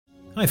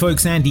Hi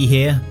folks, Andy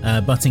here,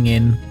 butting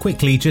in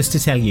quickly just to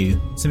tell you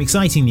some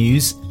exciting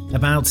news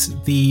about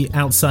the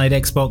Outside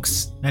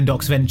Xbox and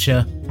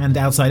Oxventure and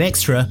Outside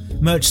Extra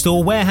merch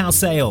store warehouse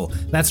sale.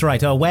 That's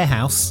right, our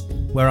warehouse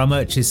where our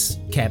merch is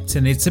kept,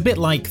 and it's a bit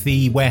like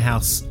the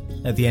warehouse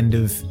at the end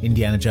of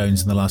Indiana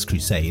Jones and the Last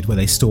Crusade, where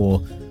they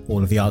store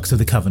all of the Arks of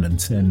the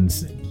Covenant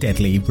and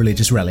deadly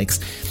religious relics.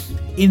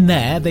 In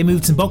there, they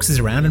moved some boxes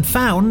around and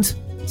found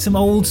some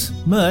old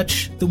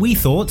merch that we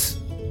thought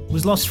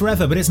was lost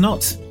forever, but it's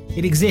not.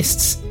 It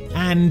exists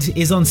and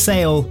is on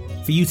sale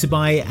for you to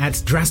buy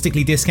at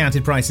drastically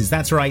discounted prices.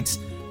 That's right,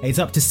 it's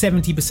up to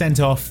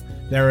 70% off.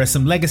 There are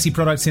some legacy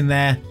products in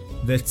there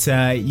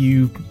that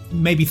you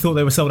maybe thought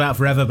they were sold out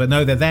forever, but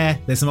no, they're there.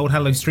 There's some old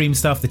Halo Stream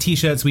stuff, the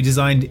t-shirts we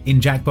designed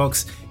in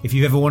Jackbox. If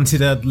you've ever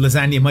wanted a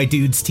Lasagna My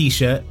Dudes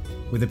t-shirt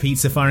with a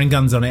pizza firing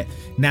guns on it,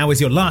 now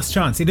is your last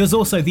chance. It is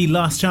also the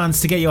last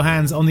chance to get your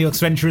hands on the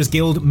Oxventurers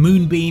Guild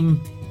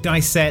Moonbeam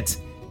dice set.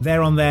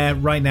 They're on there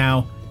right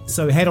now.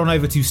 So head on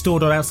over to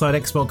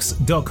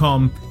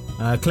store.outsidexbox.com,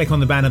 click on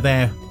the banner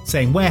there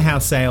saying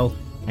warehouse sale,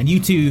 and you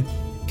too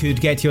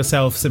could get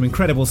yourself some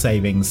incredible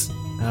savings.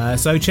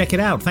 So check it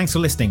out. Thanks for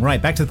listening.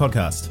 Right, back to the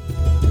podcast.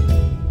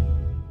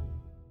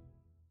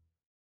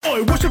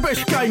 Oi, what's the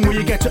best game where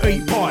you get to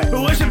eat pie?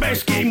 What's the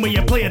best game where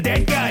you play a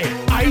dead guy?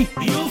 Eh?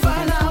 You'll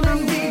find out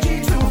on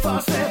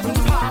VG247's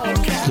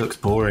podcast. Looks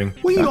boring.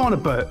 What are you on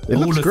about? It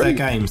All looks of great.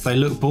 their games, they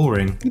look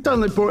boring. It doesn't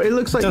look boring. It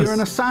looks like does. you're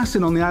an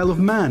assassin on the Isle of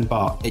Man.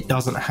 But it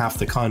doesn't have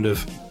the kind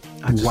of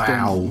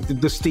wow.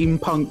 The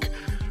steampunk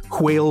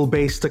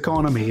whale-based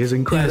economy is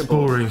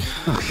incredible. boring.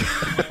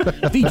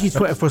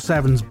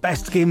 VG247's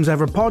Best Games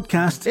Ever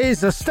podcast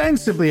is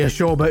ostensibly a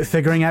show about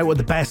figuring out what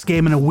the best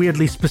game in a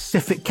weirdly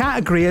specific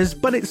category is,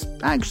 but it's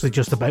actually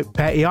just about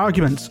petty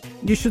arguments.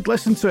 You should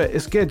listen to it,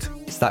 it's good.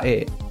 Is that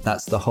it?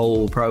 That's the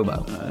whole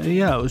promo?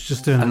 Yeah, I was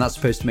just doing And that's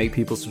supposed to make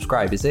people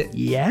subscribe, is it?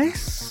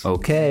 Yes.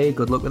 Okay,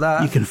 good luck with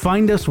that. You can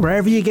find us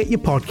wherever you get your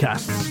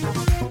podcasts.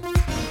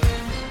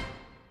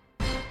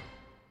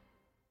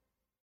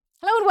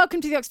 Hello and welcome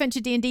to the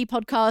Oxventure D&D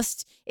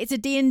podcast. It's a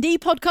D&D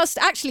podcast,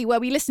 actually, where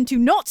we listen to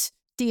not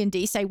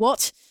D&D, say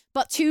what,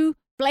 but to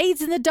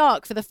Blades in the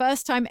Dark for the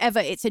first time ever.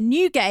 It's a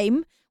new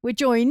game. We're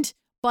joined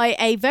by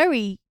a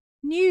very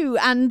new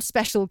and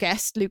special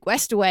guest, Luke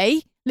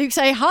Westaway. Luke,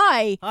 say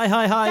hi.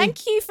 Hi.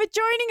 Thank you for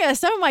joining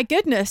us. Oh my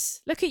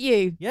goodness. Look at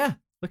you. Yeah,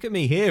 look at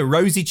me here,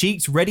 rosy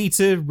cheeks, ready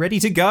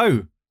to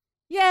go.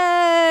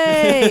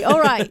 Yay! All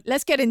right,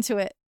 let's get into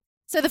it.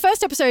 So the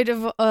first episode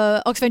of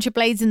Oxventure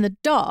Blades in the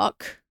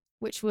Dark,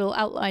 which we'll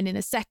outline in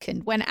a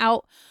second, went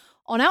out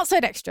on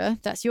Outside Extra.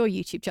 That's your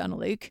YouTube channel,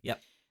 Luke. Yep.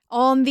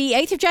 On the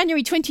 8th of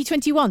January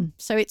 2021.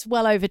 So it's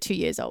well over 2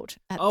 years old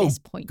at this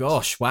point.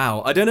 Gosh,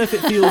 wow. I don't know if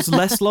it feels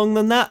less long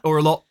than that or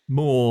a lot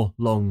more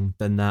long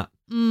than that.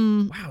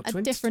 Wow,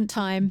 a different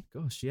time.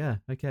 Gosh, yeah,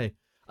 okay.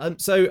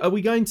 So are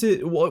we going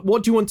to,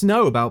 what do you want to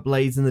know about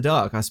Blades in the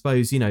Dark? I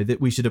suppose, that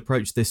we should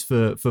approach this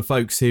for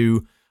folks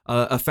who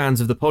are fans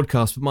of the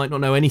podcast but might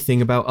not know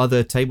anything about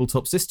other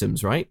tabletop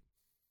systems, right?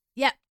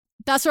 Yeah,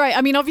 that's right.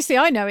 I mean, obviously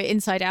I know it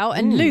inside out,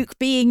 and Luke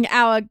being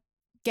our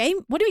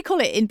what do we call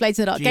it in Blades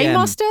in the Dark? GM, Game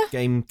Master?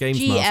 Games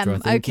GM, Master, I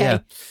think, okay.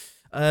 yeah.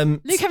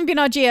 Luke, having been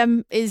our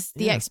GM, is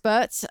the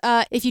expert.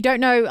 If you don't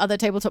know other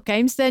tabletop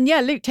games, then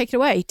Luke, take it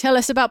away. Tell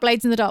us about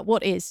Blades in the Dark.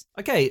 What is?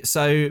 Okay,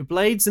 so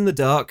Blades in the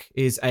Dark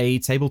is a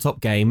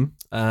tabletop game.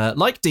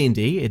 Like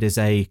D&D, it is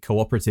a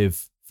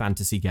cooperative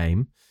fantasy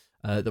game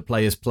that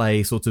players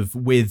play sort of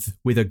with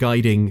a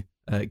guiding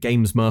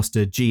Games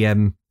Master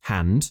GM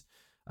hand.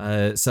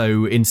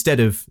 So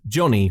instead of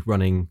Johnny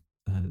running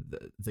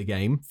the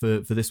game for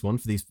this one,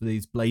 for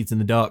these Blades in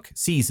the Dark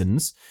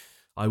seasons,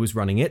 I was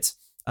running it.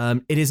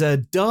 It is a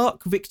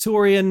dark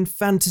Victorian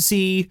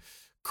fantasy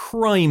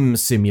crime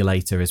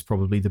simulator is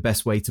probably the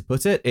best way to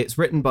put it. It's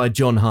written by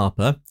John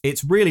Harper.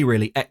 It's really,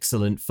 really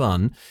excellent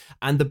fun.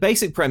 And the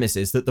basic premise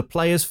is that the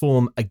players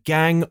form a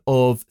gang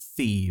of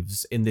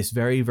thieves in this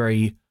very,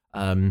 very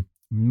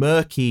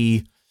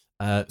murky,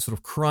 sort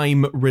of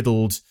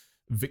crime-riddled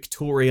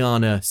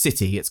Victoriana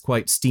city. It's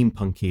quite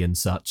steampunky and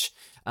such.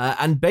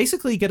 And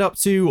basically get up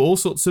to all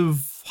sorts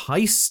of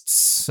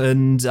heists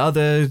and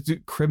other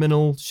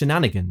criminal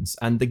shenanigans.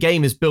 And the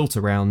game is built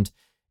around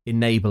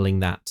enabling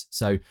that.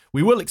 So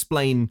we will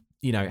explain,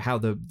 how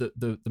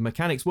the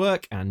mechanics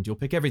work, and you'll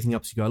pick everything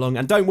up as you go along.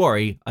 And don't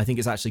worry, I think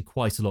it's actually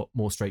quite a lot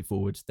more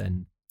straightforward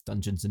than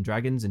Dungeons and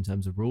Dragons in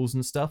terms of rules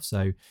and stuff.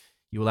 So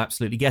you will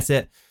absolutely get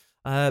it.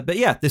 But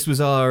yeah, this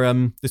was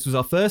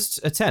our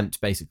first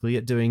attempt basically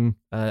at doing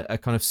a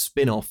kind of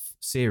spin-off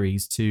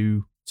series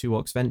to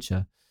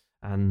Oxventure.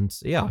 And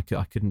yeah,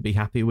 I couldn't be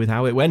happy with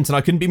how it went, and I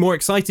couldn't be more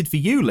excited for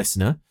you,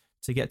 listener,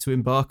 to get to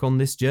embark on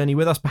this journey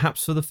with us,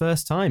 perhaps for the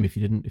first time, if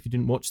you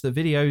didn't watch the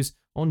videos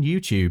on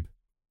YouTube.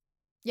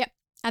 Yep.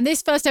 And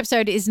this first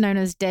episode is known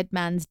as Dead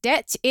Man's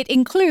Debt. It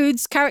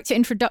includes character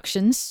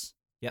introductions.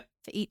 Yep.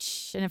 For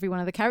each and every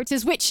one of the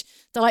characters, which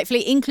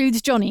delightfully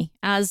includes Johnny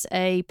as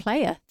a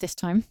player this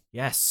time.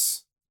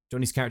 Yes.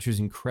 Johnny's character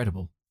is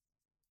incredible.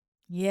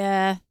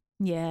 Yeah,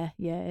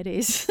 it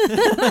is.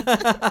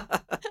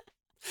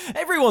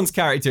 Everyone's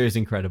character is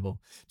incredible.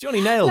 Johnny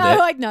nailed it.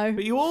 No, I know.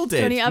 But you all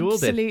did. Johnny You all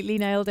did. absolutely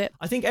nailed it.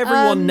 I think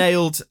everyone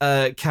nailed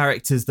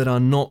characters that are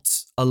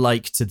not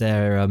alike to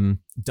their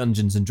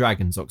Dungeons and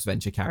Dragons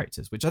Oxventure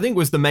characters, which I think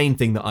was the main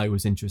thing that I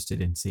was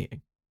interested in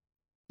seeing.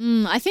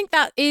 I think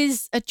that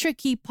is a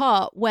tricky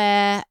part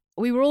where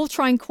we were all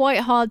trying quite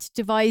hard to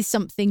devise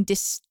something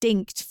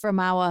distinct from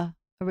our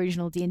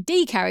original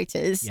D&D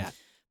characters. Yeah.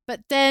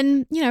 But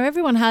then,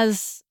 everyone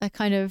has a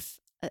kind of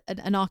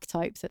an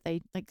archetype that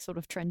they like sort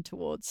of trend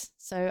towards.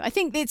 So I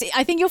think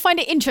you'll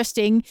find it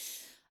interesting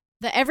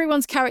that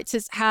everyone's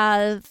characters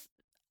have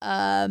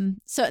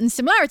certain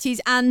similarities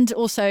and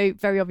also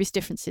very obvious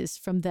differences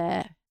from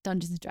their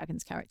Dungeons and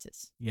Dragons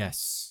characters.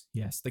 Yes.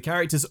 The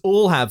characters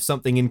all have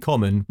something in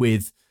common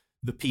with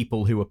the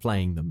people who are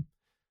playing them,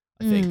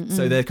 I think.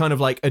 So they're kind of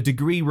like a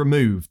degree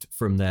removed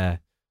from their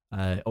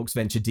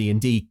Oxventure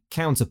D&D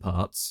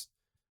counterparts,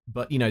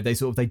 but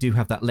they do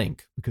have that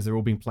link because they're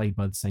all being played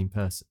by the same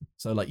person.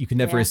 So like you can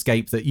never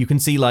escape that. You can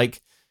see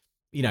like,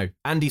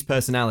 Andy's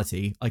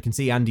personality. I can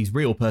see Andy's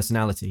real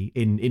personality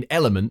in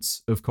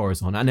elements of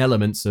Corazon and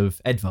elements of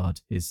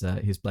Edvard, his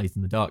Blades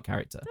in the Dark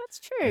character. That's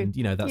true.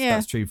 And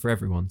that's true for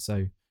everyone.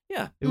 So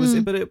yeah, it was.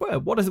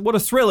 What a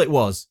thrill it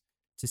was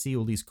to see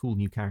all these cool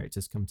new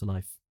characters come to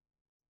life.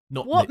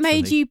 What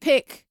made you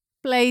pick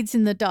Blades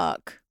in the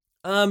Dark?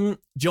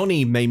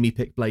 Johnny made me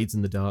pick Blades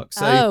in the Dark.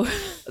 So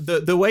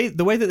the way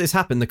that this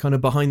happened, the kind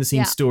of behind the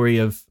scenes story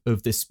of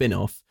this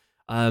spin-off,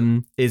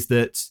 is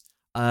that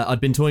I'd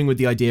been toying with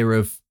the idea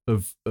of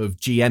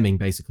GMing,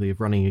 basically,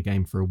 of running a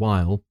game for a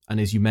while. And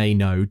as you may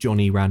know,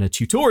 Johnny ran a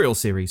tutorial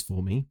series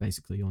for me,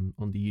 basically on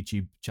the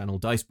YouTube channel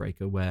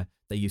Dicebreaker, where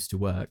they used to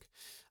work.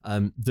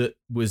 That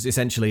was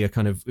essentially a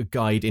kind of a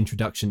guide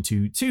introduction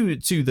to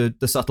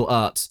the subtle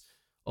art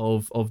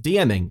of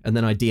DMing. And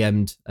then I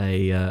DM'd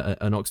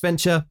an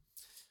Oxventure,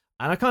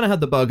 and I kind of had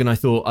the bug, and I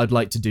thought I'd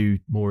like to do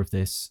more of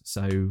this.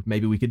 So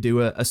maybe we could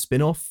do a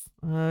spin-off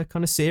kind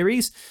of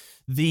series.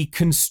 The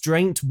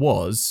constraint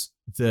was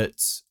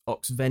that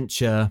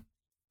Oxventure,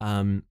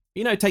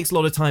 takes a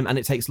lot of time and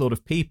it takes a lot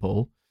of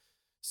people.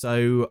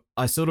 So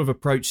I sort of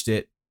approached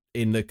it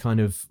in the kind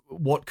of,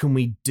 what can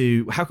we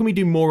do? How can we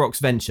do more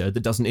Oxventure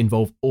that doesn't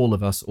involve all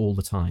of us all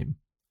the time?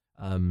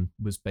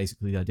 Was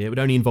basically the idea. It would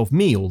only involve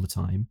me all the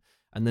time,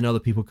 and then other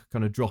people could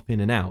kind of drop in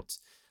and out.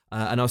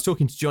 And I was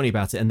talking to Johnny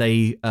about it, and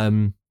they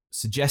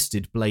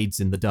suggested Blades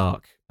in the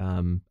Dark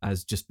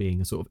as just being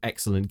a sort of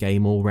excellent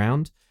game all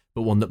round,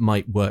 but one that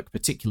might work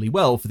particularly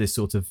well for this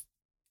sort of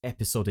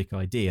episodic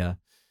idea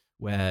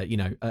where,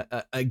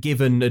 a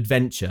given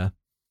adventure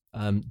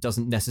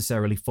doesn't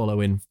necessarily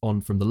follow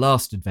on from the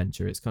last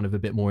adventure. It's kind of a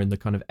bit more in the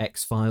kind of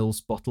X-Files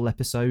bottle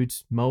episode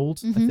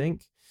mold, I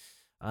think.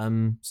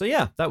 So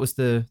yeah, that was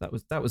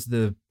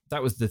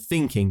the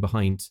thinking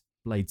behind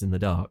Blades in the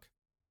Dark.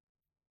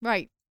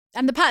 Right.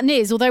 And the pattern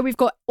is, although we've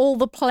got all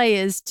the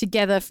players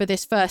together for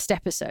this first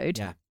episode,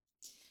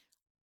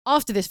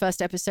 after this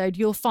first episode,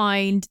 you'll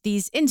find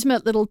these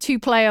intimate little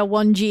 2-player,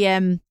 1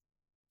 GM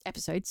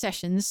episode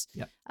sessions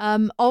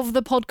of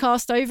the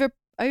podcast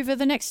over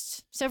the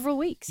next several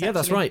weeks. Yeah,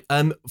 that's right.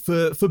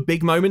 For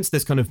big moments,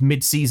 there's kind of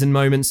mid-season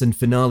moments and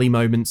finale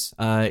moments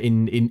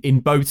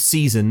in both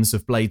seasons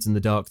of Blades in the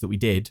Dark that we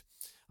did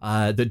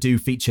that do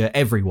feature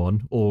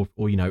everyone or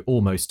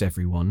almost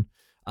everyone.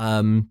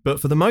 But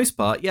for the most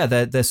part,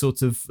 they're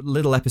sort of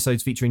little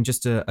episodes featuring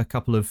just a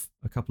couple of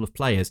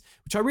players,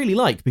 which I really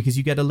like because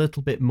you get a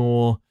little bit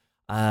more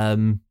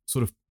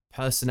sort of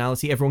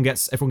personality. Everyone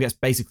gets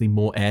basically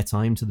more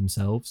airtime to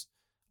themselves.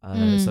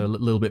 So a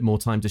little bit more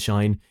time to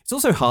shine. It's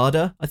also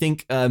harder, I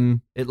think.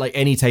 Like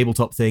any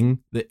tabletop thing,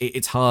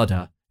 it's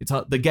harder.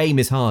 The game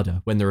is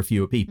harder when there are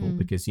fewer people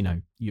because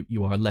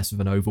you are less of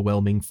an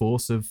overwhelming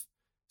force of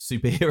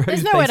superheroes.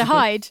 There's nowhere to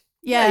hide.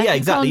 Yeah,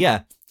 exactly.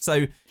 Yeah,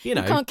 so you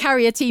can't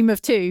carry a team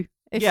of 2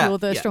 if you're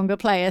the stronger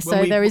player.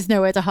 So there is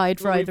nowhere to hide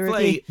for either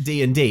of you.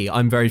 D&D,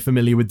 I'm very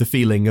familiar with the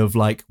feeling of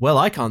like, well,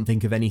 I can't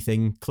think of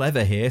anything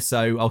clever here,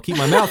 so I'll keep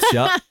my mouth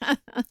shut.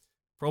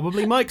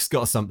 Probably Mike's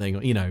got something,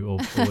 or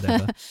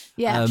whatever.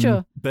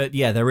 Sure. But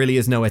yeah, there really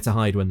is nowhere to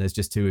hide when there's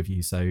just 2 of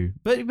you. So,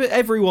 but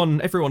everyone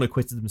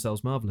acquitted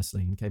themselves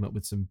marvelously and came up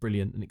with some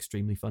brilliant and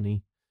extremely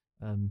funny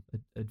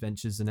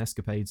adventures and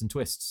escapades and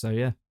twists. So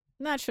yeah.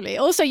 Naturally.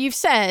 Also, you've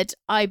said,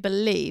 I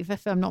believe,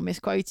 if I'm not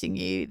misquoting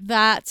you,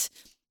 that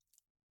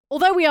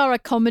although we are a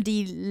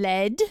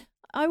comedy-led,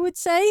 I would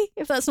say,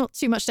 if that's not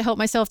too much to help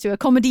myself to, a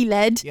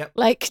comedy-led,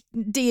 like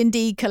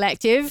D&D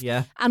collective.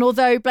 Yeah. And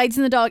although Blades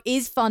in the Dark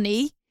is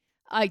funny,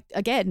 I'm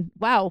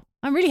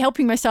really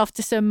helping myself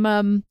to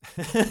some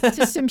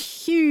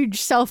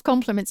huge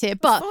self-compliments here.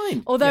 But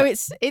although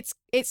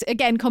it's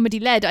again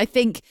comedy-led, I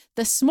think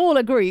the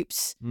smaller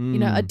groups,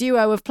 a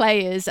duo of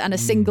players and a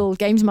single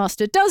games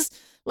master does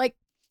like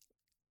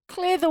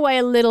clear the way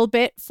a little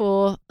bit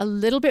for a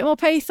little bit more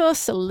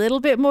pathos, a little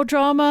bit more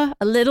drama,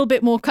 a little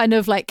bit more kind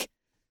of like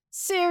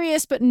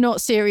serious but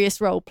not serious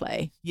role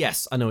play.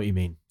 Yes, I know what you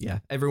mean. Yeah,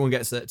 everyone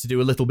gets to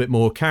do a little bit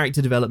more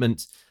character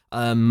development.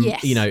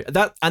 Yes. You know,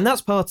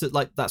 that's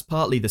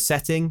partly the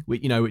setting,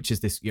 which is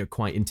this,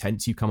 quite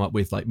intense. You come up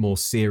with like more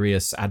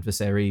serious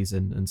adversaries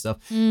and stuff.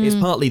 It's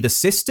partly the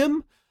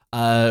system,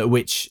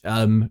 which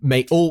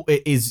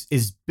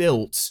is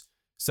built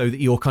so that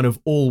you're kind of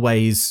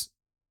always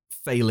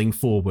failing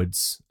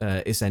forwards,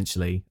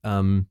 essentially.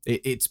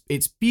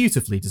 It's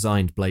beautifully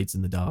designed, Blades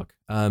in the Dark.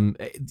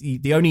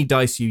 The only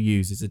dice you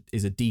use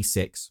is a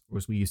D6, or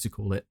as we used to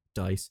call it,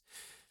 dice,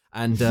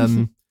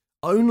 and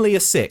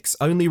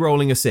only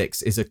rolling a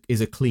 6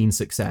 is a clean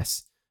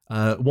success.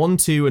 1,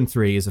 2, and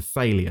 3 is a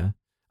failure,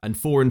 and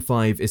 4 and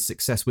 5 is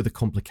success with a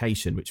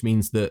complication, which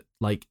means that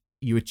like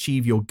you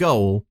achieve your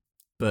goal,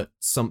 but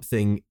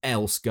something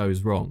else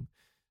goes wrong.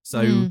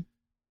 So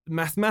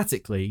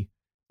mathematically,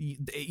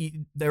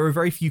 there are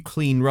very few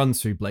clean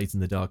runs through Blades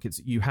in the Dark.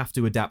 You have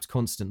to adapt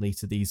constantly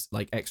to these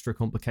like extra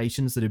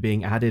complications that are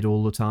being added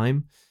all the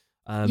time.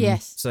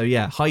 Yes. So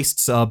yeah,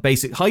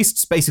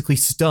 heists basically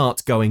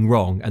start going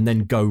wrong and then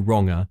go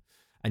wronger,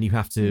 and you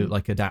have to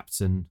like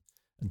adapt and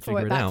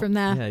figure it out from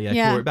there.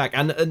 Claw it back.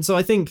 And so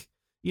I think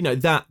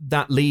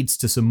that leads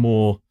to some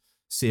more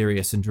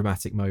serious and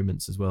dramatic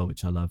moments as well,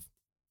 which I love.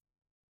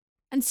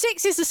 And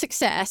 6 is a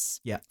success.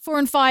 Yeah. 4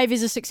 and 5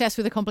 is a success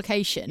with a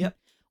complication. Yep.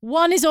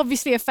 1 is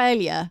obviously a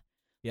failure.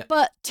 Yep.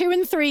 But 2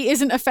 and 3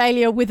 isn't a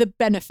failure with a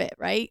benefit,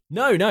 right?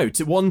 No.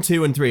 1,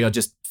 2, and 3 are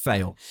just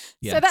fail.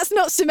 Yeah. So that's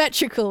not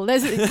symmetrical.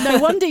 There's no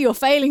wonder you're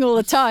failing all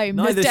the time.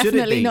 Neither There's should it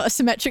definitely be. not a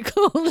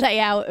symmetrical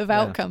layout of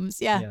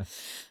outcomes. Yeah.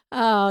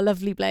 Oh,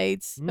 lovely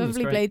Blades.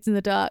 Lovely great. Blades in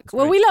the Dark. It's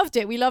Well, great. we loved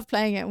it. We loved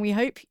playing it, and we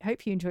hope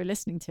you enjoy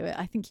listening to it.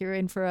 I think you're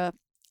in for a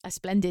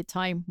splendid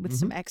time with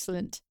some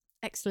excellent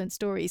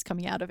stories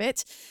coming out of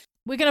it.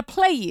 We're going to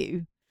play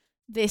you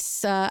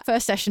this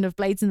first session of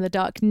Blades in the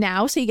Dark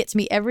now, so you get to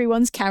meet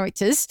everyone's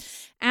characters,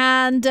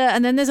 and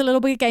then there's a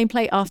little bit of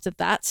gameplay after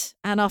that,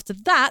 and after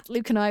that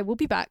Luke and I will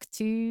be back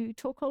to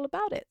talk all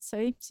about it.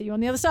 So see you on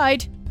the other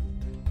side.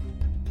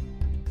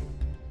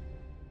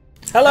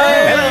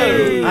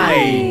 Hello.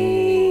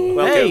 Hey.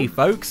 Welcome. Hey,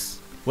 folks.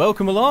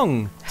 Welcome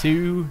along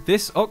to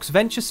this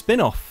Oxventure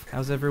spin-off.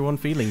 How's everyone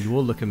feeling? You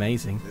all look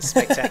amazing.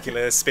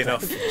 Spectacular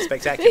spin-off.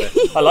 Spectacular.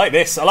 I like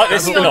this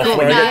spin-off cool.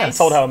 where I Nice. get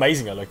told how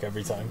amazing I look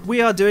every time.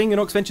 We are doing an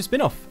Oxventure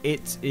spin-off.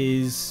 It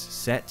is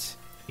set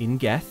in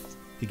Geth,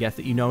 the Geth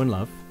that you know and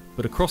love,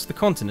 but across the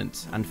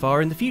continent and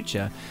far in the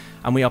future.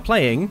 And we are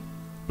playing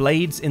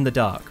Blades in the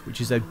Dark, which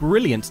is a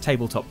brilliant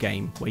tabletop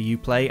game where you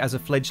play as a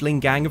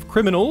fledgling gang of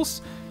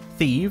criminals,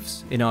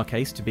 thieves, in our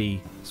case to be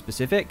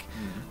specific.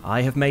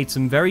 I have made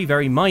some very,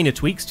 very minor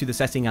tweaks to the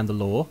setting and the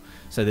lore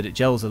so that it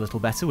gels a little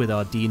better with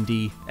our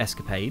D&D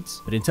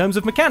escapades. But in terms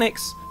of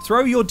mechanics,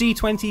 throw your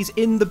D20s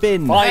in the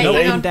bin.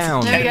 Finally. Throw them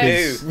down. There we go.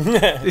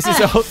 because This is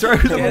a throw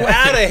them away.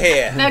 Out of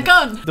here. Now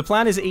gone. The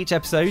plan is that each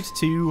episode,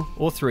 2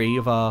 or 3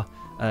 of our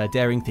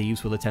daring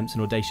thieves will attempt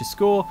an audacious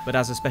score, but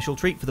as a special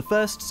treat for the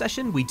first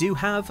session, we do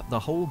have the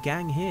whole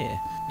gang here.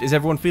 Is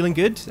everyone feeling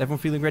good? Is everyone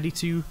feeling ready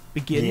to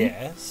begin?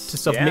 Yes. To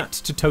submit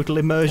to total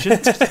immersion?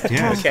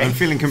 Yeah, Okay. I'm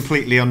feeling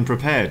completely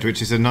unprepared,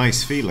 which is a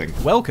nice feeling.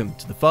 Welcome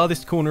to the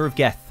farthest corner of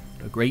Geth,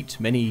 a great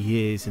many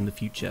years in the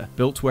future.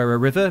 Built where a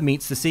river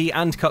meets the sea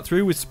and cut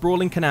through with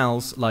sprawling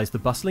canals lies the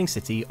bustling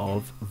city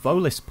of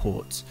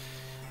Volisport.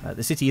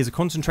 The city is a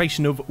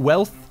concentration of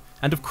wealth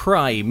and of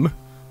crime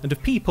and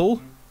of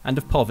people and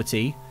of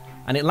poverty,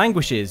 and it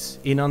languishes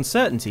in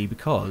uncertainty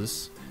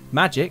because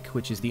magic,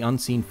 which is the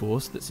unseen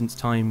force that since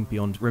time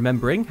beyond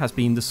remembering has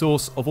been the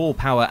source of all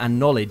power and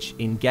knowledge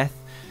in Geth,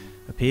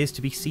 appears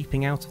to be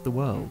seeping out of the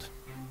world.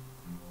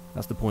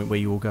 That's the point where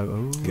you all go,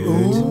 oh. Good.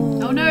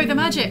 Oh no, the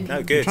magic.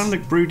 No, good. Trying to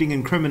look brooding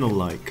and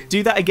criminal-like.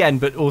 Do that again,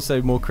 but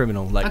also more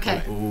criminal. Like,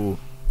 Okay. ooh.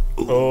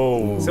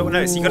 Oh. So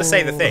no, so you got to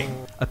say the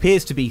thing.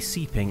 Appears to be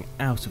seeping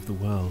out of the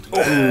world.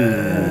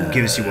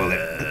 Give us your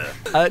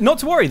wallet. Not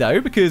to worry though,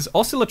 because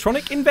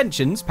oscillatronic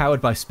inventions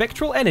powered by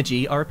spectral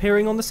energy are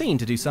appearing on the scene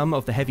to do some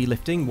of the heavy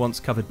lifting once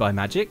covered by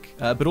magic.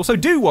 But also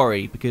do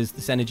worry, because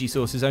this energy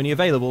source is only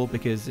available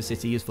because the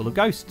city is full of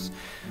ghosts.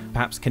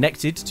 Perhaps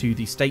connected to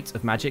the state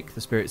of magic,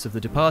 the spirits of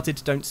the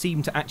departed don't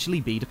seem to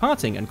actually be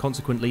departing, and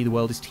consequently the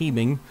world is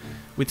teeming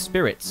with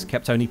spirits,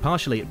 kept only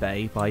partially at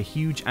bay by a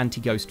huge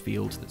anti-ghost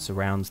field that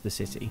surrounds the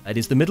city. It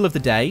is the middle of the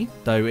day,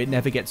 though it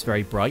never gets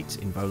very bright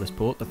in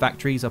Volisport. The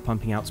factories are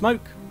pumping out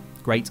smoke,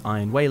 great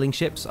iron whaling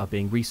ships are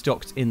being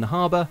restocked in the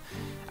harbour,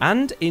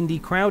 and in the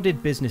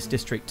crowded business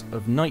district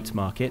of Night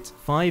Market,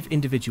 5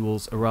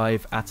 individuals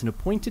arrive at an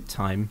appointed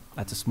time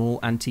at a small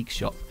antique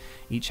shop,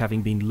 each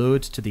having been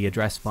lured to the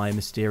address by a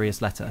mysterious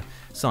letter,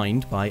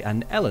 signed by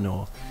an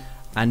Eleanor.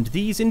 And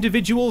these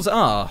individuals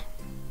are...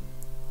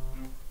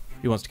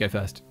 Who wants to go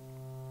first?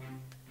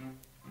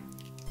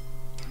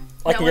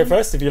 I can go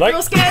first if you like.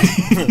 You're scared.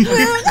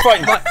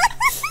 Fine.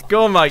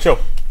 Go on, Mike. Sure.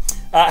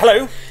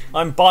 Hello,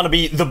 I'm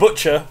Barnaby the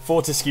Butcher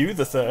Fortescue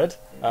the Third,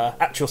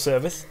 at your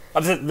service.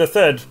 I'm the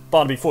third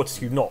Barnaby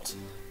Fortescue, not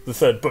the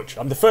third butcher.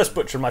 I'm the first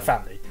butcher in my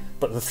family,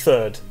 but the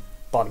third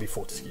Barnaby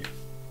Fortescue.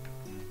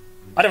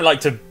 I don't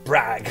like to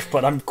brag,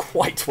 but I'm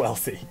quite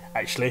wealthy,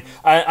 actually.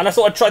 And I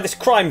thought I'd try this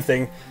crime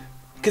thing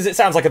because it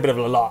sounds like a bit of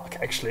a lark,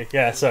 actually.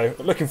 Yeah, so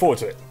looking forward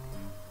to it.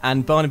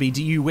 And Barnaby,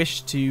 do you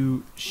wish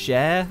to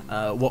share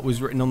what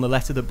was written on the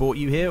letter that brought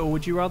you here, or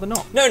would you rather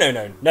not?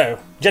 No.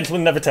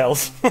 Gentleman never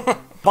tells.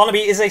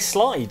 Barnaby is a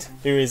slide,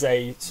 who is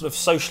a sort of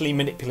socially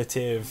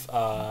manipulative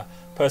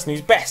person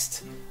who's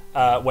best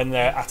when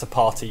they're at a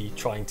party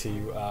trying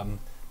to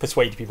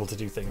persuade people to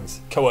do things,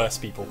 coerce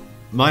people.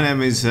 My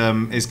name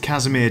is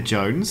Casimir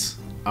Jones.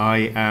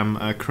 I am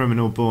a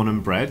criminal born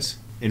and bred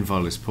in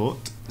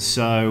Volisport,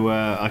 so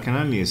I can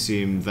only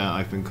assume that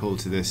I've been called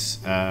to this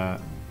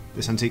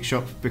antique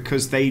shop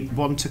because they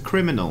want a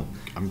criminal.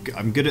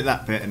 I'm good at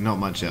that bit and not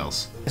much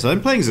else. So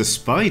I'm playing as a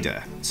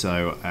spider,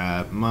 so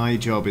my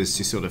job is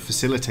to sort of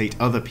facilitate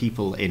other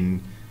people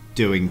in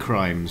doing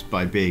crimes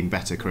by being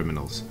better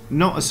criminals.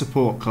 Not a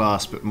support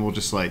class, but more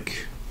just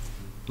like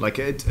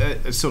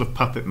a sort of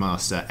puppet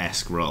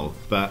master-esque role.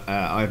 But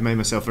I've made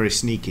myself very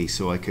sneaky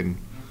so I can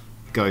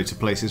go to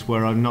places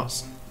where I'm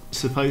not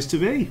supposed to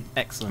be.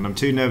 Excellent. And I'm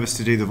too nervous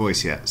to do the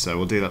voice yet, so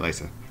we'll do that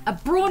later. A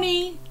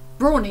brawny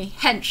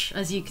hench,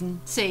 as you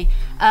can see.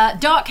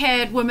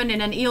 Dark-haired woman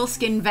in an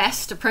eel-skin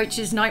vest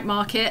approaches night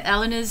market.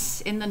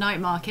 Eleanor's in the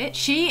night market.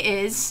 She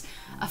is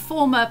a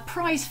former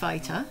prize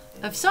fighter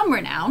of some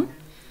renown.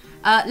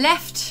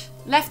 Left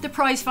the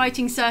prize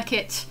fighting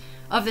circuit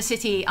of the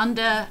city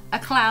under a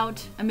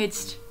cloud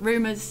amidst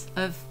rumours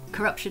of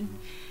corruption.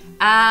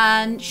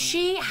 And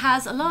she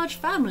has a large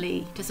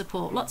family to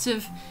support. Lots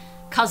of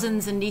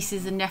cousins and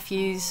nieces and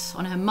nephews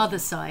on her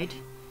mother's side.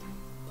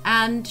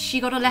 And she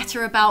got a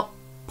letter about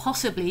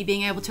possibly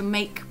being able to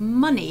make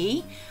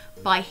money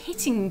by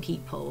hitting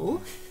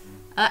people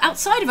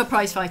outside of a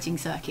prize fighting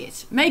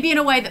circuit, maybe in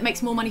a way that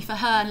makes more money for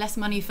her and less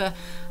money for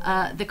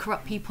the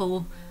corrupt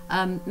people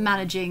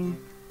managing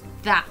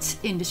that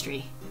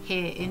industry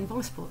here in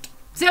Volisport.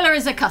 Zilla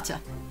is a cutter,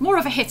 more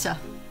of a hitter,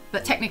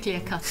 but technically a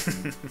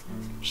cutter.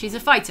 She's a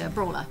fighter, a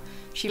brawler.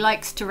 She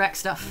likes to wreck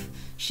stuff.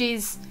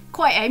 She's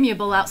quite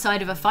amiable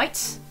outside of a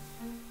fight,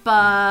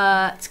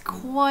 but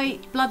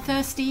quite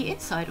bloodthirsty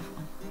inside of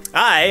one.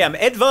 I am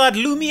Edvard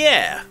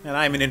Lumiere, and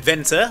I'm an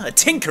inventor, a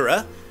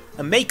tinkerer,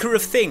 a maker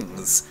of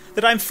things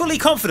that I'm fully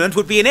confident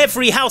would be in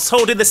every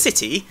household in the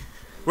city,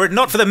 were it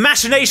not for the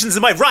machinations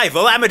of my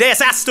rival, Amadeus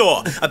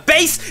Astor, a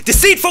base,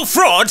 deceitful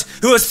fraud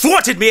who has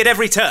thwarted me at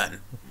every turn.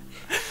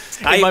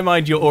 In my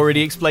mind, you're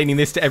already explaining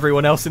this to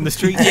everyone else in the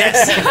street.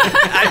 Yes,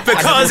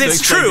 because it's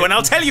true, and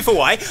I'll tell you for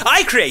why.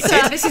 I created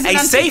a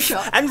safe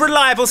and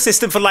reliable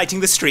system for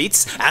lighting the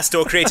streets.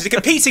 Astor created a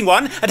competing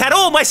one and had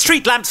all my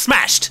street lamps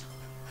smashed.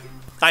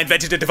 I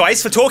invented a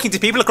device for talking to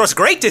people across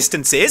great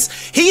distances.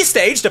 He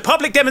staged a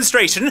public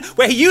demonstration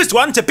where he used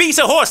one to beat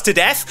a horse to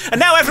death, and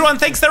now everyone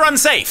thinks they're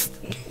unsafe.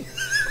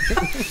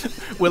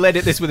 We'll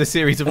edit this with a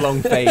series of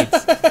long fades.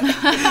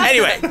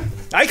 Anyway,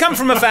 I come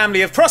from a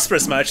family of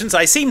prosperous merchants.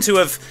 I seem to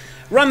have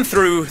run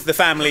through the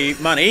family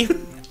money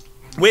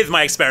with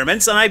my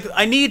experiments, and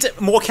I need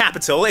more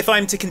capital if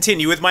I'm to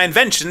continue with my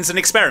inventions and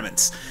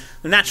experiments.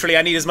 Naturally,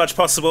 I need as much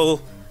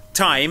possible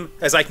time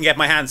as I can get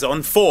my hands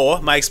on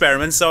for my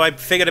experiments, so I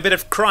figured a bit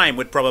of crime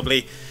would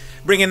probably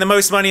bring in the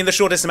most money in the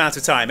shortest amount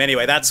of time.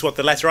 Anyway, that's what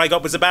the letter I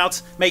got was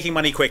about, making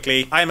money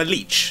quickly. I am a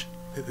leech,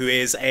 who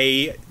is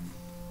a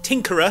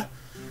tinkerer,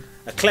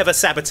 a clever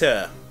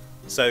saboteur,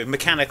 so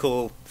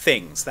mechanical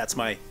things, that's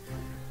my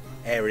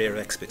area of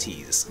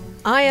expertise.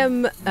 I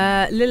am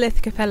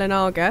Lilith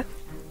Capellanaga,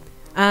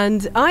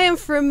 and I am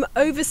from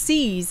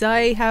overseas.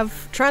 I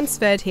have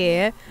transferred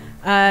here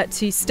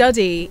to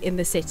study in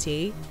the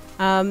city,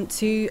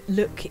 to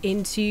look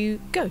into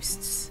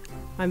ghosts.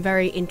 I'm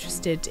very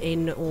interested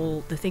in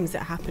all the things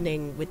that are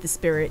happening with the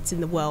spirits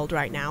in the world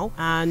right now.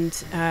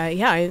 And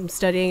I'm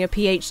studying a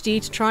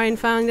PhD to try and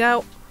find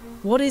out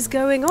what is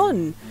going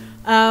on.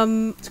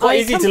 It's quite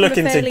easy to look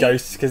into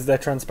ghosts because they're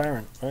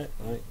transparent, right?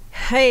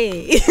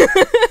 Hey.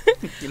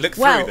 You look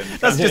through them.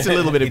 That's just a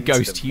little bit of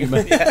ghost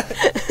humour.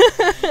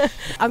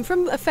 I'm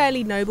from a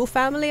fairly noble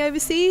family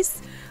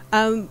overseas.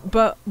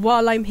 But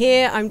while I'm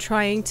here, I'm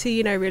trying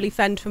to, really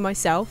fend for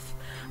myself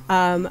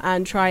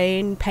and try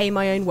and pay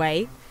my own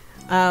way.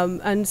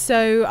 And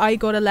so I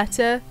got a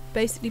letter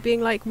basically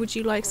being like, would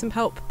you like some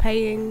help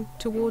paying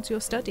towards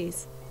your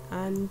studies?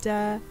 And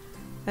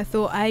I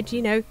thought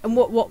and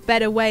what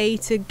better way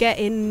to get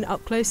in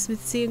up close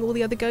with seeing all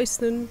the other ghosts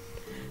than,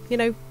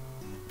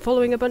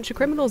 following a bunch of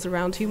criminals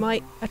around who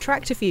might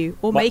attract a few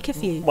or make a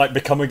few. Might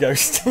become a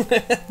ghost.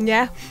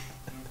 Yeah.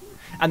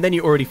 And then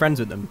you're already friends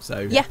with them, so...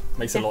 Yeah.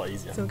 Makes it a lot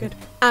easier. It's all good.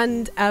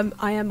 And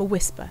I am a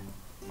whisper,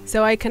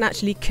 so I can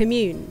actually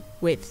commune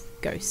with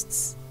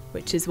ghosts,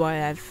 which is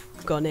why I've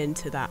gone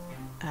into that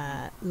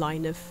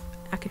line of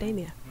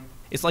academia.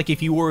 It's like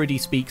if you already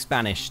speak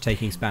Spanish,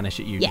 taking Spanish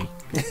at uni.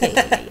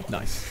 Yeah.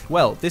 Nice.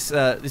 Well, this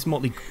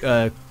motley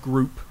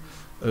group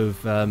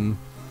of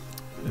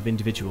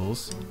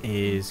individuals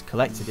is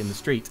collected in the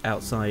street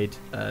outside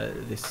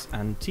this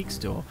antique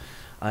store.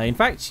 In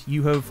fact,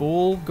 you have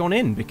all gone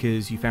in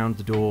because you found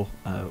the door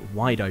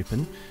wide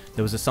open.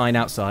 There was a sign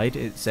outside.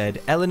 It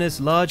said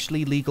Eleanor's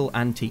Largely Legal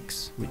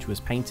Antiques, which was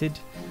painted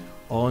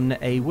on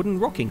a wooden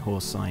rocking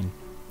horse sign.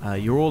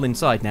 You're all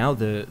inside now.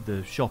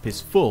 The shop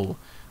is full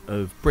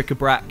of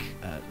bric-a-brac,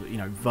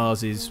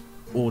 vases,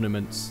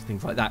 ornaments,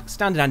 things like that.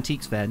 Standard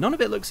antiques fair. None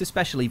of it looks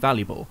especially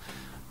valuable,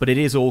 but it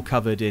is all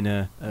covered in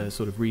a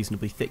sort of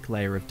reasonably thick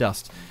layer of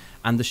dust.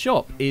 And the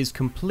shop is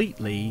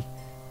completely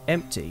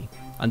empty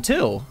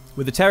until,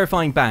 with a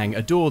terrifying bang,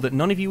 a door that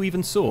none of you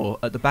even saw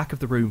at the back of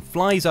the room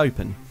flies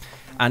open,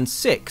 and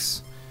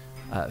 6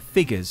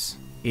 figures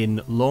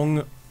in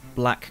long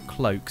black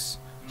cloaks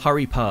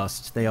hurry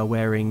past. They are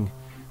wearing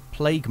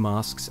plague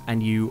masks,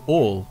 and you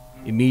all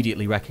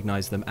immediately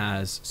recognize them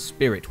as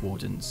spirit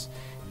wardens,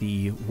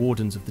 the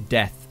wardens of the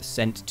death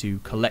sent to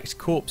collect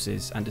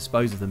corpses and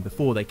dispose of them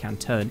before they can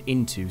turn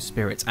into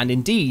spirits. And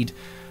indeed,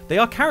 they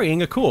are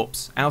carrying a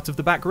corpse out of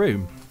the back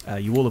room.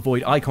 You all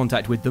avoid eye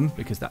contact with them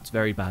because that's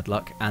very bad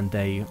luck, and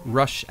they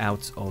rush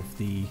out of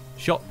the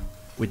shop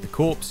with the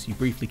corpse. You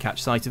briefly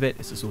catch sight of it.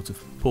 It's a sort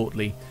of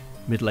portly,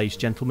 middle-aged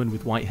gentleman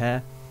with white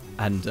hair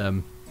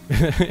and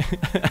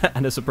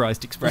and a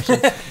surprised expression.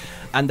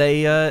 And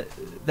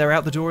they're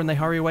out the door and they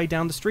hurry away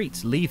down the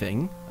street,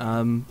 leaving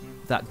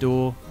that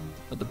door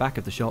at the back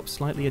of the shop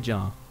slightly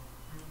ajar.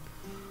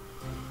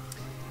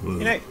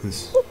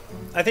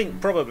 I think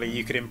probably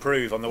you could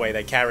improve on the way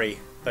they carry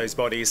those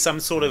bodies. Some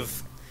sort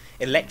of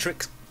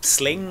electric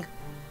sling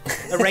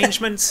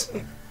arrangement.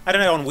 I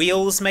don't know, on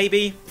wheels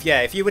maybe?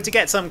 Yeah, if you were to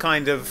get some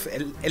kind of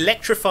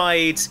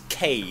electrified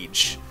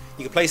cage,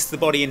 you could place the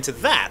body into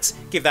that,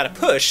 give that a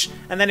push,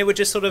 and then it would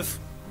just sort of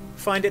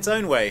find its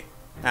own way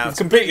out. You've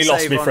completely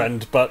lost me,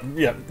 friend, but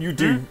yeah, you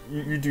do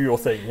you do your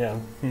thing, yeah.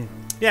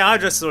 Yeah, I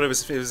just thought it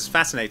was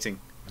fascinating.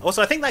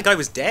 Also, I think that guy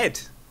was dead.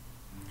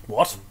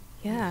 What?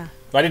 Yeah.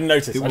 I didn't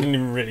notice. I didn't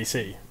even really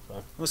see. So.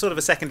 It was sort of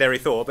a secondary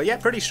thought, but yeah,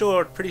 pretty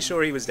sure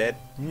he was dead.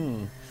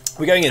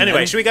 We're going in.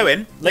 Anyway, should we go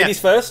in? Ladies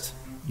first.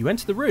 You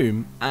enter the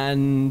room,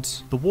 and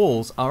the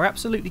walls are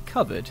absolutely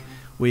covered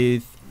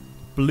with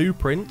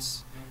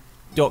blueprints,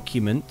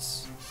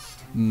 documents,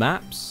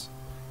 maps.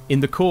 In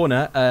the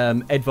corner,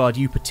 Edvard,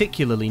 you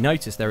particularly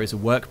notice there is a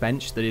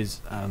workbench that is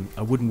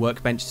a wooden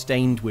workbench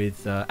stained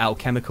with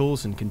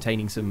alchemicals and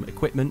containing some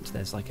equipment.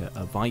 There's like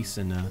a vice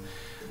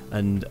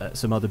and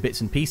some other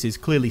bits and pieces,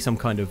 clearly some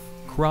kind of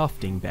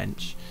crafting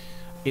bench.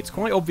 It's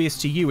quite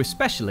obvious to you,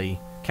 especially,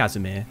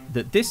 Casimir,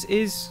 that this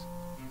is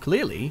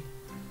clearly,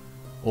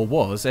 or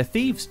was, a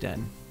thieves'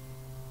 den.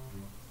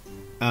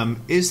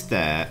 Is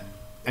there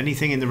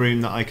anything in the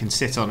room that I can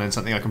sit on and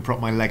something I can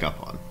prop my leg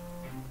up on?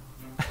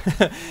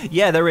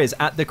 Yeah, there is.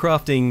 At the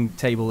crafting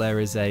table, there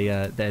is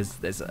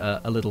there's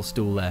a little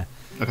stool there.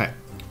 Okay,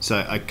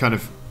 so I kind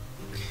of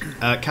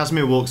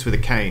Casimir walks with a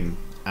cane,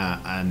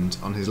 and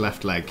on his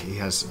left leg he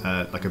has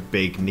like a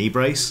big knee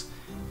brace,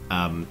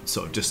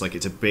 sort of just like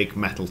it's a big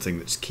metal thing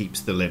that just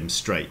keeps the limb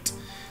straight.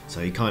 So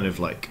he kind of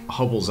like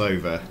hobbles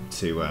over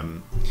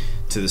to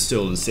the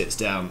stool and sits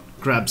down,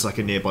 grabs like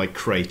a nearby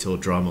crate or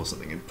drum or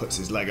something, and puts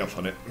his leg up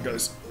on it and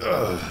goes,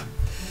 ugh.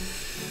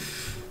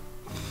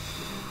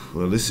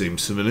 Well, this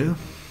seems familiar.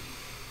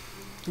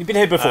 You've been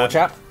here before,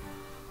 chap?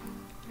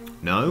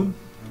 No,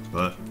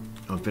 but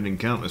I've been in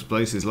countless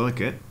places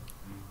like it.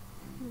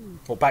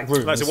 Or back rooms?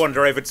 I'd like to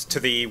wander over to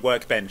the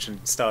workbench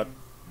and start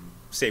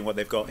seeing what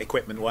they've got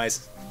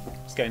equipment-wise.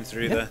 Just going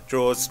through the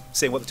drawers,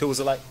 seeing what the tools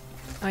are like.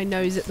 I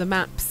nose at the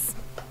maps.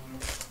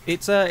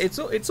 It's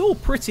all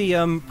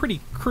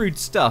pretty crude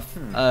stuff.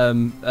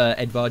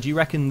 Edvard, you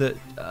reckon that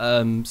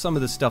some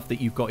of the stuff that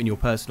you've got in your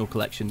personal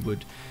collection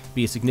would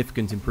be a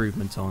significant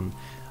improvement on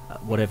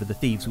whatever the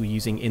thieves were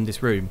using in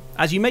this room.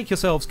 As you make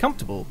yourselves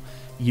comfortable,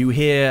 you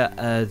hear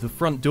the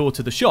front door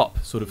to the shop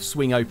sort of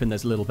swing open.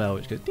 There's a little bell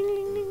which goes ding,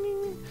 ding,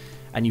 ding, ding,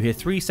 and you hear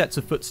 3 sets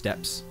of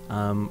footsteps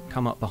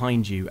come up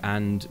behind you,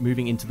 and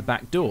moving into the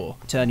back door,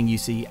 turning, you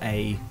see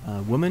a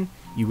woman.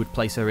 You would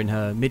place her in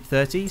her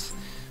mid-30s,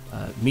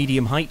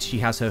 medium height. She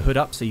has her hood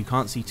up, so you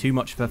can't see too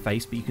much of her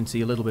face, but you can see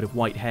a little bit of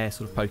white hair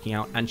sort of poking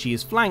out, and she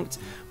is flanked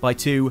by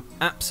 2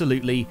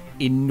 absolutely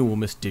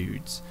enormous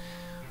dudes.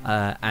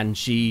 And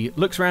she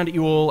looks around at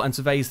you all and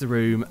surveys the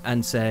room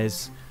and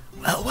says,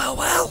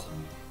 Well.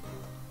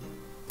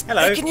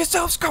 Hello. Making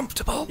yourselves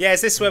comfortable. Yeah,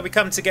 is this where we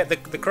come to get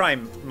the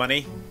crime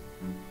money?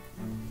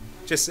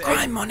 Just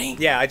crime money?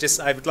 Yeah,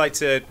 I would like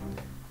to...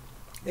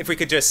 If we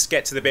could just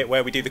get to the bit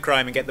where we do the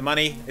crime and get the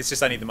money. It's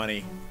just I need the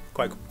money.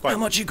 Quite. How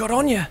much you got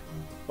on you?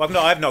 Well,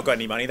 I've not got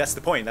any money. That's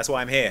the point. That's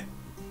why I'm here.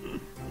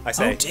 I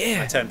say. Oh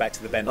dear. I turn back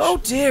to the bench. Oh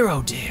dear.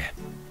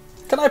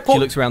 Can I pull... She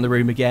looks around the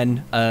room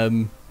again,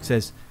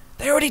 says,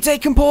 They already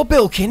taken poor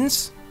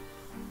Bilkins?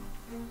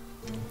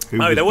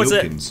 There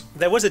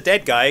was a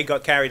dead guy who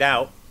got carried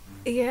out.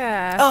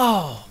 Yeah.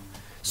 Oh,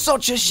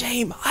 such a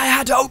shame. I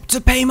had hoped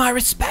to pay my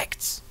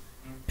respects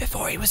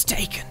before he was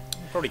taken.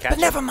 Probably catch But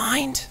him. never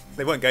mind.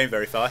 They weren't going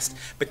very fast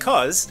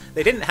because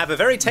they didn't have a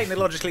very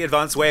technologically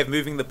advanced way of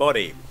moving the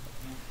body.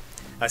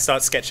 I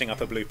start sketching up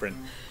a blueprint.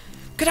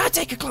 Could I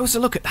take a closer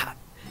look at that?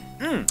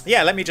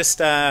 Yeah, let me just...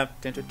 there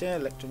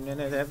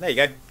you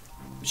go.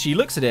 She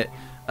looks at it.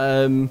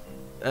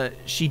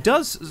 She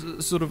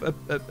does sort of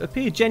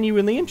appear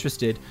genuinely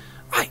interested.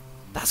 Right,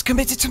 that's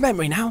committed to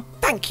memory now.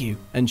 Thank you.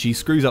 And she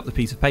screws up the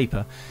piece of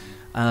paper.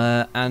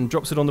 and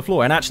drops it on the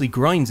floor and actually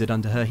grinds it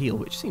under her heel,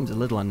 which seems a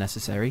little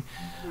unnecessary.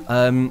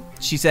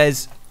 She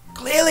says,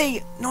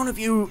 Clearly, none of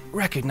you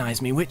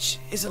recognize me, which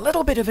is a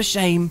little bit of a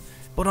shame,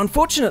 but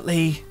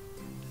unfortunately,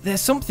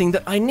 there's something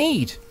that I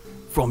need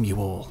from you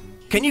all.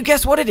 Can you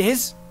guess what it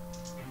is?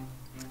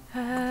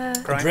 A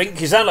drink?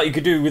 You sound like you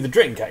could do with a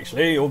drink,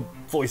 actually. Your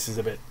voice is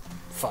a bit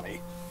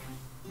funny.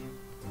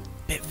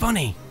 Bit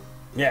funny?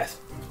 Yes.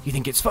 You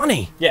think it's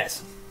funny?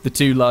 Yes. The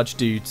two large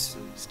dudes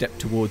step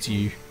towards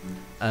you,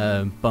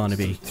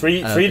 Barnaby.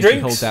 Three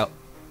drinks?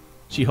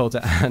 She holds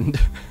out a hand.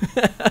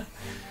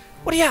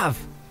 What do you have?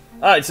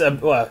 It's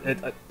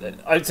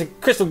a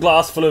crystal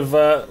glass full of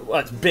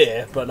it's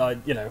beer, but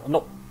I'm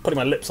not putting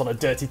my lips on a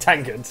dirty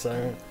tankard,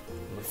 so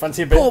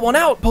fancy a beer. Pour one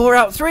out. Pour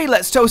out 3.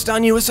 Let's toast our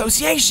new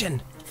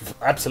association.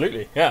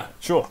 Absolutely. Yeah.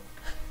 Sure.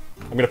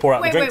 I'm going to pour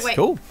out the drinks. Wait.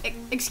 Cool.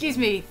 Excuse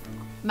me,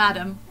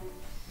 madam.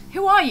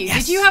 Who are you?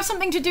 Yes. Did you have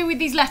something to do with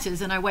these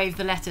letters? And I waved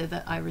the letter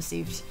that I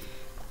received.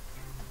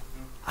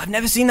 I've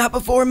never seen that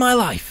before in my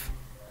life.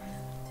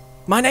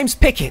 My name's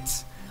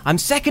Pickett. I'm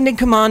second in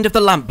command of the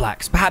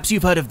Lampblacks. Perhaps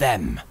you've heard of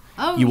them.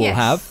 Oh, You yes.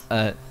 all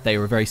have. They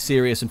are a very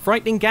serious and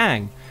frightening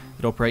gang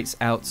that operates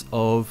out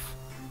of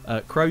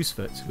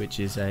Crowsfoot, which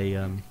is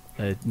a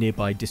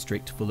nearby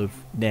district full of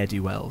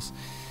ne'er-do-wells.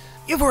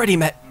 You've already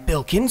met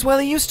Bilkins. Well,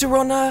 he used to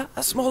run a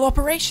small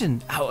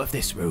operation out of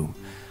this room.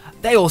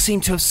 They all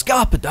seem to have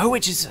scarpered, though,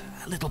 which is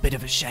a little bit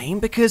of a shame,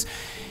 because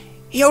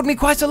he owed me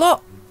quite a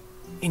lot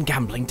in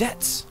gambling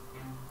debts.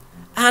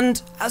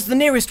 And as the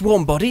nearest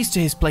warm bodies to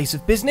his place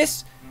of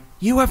business,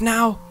 you have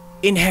now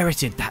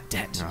inherited that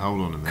debt. Now,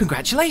 hold on a minute.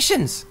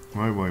 Congratulations.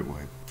 Wait.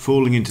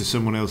 Falling into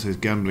someone else's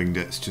gambling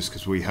debts just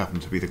because we happen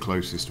to be the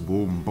closest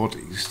warm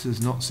bodies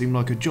does not seem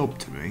like a job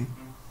to me.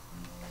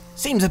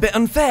 Seems a bit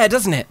unfair,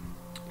 doesn't it?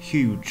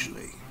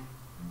 Hugely.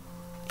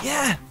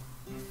 Yeah.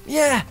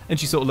 And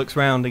she sort of looks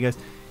round and goes,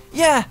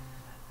 Yeah.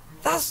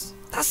 That's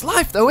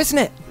life, though, isn't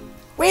it?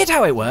 Weird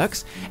how it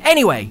works.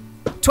 Anyway,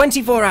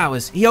 24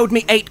 hours. He owed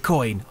me 8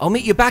 coin. I'll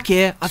meet you back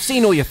here. I've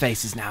seen all your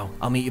faces now.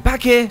 I'll meet you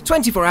back here,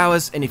 24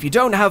 hours, and if you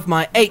don't have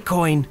my 8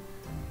 coin,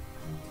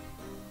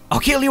 I'll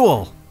kill you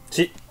all.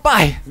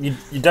 Bye. You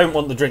don't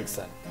want the drinks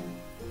then?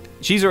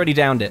 She's already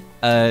downed it.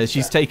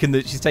 She's taken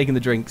the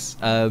drinks.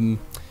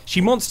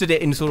 She monstered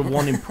it in sort of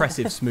one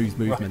impressive smooth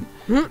movement.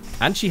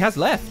 And she has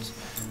left.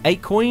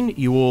 8 coin,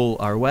 you all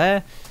are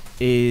aware,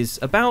 is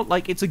about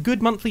it's a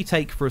good monthly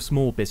take for a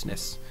small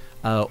business.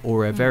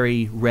 Or a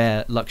very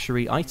rare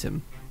luxury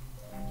item.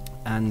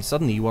 And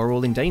suddenly you are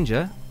all in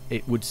danger,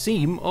 it would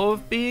seem,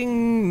 of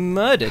being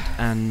murdered.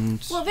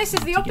 And Well, this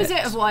is the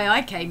opposite of why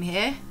I came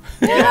here.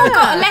 You all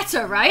got a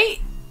letter, right?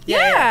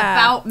 Yeah.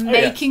 About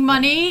making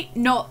money,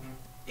 not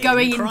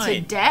going into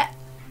crime. debt.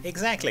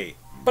 Exactly.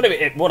 But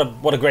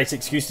what a great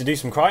excuse to do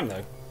some crime,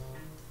 though.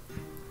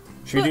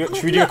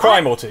 Should we do a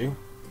crime or two?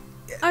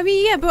 I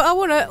mean, yeah, but I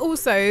want to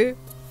also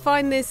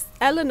find this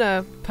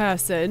Eleanor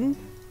person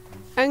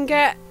and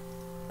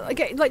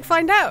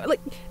find out.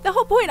 The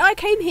whole point, I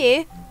came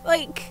here,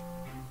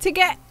 to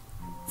get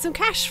some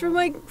cash for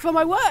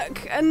my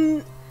work,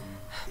 and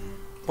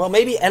Well,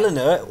 maybe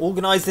Eleanor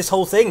organised this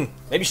whole thing.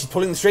 Maybe she's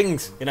pulling the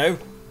strings,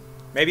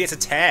 Maybe it's a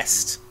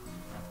test.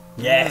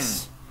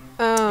 Yes.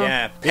 Oh.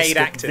 Yeah, paid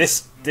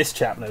actors. This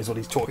chap knows what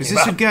he's talking Is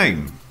about. this a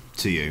game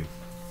to you?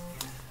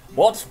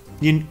 What?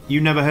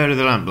 You never heard of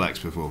the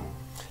Lampblacks before?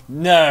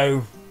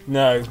 No.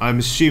 I'm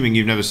assuming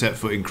you've never set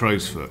foot in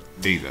Crowsfoot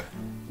either.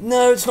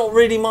 No, it's not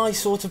really my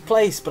sort of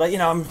place, but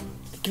I'm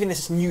giving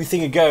this new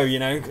thing a go,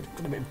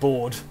 Got a bit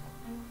bored.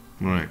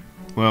 Right.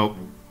 Well,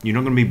 you're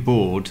not going to be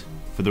bored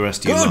for the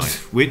rest of your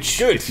life, which,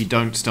 if you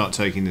don't start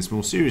taking this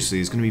more seriously,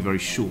 is going to be very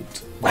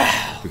short.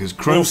 Because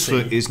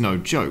Crowsfoot is no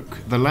joke.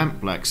 The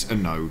Lampblacks are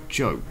no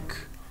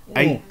joke.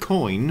 8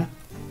 coin,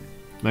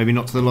 maybe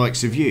not to the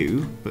likes of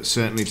you, but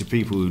certainly to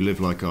people who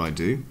live like I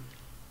do,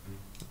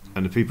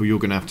 and the people you're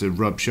going to have to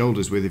rub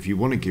shoulders with if you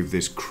want to give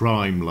this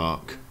crime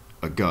lark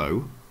a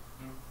go.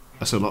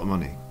 That's a lot of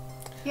money.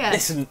 Yeah.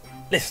 Listen.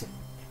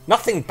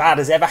 Nothing bad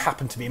has ever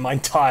happened to me in my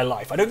entire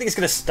life. I don't think it's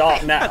going to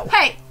start now.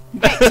 Hey,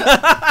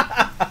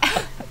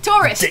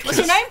 tourist. What's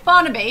your name?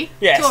 Barnaby.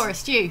 Yes.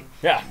 Tourist. You.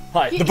 Yeah.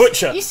 Hi. The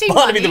butcher. You seem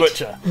Barnaby the moneyed.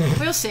 butcher.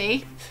 We'll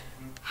see.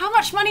 How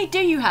much money do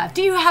you have?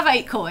 Do you have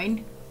 8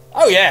 coin?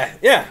 Oh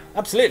yeah,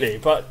 absolutely.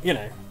 But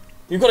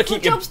you've got to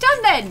keep your job's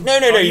done then. No.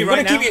 You've got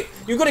right to keep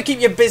you've got to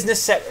keep your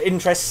business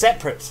interests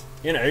separate.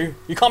 You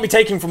can't be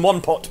taking from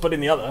one pot to put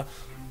in the other.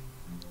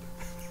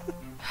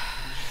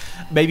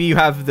 maybe you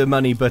have the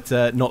money, but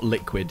not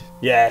liquid.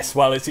 Yes.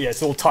 Well,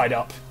 it's all tied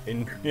up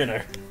in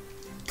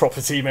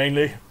property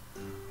mainly.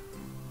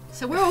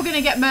 So we're all going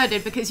to get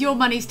murdered because your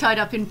money's tied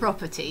up in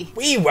property.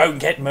 We won't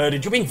get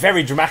murdered. You're being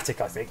very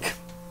dramatic, I think.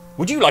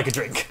 Would you like a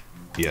drink?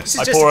 Yes.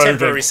 This is just a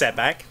temporary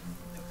setback.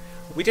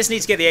 We just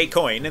need to get the 8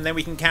 coin, and then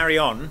we can carry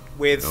on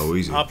with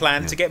our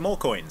plan to get more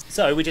coins.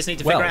 So we just need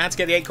to figure out how to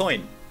get the 8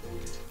 coin.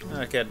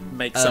 I could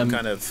make some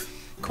kind of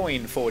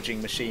coin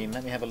forging machine.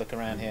 Let me have a look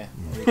around here.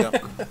 Here we go.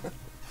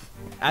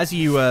 As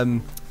you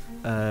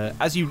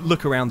as you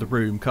look around the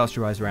room, cast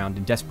your eyes around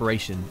in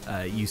desperation,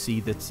 you see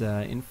that,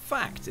 in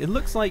fact, it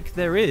looks like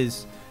there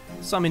is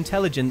some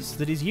intelligence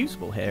that is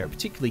useful here. It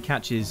particularly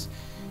catches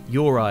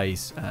your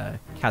eyes,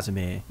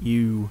 Casimir.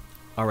 You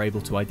are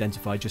able to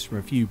identify, just from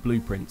a few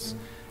blueprints,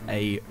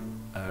 a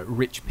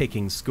rich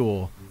picking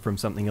score from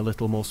something a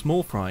little more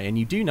small fry, and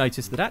you do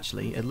notice that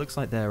actually it looks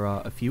like there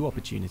are a few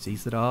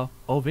opportunities that are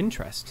of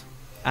interest.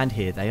 And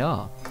here they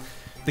are.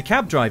 The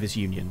Cab Drivers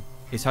Union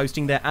is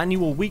hosting their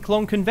annual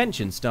week-long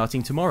convention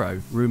starting tomorrow.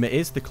 Rumour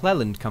is the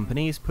Cleland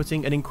Company is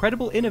putting an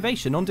incredible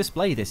innovation on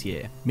display this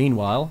year.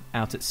 Meanwhile,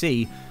 out at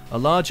sea, a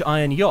large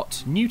iron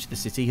yacht new to the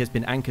city has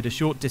been anchored a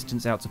short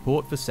distance out to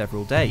port for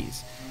several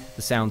days.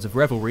 The sounds of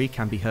revelry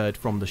can be heard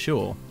from the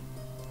shore.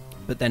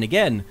 But then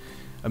again,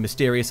 a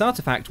mysterious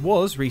artefact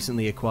was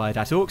recently acquired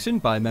at auction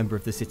by a member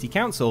of the city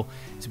council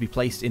to be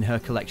placed in her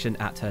collection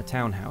at her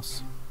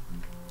townhouse.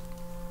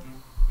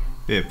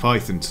 Here,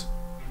 Pythons.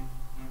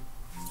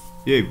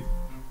 You.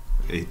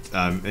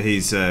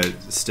 He's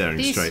staring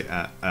These? straight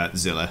at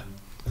Zilla.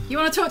 You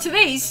want to talk to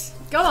these?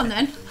 Go on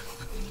then.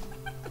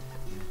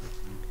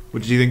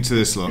 What did you think to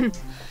this lot?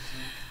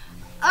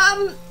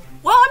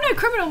 Well, I'm no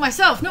criminal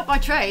myself, not by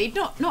trade,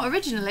 not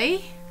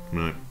originally.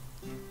 Right.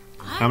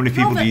 How many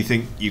people do you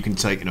think you can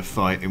take in a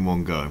fight in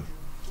one go?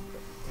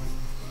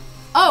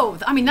 Oh,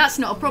 I mean, that's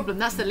not a problem.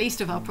 That's the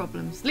least of our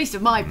problems. Least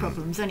of my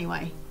problems,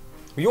 anyway.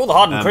 Well, you're the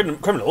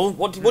hardened criminal.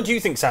 What do you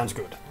think sounds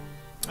good?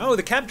 Oh,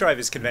 the cab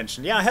drivers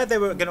convention. Yeah, I heard they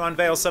were going to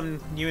unveil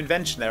some new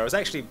invention there. I was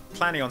actually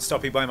planning on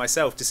stopping by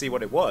myself to see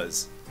what it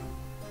was.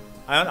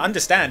 I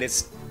understand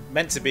it's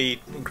meant to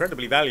be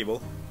incredibly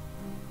valuable.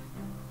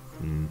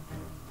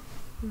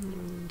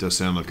 Does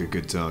sound like a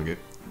good target.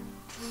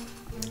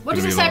 What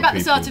does it say about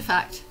this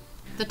artifact?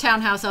 The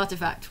townhouse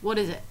artifact. What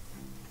is it?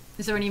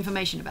 Is there any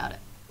information about it?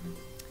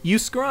 You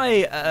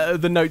scry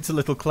the notes a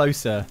little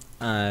closer,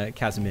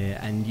 Casimir,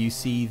 and you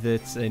see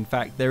that, in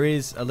fact, there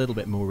is a little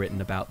bit more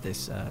written about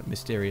this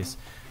mysterious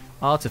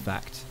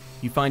artifact.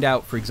 You find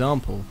out, for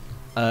example,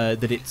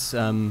 that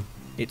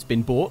it's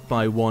been bought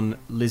by one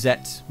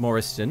Lizette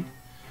Morrison,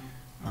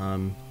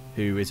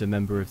 who is a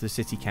member of the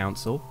city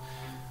council.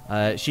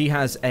 She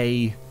has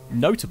a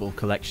notable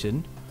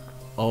collection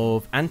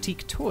of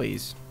antique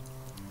toys,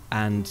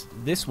 and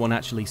this one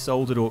actually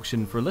sold at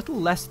auction for a little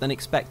less than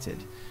expected,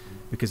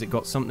 because it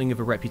got something of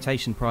a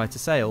reputation prior to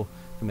sale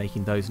for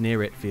making those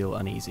near it feel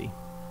uneasy.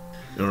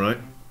 Alright,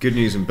 good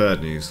news and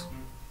bad news.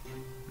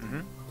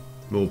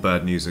 More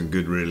bad news than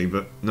good, really,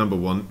 but number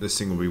one, this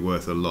thing will be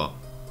worth a lot.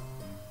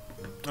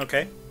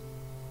 Okay.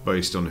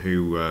 Based on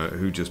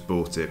who just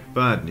bought it.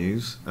 Bad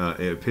news,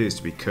 it appears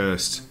to be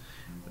cursed,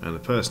 and the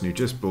person who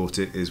just bought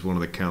it is one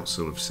of the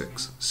Council of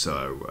Six.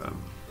 So,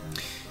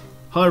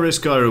 high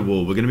risk, high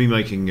reward. We're going to be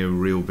making a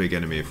real big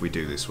enemy if we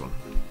do this one.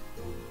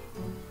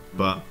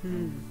 But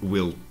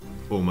we'll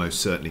almost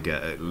certainly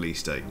get at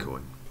least 8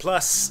 coin.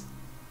 Plus,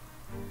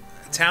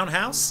 a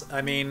townhouse?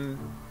 I mean,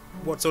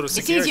 what sort of It's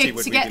security easier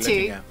would to we be get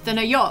looking to at? than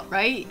a yacht,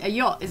 right? A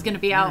yacht is going to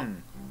be out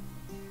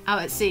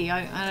at sea.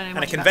 I don't know And a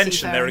much about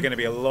convention, there are seafaring. going to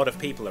be a lot of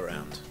people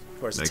around.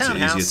 Whereas Makes a it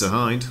townhouse... easier to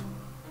hide.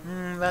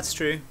 That's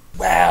true.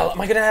 Well,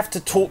 am I going to have to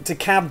talk to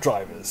cab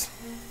drivers?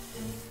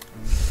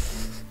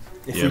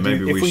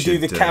 Maybe If we do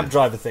the should, cab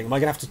driver thing, am I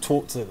going to have to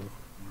talk to them?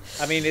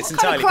 I mean, it's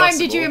What kind entirely of crime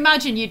possible. did you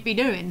imagine you'd be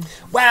doing?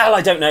 Well,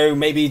 I don't know.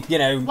 Maybe,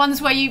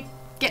 Ones where you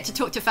get to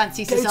talk to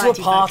fancy go society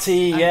to a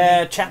party,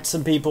 folks. chat to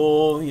some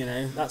people,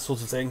 that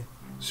sort of thing.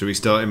 Should we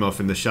start him off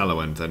in the shallow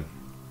end then?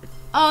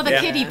 Oh, the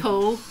Yeah. kiddie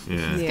pool. Yeah.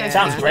 Let's go to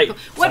Sounds the great. kiddie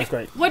pool. What, Sounds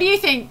great. What do you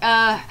think,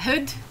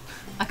 Hood?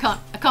 I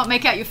can't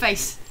make out your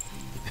face.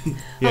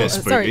 Yeah,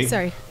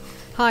 Sorry.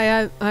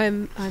 Hi,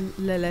 I'm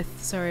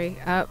Lilith. Sorry.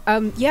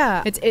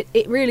 Yeah,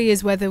 it really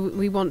is whether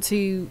we want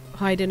to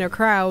hide in a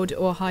crowd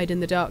or hide in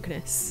the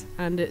darkness,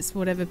 and it's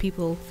whatever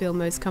people feel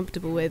most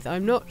comfortable with.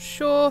 I'm not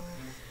sure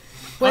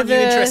whether.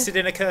 Aren't you interested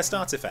in a cursed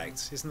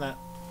artifact? Isn't that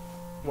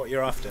what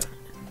you're after?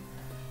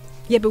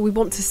 Yeah, but we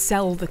want to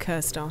sell the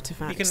cursed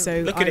artifact. You can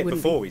so look at I it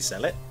wouldn't before we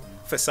sell it,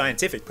 for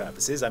scientific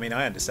purposes. I mean,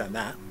 I understand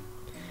that.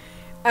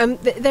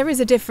 There is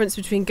a difference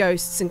between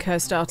ghosts and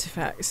cursed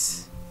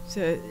artifacts. So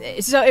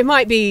it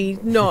might be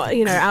not,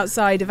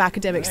 outside of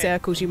academic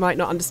circles, you might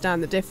not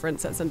understand the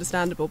difference. That's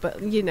understandable.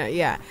 But,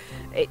 yeah,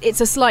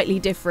 it's a slightly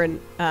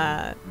different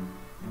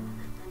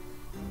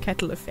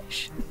kettle of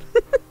fish.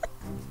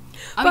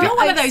 I'm not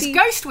one of I those see-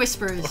 ghost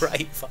whisperers. All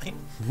right, fine.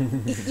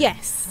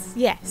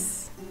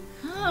 Yes.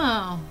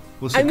 Oh.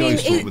 What's I a mean,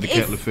 ghost want with a if-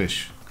 kettle of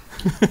fish?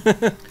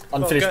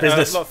 Unfinished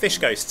business. A lot of fish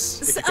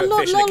ghosts. If you A put lot-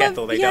 fish in a lot of-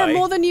 kettle, they yeah, die.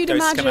 more than you'd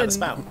Ghosts come out the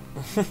imagine.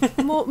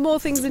 spout. more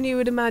things than you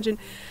would imagine.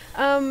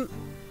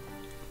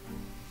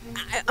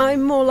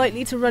 I'm more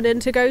likely to run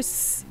into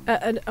ghosts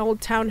at an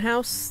old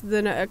townhouse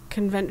than at a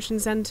convention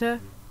centre.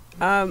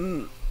 I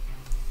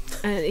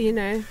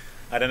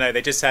don't know.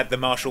 They just had the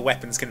martial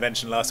weapons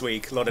convention last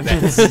week. A lot of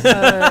deaths.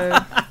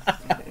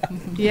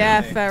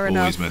 Yeah, fair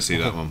enough. Always messy,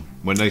 that one.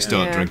 When they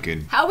start Yeah.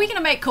 drinking. How are we going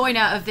to make coin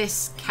out of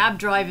this cab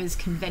drivers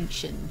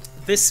convention?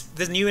 This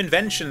new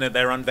invention that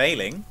they're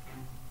unveiling.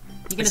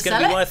 You going to It's sell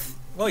going to it? be worth.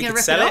 Well, You you gonna could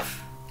rip sell it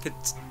it.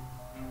 off?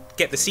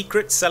 get the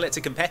secrets, sell it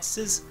to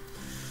competitors.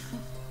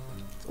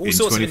 All In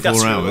sorts of 24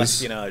 industrial hours.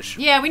 espionage.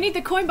 Yeah, we need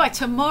the coin by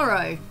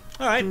tomorrow.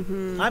 All right.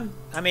 I'm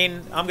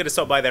going to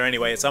stop by there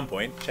anyway at some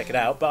point, check it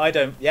out. But I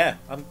don't. Yeah,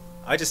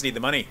 I just need the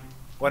money.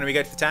 Why don't we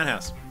go to the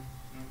townhouse?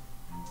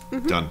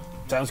 Done.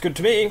 Sounds good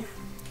to me.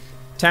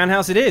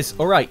 Townhouse it is.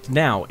 All right,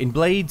 now, in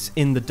Blades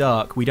in the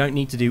Dark, we don't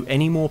need to do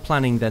any more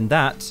planning than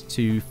that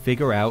to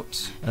figure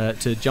out,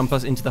 to jump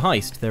us into the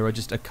heist. There are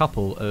just a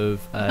couple of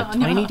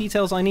tiny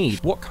details I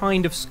need. What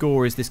kind of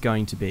score is this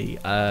going to be?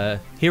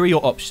 Here are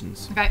your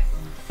options. Okay.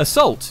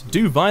 Assault,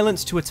 do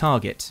violence to a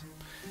target.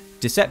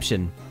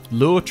 Deception,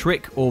 lure,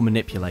 trick, or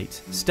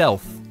manipulate.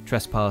 Stealth,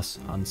 trespass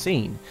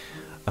unseen.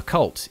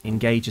 Occult,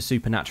 engage a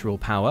supernatural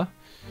power.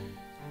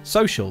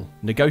 Social,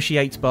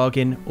 negotiate,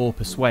 bargain, or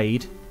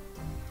persuade.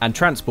 And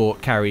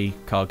transport, carry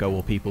cargo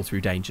or people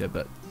through danger,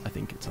 but I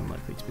think it's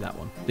unlikely to be that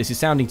one. This is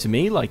sounding to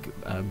me like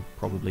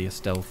probably a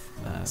stealth.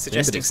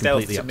 Suggesting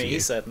stealth to me,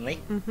 certainly.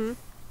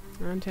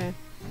 Okay.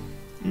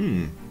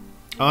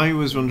 I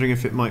was wondering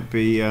if it might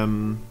be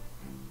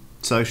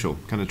social,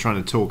 kind of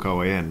trying to talk our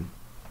way in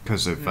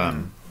because of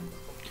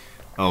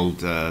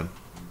old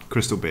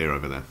Crystal Beer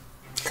over there.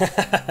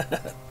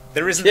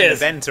 There isn't an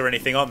event or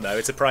anything on, though.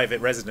 It's a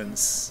private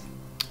residence.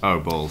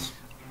 Oh, balls.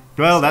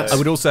 Well, that's...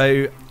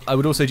 I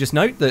would also just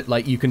note that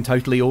like you can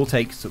totally all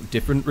take sort of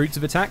different routes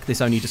of attack.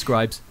 This only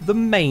describes the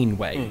main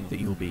way that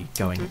you'll be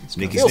going.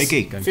 Sneaky.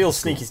 Feels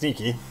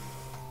sneaky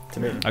to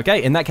me.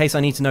 Okay, in that case, I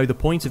need to know the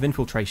point of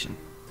infiltration.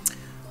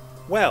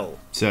 Well,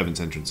 servants'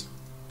 entrance.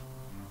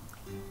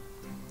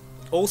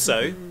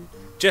 Also,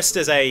 just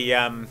as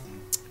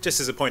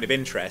a point of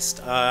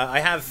interest, I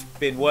have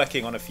been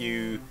working on a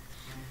few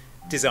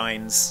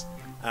designs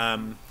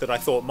that I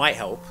thought might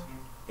help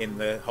in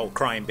the whole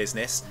crime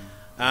business.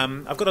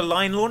 I've got a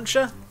line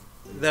launcher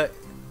that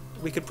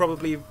we could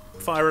probably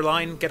fire a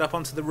line, get up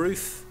onto the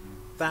roof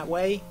that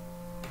way.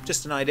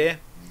 Just an idea.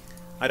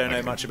 I don't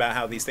know much about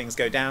how these things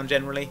go down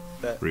generally,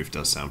 but Roof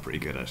does sound pretty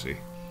good, actually.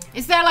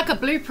 Is there like a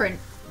blueprint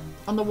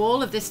on the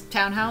wall of this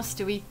townhouse?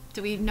 Do we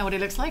know what it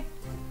looks like?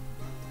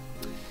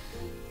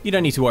 You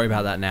don't need to worry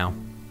about that now.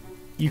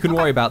 You can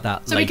worry about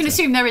that So later. we can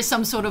assume there is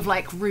some sort of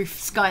like roof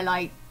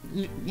skylight,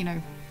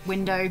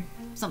 window,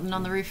 something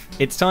on the roof.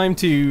 It's time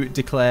to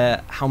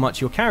declare how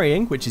much you're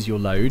carrying, which is your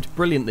load.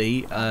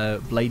 Brilliantly,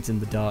 Blades in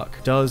the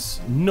Dark does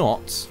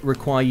not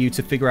require you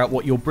to figure out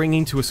what you're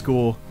bringing to a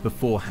score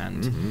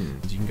beforehand.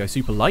 You can go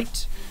super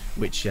light,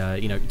 which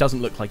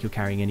doesn't look like you're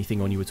carrying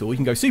anything on you at all. You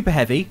can go super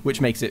heavy,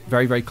 which makes it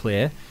very, very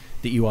clear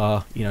that you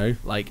are,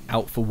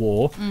 out for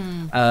war.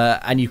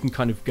 And you can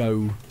kind of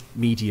go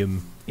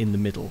medium in the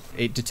middle.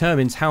 It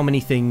determines how many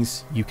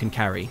things you can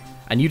carry.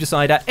 And you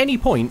decide at any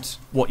point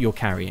what you're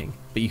carrying.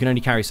 But you can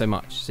only carry so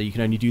much, so you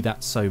can only do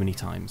that so many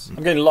times.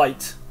 I'm going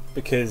light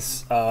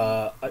because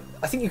I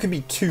think you can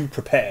be too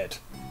prepared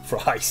for a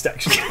heist,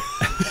 actually.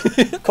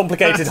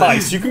 Complicated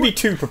heist. You can be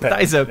too prepared.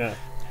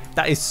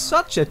 That is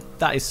such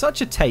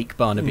a take,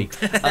 Barnaby.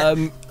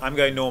 I'm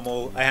going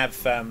normal. I have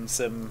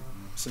some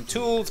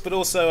tools, but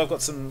also I've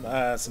got some.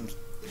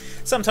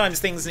 Sometimes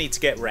things need to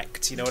get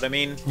wrecked. You know what I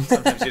mean?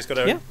 Sometimes you just got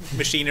to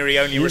machinery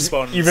only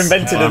responds. You've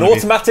invented an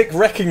automatic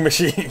wrecking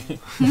machine.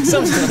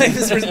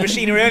 Sometimes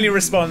machinery only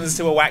responds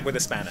to a whack with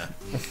a spanner.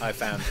 I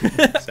found.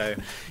 So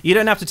you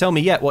don't have to tell me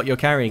yet what you're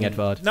carrying,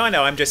 Edvard. No, I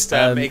know. I'm just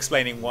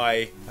explaining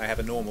why I have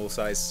a normal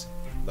size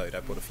load.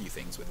 I brought a few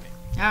things with me.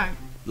 All right.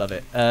 Love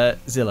it.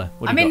 Zilla,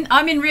 what do you got?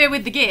 I'm in rear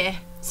with the gear,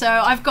 so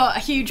I've got a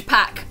huge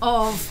pack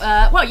of.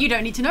 You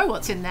don't need to know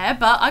what's in there,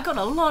 but I got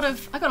a lot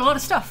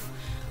of stuff.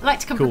 I like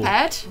to come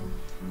prepared.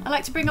 I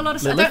like to bring a lot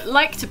of stuff. I don't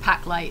like to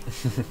pack light.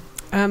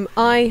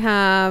 I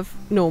have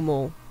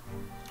normal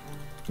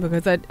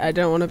because I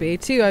don't want to be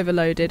too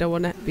overloaded. I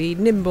want to be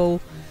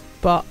nimble,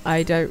 but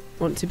I don't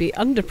want to be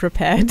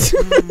underprepared.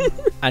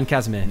 And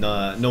Casimir?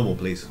 Normal,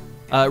 please.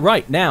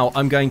 Right, now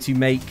I'm going to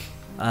make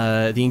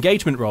the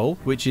engagement roll,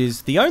 which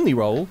is the only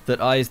roll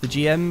that I, as the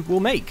GM,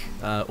 will make,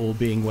 all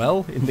being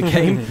well in the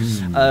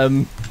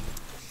game.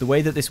 The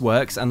way that this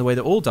works, and the way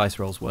that all dice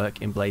rolls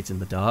work in Blades in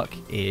the Dark,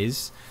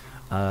 is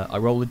I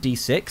roll a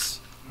d6.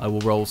 I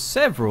will roll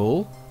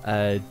several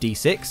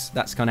d6.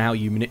 That's kind of how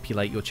you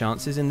manipulate your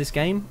chances in this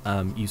game.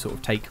 You sort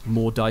of take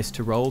more dice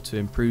to roll to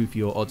improve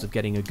your odds of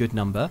getting a good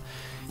number.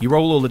 You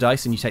roll all the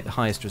dice and you take the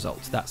highest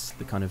result. That's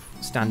the kind of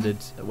standard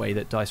way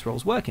that dice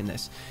rolls work in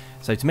this.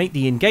 So to make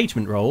the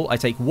engagement roll, I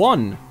take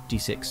 1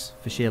 d6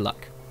 for sheer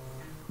luck.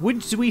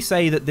 Would we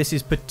say that this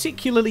is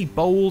particularly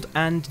bold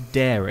and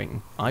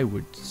daring? I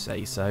would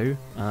say so.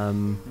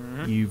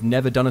 You've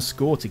never done a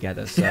score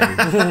together, so...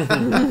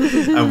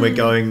 And we're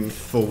going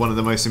for one of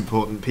the most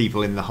important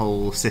people in the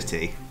whole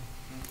city.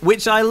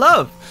 Which I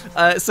love.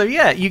 So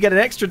yeah, you get an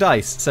extra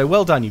dice. So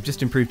well done, you've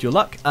just improved your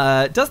luck.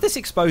 Does this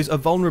expose a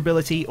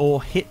vulnerability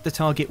or hit the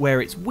target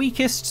where it's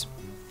weakest?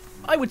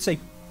 I would say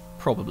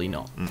probably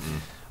not.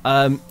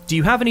 Do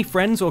you have any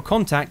friends or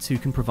contacts who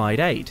can provide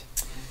aid?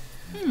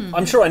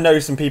 I'm sure I know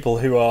some people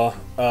who are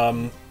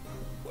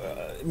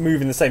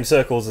move in the same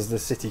circles as the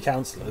city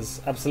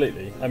councillors.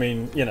 Absolutely. I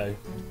mean,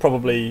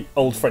 probably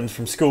old friends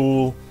from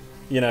school,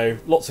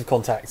 lots of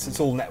contacts. It's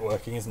all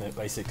networking, isn't it,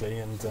 basically?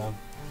 And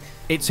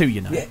it's who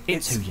you know. Yeah,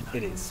 it's who you know.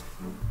 It is.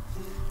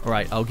 All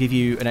right, I'll give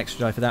you an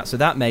extra die for that. So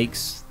that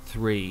makes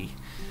 3,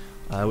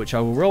 which I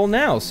will roll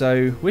now.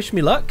 So wish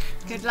me luck.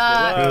 Good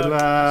luck. Good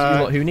luck.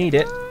 You lot who need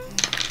it.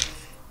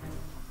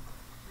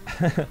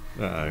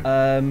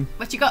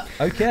 What you got?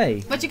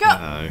 Okay. What you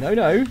got?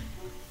 No.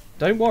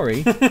 Don't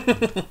worry.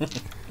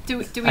 Do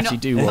we Actually, not?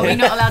 do Are worry. we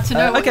not allowed to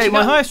know? What Okay, you my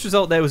got? highest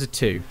result there was a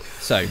 2.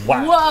 So.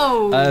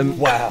 Whoa.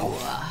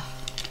 Wow.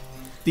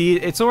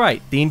 It's all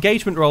right. The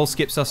engagement roll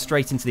skips us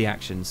straight into the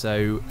action.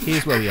 So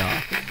here's where we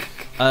are.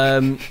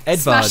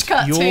 Edvard, Smash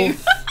cut 2.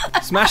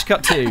 Smash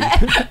cut 2.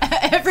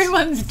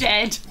 Everyone's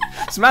dead.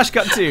 Smash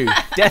cut 2.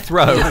 Death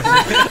row.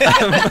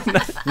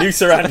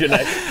 Noose around your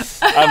neck.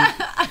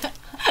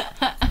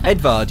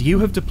 Edvard, you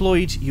have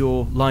deployed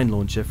your line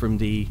launcher from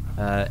the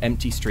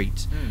empty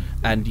street,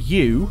 and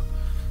you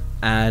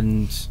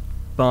and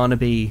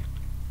Barnaby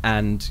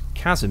and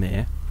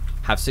Casimir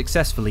have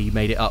successfully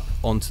made it up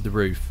onto the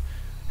roof.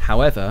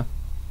 However,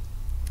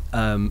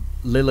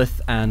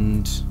 Lilith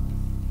and...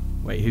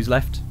 Wait, who's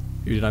left?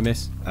 Who did I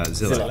miss?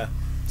 Zilla.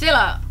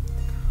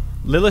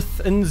 Lilith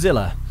and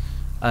Zilla.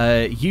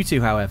 You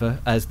two, however,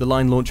 as the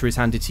line launcher is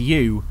handed to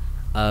you,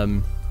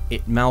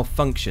 it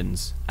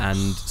malfunctions and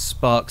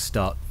sparks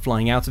start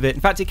flying out of it.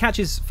 In fact, it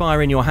catches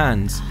fire in your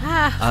hands.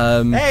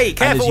 Hey,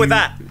 careful with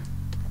that!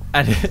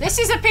 This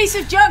is a piece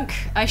of junk,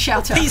 I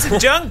shout out. Piece of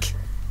junk?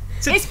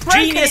 It's a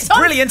broken, genius, it's on-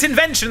 brilliant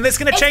invention that's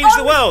going to it's change the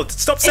on- world.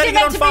 Stop Is setting it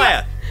meant on to be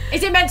fire.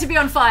 Is it meant to be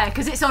on fire?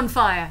 Because it's on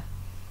fire.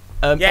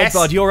 Yes.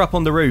 Edvard, you're up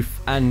on the roof,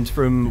 and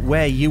from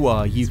where you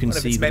are, you can one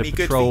of see its that a many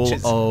good patrol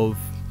features. of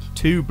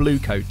 2 blue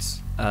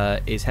coats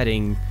is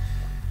heading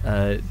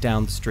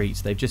down the street.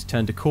 They've just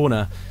turned a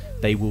corner.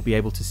 They will be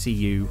able to see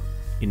you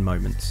in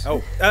moments.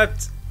 Oh,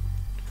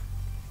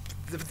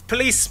 the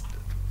police.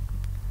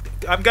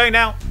 I'm going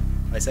now,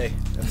 I say.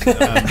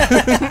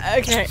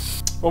 Okay.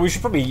 Well, we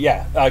should probably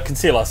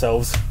conceal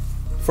ourselves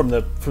from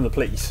the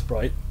police,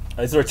 right?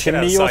 Is there a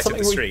chimney or outside of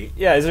something? the street.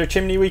 Is there a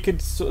chimney we could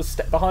sort of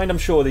step behind? I'm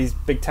sure these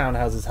big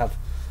townhouses have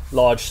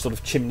large sort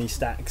of chimney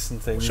stacks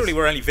and things. Surely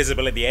we're only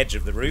visible at the edge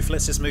of the roof.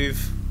 Let's just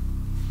move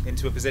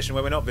into a position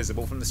where we're not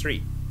visible from the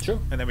street. Sure.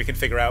 And then we can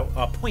figure out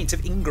our point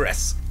of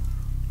ingress.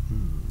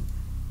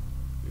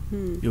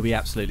 You'll be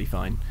absolutely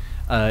fine.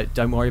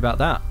 Don't worry about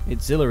that.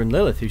 It's Zilla and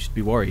Lilith who should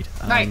be worried.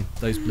 Right.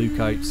 Those blue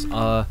coats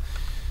are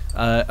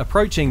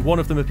approaching. One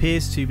of them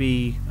appears to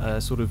be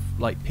sort of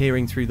like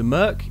peering through the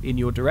murk in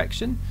your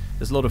direction.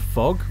 There's a lot of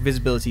fog.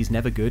 Visibility is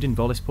never good in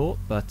Volisport,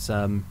 but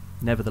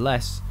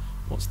nevertheless,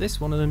 what's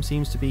this? One of them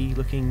seems to be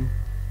looking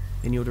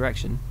in your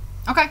direction.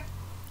 Okay.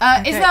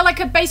 Is there like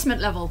a basement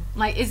level?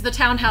 Like, is the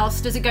townhouse,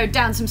 does it go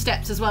down some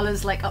steps as well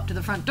as like up to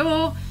the front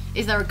door?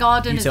 Is there a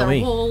garden? You Is tell there a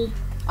me. wall?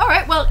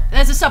 Alright, well,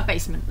 there's a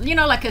sub-basement.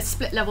 Like a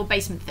split level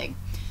basement thing.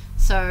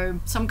 So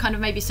some kind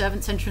of maybe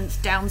servant's entrance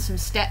down some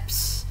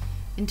steps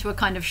into a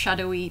kind of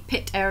shadowy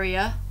pit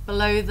area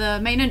below the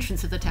main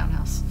entrance of the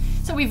townhouse.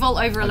 So we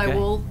vault over a low Okay.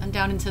 wall and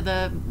down into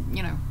the,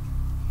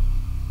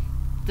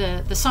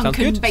 the Sounds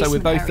sunken good. basement So we're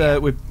both area.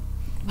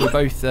 we're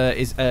both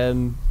is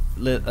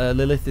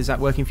Lilith, is that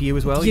working for you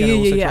as well? Yeah, You're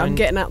gonna also yeah, try I'm and-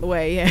 getting out the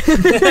way, yeah.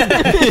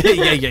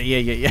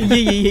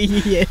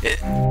 yeah.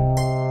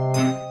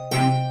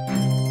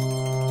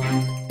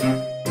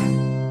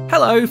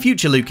 Hello,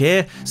 Future Luke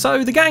here.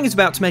 So, the gang is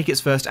about to make its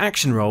first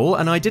action roll,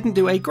 and I didn't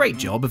do a great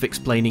job of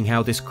explaining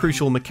how this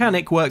crucial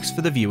mechanic works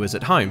for the viewers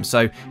at home,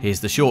 so here's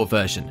the short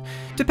version.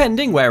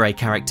 Depending where a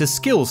character's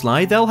skills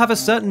lie, they'll have a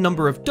certain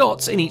number of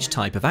dots in each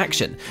type of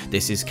action.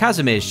 This is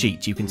Casimir's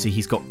sheet. You can see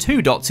he's got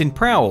 2 dots in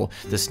Prowl,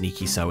 the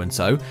sneaky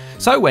so-and-so.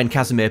 So, when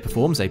Casimir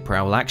performs a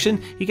Prowl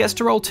action, he gets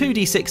to roll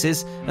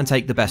 2d6s and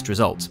take the best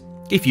result.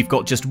 If you've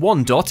got just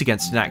 1 dot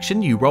against an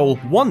action, you roll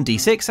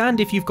 1d6, and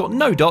if you've got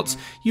no dots,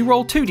 you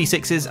roll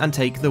 2d6s and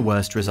take the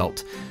worst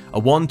result. A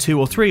 1, 2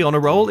 or 3 on a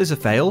roll is a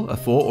fail, a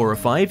 4 or a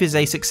 5 is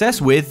a success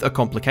with a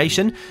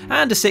complication,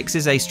 and a 6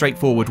 is a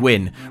straightforward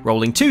win.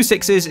 Rolling 2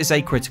 6s is a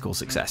critical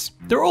success.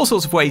 There are all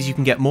sorts of ways you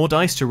can get more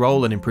dice to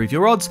roll and improve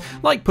your odds,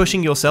 like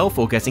pushing yourself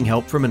or getting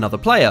help from another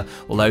player,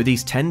 although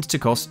these tend to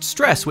cost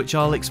stress, which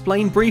I'll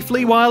explain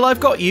briefly while I've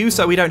got you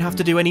so we don't have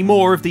to do any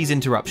more of these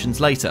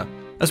interruptions later.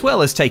 As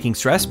well as taking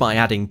stress by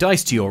adding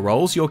dice to your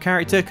rolls, your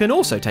character can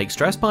also take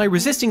stress by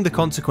resisting the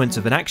consequence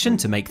of an action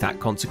to make that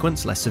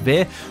consequence less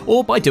severe,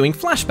 or by doing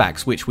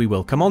flashbacks, which we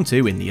will come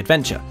onto in the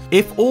adventure.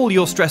 If all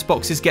your stress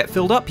boxes get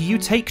filled up, you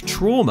take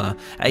trauma,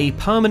 a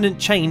permanent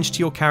change to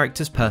your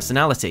character's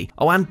personality.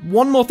 Oh, and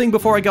one more thing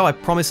before I go, I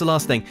promise the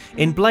last thing.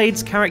 In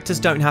Blades,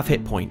 characters don't have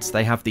hit points.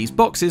 They have these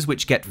boxes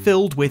which get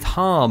filled with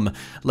harm.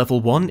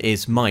 Level 1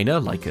 is minor,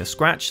 like a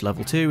scratch.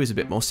 Level 2 is a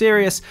bit more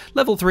serious.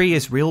 Level 3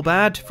 is real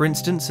bad, for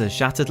instance, a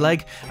shattered Shattered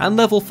Leg, and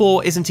level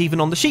 4 isn't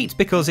even on the sheet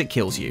because it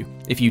kills you.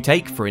 If you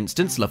take, for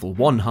instance, level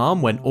 1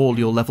 harm when all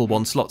your level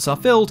 1 slots are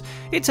filled,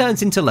 it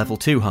turns into level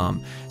 2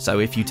 harm. So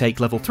if you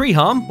take level 3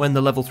 harm when the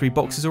level 3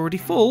 box is already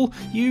full,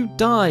 you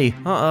die.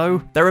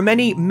 Uh-oh. There are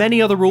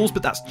many other rules,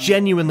 but that's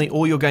genuinely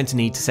all you're going to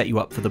need to set you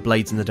up for the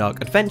Blades in the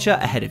Dark adventure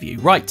ahead of you.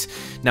 Right,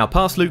 now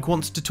Past Luke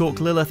wants to talk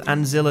Lilith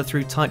and Zilla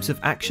through types of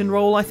action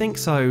roll, I think,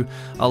 so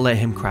I'll let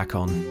him crack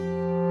on.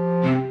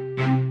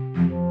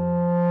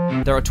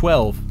 There are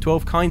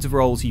 12 kinds of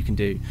rolls you can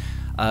do.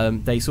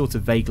 They sort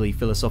of vaguely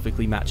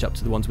philosophically match up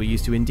to the ones we're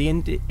used to in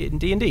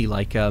D&D,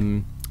 like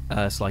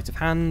Sleight of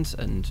Hand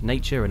and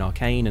Nature and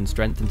Arcane and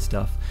Strength and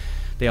stuff.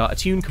 They are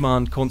Attune,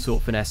 Command,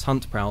 Consort, Finesse,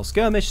 Hunt, Prowl,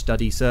 Skirmish,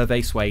 Study,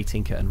 Survey, Sway,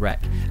 Tinker and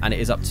Wreck. And it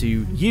is up to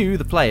you,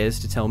 the players,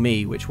 to tell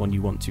me which one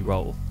you want to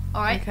roll.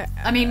 Alright, okay.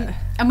 I mean,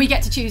 and we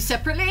get to choose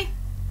separately?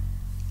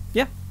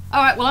 Yeah.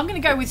 Alright, well I'm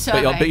going to go with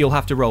Survey. But you'll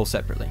have to roll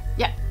separately.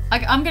 Yeah,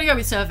 I'm going to go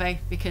with Survey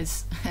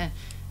because...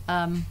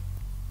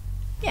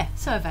 yeah,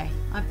 Survey.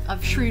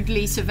 I've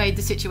shrewdly surveyed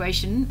the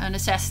situation and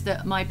assessed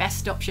that my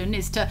best option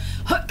is to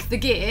hook the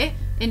gear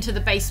into the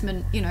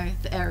basement,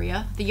 the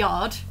area, the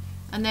yard,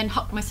 and then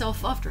huck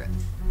myself after it.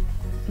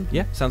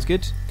 Yeah, sounds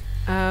good.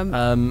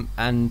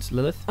 And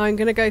Lilith? I'm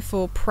going to go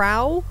for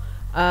Prowl,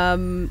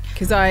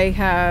 because I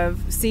have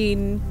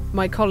seen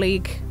my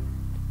colleague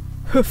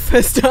hoof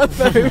her stuff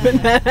over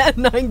there,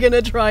 and I'm going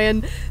to try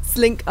and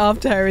slink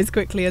after her as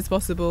quickly as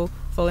possible,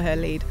 follow her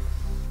lead.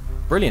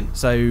 Brilliant.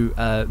 So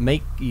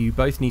you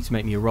both need to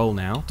make me a roll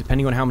now.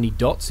 Depending on how many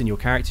dots in your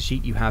character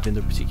sheet you have in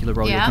the particular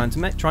roll you're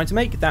trying to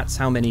make, that's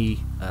how many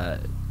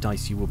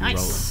dice you will be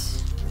rolling.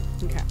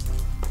 Okay.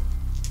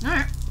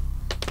 Alright.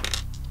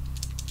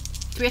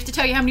 Do we have to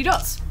tell you how many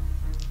dots?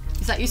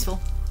 Is that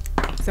useful?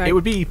 So, it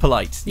would be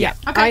polite. Yeah.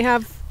 Okay.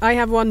 I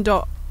have 1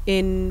 dot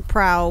in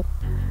Prowl,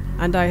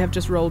 and I have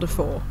just rolled a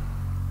 4.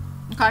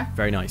 Okay.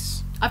 Very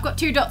nice. I've got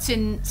 2 dots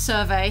in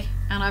Survey,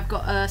 and I've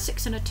got a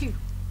 6 and a 2.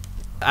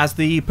 As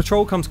the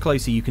patrol comes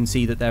closer, you can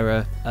see that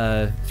there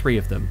are 3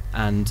 of them,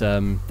 and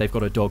they've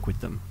got a dog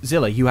with them.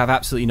 Zilla, you have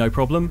absolutely no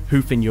problem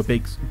hoofing your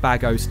big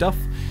bag-o stuff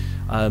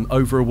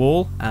over a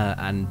wall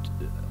and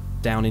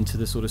down into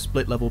the sort of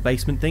split-level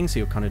basement thing, so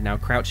you're kind of now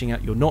crouching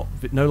out. You're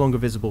no longer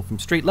visible from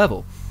street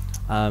level,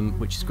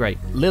 which is great.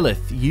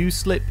 Lilith, you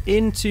slip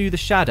into the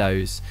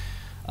shadows,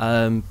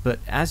 but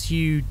as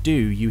you do,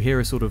 you hear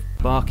a sort of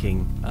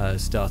barking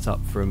start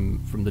up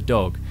from the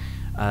dog.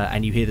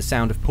 And you hear the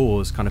sound of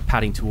paws kind of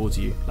padding towards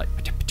you, like.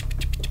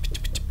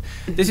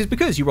 This is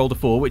because you rolled a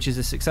 4, which is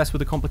a success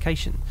with a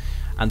complication,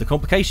 and the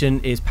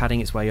complication is padding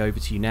its way over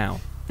to you now.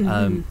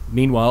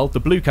 Meanwhile, the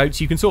blue coats,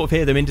 you can sort of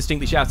hear them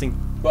indistinctly shouting,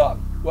 "What?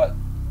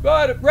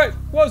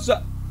 What's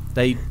that?"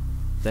 They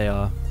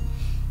are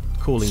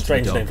calling.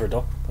 Strange to the dog. name for a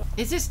dog.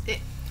 Is this?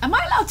 Am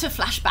I allowed to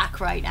flashback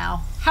right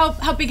now?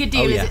 How big a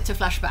deal is it to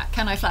flashback?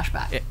 Can I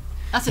flashback?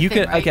 That's a thing,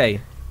 right?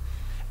 Okay.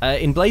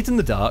 In Blades in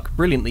the Dark,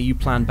 brilliantly, you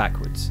plan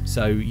backwards.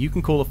 So you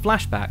can call a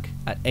flashback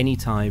at any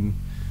time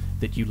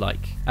that you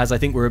like. As I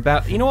think we're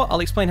about... You know what? I'll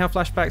explain how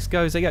flashbacks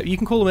go as they go. You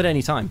can call them at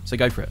any time, so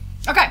go for it.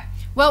 Okay.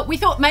 Well, we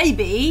thought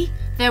maybe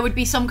there would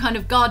be some kind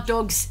of guard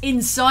dogs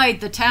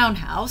inside the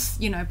townhouse,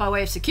 by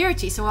way of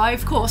security. So I,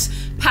 of course,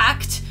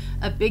 packed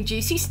a big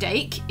juicy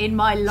steak in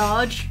my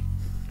large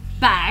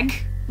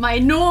bag, my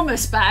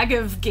enormous bag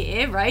of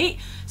gear, right?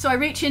 So I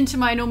reach into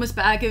my enormous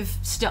bag of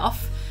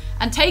stuff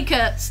and take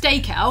a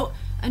steak out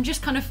and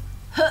just kind of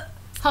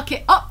huck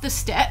it up the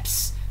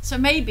steps, so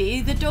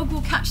maybe the dog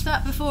will catch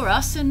that before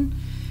us, and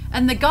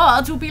the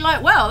guards will be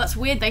like, well, that's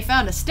weird they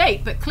found a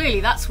steak, but clearly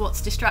that's what's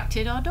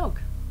distracted our dog.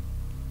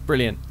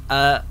 Brilliant.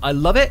 I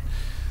love it.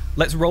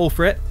 Let's roll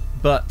for it,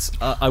 but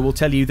I will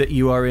tell you that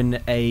you are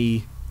in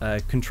a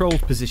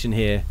controlled position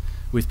here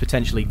with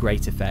potentially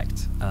great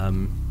effect.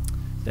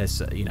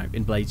 There's,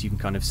 in Blades you can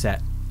kind of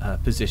set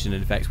position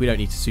and effects. We don't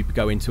need to super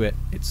go into it.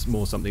 It's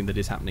more something that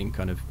is happening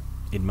kind of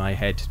in my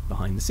head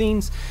behind the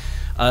scenes,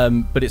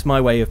 but it's my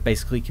way of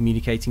basically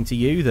communicating to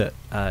you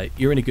that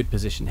you're in a good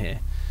position here.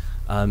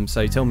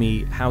 So tell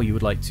me how you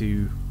would like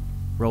to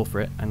roll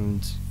for it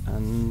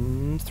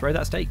and throw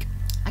that steak.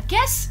 I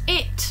guess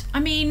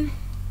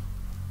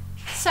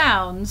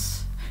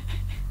sounds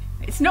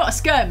it's not a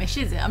skirmish,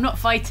 is it? I'm not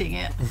fighting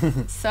it.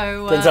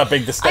 So depends how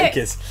big the steak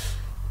is.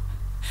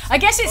 I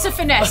guess it's a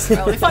finesse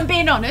roll. If I'm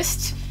being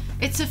honest,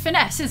 it's a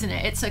finesse, isn't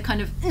it? It's a kind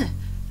of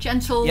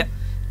gentle,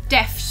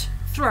 deft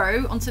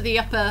throw onto the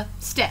upper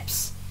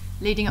steps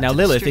leading up to the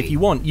Lilith, street. if you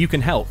want, you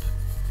can help.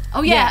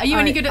 Oh yeah, are you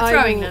any good at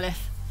throwing,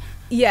 Lilith?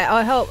 Yeah,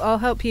 I'll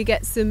help you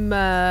get some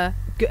a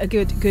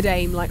good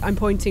aim. Like I'm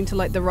pointing to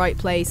like the right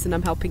place, and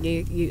I'm helping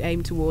you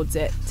aim towards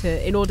it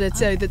in order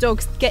so the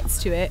dog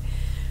gets to it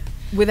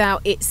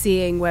without it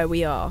seeing where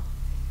we are.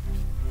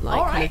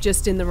 Like kind of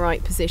just in the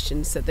right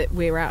position so that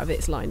we're out of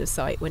its line of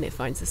sight when it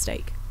finds the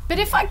steak. But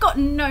if I got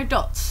no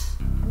dots,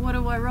 what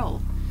do I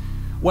roll?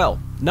 Well,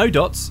 no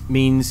dots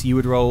means you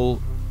would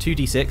roll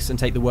 2d6 and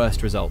take the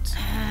worst result.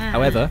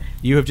 However,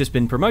 you have just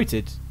been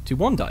promoted to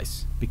 1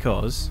 dice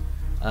because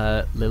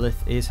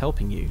Lilith is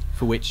helping you,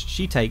 for which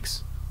she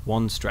takes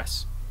 1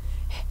 stress.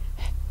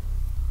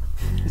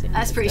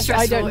 That's pretty I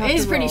stressful. don't have It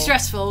is to pretty roll.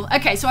 stressful.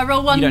 Okay, so I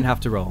roll one. You don't have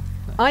to roll.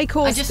 I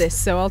caused this,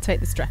 so I'll take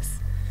the stress.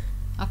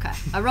 Okay,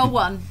 I roll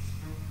 1.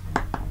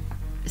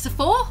 It's a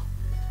 4?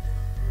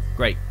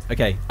 Great.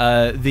 Okay.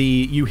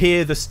 You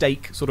hear the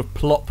stake sort of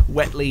plop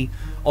wetly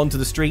onto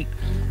the street,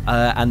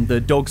 and the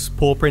dog's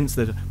paw prints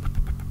that,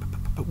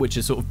 which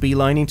are sort of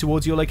beelining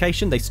towards your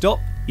location. They stop.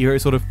 You hear a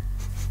sort of,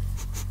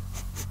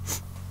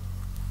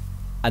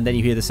 and then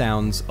you hear the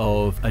sounds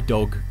of a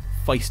dog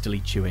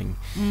feistily chewing.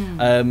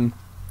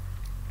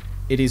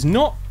 It is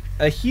not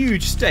a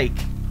huge stake,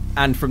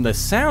 and from the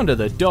sound of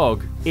the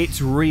dog,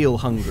 it's real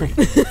hungry.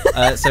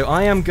 So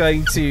I am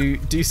going to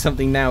do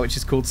something now, which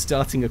is called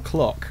starting a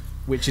clock,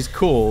 which is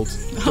called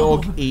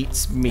Dog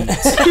Eats Meat.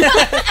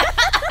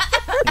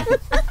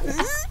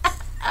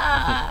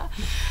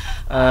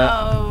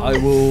 I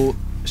will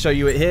show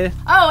you it here.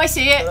 Oh, I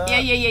see it.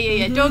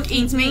 Yeah. Dog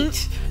eats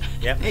meat.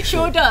 Yep. It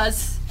sure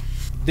does.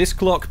 This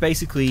clock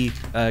basically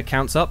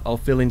counts up. I'll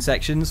fill in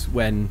sections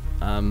when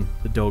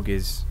the dog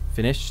is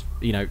finished.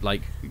 You know,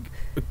 like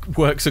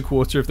works a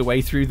quarter of the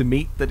way through the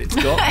meat that it's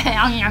got.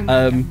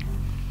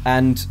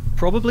 And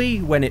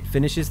probably when it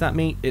finishes that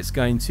meat, it's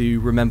going to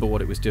remember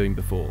what it was doing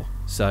before.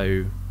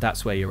 So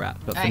that's where you're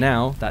at. But for Right.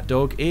 now, that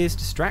dog is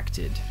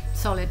distracted.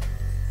 Solid.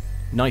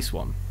 Nice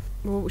one.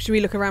 Well, should we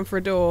look around for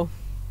a door?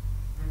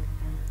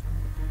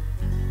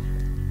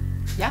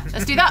 Yeah,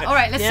 let's do that. All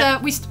right, let's.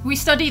 Yeah. We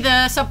study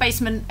the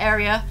sub-basement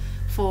area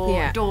for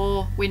Yeah.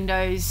 door,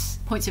 windows,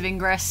 points of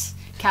ingress,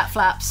 cat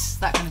flaps,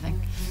 that kind of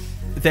thing.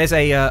 There's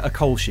a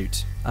coal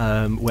chute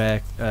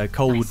where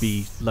coal would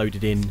be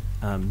loaded in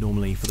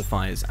normally for the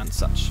fires and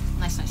such.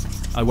 Nice.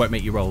 I won't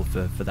make you roll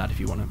for that if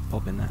you want to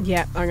pop in there.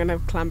 Yeah, I'm gonna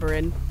clamber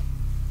in,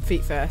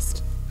 feet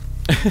first.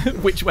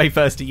 Which way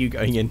first are you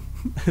going in,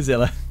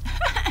 Zilla?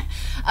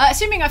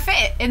 Assuming I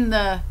fit in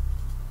the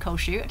coal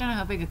chute. I don't know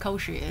how big a coal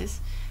chute is.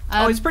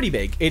 Oh, it's pretty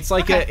big. It's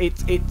like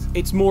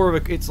it's more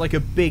of it's like a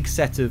big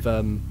set of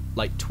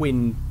like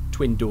twin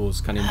doors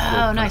kind of.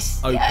 Oh,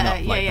 nice. Open Yeah,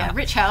 up like that.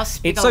 Rich house.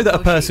 big It's so old that a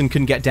coal person chute.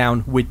 can get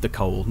down with the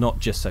coal, not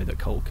just so that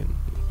coal can.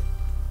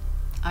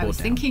 I was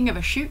down. thinking of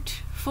a chute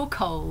for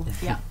coal.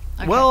 Yeah.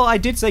 Okay. Well, I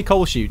did say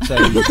coal chute, so.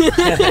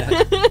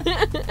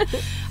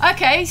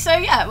 Okay, so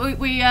yeah,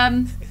 we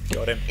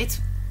Got him. It's.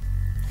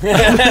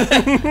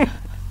 Yeah,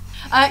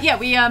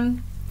 we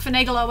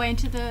finagle our way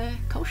into the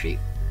coal chute.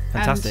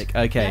 Fantastic.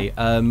 And, Okay.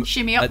 yeah,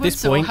 shimmy At upwards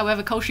this point, or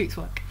however coal chutes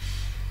work.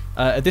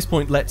 At this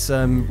point, let's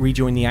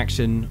rejoin the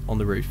action on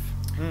the roof.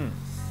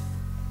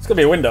 It's got to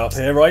be a window up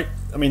here, right?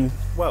 I mean,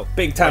 Well,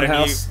 big why don't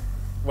townhouse.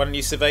 Why don't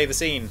you survey the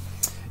scene?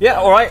 Yeah,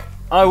 all right.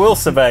 I will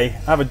survey.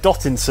 I have a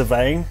dot in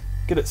surveying.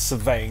 Good at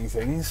surveying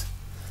things.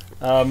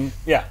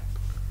 Yeah,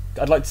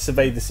 I'd like to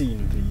survey the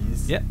scene,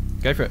 please. Yeah,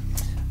 go for it.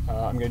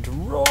 I'm going to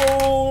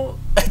roll.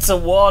 It's a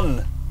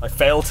 1. I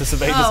failed to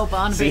survey Oh, this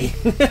Barnaby.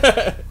 scene.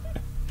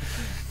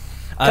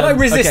 Can I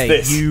resist okay,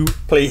 this,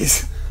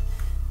 please?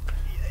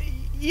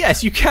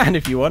 Yes, you can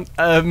if you want.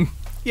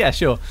 Yeah,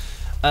 sure.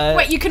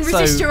 Wait, you can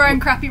resist so your own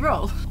crappy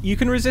roll. You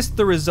can resist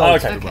the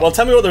result. Okay. Well,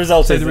 tell me what the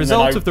result So is. the and then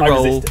result of the I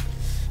roll. resist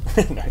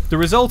it. No. The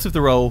result of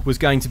the roll was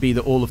going to be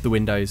that all of the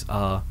windows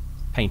are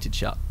painted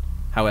shut.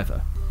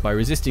 However, by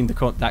resisting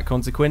that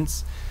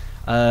consequence,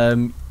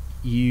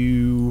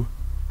 you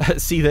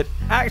see that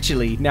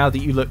actually, now that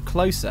you look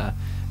closer,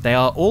 they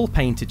are all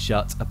painted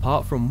shut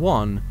apart from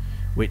one,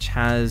 which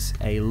has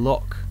a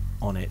lock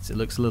on it. It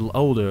looks a little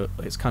older.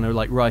 It's kind of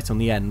like right on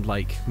the end,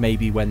 like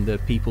maybe when the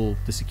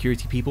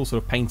security people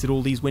sort of painted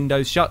all these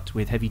windows shut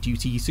with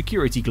heavy-duty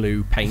security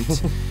glue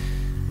paint.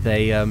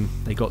 They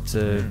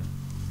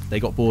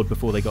got bored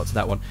before they got to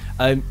that one.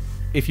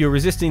 If you're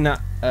resisting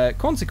that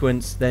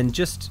consequence, then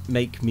just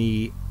make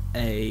me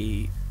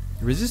a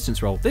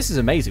resistance roll. This is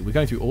amazing. We're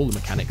going through all the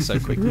mechanics so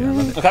quickly. I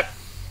love it. Okay.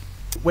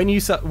 When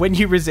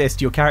you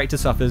resist, your character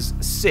suffers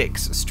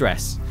 6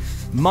 stress,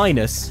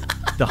 minus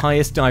the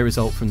highest die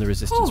result from the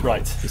resistance roll.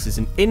 Right. This is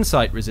an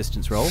insight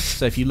resistance roll.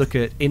 So if you look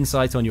at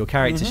insight on your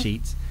character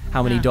sheet,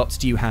 how many dots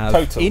do you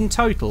have in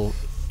total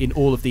in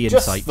all of the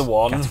insight Just the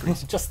one.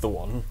 categories? Just the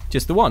one.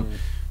 Just the one.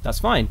 That's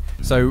fine.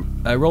 So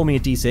roll me a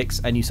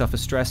d6 and you suffer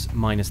stress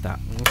minus that.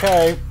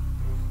 Okay.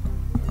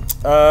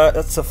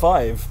 That's a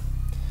 5.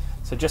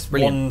 So just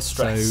Brilliant. one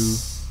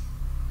stress.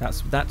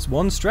 So that's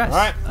one stress.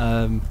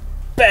 Right.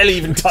 Barely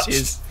even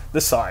touched the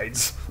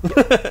sides.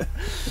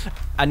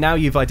 And now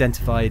you've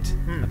identified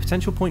a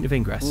potential point of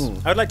ingress.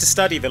 I would like to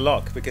study the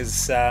lock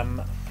because I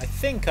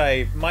think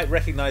I might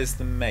recognise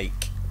the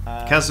make.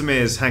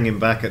 Casimir's hanging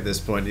back at this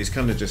point. He's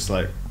kind of just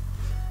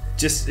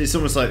it's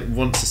almost like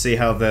wants to see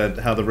how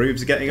the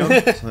rubes are getting on.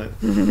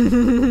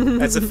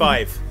 That's a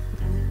 5.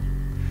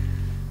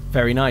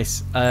 Very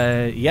nice.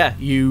 Yeah,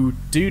 you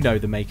do know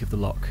the make of the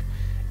lock.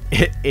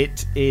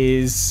 It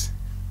is.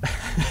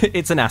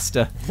 It's an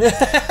Aster.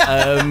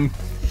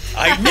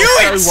 I knew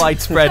it. So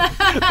widespread.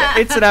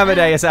 It's an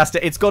Amadeus Aster.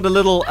 It's got a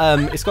little.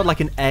 It's got like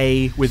an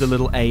A with a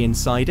little A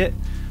inside it.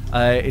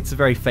 It's a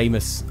very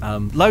famous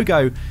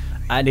logo,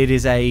 and it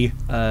is a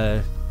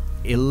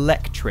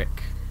electric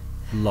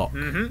lock.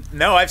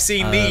 No, I've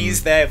seen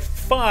these. They're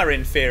far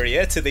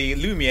inferior to the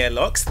Lumiere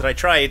locks that I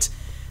tried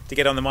to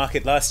get on the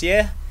market last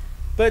year.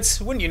 But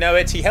wouldn't you know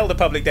it, he held a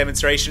public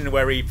demonstration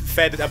where he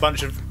fed a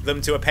bunch of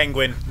them to a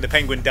penguin, and the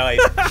penguin died.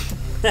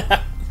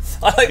 I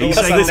like this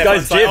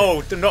guy's like,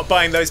 oh, I'm not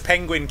buying those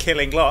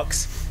penguin-killing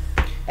locks.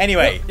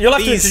 Anyway, you'll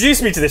have to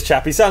introduce me to this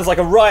chap. He sounds like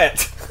a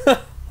riot.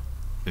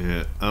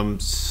 Yeah, I'm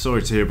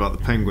sorry to hear about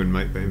the penguin,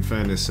 mate, but in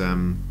fairness,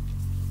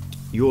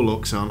 your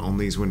locks aren't on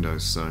these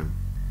windows, so...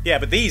 Yeah,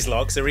 but these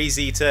locks are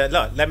easy to...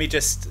 Look, let me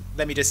just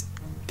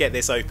get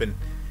this open.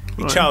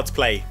 Right. Child's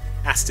play.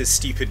 Asta's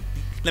stupid.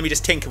 Let me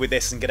just tinker with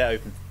this and get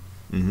it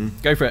open.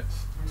 Go for it.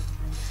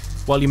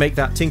 While you make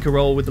that tinker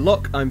roll with the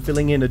lock, I'm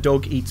filling in a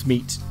dog eats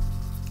meat.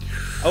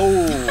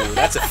 Oh,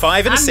 that's a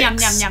 5 and a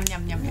 6.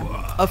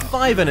 A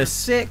 5 and a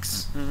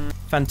 6.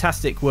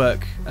 Fantastic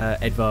work,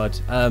 Edvard.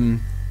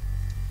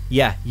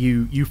 Yeah,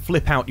 you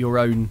flip out your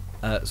own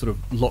sort of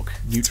lock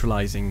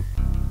neutralizing.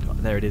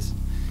 There it is.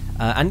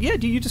 And yeah,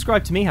 do you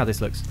describe to me how this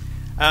looks?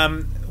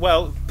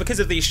 Well, because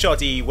of the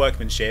shoddy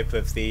workmanship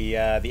of the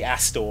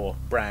Astor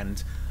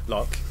brand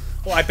lock,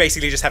 well, I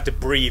basically just have to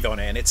breathe on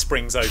it and it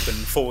springs open,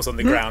 falls on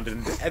the ground,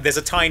 and there's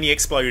a tiny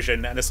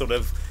explosion and a sort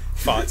of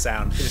fart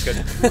sound. It just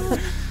goes.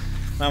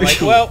 I'm like,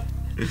 well,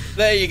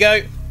 there you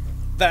go.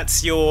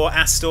 That's your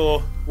Astor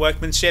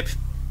workmanship.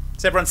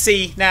 Does everyone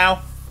see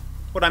now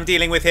what I'm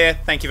dealing with here?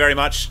 Thank you very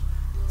much.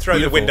 Throw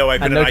Beautiful. the window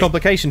open. And no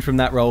complication from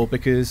that roll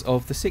because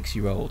of the 6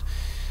 you rolled.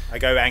 I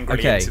go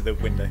angrily into the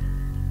window.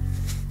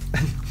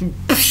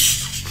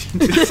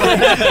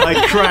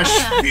 I crash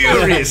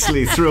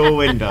furiously through a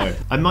window.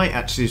 I might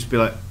actually just be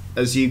like,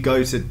 as you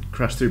go to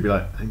crash through, be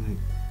like, hang on.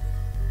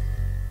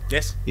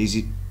 Yes?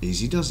 Easy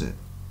does it.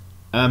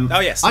 Oh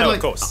yes, of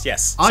course,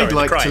 yes. Sorry, I'd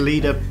like to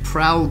lead a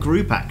prowl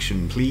group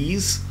action,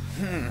 please.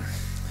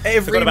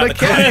 Every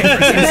mechanic.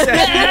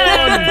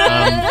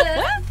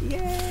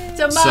 It's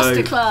a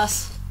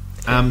masterclass.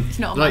 It's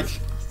not a like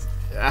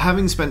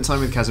having spent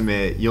time with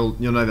Casimir, you'll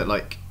know that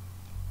like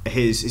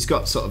he's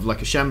got sort of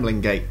like a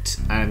shambling gait,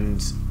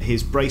 and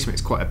his brace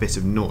makes quite a bit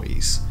of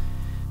noise.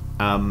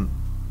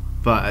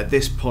 But at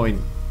this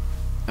point,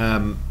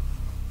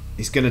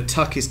 he's going to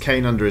tuck his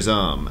cane under his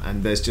arm,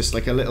 and there's just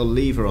like a little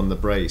lever on the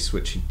brace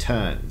which he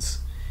turns,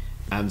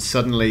 and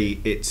suddenly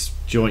its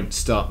joints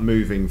start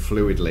moving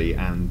fluidly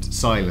and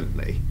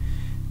silently,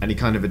 and he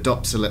kind of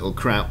adopts a little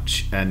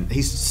crouch, and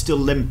he's still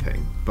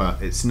limping,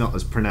 but it's not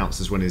as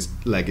pronounced as when his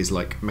leg is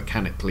like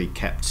mechanically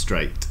kept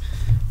straight.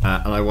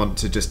 And I want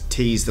to just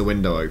tease the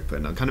window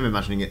open. I'm kind of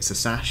imagining it's a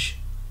sash.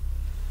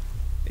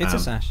 It's a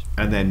sash.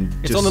 And then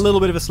it's on a little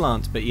bit of a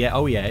slant, but yeah,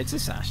 it's a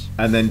sash.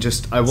 And then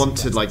I want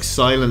to like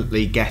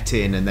silently get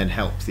in and then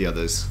help the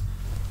others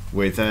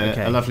with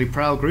a lovely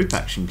prowl group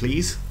action,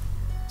 please.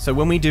 So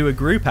when we do a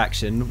group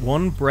action,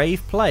 one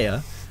brave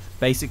player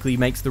basically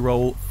makes the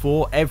roll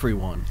for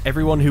everyone.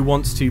 Everyone who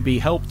wants to be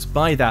helped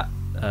by that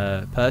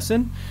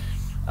person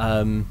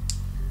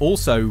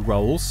also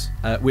rolls.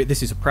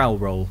 This is a prowl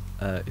roll.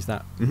 Is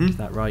that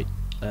right,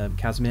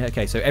 Casimir?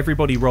 Okay, so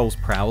everybody rolls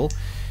prowl.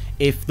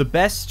 If the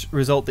best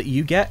result that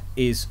you get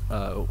is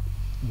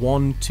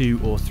 1, 2,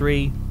 or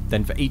 3,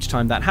 then for each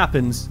time that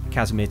happens,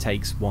 Casimir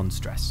takes 1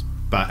 stress.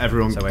 But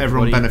everyone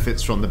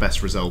benefits from the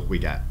best result we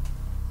get.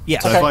 Yeah.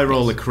 So if I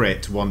roll a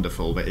crit,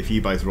 wonderful. But if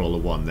you both roll a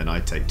 1, then I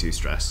take 2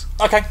 stress.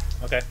 Okay.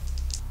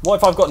 What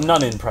if I've got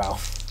none in prowl?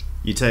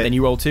 Then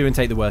you roll 2 and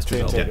take the worst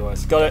result. Take the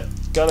worst. Got it.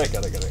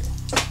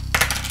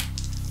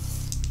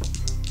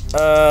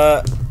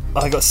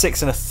 I got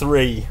 6 and a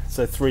 3,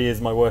 so 3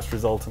 is my worst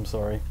result. I'm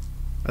sorry.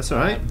 That's all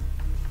right.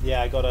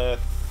 Yeah, I got a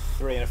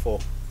 3 and a 4.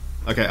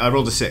 Okay, I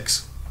rolled a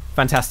 6.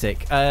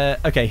 Fantastic.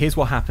 Okay, here's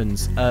what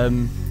happens.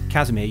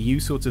 Casimir, you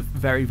sort of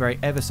very, very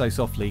ever so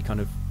softly kind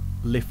of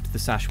lift the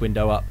sash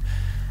window up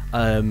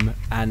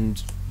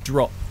and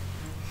drop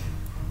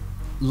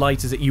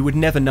light as it. You would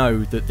never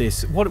know that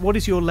this. What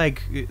is your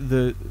leg?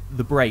 The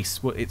brace.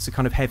 It's a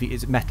kind of heavy.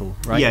 Is it metal?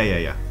 Right.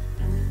 Yeah.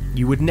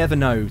 You would never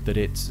know that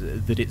it's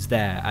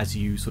there as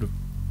you sort of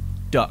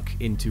duck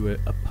into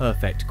a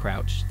perfect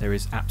crouch. There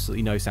is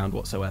absolutely no sound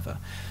whatsoever.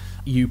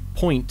 You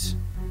point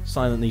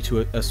silently to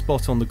a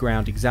spot on the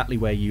ground exactly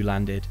where you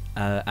landed,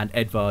 and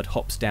Edvard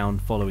hops down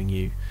following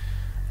you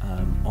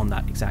on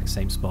that exact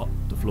same spot.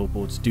 The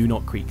floorboards do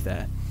not creak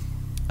there.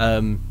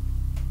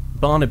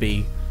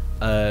 Barnaby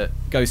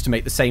goes to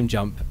make the same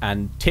jump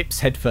and tips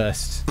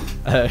headfirst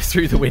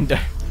through the window.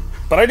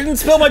 But I didn't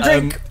spill my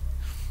drink!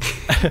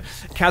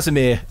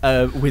 Casimir,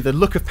 with a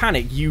look of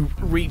panic, you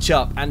reach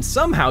up and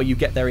somehow you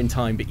get there in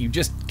time, but you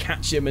just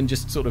catch him and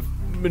just sort of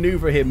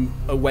maneuver him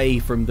away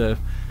from the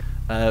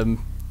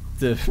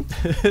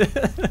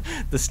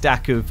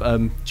stack of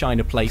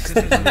china plates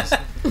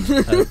that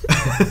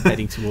he's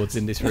heading towards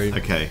in this room.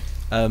 Okay.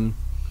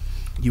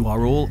 You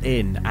are all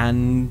in,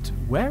 and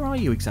where are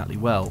you exactly?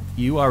 Well,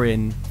 you are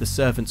in the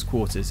servants'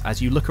 quarters. As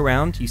you look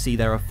around, you see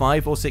there are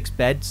 5 or 6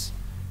 beds.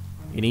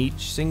 In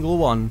each single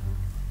one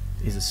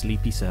is a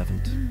sleepy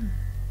servant.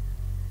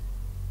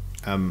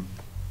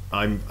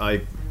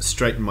 I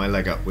straighten my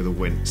leg up with a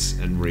wince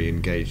and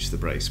re-engage the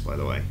brace, by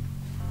the way.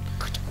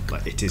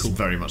 Like it is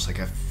very much like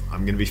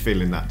I'm going to be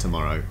feeling that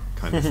tomorrow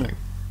kind of thing.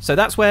 So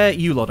that's where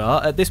you lot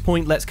are. At this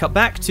point, let's cut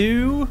back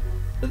to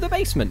the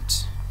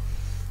basement.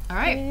 All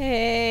right.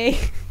 Yay.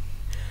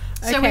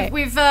 So Okay.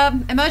 we've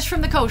emerged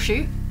from the coal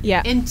chute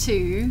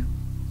into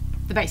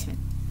the basement.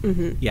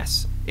 Mm-hmm.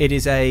 Yes, it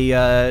is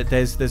a.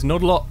 There's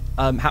not a lot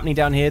happening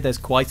down here. There's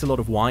quite a lot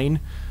of wine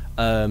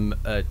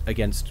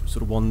against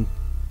sort of one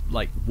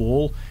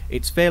wall.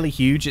 It's fairly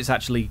huge. It's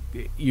actually,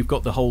 you've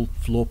got the whole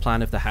floor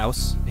plan of the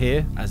house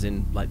here, as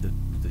in like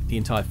the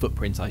entire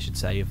footprint, I should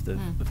say, of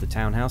the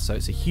townhouse. So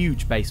it's a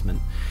huge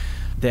basement.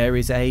 There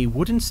is a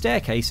wooden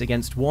staircase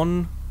against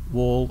one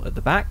wall at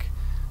the back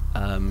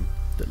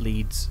that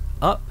leads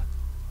up,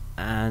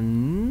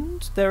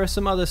 and there are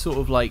some other sort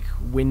of like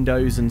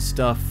windows and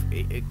stuff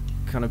it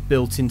kind of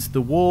built into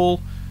the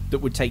wall that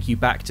would take you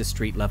back to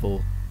street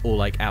level or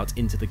like out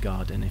into the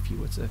garden if you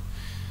were to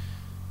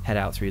head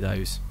out through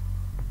those.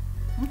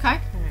 Okay.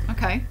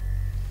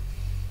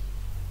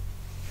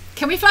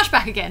 Can we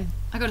flashback again?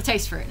 I got a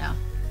taste for it now.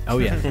 Oh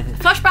yeah.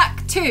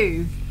 Flashback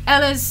to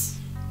Ella's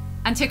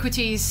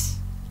Antiquities.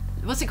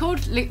 What's it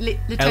called?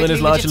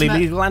 Eleanor's Largely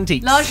Legal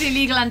Antiques. Largely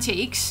Legal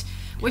Antiques.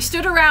 We're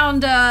stood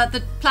around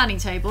the planning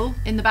table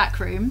in the back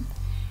room,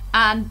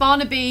 and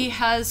Barnaby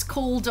has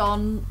called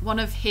on one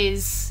of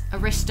his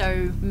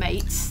Aristo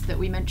mates that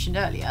we mentioned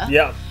earlier.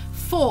 Yeah.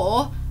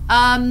 For,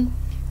 I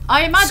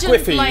imagine,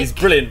 Squiffy like... is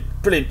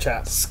brilliant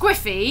chap.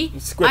 Squiffy.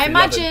 Squiffy, I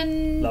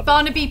imagine love it.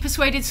 Barnaby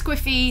persuaded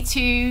Squiffy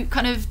to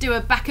kind of do a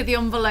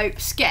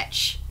back-of-the-envelope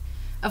sketch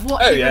of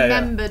what he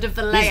remembered of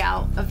the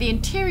layout of the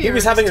interior. He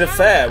was of having his an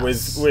affair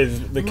townhouse.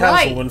 with the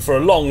councilwoman for a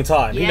long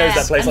time. He knows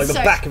that place and like the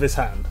so- back of his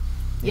hand.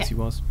 Yes, he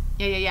was.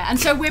 Yeah. And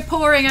so we're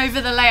poring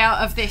over the layout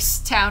of this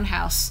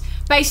townhouse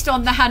based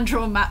on the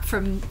hand-drawn map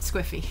from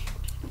Squiffy.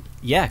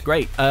 Yeah,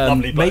 great.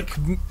 Lovely bloke.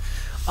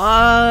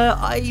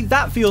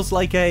 That feels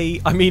like a.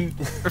 I mean,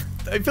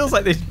 it feels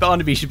like this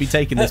Barnaby should be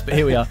taking this, but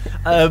here we are.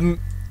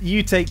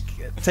 You take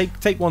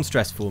one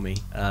stress for me,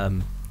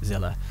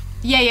 Zilla.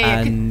 Yeah.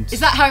 And Is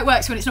that how it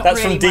works when it's not That's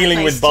really from dealing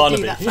my place with to do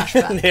Barnaby that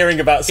flashback? and hearing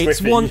about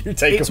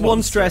Squiffy. It's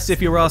one stress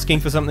if you're asking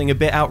for something a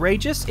bit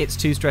outrageous. It's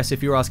 2 stress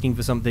if you're asking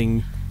for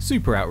something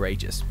super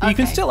outrageous. But you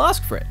can Okay. still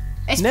ask for it.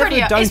 It's Never pretty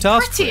don't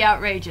ask for it.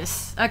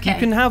 outrageous. Okay. You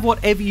can have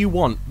whatever you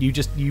want. You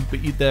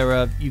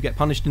get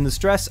punished in the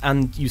stress,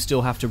 and you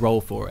still have to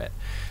roll for it.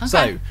 Okay.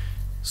 So,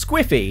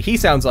 Squiffy, he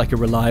sounds like a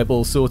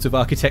reliable sort of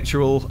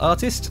architectural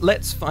artist.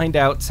 Let's find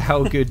out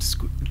how good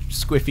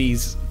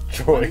Squiffy's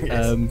drawing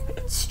is.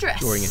 Stress.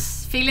 Drawing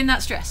is. Feeling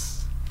that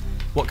stress.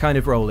 What kind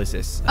of role is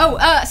this?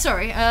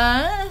 Sorry.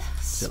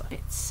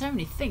 It's so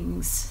many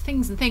things.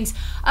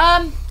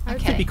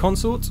 Okay. Could be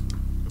consort.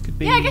 Could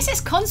be. Yeah, I guess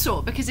it's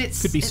consort because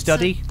it's. Could be it's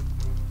study.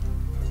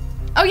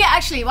 Oh yeah,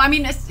 actually, well, I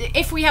mean,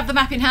 if we have the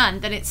map in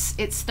hand, then it's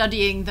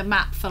studying the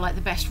map for like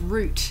the best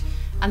route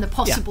and the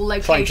possible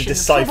location. Trying to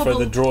decipher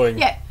the drawing.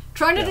 Yeah,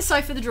 trying to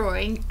decipher the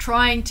drawing,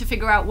 trying to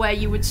figure out where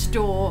you would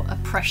store a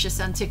precious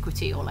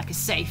antiquity or like a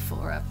safe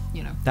or a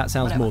That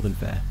sounds whatever. more than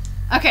fair.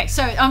 Okay,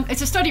 so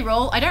it's a study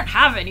roll. I don't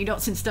have any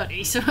dots in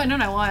study, so I don't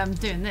know why I'm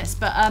doing this,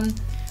 but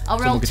I'll roll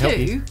Someone could help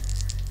 2. you.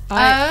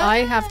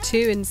 I have 2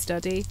 in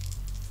study.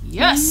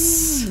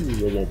 Yes.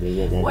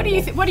 What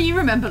do you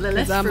remember,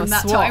 Lilith, 'Cause I'm from a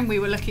that swot. time we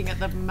were looking at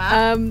the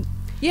map?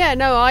 Yeah,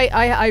 no,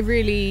 I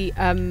really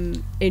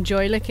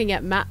enjoy looking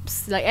at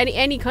maps. Like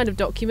any kind of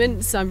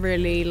documents, I'm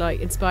really like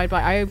inspired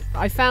by.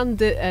 I found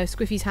that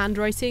Squiffy's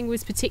handwriting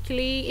was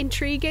particularly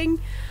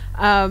intriguing.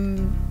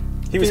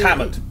 He was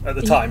hammered at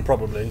the time,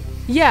 probably.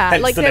 Yeah,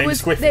 Hence like the there name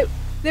was Squiffy.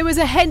 there was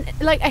a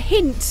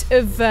hint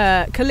of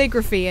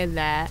calligraphy in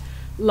there.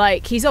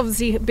 Like he's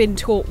obviously been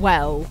taught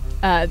well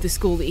at the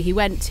school that he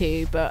went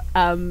to, but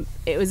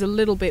it was a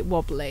little bit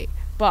wobbly.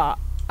 But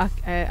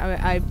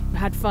I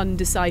had fun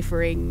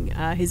deciphering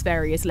his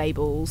various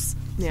labels.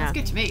 Yeah. Sounds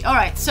good to me. All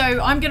right, so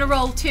I'm going to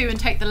roll 2 and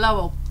take the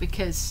lower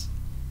because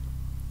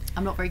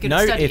I'm not very good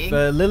at studying.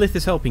 If Lilith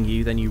is helping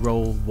you, then you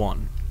roll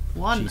 1.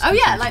 1. She's Oh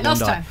yeah, controlled like to one last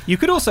die. time. You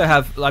could also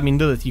have. I mean,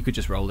 Lilith, you could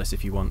just roll this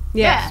if you want.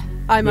 Yeah,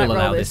 I might We'll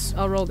allow roll this. this.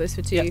 I'll roll this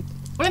for 2.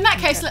 Well, in that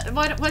case,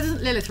 why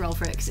doesn't Lilith roll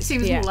for it? Because it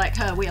seems Yeah. more like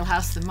her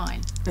wheelhouse than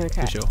mine.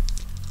 Okay. For sure.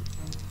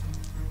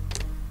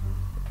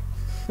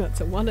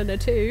 That's a 1 and a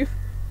 2.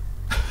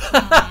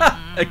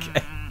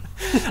 Okay.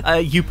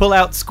 You pull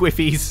out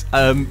Squiffy's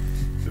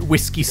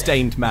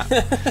whiskey-stained map.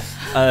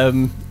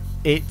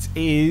 It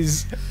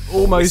is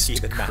almost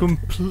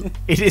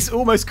it is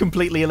almost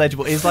completely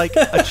illegible. It's like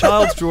a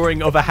child's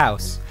drawing of a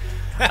house.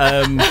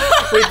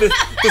 With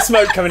the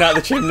smoke coming out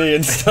of the chimney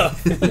and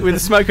stuff. With the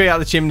smoke coming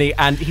out of the chimney,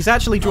 and he's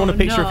actually drawn a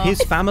picture of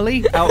his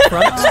family out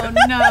front.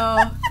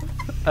 Oh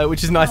no.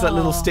 Which is nice, like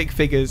little stick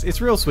figures.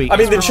 It's real sweet. I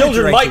mean, the It's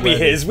children might be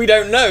refrigerator-worthy. his. We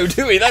don't know,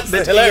 do we? That's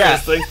the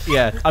hilarious thing.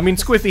 Yeah, I mean,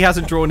 Squiffy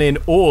hasn't drawn in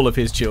all of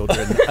his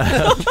children.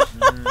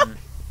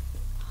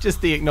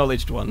 Just the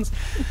acknowledged ones.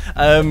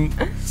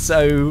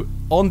 So,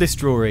 on this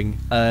drawing,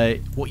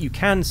 what you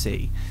can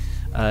see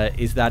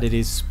is that it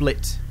is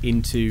split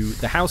into...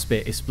 The house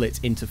bit is split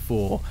into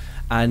 4.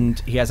 And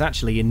he has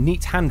actually, in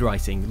neat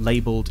handwriting,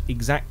 labelled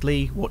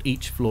exactly what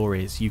each floor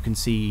is. You can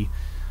see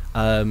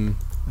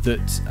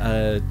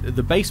that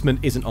the basement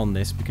isn't on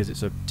this because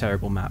it's a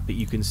terrible map, but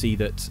you can see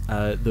that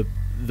the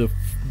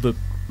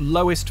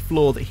lowest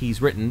floor that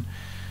he's written,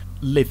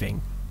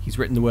 living. He's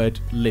written the word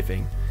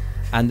living,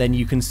 and then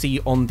you can see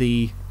on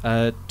the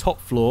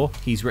top floor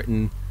he's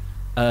written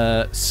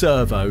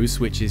servos,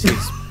 which is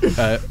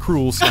his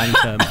cruel slang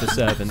term for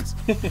servants.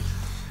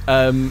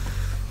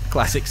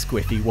 Classic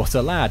Squiffy, what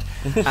a lad.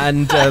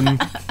 And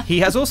he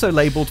has also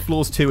labelled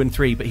floors 2 and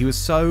 3, but he was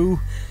so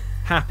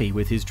happy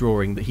with his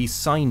drawing that he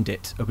signed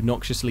it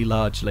obnoxiously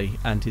largely,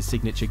 and his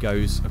signature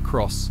goes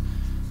across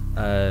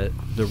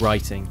the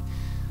writing.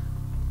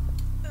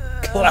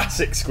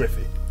 Classic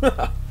Squiffy.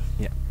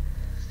 Yeah.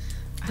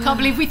 I can't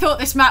believe we thought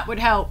this map would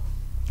help.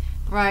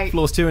 Right.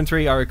 Floors 2 and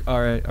 3 are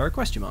a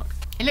question mark.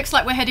 It looks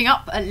like we're heading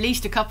up at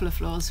least a couple of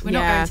floors. We're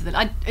not going to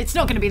the... it's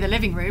not going to be the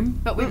living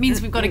room, but it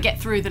means we've got to get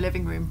through the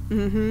living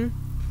room.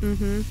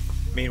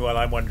 Meanwhile,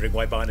 I'm wondering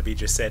why Barnaby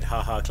just said,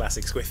 haha,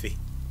 classic Squiffy.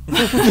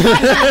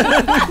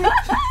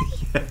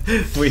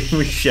 we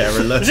share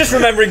a lot. Just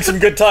remembering some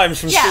good times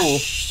from school.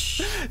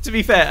 To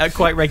be fair, at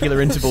quite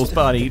regular intervals,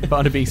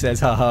 Barnaby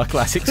says, haha,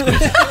 classic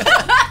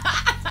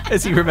Squiffy.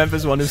 As he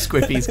remembers one of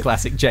Squiffy's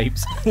classic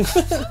japes.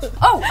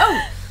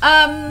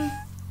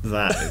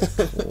 That is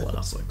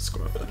classic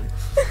Squiffy.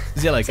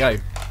 Zilla, go.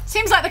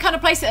 Seems like the kind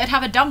of place that'd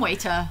have a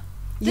dumbwaiter.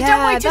 Do Yeah,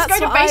 dumbwaiters that's go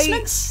to what I-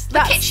 basements? The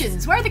that's-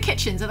 kitchens. Where are the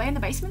kitchens? Are they in the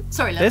basement?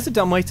 Sorry, Liv. There's a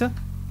dumbwaiter.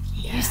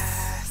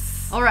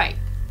 Yes. All right.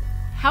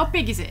 How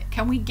big is it?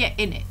 Can we get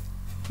in it?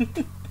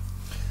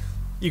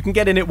 You can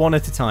get in it one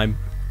at a time.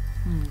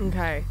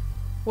 Okay.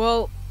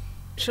 Well,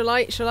 shall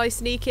I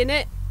sneak in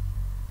it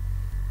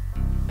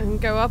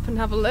and go up and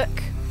have a look?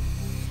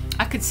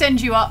 I could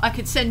send you up.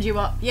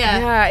 Yeah.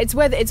 Yeah, it's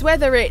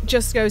whether it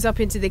just goes up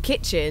into the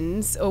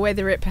kitchens or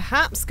whether it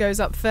perhaps goes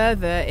up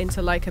further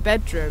into like a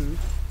bedroom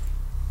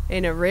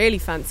in a really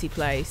fancy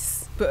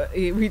place. But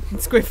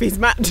Squiffy's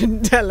map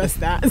didn't tell us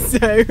that, so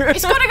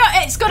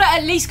It's got to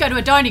at least go to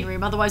a dining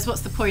room. Otherwise,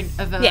 what's the point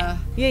of a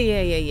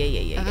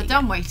yeah. of a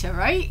dumbwaiter,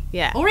 right?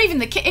 Yeah. Or even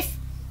the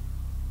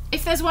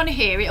if there's one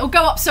here, it'll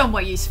go up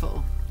somewhere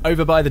useful.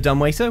 Over by the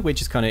dumbwaiter,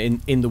 which is kind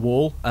of in the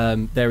wall,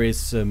 there is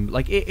some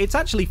it's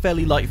actually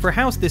fairly light for a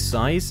house this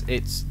size.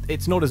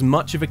 It's not as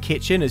much of a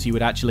kitchen as you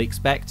would actually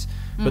expect,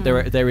 but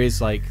there is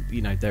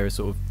there are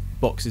sort of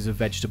boxes of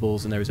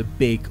vegetables, and there is a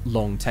big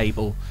long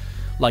table,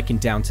 like in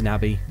Downton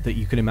Abbey, that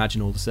you can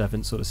imagine all the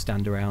servants sort of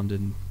stand around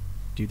and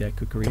do their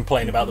cookery.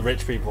 Complain about the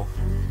rich people.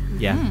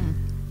 Yeah.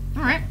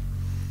 All right.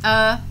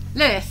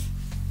 Lilith.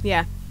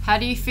 Yeah. How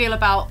do you feel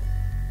about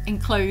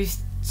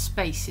enclosed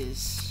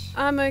spaces?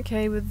 I'm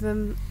okay with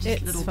them. Just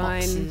it's little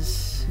fine.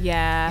 boxes.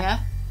 Yeah.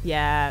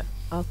 Yeah.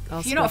 I'll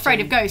If you're not squeeze afraid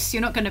in. of ghosts,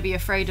 you're not going to be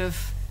afraid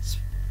of.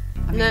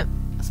 I mean, No.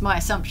 That's my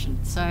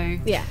assumption. So.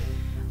 Yeah.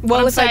 What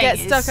Well, I'm if I get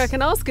saying stuck, is- I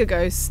can ask a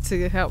ghost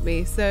to help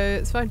me, so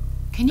it's fine.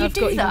 Can you I've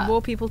do got that? even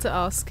more people to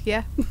ask.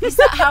 Yeah. Is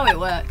that how it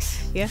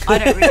works? Yeah. I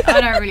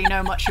don't really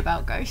know much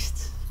about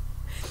ghosts.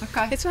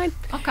 Okay. It's fine.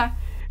 Okay.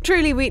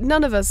 Truly,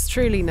 none of us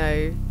truly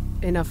know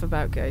enough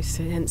about ghosts,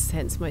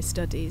 hence my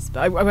studies.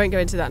 But I won't go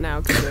into that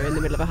now because we're in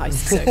the middle of a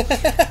heist. So.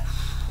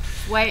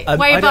 Way I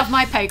above don't-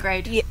 my pay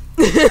grade. Yeah.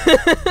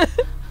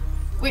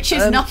 Which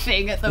is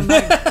nothing at the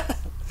moment.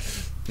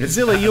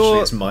 Zilla, Actually,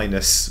 you're it's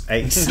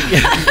 -8.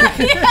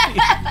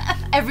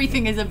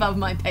 Everything is above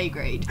my pay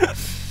grade.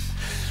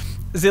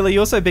 Zilla,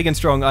 you're so big and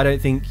strong. I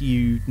don't think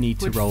you need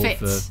to Would roll fit.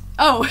 for In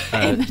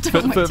the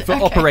dumbwaiter. for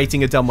Okay.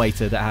 operating a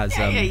dumbwaiter that has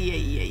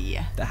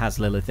Yeah. that has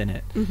Lilith in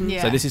it.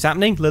 Yeah. So this is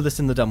happening. Lilith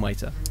in the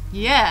dumbwaiter.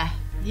 Yeah.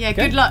 Okay.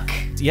 Good luck.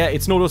 Yeah,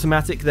 it's not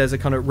automatic. There's a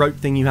kind of rope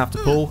thing you have to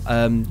pull.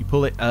 You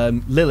pull it.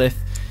 Lilith,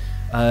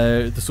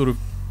 the sort of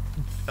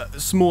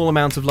small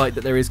amount of light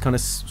that there is kind of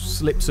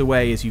slips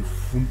away as you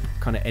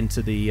kind of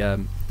enter the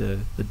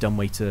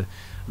dumbwaiter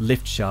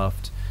lift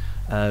shaft.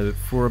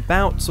 For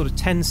about sort of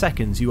 10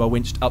 seconds, you are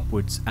winched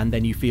upwards, and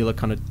then you feel a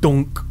kind of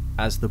donk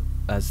as the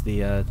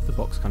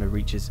box kind of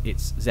reaches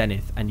its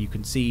zenith, and you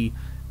can see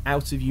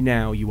out of you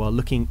now. You are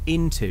looking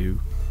into.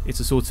 It's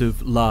a sort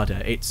of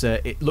larder.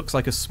 It looks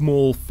like a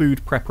small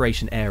food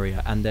preparation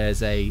area, and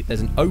there's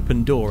an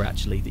open door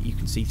actually that you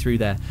can see through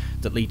there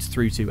that leads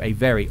through to a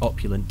very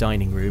opulent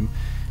dining room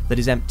that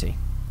is empty.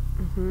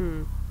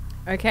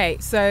 Okay,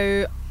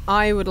 so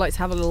I would like to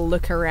have a little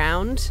look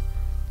around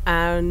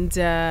and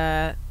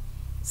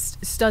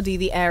study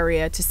the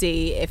area to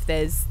see if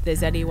there's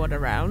anyone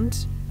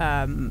around,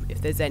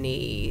 if there's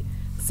any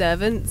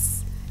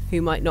servants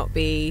who might not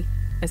be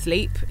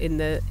asleep in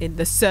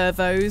the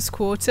servos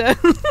quarter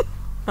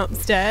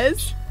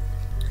upstairs.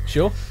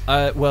 Sure.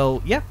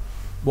 Well, yeah.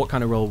 What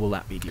kind of role will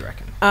that be, do you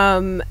reckon?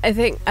 I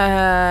think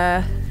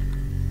I'll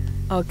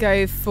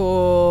go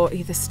for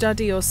either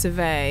study or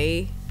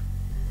survey.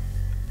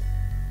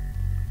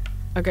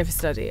 I'll go for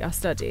study. I'll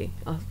study.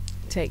 I'll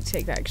take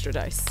that extra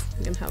dice.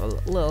 I'm gonna have a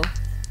little.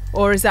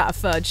 Or is that a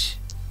fudge?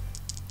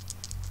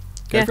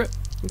 Go for it.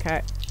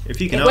 Okay. If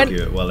you can It went-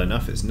 argue it well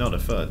enough, it's not a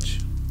fudge.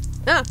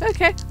 Ah,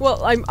 okay.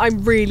 Well, I'm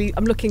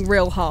looking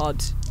real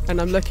hard, and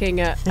I'm looking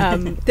at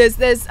I'm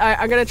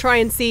gonna try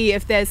and see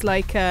if there's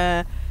like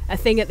a a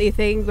thing at the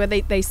thing where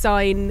they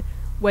sign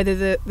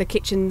whether the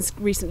kitchen's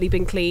recently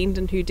been cleaned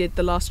and who did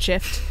the last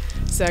shift.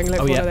 So I'm going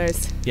to look for one of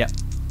those. Yeah.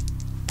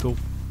 Cool.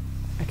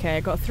 Okay, I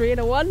got a 3 and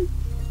a 1.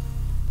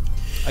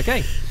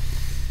 Okay.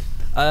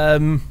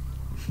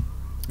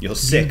 You're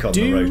sick on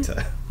the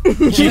rotor.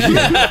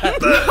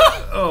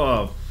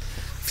 Oh.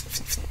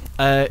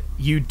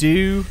 You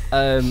do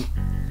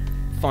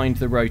find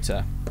the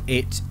rotor.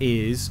 It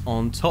is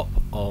on top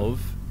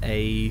of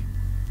a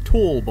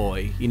tall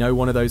boy. You know,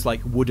 one of those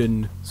like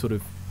wooden sort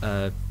of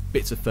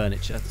bits of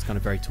furniture that's kind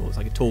of very tall. It's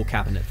like a tall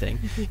cabinet thing.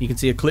 You can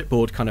see a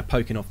clipboard kind of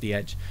poking off the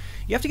edge.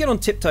 You have to get on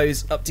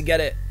tiptoes up to get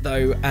it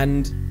though,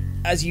 and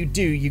as you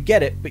do, you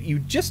get it, but you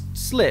just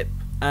slip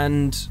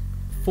and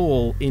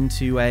fall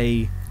into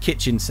a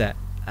kitchen set,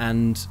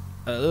 and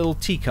a little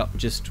teacup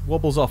just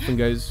wobbles off and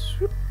goes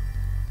whoop,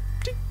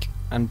 tink,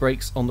 and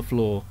breaks on the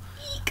floor.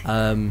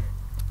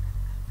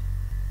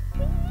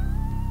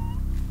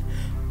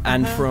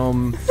 And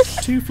from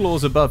 2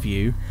 floors above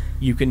you,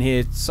 you can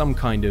hear some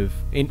kind of...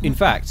 In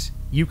fact,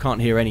 you can't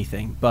hear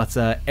anything, but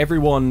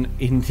everyone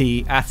in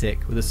the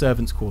attic where the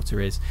servants' quarter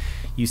is,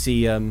 you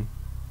see some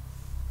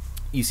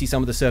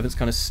of the servants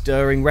kind of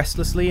stirring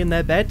restlessly in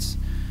their beds.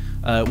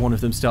 One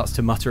of them starts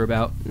to mutter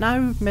about,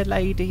 "No, my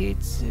lady,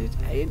 it's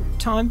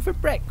time for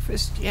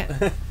breakfast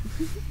yet."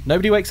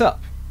 Nobody wakes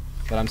up,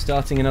 but I'm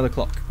starting another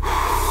clock.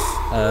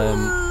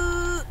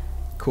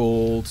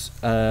 Called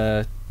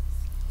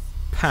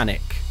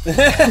Panic.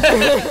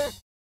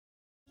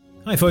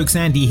 Hi folks,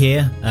 Andy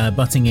here,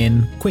 butting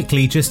in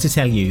quickly just to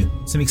tell you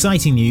some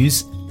exciting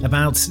news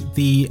about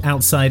the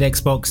Outside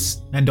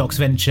Xbox and Docs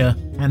Venture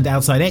and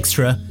Outside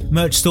Extra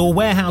merch store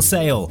warehouse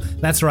sale.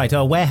 That's right,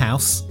 our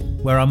warehouse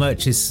where our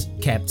merch is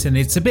kept, and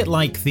it's a bit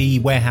like the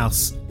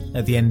warehouse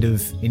at the end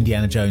of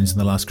Indiana Jones and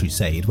the Last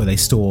Crusade, where they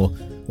store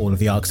all of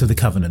the Arks of the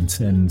Covenant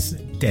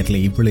and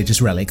deadly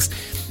religious relics.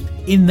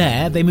 In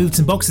there, they moved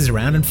some boxes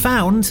around and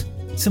found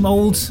some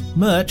old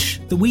merch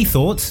that we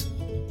thought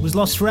was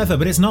lost forever,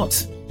 but it's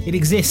not. It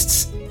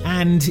exists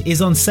and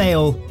is on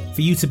sale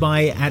for you to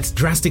buy at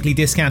drastically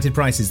discounted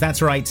prices.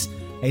 That's right,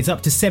 it's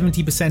up to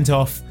 70%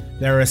 off.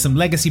 There are some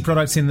legacy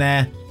products in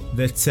there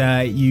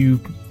that you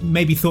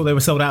maybe thought they were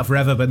sold out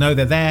forever, but no,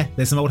 they're there.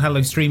 There's some old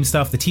Halo Stream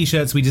stuff, the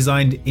t-shirts we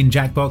designed in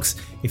Jackbox.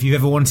 If you've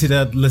ever wanted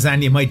a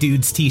Lasagna My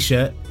Dudes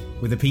t-shirt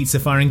with a pizza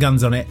firing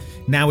guns on it,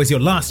 now is your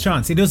last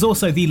chance. It is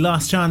also the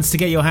last chance to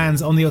get your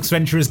hands on the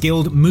Adventurers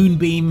Guild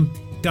Moonbeam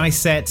dice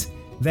set.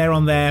 They're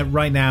on there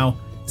right now.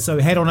 So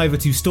head on over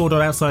to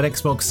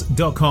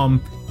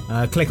store.outsidexbox.com,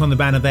 click on the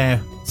banner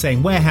there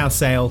saying warehouse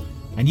sale,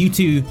 and you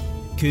too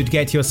could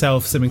get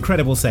yourself some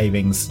incredible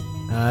savings.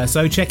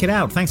 So check it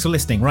out. Thanks for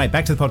listening. Right,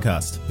 back to the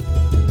podcast.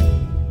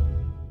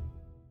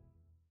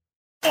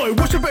 Oi,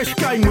 what's the best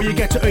game where you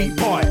get to eat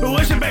pie?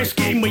 What's the best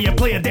game where you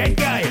play a dead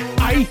guy?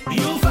 Eh?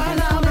 You'll find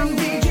out in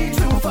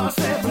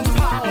VG247's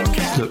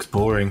podcast. Looks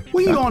boring.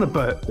 What are you on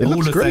about? It All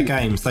looks of great.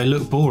 their games, they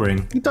look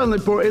boring. It doesn't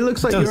look boring. It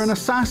looks like does. you're an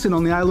assassin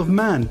on the Isle of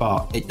Man.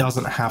 But it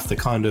doesn't have the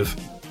kind of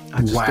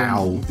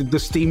wow. The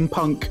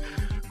steampunk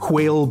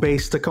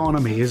whale-based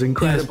economy is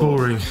incredible.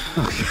 boring.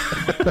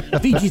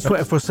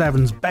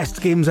 VG247's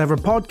Best Games Ever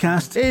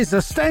podcast is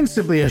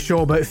ostensibly a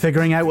show about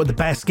figuring out what the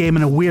best game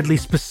in a weirdly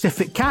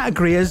specific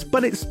category is,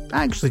 but it's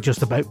actually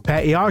just about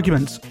petty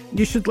arguments.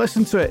 You should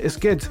listen to it, it's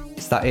good.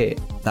 Is that it?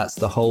 That's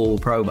the whole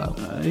promo?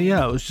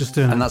 Yeah, I was just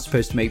doing And that's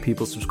supposed to make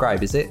people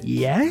subscribe, is it?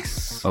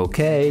 Yes.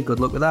 Okay, good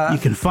luck with that. You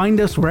can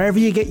find us wherever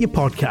you get your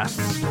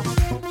podcasts.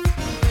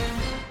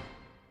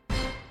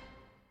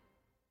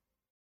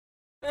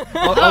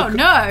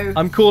 No!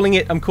 I'm calling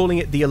it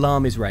the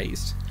alarm is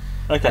raised.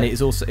 Okay. And it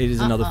is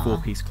another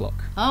 4-piece clock.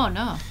 Oh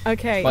no.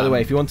 Okay. By the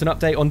way, if you want an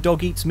update on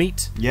Dog Eats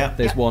Meat, Yeah.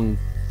 there's one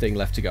thing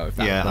left to go. If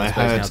that, Yeah, I suppose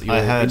now heard. that you're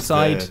I heard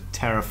inside. the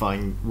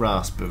terrifying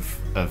rasp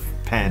of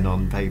pen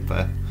on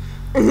paper.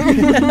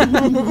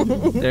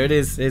 There it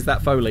is. Here's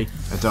that Foley.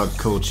 A dog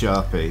called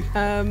Sharpie.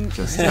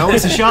 Just oh,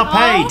 it's a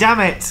Sharpie!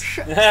 Damn it!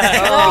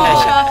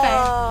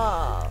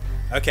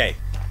 Okay,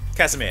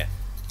 Casimir.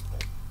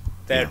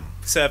 Their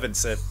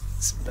servants are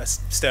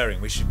stirring.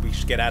 We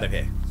should get out of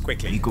here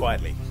quickly,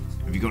 quietly.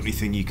 Have you got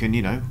anything you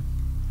can,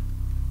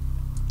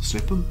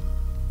 slip them?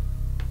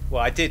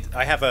 Well, I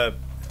have a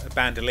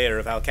bandolier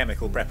of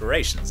alchemical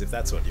preparations, if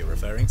that's what you're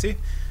referring to.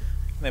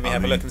 Let me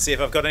have a look and see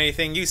if I've got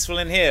anything useful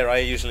in here. I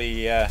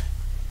usually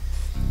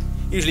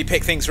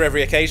pick things for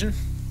every occasion.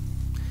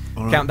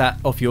 Right. Count that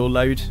off your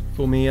load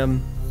for me,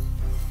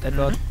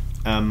 Edvard.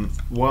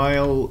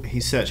 While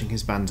he's searching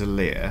his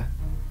bandolier,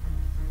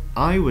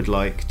 I would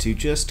like to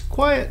just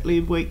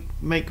quietly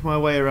make my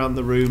way around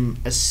the room,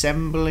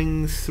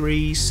 assembling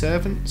 3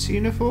 servants'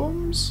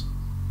 uniforms.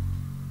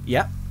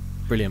 Yeah,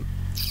 brilliant.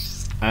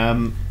 So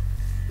I'm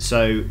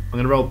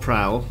going to roll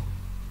prowl.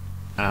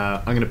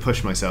 I'm going to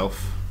push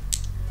myself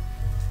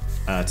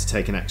to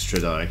take an extra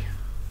die.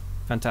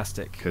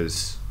 Fantastic.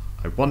 Because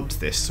I want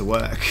this to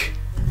work.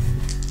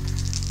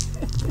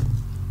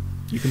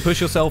 You can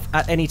push yourself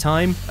at any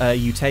time.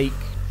 You take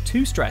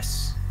 2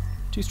 stress.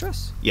 2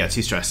 stress? Yeah,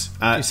 2 stress.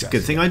 It's a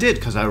good thing I did,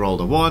 because I rolled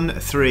a 1, a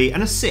 3,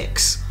 and a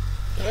 6.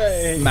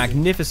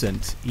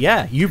 Magnificent.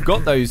 Yeah, you've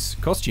got those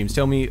costumes.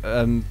 Tell me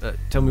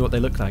what they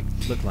look like.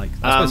 I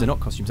suppose they're not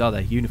costumes, are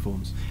they?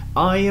 Uniforms.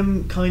 I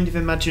am kind of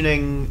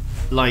imagining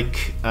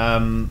like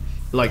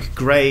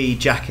grey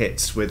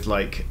jackets with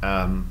like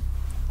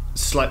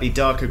slightly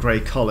darker grey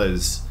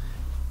collars,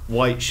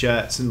 white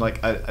shirts, and like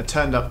a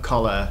turned up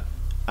collar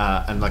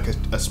and like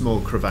a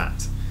small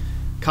cravat.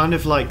 Kind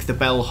of like the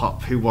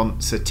bellhop who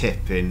wants a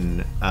tip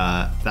in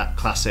that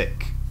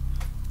classic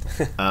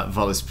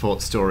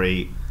Volisport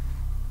story,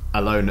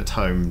 Alone at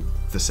Home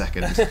the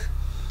Second.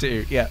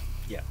 Dude, yeah.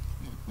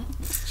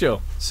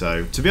 Sure.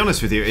 So, to be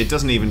honest with you, it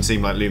doesn't even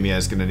seem like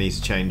Lumiere's going to need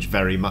to change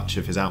very much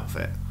of his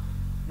outfit.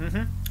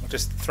 I'll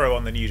just throw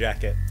on the new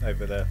jacket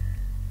over the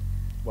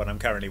one I'm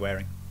currently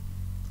wearing.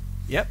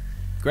 Yep.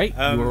 Great.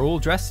 You are all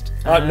dressed.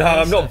 No,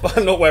 I'm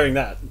not wearing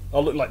that.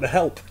 I'll look like the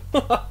Help.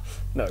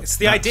 No. It's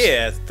the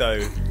idea,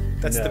 though.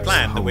 That's the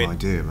plan. The whole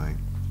idea, mate.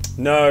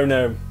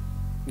 No.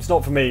 It's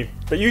not for me.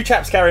 But you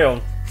chaps carry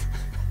on.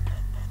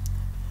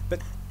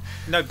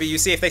 But you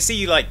see, if they see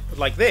you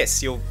like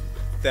this,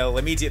 they'll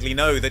immediately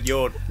know that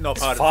you're not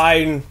part of...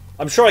 Fine.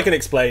 I'm sure I can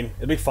explain.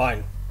 It'll be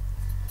fine.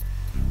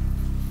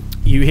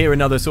 You hear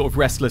another sort of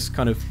restless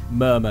kind of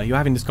murmur. You're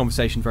having this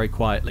conversation very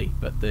quietly,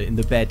 but in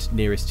the bed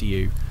nearest to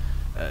you,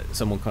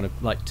 someone kind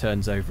of like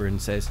turns over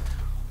and says,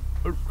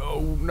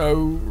 "Oh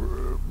no,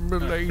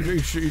 milady,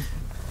 she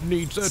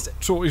needs her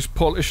toys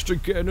polished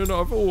again, and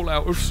I'm all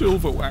out of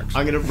silver wax."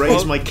 I'm going to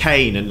raise my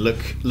cane and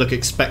look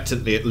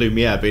expectantly at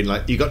Lumiere, being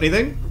like, "You got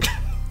anything?"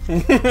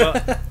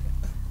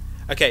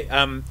 Okay,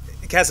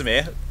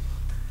 Casimir,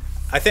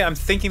 I'm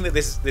thinking that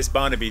this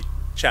Barnaby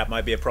chap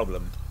might be a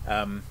problem.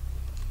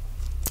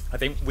 I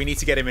think we need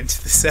to get him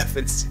into the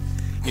servant's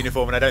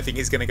uniform, and I don't think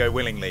he's going to go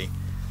willingly.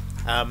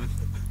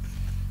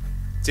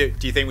 Do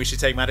you think we should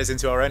take matters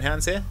into our own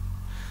hands here?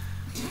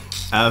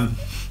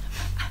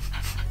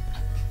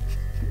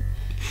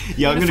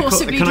 Yeah, I'm going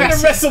to. Can I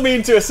wrestle me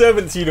into a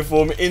servant's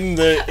uniform in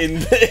the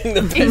in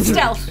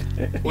stealth?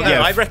 Well,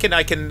 no, I reckon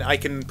I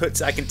can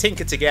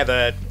tinker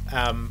together.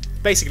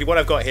 Basically, what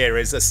I've got here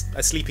is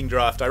a sleeping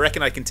draft. I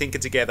reckon I can tinker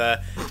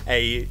together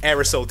a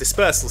aerosol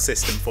dispersal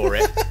system for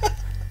it.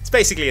 It's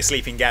basically a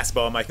sleeping gas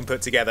bomb I can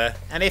put together,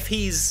 and if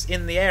he's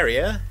in the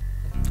area,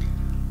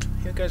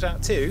 he goes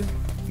out too.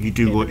 You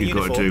do what you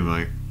got to do,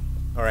 mate.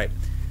 All right.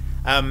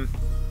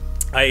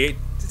 I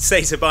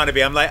say to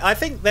Barnaby, I'm like, I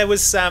think there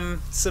was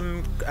some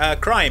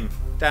crime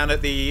down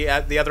at the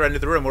other end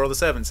of the room where all the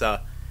servants are.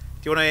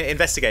 Do you want to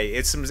investigate?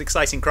 It's some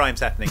exciting crimes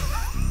happening.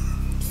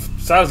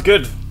 Sounds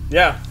good.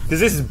 Yeah,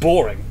 because this is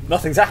boring.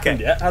 Nothing's happened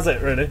yet, has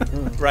it? Really?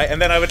 Right,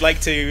 and then I would like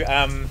to,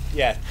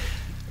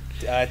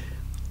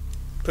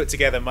 put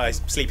together my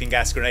sleeping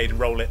gas grenade and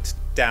roll it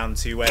down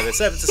to where the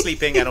servants are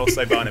sleeping, and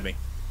also Barnaby.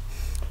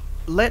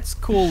 Let's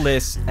call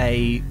this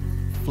a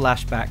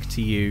flashback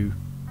to you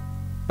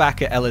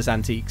back at Ella's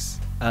Antiques,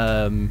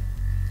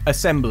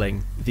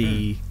 assembling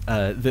the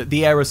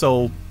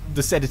aerosol,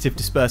 the sedative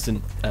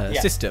dispersant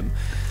system.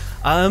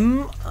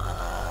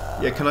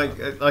 Yeah, can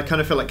I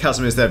kind of feel like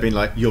Casimir's there being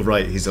like, "You're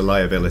right, he's a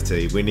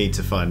liability. We need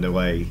to find a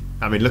way."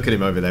 I mean, look at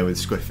him over there with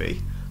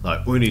Squiffy.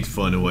 Like, we need to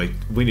find a way.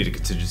 We need a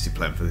contingency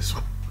plan for this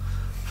one.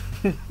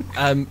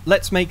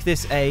 Let's make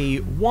this a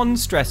 1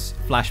 stress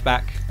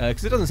flashback,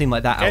 because it doesn't seem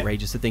like that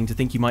outrageous a thing to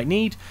think you might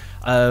need.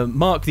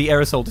 Mark the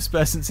aerosol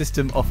dispersant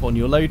system off on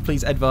your load,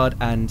 please, Edvard,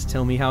 and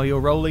tell me how you're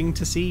rolling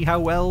to see how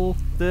well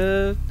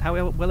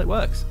it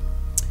works.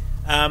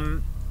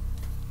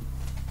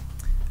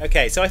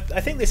 Okay, so I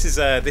think this is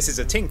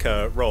a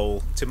tinker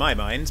roll to my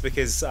mind,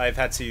 because I've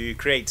had to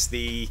create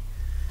the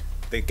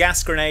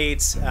gas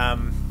grenades.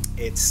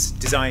 It's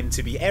designed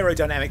to be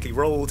aerodynamically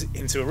rolled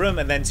into a room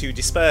and then to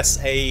disperse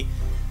a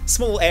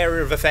small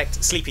area of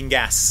effect sleeping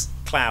gas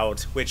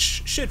cloud,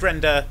 which should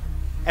render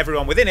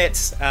everyone within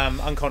it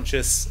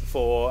unconscious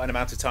for an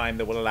amount of time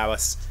that will allow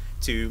us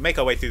to make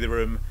our way through the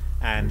room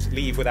and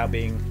leave without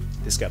being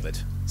discovered.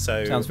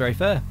 So sounds very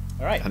fair.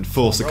 All right. And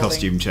force a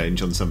costume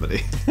change on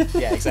somebody.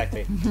 Yeah,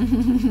 exactly.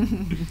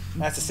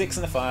 That's a 6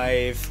 and a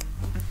 5.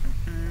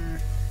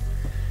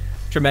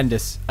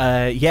 Tremendous.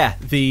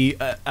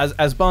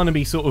 As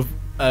Barnaby sort of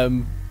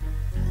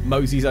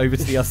moseys over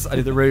to the other side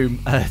of the room,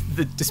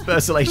 the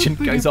dispersal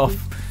agent goes off.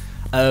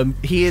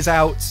 He is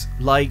out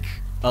like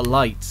a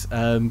light.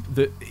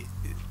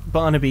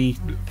 Barnaby,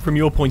 from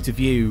your point of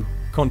view,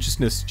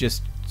 consciousness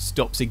just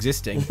stops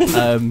existing,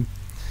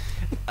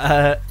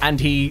 and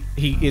he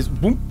is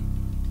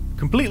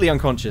completely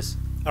unconscious.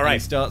 All right. He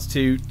starts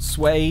to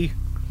sway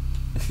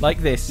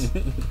like this.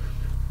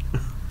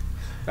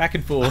 Back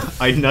and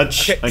forth. I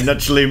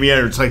nudge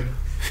Lumiere and say,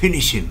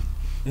 "Finish him."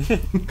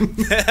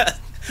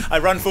 I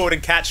run forward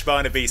and catch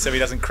Barnaby so he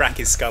doesn't crack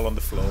his skull on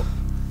the floor.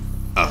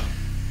 Oh,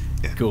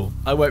 yeah. Cool.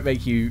 I won't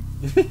make you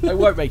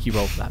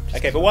roll for that.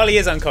 Okay, but while he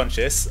is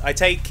unconscious, I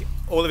take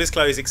all of his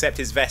clothes except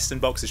his vest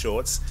and boxer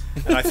shorts,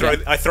 and I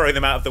throw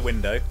them out of the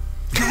window.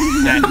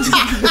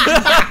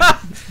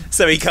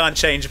 So he can't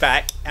change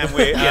back, and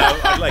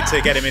I'd like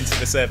to get him into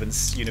the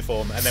servant's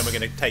uniform, and then we're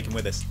going to take him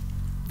with us.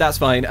 That's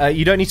fine.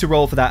 You don't need to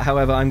roll for that.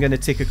 However, I'm going to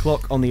tick a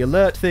clock on the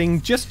alert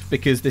thing just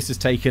because this has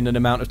taken an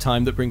amount of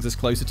time that brings us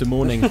closer to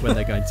morning when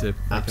they're going to...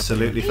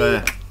 Absolutely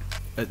fair.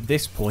 At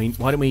this point,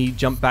 why don't we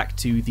jump back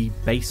to the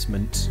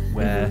basement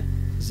where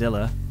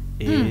Zilla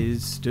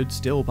is stood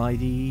still by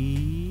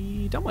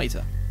the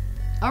dumbwaiter.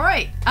 All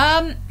right.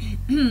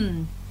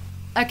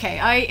 Okay,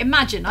 I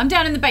imagine I'm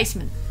down in the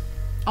basement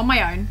on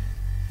my own.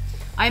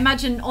 I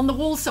imagine on the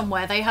wall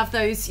somewhere they have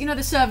those, you know,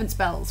 the servants'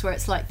 bells where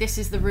it's like, this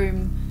is the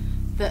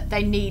room that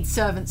they need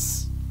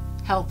servants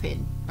help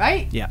in,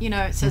 right? Yeah. You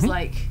know, it says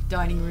like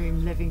dining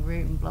room, living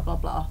room, blah, blah,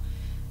 blah.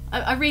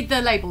 I read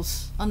the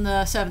labels on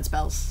the servants'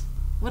 bells.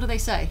 What do they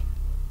say?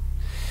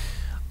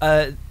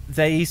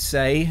 They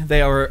say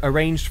they are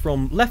arranged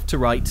from left to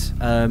right,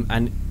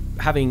 and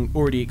having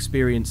already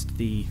experienced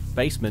the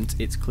basement,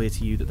 it's clear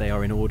to you that they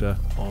are in order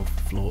of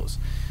floors.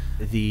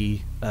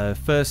 The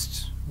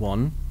first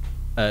one,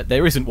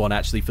 there isn't one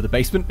actually for the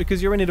basement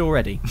because you're in it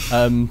already.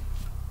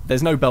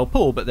 There's no bell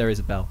pull, but there is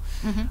a bell.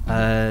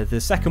 The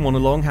second one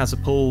along has a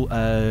pull.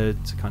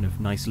 It's a kind of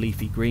nice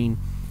leafy green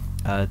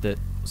that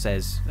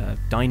says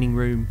dining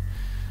room,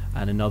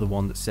 and another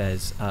one that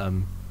says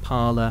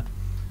parlour.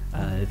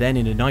 Then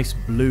in a nice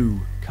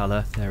blue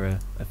colour, there are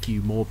a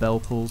few more bell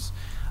pulls.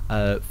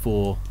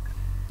 For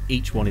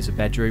each one is a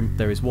bedroom.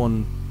 There is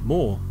one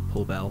more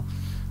pull bell.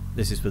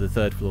 This is for the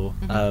third floor,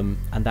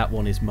 and that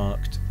one is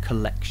marked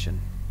collection.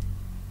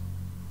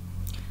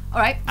 All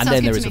right. And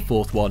then there is a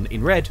fourth one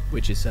in red,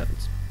 which is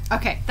servants.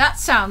 Okay, that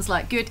sounds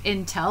like good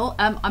intel.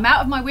 I'm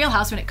out of my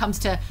wheelhouse when it comes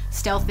to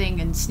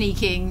stealthing and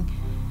sneaking,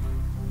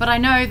 but I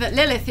know that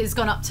Lilith has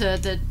gone up to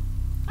the...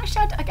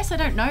 Actually, I guess I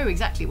don't know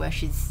exactly where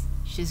she's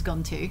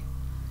gone to.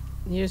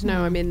 You just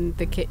know I'm in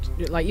the kitchen.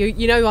 Like,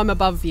 you know I'm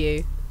above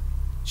you.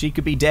 She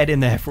could be dead in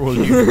there for all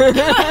you.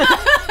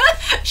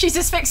 She's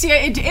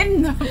asphyxiated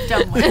in the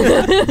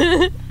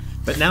dumbwaiter.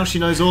 But now she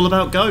knows all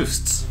about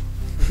ghosts.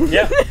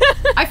 Yeah.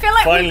 I feel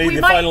like finally we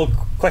the might, final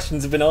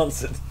questions have been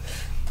answered.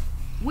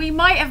 We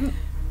might,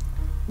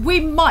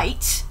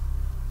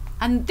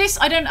 and this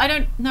I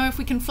don't know if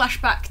we can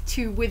flash back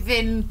to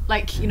within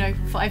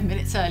 5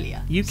 minutes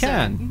earlier. You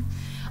can.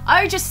 So,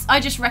 I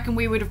just reckon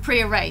we would have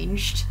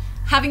prearranged,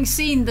 having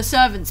seen the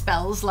servants'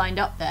 bells lined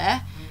up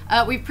there.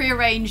 We've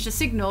prearranged a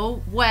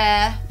signal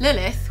where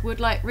Lilith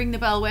would ring the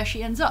bell where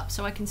she ends up,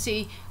 so I can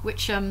see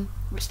which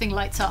thing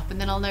lights up,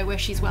 and then I'll know where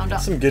she's wound up.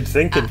 Some good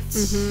thinking.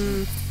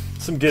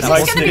 Some good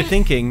good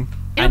thinking.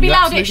 It'll and be you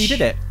loudish, absolutely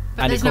did it.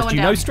 but And it there's no cost one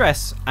you down no here.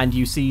 stress, and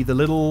you see the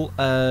little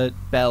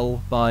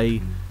bell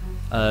by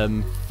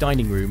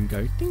dining room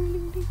go ding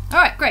ding ding. All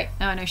right, great.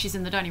 Now I know she's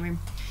in the dining room.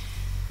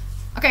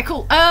 Okay,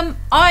 cool.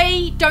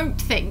 I don't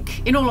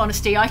think, in all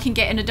honesty, I can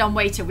get in a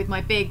dumbwaiter with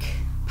my big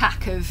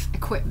pack of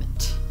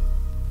equipment.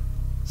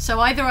 So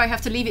either I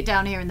have to leave it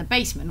down here in the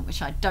basement,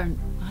 which I don't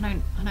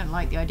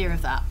like the idea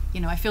of that.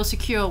 You know, I feel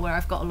secure where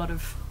I've got a lot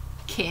of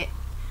kit.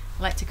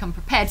 I like to come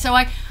prepared. So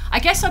I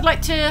guess I'd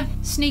like to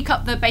sneak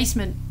up the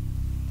basement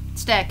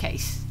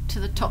staircase to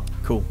the top.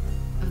 Cool.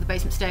 Of the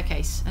basement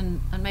staircase, and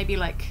maybe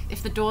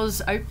if the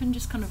door's open,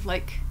 just kind of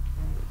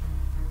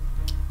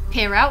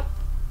peer out,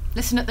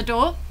 listen at the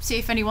door, see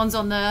if anyone's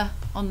on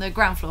the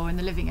ground floor in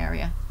the living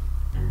area.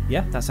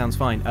 Yeah, that sounds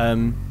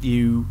fine.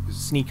 You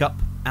sneak up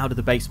out of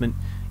the basement.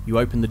 You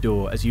open the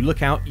door. As you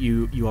look out,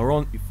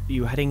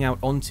 you're heading out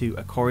onto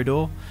a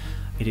corridor.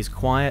 It is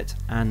quiet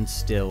and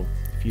still.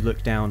 If you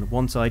look down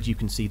one side, you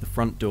can see the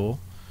front door.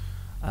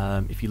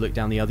 If you look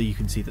down the other, you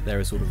can see that there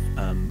are sort of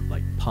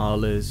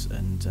parlours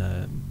and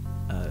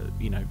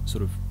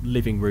sort of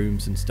living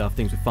rooms and stuff,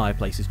 things with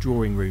fireplaces,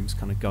 drawing rooms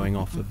kind of going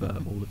off of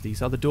all of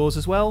these other doors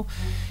as well.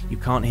 You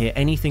can't hear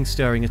anything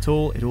stirring at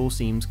all. It all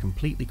seems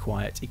completely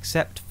quiet,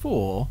 except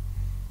for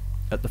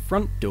at the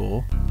front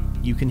door,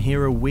 you can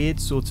hear a weird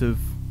sort of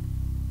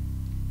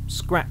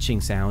scratching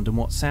sound and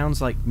what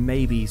sounds like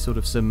maybe sort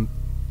of some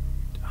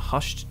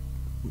hushed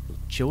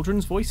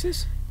children's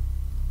voices.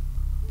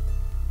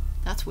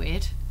 That's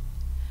weird.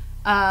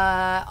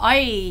 I'm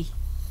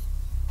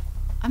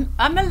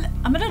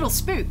a little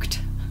spooked.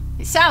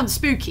 It sounds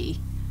spooky.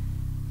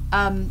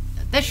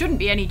 There shouldn't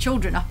be any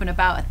children up and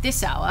about at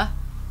this hour.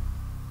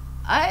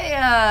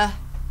 I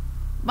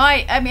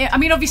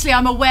mean, obviously,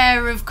 I'm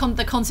aware of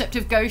the concept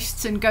of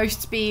ghosts and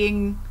ghosts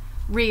being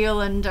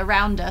real and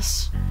around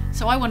us.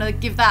 So I want to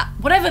give that,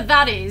 whatever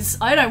that is,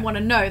 I don't want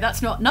to know.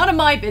 That's none of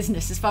my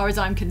business as far as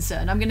I'm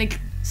concerned. I'm going to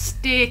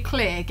steer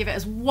clear, give it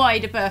as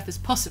wide a berth as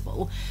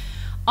possible.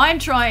 I'm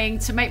trying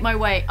to make my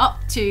way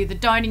up to the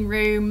dining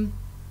room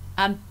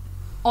and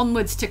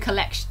onwards to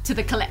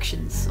the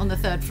collections on the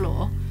third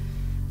floor.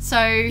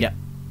 So,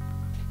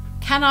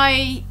 can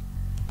I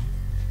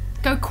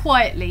go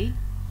quietly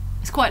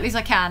as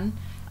I can?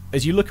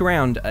 As you look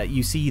around,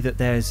 you see that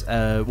there's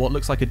what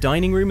looks like a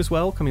dining room as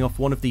well, coming off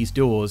one of these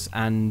doors,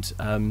 and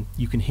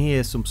you can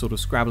hear some sort of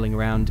scrabbling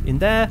around in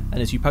there.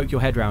 And as you poke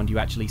your head round, you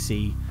actually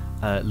see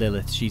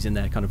Lilith. She's in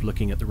there kind of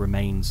looking at the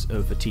remains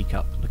of a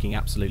teacup, looking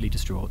absolutely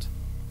distraught.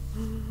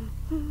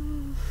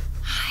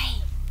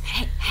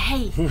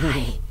 Hey.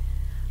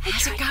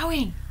 How's it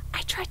going?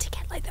 I tried to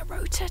get like the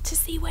rota to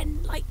see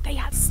when like they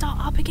had to start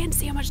up again,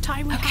 see how much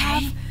time we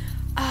have.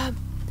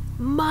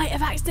 Might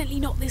have accidentally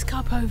knocked this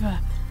cup over.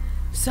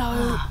 So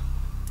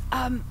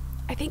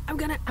I think I'm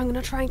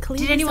gonna try and clean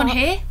Did this anyone up.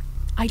 hear?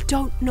 I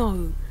don't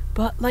know.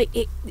 But like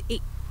it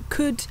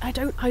could I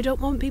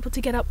don't want people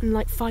to get up and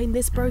like find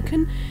this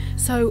broken.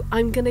 So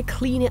I'm gonna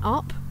clean it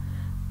up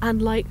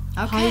and like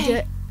hide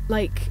it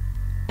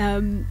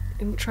and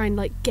try and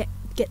like get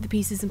the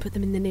pieces and put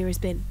them in the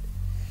nearest bin.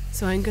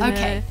 So I'm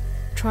gonna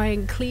try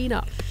and clean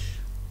up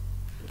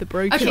the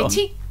broken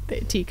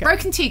teacup.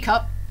 Broken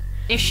teacup,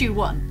 issue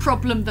 1.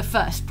 Problem the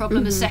first.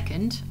 Problem the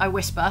second. I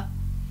whisper.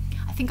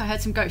 I think I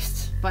heard some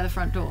ghosts by the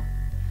front door.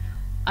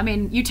 I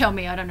mean, you tell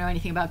me, I don't know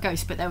anything about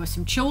ghosts, but there were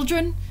some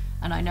children,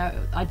 and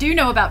I do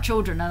know about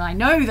children, and I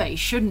know they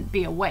shouldn't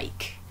be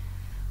awake.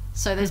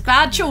 So there's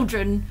bad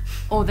children,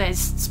 or there's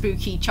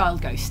spooky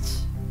child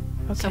ghosts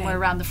somewhere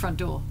around the front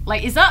door.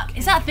 Like, is that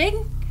a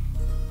thing?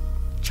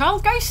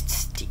 Child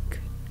ghosts?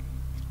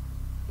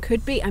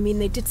 Could be. I mean,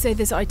 they did say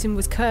this item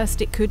was cursed.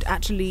 There could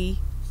actually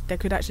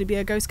be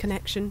a ghost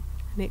connection,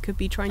 and it could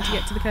be trying to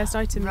get to the cursed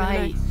item.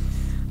 Right.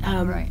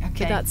 Right.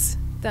 Okay. But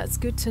that's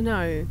good to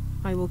know.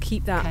 I will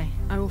keep that. Okay.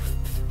 I will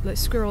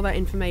let's squirrel that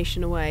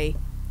information away.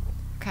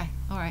 Okay.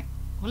 All right.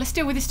 Well, let's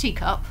deal with this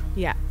teacup.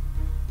 Yeah.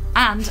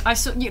 And I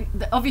saw.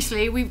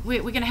 Obviously, we're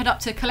going to head up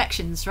to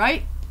collections,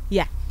 right?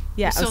 Yeah.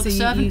 Yeah. We saw so the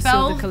servant you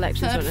bell, saw the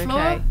collections third one.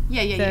 floor. Okay.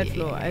 Yeah. Third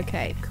floor.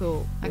 Okay.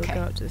 Cool. We'll go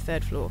up to the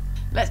third floor.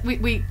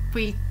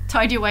 We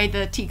tidy away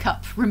the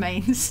teacup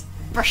remains.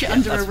 Brush it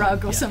under a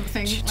rug or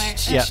something. Like,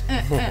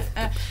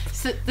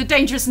 so the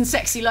dangerous and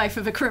sexy life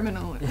of a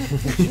criminal.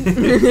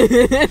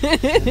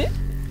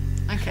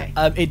 Okay.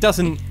 It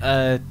doesn't.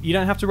 You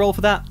don't have to roll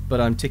for that, but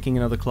I'm ticking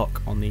another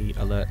clock on the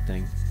alert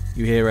thing.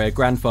 You hear a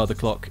grandfather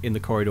clock in the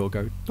corridor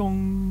go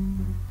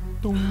dong,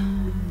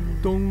 dong,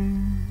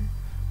 dong,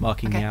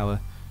 marking the hour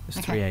as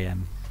 3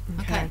 a.m.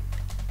 Okay.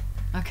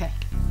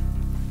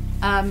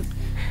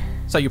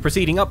 So you're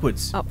proceeding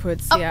upwards.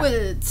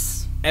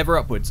 Upwards. Ever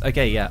upwards.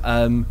 Okay.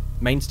 Yeah.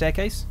 Main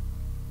staircase.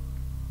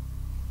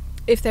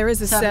 If there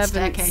is a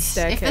servant staircase.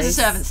 If there's a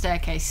servant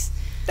staircase.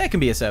 There can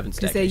be a servant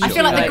staircase. I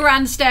feel like the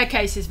grand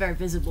staircase is very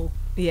visible.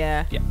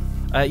 Yeah.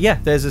 Yeah.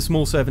 There's a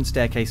small servant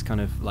staircase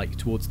kind of like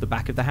towards the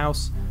back of the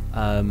house.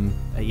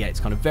 It's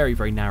kind of very,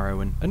 very narrow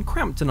and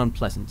cramped and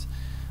unpleasant.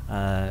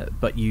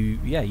 But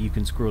you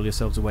can squirrel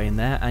yourselves away in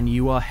there, and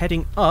you are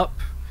heading up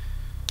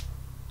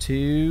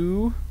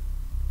to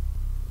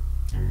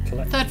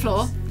third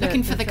floor,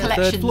 looking for the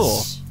collections. Third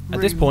floor. Room. At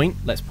this point,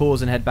 let's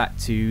pause and head back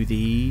to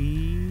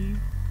the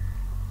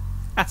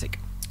attic.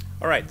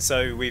 All right,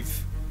 so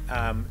we've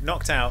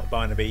knocked out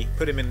Barnaby,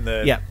 put him in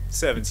the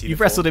servant's uniform. You've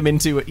wrestled him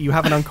into. You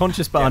have an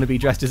unconscious Barnaby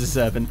dressed as a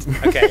servant.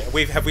 Okay,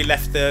 have we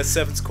left the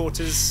servants'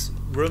 quarters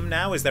room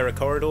now? Is there a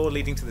corridor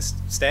leading to the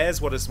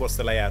stairs? What's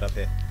the layout up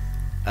here?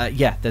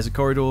 There's a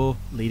corridor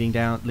leading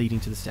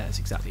to the stairs,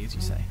 exactly as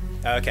you say.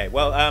 Okay,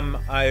 well,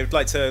 I would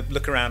like to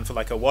look around for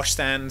like a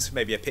washstand,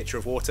 maybe a pitcher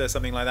of water,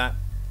 something like that.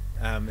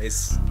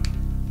 Is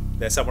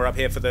there somewhere up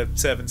here for the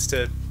servants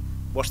to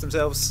wash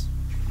themselves?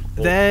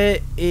 There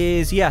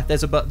is,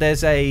 there's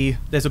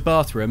a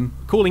bathroom.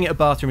 Calling it a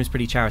bathroom is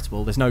pretty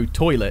charitable. There's no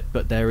toilet,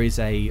 but there is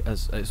a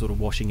sort of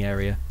washing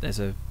area. There's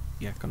a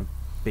kind of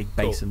big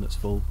basin that's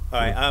full. All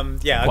right,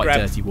 quite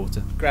dirty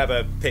water. Grab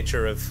a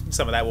pitcher of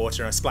some of that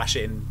water and I splash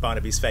it in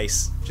Barnaby's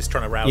face, just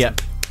trying to rouse him.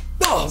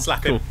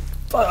 Slap him.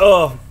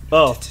 Oh.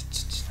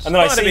 And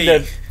then I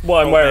see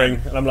what I'm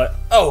wearing, and I'm like,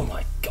 oh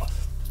my god,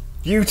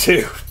 you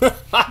two.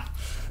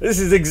 This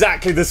is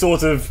exactly the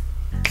sort of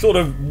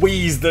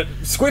wheeze that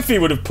Squiffy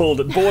would have pulled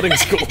at boarding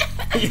school.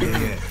 You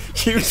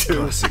two.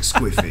 Classic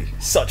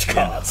Squiffy. Such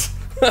cards.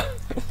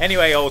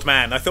 Anyway, old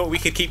man, I thought we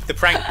could keep the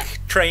prank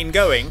train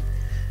going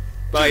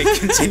by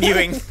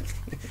continuing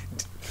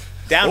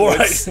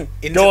downwards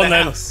into Go on, the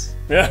then. house.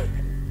 Yeah.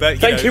 But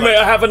Thank you, mate.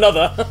 I have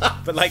another.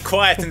 But like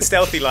quiet and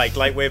stealthy, like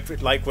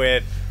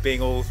we're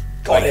being all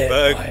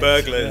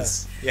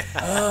burglars.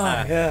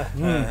 Yeah.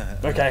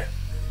 Okay.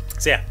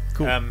 So yeah,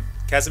 cool.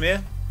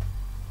 Casimir,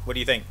 what do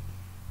you think?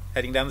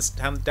 Heading down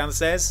the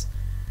stairs?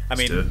 I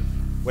mean,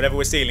 whatever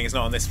we're stealing is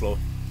not on this floor.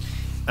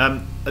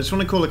 I just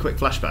want to call a quick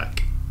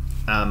flashback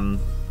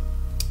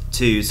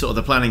to sort of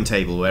the planning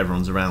table where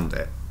everyone's around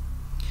it.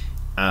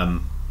 I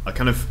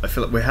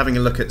feel like we're having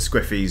a look at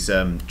Squiffy's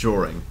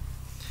drawing,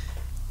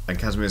 and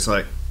Casimir's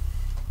like,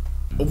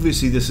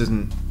 obviously this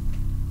isn't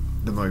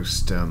the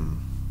most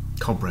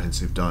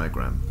comprehensive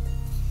diagram,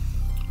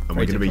 and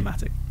Very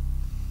diplomatic.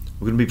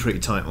 We're going to be pretty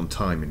tight on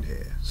time in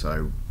here.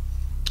 So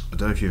I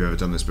don't know if you've ever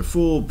done this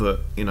before, but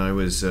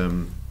as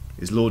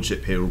his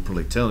lordship here will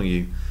probably tell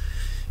you,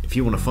 if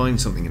you want to find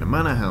something in a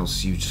manor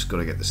house, you've just got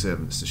to get the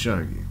servants to show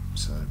you.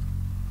 So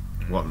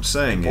what I'm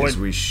saying is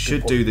we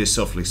should do this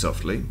softly.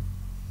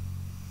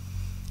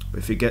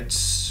 But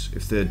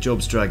if the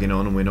job's dragging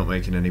on and we're not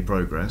making any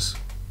progress,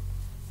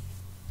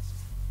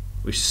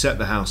 we should set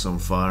the house on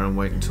fire and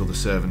wait until the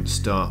servants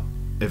start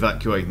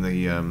evacuating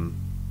the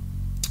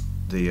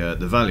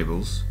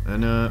valuables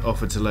and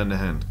offer to lend a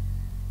hand.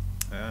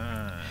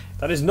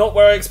 That is not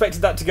where I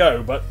expected that to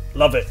go, but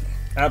love it.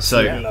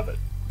 Absolutely love it.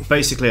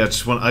 Basically, I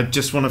just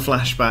want a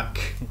flashback.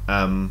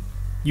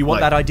 You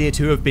want that idea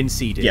to have been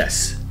seeded.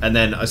 Yes, and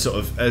then I sort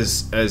of,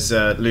 as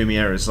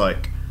Lumiere is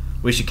like,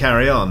 we should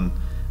carry on.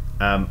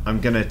 I'm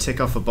going to tick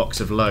off a box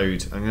of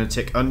load. I'm going to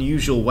tick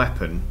unusual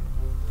weapon.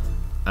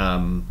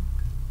 And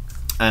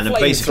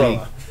basically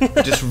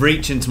just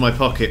reach into my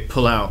pocket,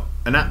 pull out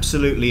an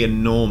absolutely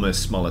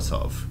enormous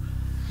Molotov.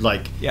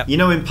 Like, you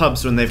know in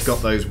pubs when they've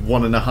got those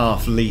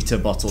 1.5 litre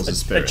bottles of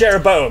spirit? A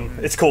Jeroboam,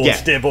 it's called,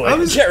 dear boy. Oh,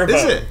 is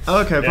it?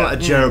 Oh, okay, I bought a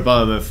Yeah.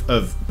 Jeroboam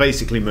of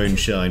basically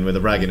moonshine with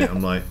a rag in it.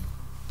 I'm like,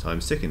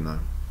 time's ticking though.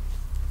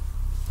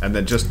 And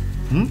then just...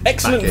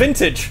 Excellent back in.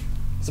 vintage.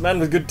 It's a man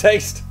with good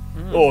taste.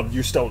 Or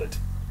you stole it.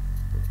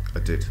 I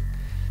did.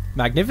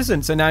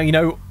 Magnificent. So now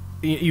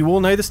you all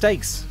know the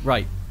stakes,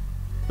 right?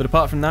 But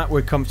apart from that,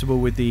 we're comfortable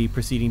with the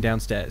proceeding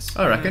downstairs.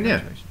 I reckon,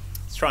 yeah.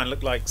 Let's try and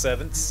look like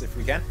servants if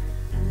we can.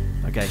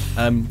 Okay.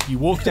 You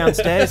walk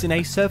downstairs in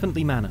a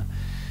servantly manner.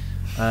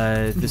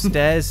 The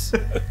stairs.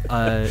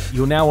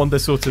 You're now on the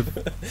sort of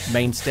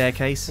main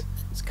staircase.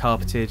 It's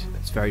carpeted.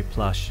 It's very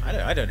plush.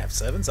 I don't have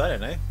servants. I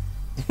don't know.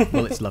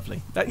 Well, it's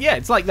lovely.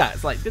 It's like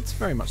that. It's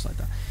very much like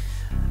that.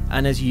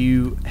 And as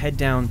you head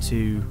down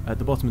to at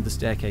the bottom of the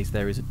staircase,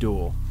 there is a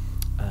door.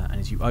 And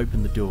as you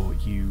open the door,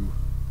 you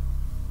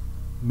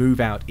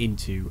move out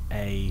into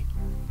a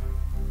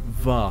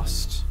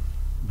vast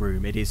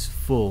room. It is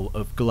full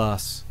of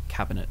glass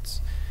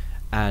cabinets,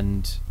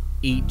 and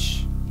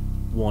each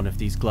one of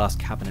these glass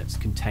cabinets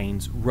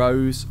contains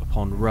rows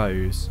upon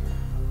rows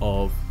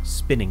of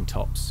spinning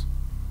tops.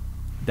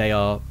 They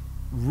are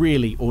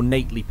really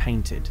ornately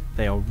painted.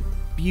 They are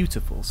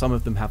beautiful. Some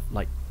of them have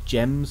like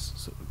gems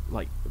sort of,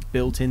 like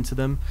built into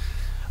them.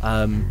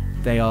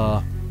 They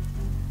are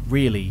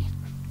really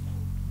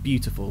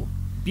beautiful,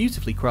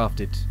 beautifully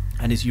crafted.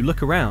 And as you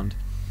look around,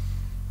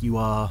 you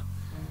are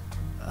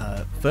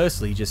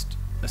firstly just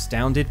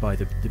astounded by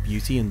the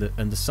beauty and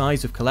the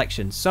size of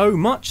collection, so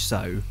much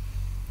so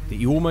that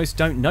you almost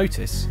don't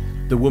notice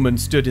the woman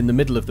stood in the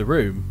middle of the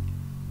room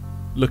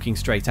looking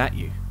straight at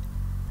you.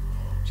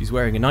 She's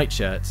wearing a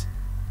nightshirt,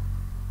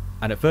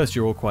 and at first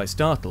you're all quite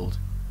startled,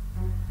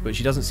 but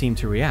she doesn't seem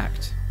to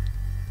react.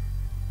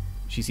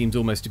 She seems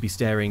almost to be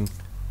staring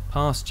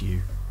past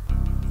you.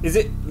 Is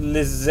it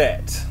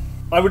Lizette?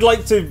 I would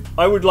like to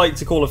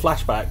call a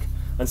flashback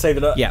and say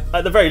that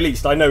at the very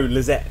least I know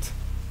Lizette.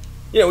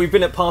 We've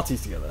been at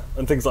parties together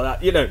and things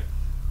like that.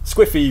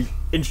 Squiffy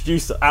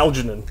introduced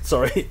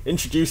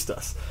introduced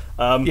us.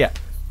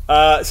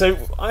 So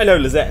I know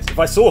Lizette. If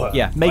I saw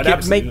her,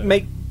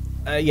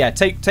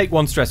 take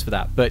one stress for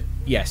that. But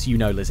yes, you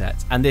know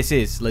Lizette, and this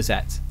is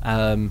Lizette.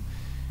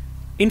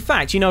 In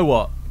fact, you know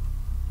what?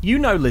 You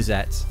know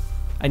Lizette,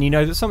 and you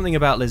know that something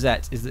about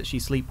Lizette is that she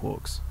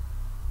sleepwalks.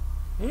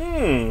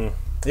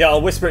 Yeah,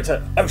 I'll whisper it to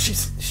her. Oh, she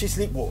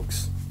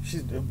sleepwalks.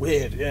 She's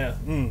weird. Yeah.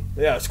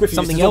 Yeah. Squiffy.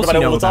 Something else you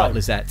know about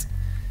Lizette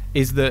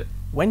is that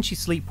when she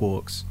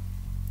sleepwalks,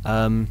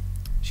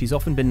 she's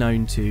often been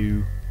known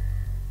to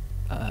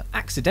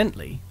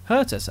accidentally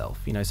hurt herself.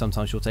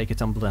 Sometimes she'll take a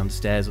tumble down the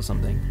stairs or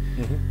something.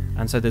 Mm-hmm.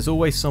 And so there's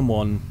always a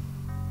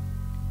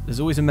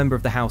member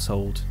of the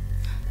household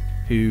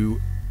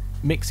who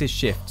mixes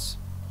shifts,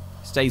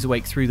 stays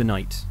awake through the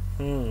night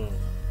to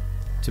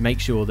make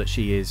sure that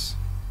she is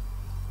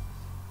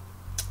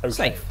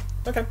safe.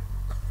 Okay.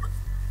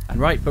 And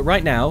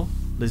right now,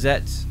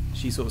 Lizette,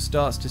 she sort of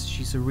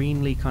she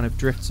serenely kind of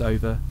drifts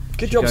over.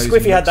 Good job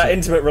Squiffy had that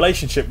intimate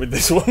relationship with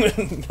this woman.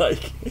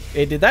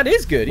 That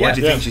is is good, yeah. Why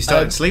do you think she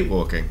started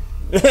sleepwalking?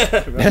 Just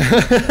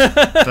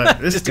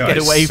to get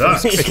away from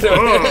Squiffy.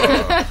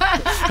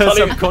 Her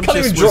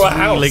subconscious was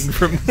reeling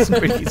from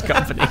Squiffy's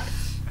company.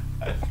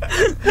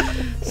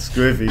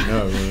 Squiffy,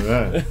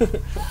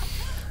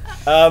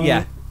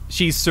 no.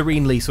 She's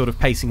serenely sort of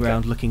pacing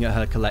around looking at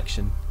her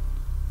collection.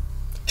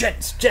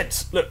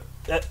 Gents, look,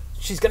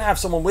 she's going to have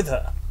someone with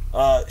her.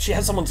 She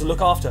has someone to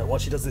look after her while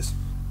she does this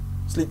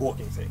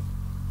sleepwalking thing.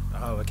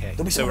 Oh, okay.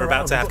 So we're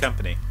about to have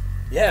company.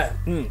 Yeah.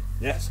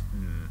 Yes.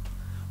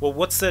 Well,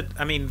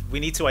 we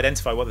need to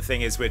identify what the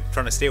thing is we're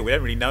trying to steal. We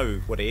don't really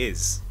know what it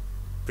is.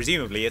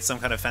 Presumably, it's some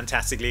kind of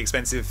fantastically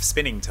expensive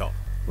spinning top.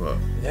 Well,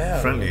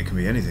 frankly, it can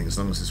be anything as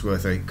long as it's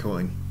worth 8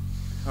 coin.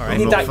 All right.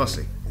 I'm not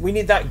fussy. We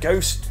need that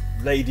ghost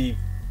lady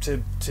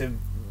to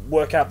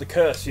work out the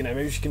curse.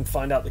 Maybe she can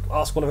find out.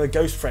 Ask one of her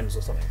ghost friends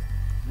or something.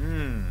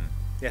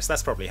 Yes,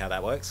 that's probably how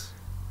that works.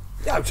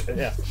 Yeah,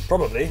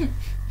 probably.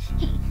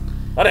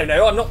 I don't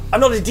know. I'm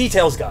not a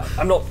details guy.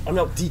 I'm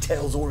not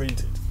details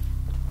oriented.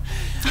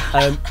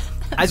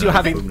 As you're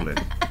having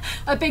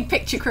a big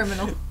picture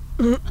criminal.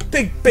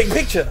 Big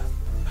picture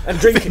and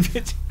drinking.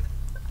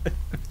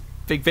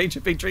 Big picture,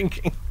 big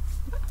drinking.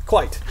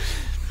 Quite.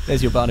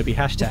 There's your Barnaby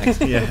hashtag.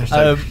 Big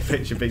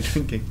picture, big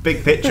drinking.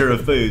 Big picture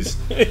of booze.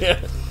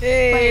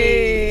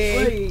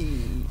 Hey.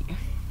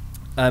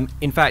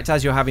 In fact,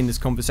 as you're having this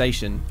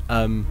conversation,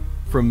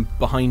 from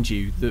behind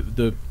you,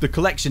 the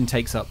collection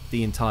takes up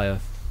the entire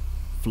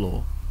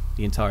floor,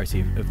 the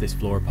entirety of this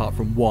floor, apart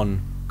from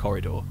one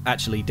corridor.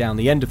 Actually, down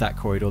the end of that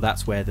corridor,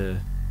 that's where the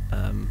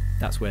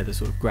That's where the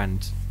sort of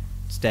grand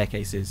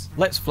staircase is.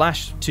 Let's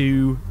flash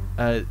to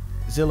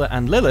Zilla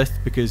and Lilith,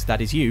 because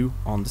that is you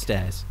on the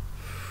stairs.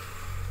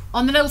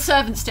 On the little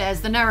servant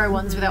stairs, the narrow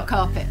ones without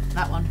carpet.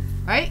 That one,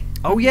 right?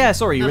 Oh yeah,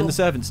 sorry, you're in the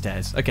servant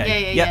stairs.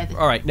 Okay. Yeah.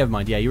 All right, never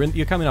mind. Yeah,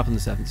 you're coming up on the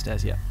servant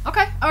stairs. Yeah.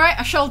 Okay, all right.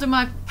 I shoulder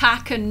my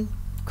pack and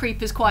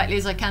creep as quietly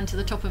as I can to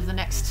the top of the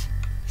next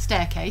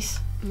staircase.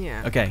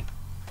 Yeah. Okay.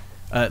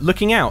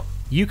 Looking out,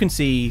 you can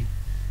see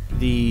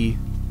the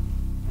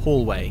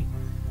hallway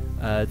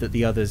that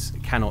the others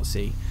cannot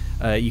see.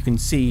 You can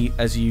see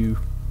as you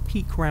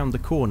peek round the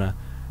corner,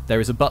 there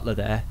is a butler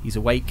there. He's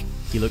awake.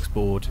 He looks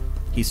bored.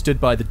 He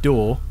stood by the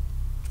door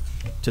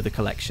to the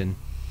collection.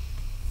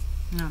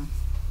 No.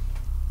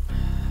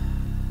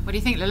 What do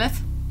you think,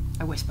 Lilith?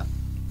 I whisper.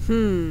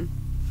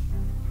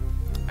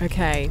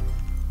 Okay.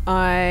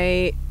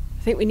 I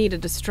think we need a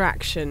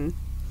distraction,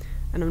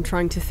 and I'm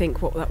trying to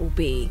think what that will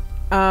be.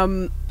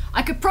 I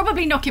could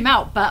probably knock him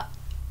out, but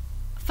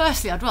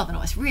firstly, I'd rather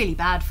not. It's really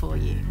bad for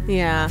you.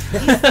 Yeah.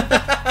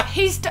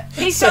 He's done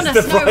Says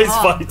us the no prize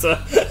harm. fighter.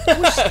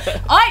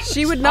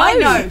 She would know. I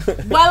know.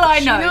 Well, I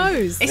know. She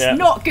knows. It's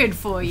not good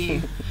for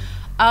you.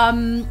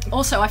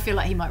 Also, I feel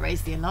like he might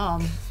raise the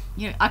alarm.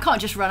 You know, I can't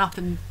just run up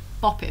and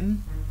bop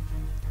him.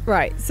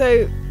 Right,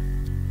 so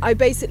I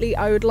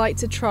would like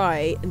to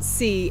try and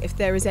see if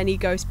there is any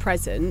ghost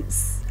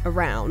presence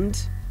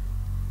around,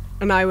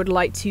 and I would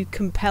like to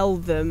compel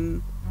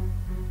them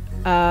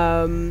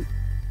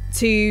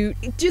to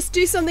just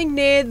do something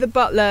near the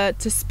butler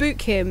to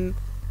spook him,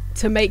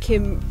 to make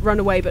him run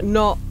away, but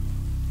not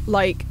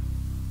like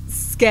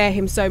scare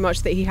him so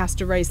much that he has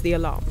to raise the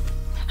alarm.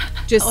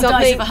 Just Or dies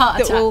something of a heart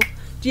that will,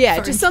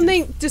 attack, just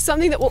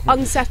something that will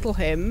unsettle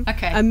him.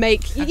 Okay. And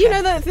make you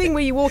know that thing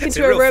where you walk It's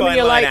into a a real room fine and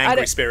you're line, like, I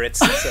angry don't. spirits.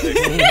 So.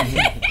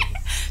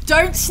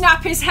 Don't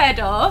snap his head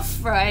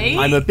off, right?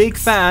 I'm a big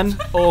fan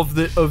of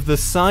the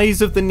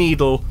size of the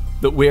needle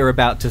that we're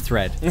about to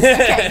thread.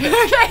 Okay.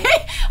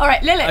 All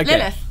right, Lilith. Okay.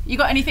 Lilith, you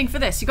got anything for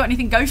this? You got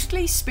anything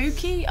ghostly,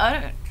 spooky?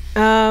 I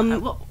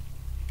don't. What?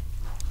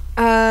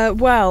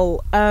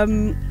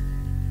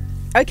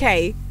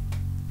 Okay.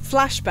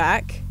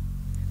 Flashback.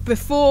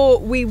 Before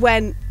we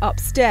went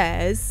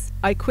upstairs,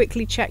 I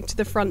quickly checked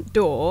the front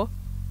door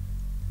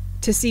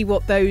to see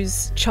what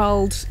those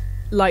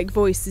child-like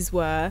voices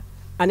were,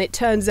 and it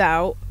turns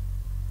out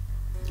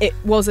it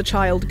was a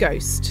child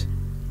ghost.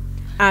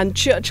 And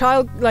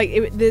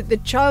the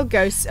child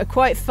ghosts are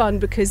quite fun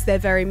because they're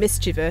very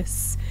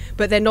mischievous,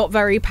 but they're not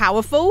very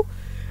powerful,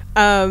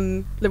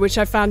 which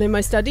I found in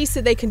my study.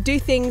 So they can do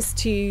things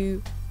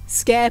to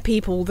scare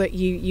people that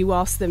you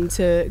ask them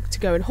to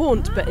go and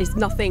haunt, but it's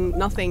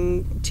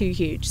nothing too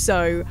huge.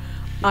 So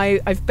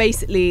I've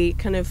basically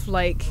kind of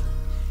like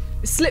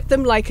slipped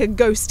them like a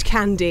ghost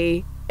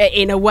candy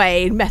in a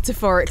way,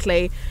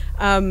 metaphorically,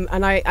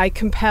 and I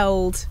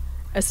compelled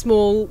a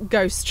small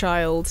ghost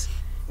child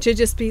to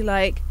just be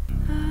like,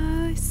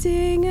 I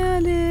sing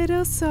a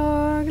little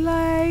song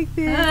like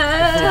this.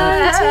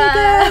 Time to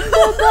get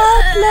the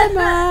butler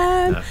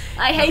man.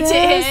 I hate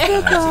There's it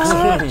here. the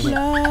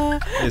butler.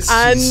 You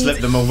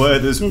slipped them a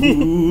word that's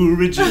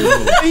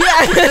original.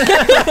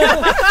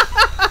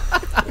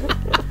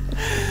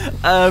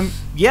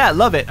 Yeah,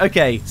 love it.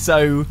 Okay,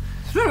 so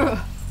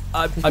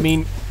I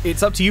mean,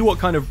 it's up to you what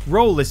kind of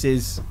roll this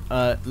is,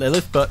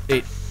 Lilith, but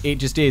it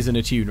just is an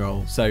attune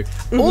roll. So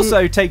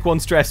also take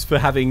one stress for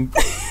having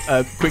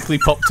quickly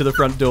popped to the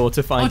front door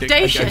to find a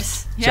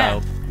ghost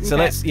child. So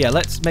Okay.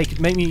 let's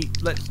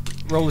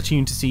roll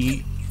attune to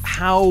see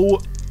how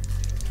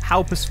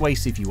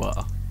persuasive you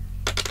are.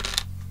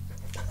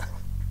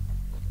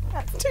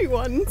 That's 2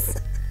 ones.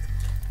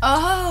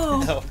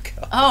 Oh. Oh,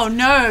 God. Oh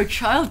no,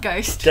 child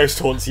ghost. Ghost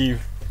haunts you.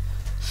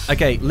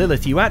 Okay,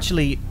 Lilith, you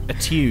actually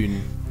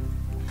attune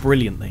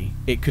brilliantly.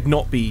 It could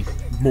not be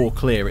more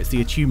clear. It's the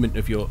attunement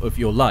of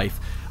your life,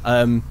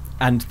 and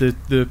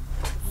the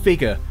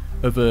figure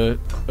of a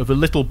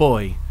little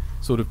boy,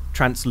 sort of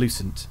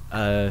translucent.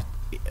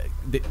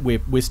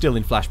 We're still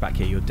in flashback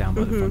here. You're down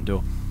by the front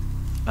door.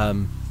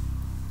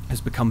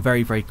 Has become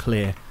very, very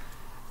clear,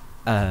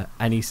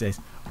 and he says,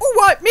 All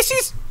right,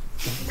 missus.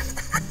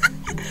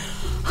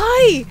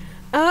 Hi.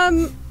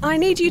 I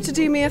need you to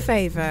do me a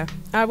favour.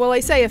 Well,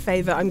 I say a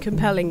favour. I'm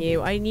compelling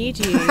you. I need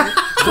you to.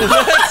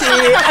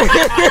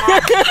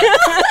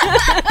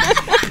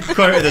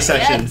 Quote of the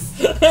session.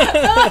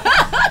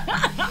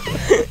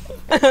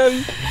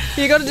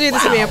 You got to do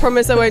this to me. I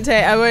promise I won't.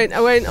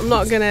 I'm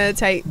not gonna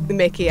take the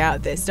mickey out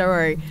of this. Don't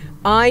worry.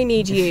 I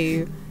need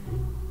you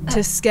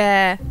to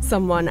scare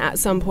someone at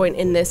some point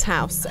in this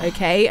house,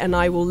 okay? And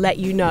I will let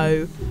you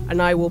know,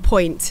 and I will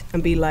point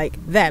and be like,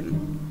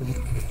 them.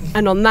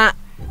 And on that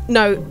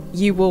note,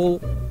 you will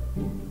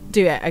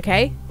do it,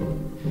 okay?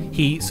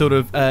 he sort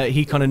of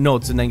he kind of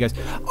nods and then goes,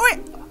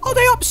 Are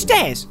they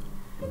upstairs?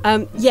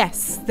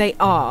 Yes, they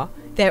are.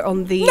 They're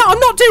on the. No, I'm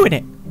not doing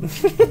it.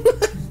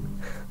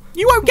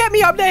 You won't get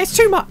me up there. It's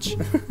too much.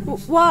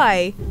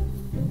 Why?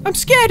 I'm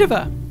scared of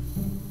her.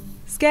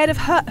 Scared of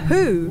her?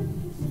 Who?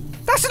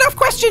 That's enough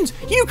questions.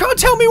 You can't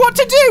tell me what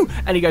to do.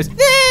 and he goes,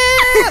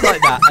 "Yeah,"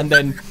 like that, and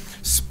then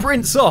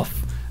sprints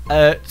off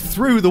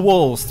through the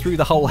walls, through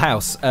the whole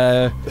house,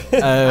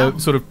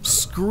 sort of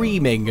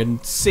screaming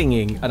and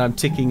singing, and I'm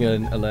ticking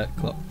an alert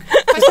clock.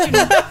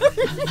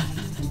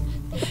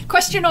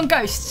 Question on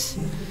ghosts.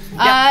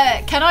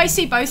 Can I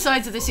see both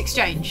sides of this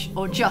exchange,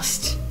 or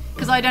just...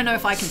 Because I don't know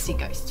if I can see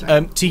ghosts,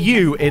 right? To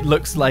you, it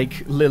looks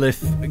like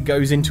Lilith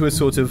goes into a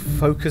sort of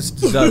focused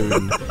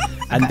zone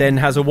and then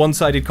has a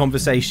one-sided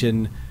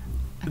conversation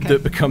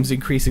that becomes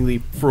increasingly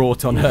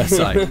fraught on her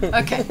side.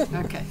 Okay,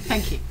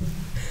 thank you.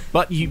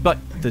 But you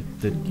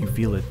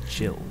feel a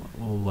chill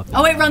all up.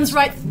 Oh, it runs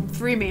right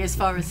through me as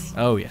far as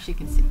she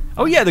can see.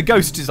 Oh yeah, the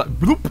ghost is like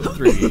bloop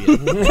through you.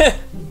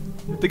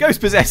 The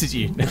ghost possesses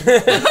you.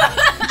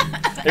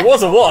 It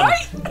was a 1.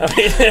 Right?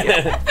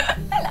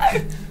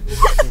 Hello.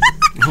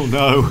 Oh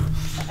no.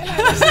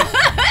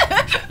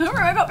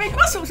 Alright, I've got big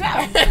muscles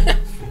now.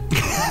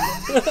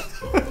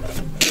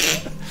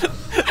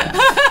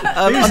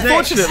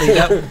 Unfortunately,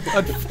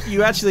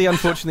 you actually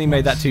unfortunately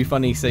made that too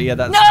funny. So yeah,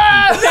 that's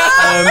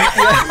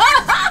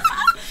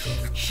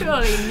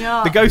Surely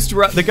not.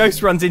 The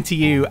ghost runs into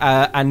you,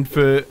 and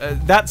for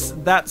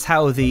that's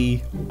how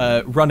the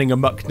running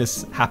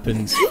amokness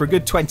happens for a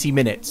good 20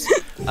 minutes,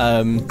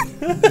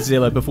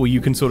 Zilla, before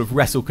you can sort of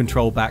wrestle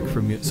control back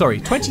from your. Sorry,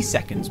 20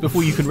 seconds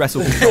before you can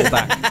wrestle control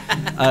back,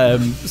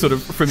 sort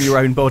of from your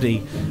own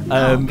body.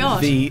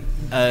 God.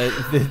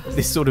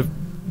 This sort of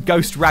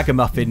ghost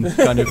ragamuffin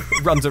kind of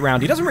runs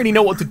around. He doesn't really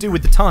know what to do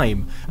with the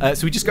time,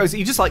 so he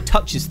just like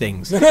touches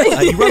things.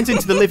 He runs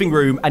into the living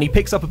room and he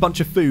picks up a bunch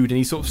of food and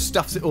he sort of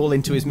stuffs it all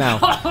into his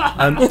mouth.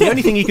 The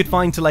only thing he could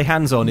find to lay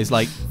hands on is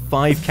like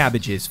 5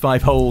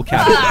 whole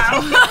cabbages.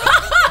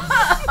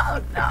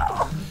 Oh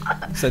no.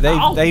 So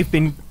they've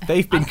been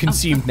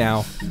consumed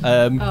now,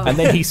 and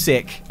then he's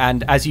sick,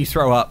 and as you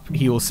throw up,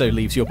 he also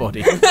leaves your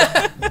body.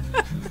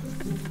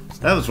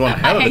 That was one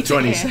hell of a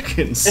 20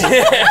 seconds.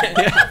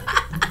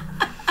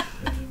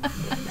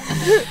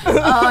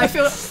 Oh, I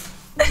feel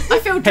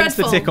dreadful. Hence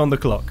the tick on the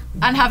clock.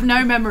 And have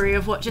no memory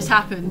of what just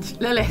happened,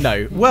 Lilith.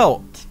 No,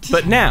 well,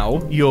 but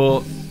now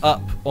you're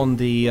up on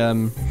the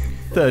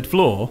 3rd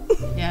floor.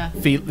 Yeah.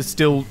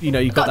 Still,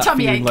 you've got that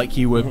tummy feeling ache. like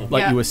you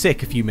were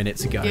sick a few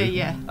minutes ago.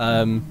 Yeah.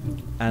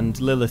 And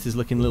Lilith is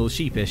looking a little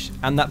sheepish,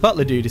 and that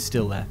butler dude is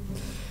still there.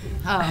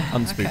 Oh,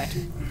 unspooked.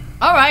 Okay.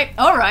 All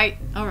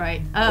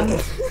right.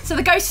 So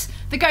the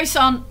ghosts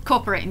aren't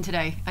cooperating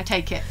today, I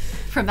take it,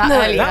 from that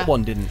earlier. That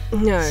one didn't.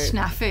 No.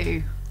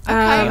 Snafu.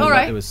 Okay, all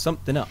right. There was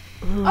something up.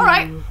 All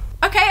right.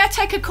 Okay, I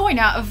take a coin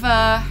out of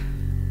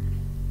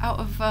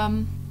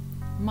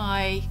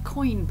my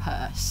coin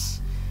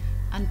purse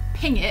and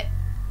ping it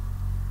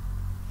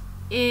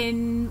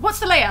in. What's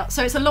the layout?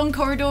 So it's a long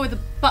corridor with a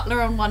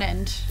butler on one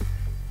end.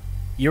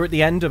 You're at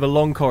the end of a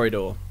long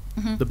corridor.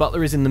 Mm-hmm. The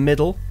butler is in the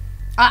middle.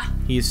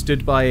 He is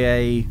stood by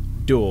a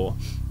door.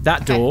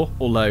 That door,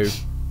 although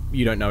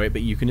you don't know it,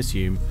 but you can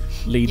assume,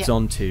 leads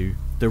on to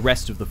the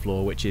rest of the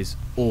floor, which is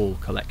all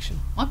collection.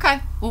 Okay.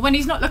 Well, when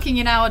he's not looking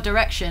in our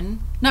direction...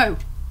 No.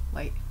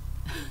 Wait.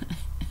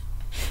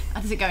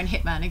 How does it go in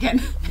Hitman again?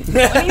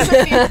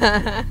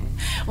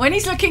 When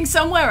he's looking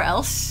somewhere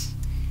else,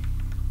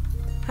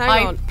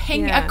 I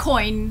ping a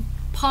coin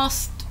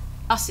past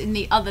us in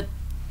the other...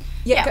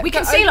 Yeah, we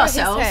conceal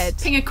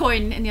ourselves. Ping a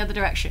coin in the other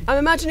direction. I'm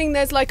imagining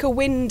there's like a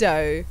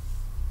window.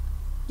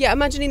 Yeah,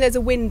 imagining there's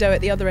a window at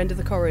the other end of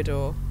the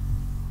corridor.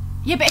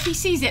 Yeah, but if he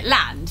sees it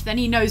land, then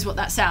he knows what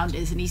that sound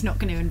is and he's not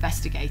going to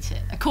investigate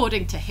it,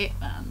 according to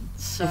Hitman.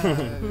 So,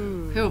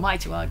 who am I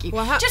to argue?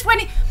 Well, just when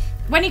he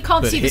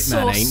can't see the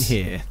source... Hitman ain't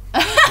here.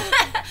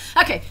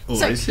 Okay,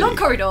 so long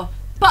corridor,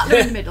 butler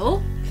in the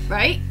middle,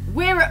 right?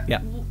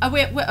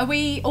 Are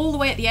we all the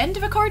way at the end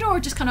of a corridor or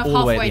just kind of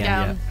all halfway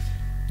down?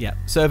 Yeah.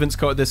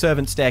 The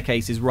servants'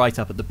 staircase is right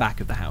up at the back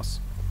of the house.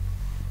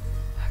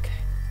 Okay.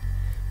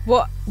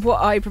 What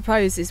I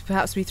propose is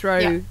perhaps we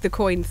throw the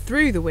coin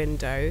through the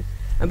window,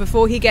 and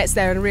before he gets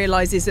there and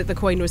realises that the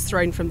coin was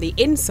thrown from the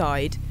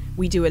inside,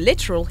 we do a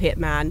literal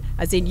Hitman,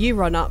 as in you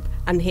run up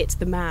and hit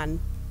the man.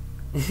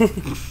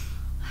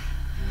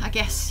 I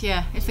guess,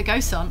 yeah, if the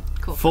ghosts aren't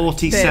cool.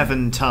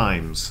 47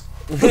 times.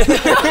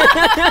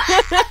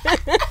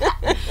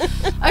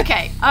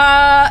 Okay,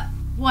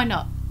 why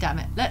not? Damn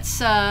it.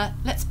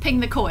 Let's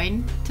ping the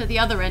coin to the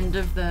other end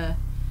of the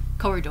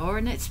corridor,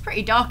 and it's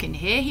pretty dark in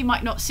here. He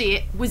might not see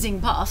it whizzing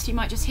past. He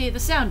might just hear the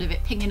sound of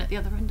it pinging at the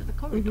other end of the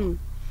corridor.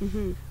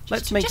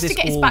 Let's make this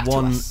all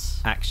one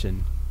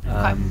action.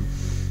 Okay.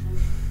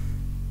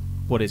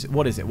 What is it?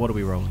 What are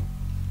we rolling?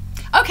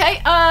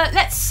 Okay,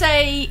 let's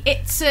say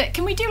it's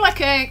can we do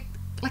like a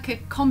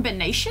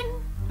combination?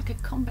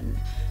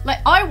 Like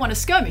I want to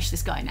skirmish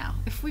this guy now.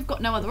 If we've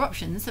got no other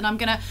options, then I'm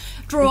gonna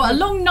draw a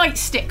long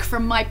nightstick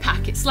from my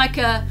pack. It's like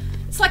a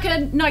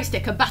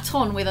nightstick, a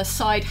baton with a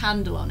side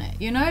handle on it.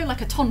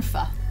 Like a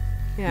tonfa.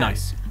 Yeah.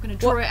 Nice. I'm gonna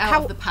draw it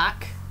out of the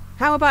pack.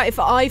 How about if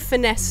I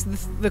finesse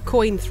the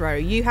coin throw?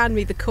 You hand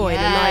me the coin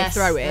and I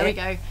throw it. There we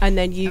go. And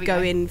then you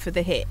go in for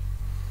the hit.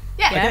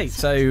 Yeah. Okay,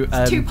 so it's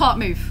a two-part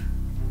move.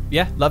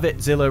 Yeah, love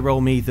it. Zilla, roll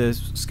me the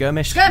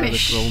skirmish.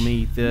 Skirmish. Roll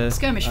me the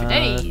skirmish for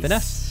days.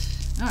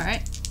 finesse. All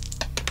right.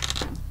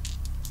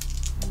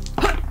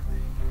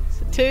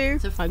 2.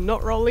 I'm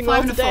not rolling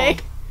well 5 and a today.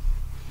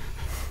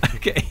 4.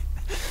 Okay.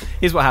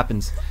 Here's what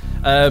happens.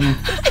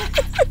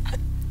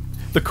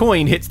 The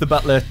coin hits the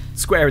butler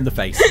square in the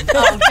face.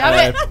 Oh,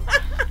 damn it.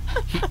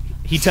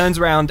 He turns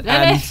around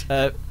and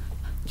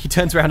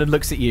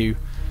looks at you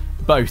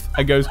both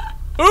and goes,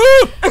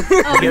 "Ooh!"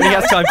 He only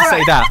has time to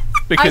say that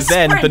because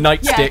then the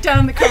nightstick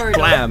down the corridor.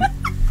 blam.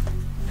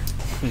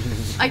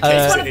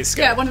 It's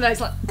one of those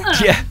like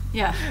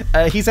Yeah.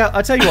 He's out.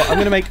 I'll tell you what. I'm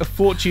going to make a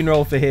fortune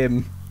roll for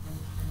him.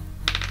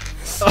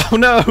 Oh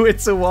no!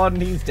 It's a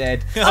 1. He's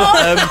dead.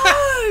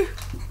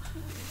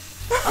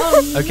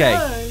 Okay.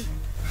 No.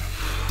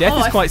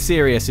 Death is quite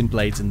serious in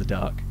Blades in the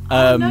Dark.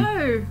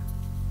 No.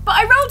 But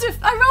I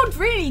rolled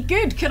really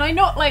good. Can I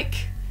not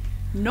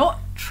not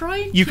try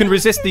and You can kill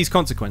resist him? these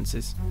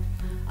consequences.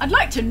 I'd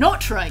like to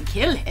not try and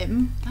kill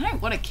him. I don't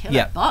want to kill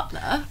a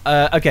butler.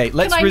 Okay,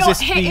 let's Can I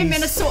resist not hit him these-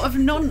 in a sort of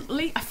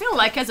I feel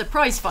like as a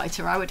prize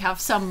fighter I would have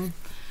some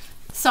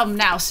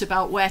nous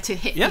about where to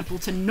hit people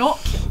to not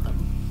kill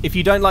them. If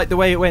you don't like the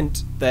way it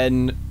went,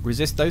 then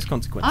resist those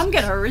consequences. I'm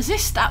going to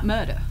resist that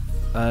murder.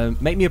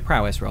 Make me a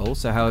prowess roll,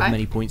 so however Okay.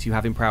 many points you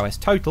have in prowess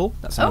total,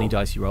 that's how many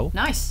dice you roll.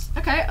 Nice.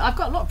 Okay, I've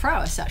got a lot of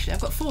prowess actually.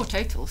 I've got 4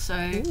 total,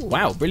 so...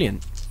 Wow,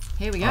 brilliant.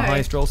 Here we go. Our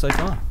highest roll so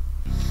far.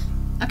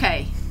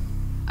 Okay.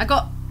 I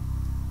got...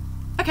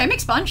 Okay,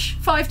 mixed bunch.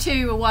 5,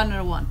 2, a 1 and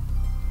a 1.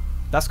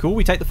 That's cool,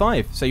 we take the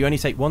 5, so you only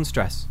take 1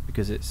 stress,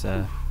 because it's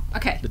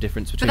Okay. the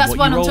difference But between that's what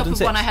one you on rolled top and of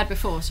 6. one I had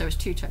before, so it's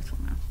 2 total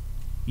now.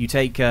 You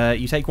take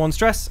 1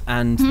 stress,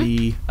 and Hmm?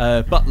 the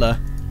butler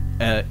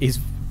is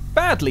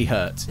badly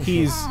hurt.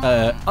 He's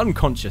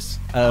unconscious.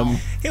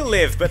 He'll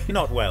live, but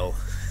not well.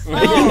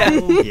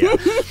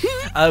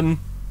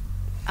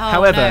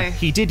 However, no.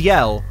 he did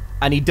yell,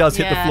 and he does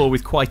hit the Yeah. floor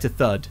with quite a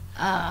thud.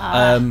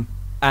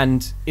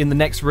 And in the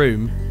next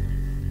room,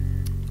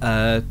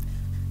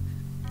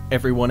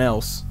 everyone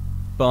else,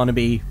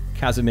 Barnaby,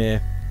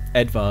 Casimir,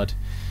 Edvard,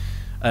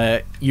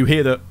 you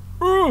hear the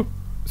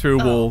through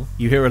a wall.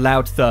 You hear a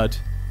loud thud,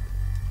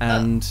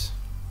 and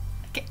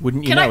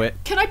wouldn't you know it?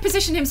 Can I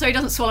position him so he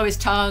doesn't swallow his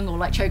tongue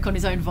or choke on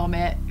his own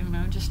vomit? You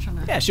know, just trying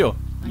to... Yeah, sure.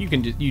 You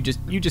can. You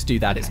just do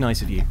that. It's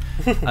nice of you.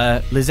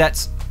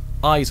 Lizette's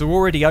eyes are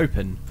already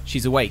open.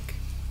 She's awake.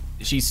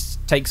 She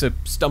takes a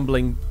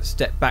stumbling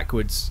step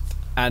backwards,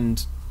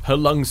 and her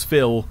lungs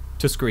fill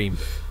to scream.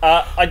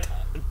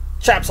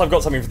 Chaps, I've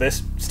got something for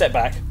this. Step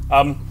back.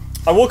 I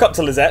walk up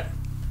to Lizette,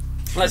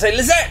 and I say,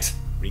 Lizette!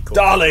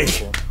 Darling,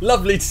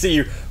 lovely to see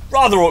you.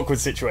 Rather awkward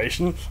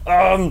situation.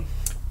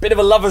 Bit of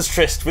a lover's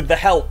tryst with the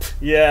help.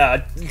 Yeah,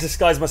 I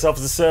disguised myself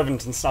as a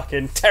servant and snuck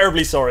in.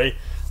 Terribly sorry.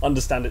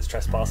 Understand it's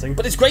trespassing,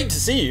 but it's great to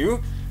see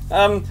you.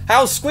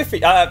 How's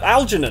Squiffy?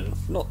 Algernon.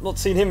 Not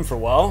seen him for a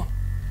while.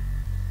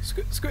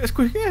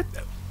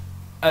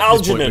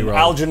 Algernon.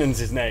 Algernon's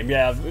his name.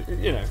 Yeah,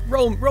 you know.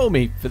 Roll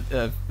me for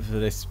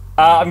this.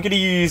 I'm going to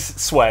use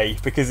Sway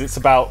because it's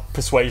about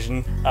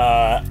persuasion,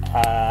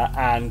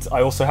 and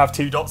I also have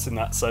 2 dots in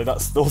that, so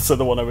that's also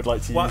the one I would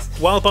like to use.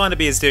 While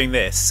Barnaby is doing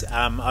this,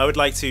 I would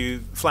like to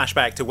flash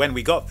back to when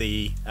we got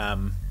the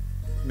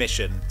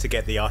mission to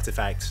get the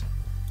artifact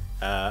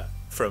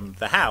from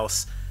the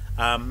house.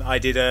 I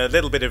did a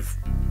little bit of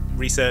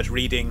research,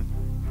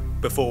 reading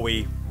before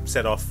we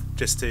set off,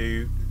 just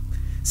to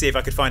see if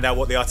I could find out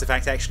what the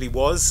artifact actually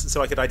was,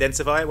 so I could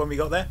identify it when we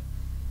got there.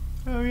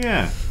 Oh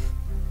yeah.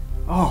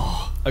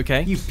 Oh,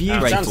 okay. You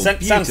beautiful, sounds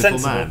beautiful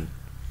sensible.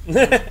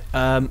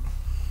 man.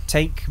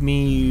 Take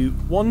me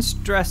 1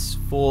 stress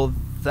for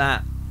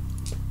that,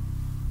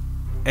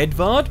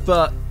 Edvard,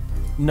 but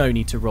no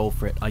need to roll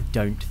for it, I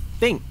don't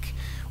think.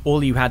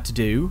 All you had to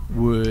do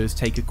was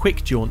take a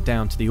quick jaunt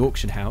down to the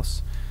auction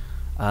house,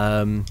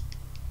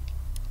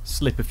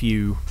 slip a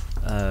few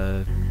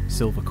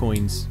silver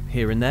coins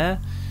here and there,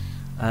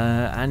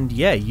 and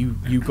yeah,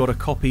 you got a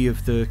copy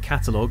of the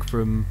catalogue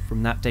from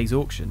that day's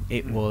auction.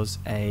 It was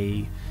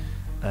a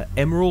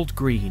emerald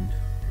green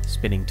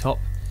spinning top.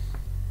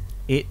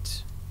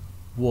 It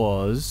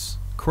was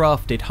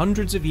crafted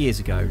hundreds of years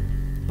ago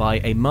by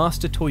a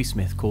master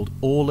toysmith called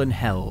Orlan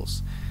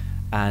Hells,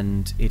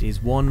 and it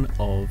is one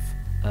of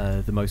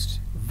the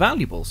most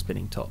valuable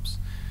spinning tops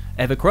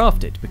ever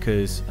crafted,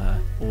 because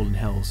Orlan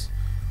Hells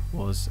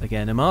was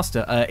again a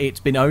master. It's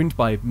been owned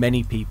by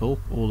many people,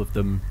 all of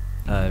them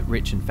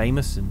rich and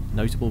famous and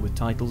notable with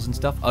titles and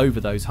stuff, over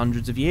those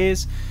hundreds of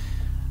years,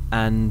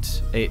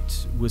 and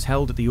it was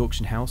held at the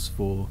auction house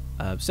for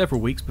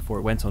several weeks before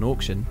it went on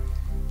auction,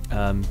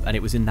 and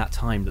it was in that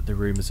time that the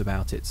rumours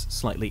about its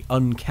slightly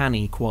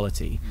uncanny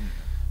quality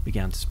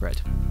began to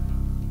spread.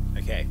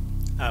 Okay.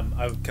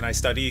 Can I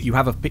study? You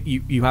have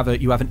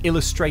an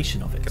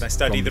illustration of it. Can I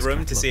study from the this room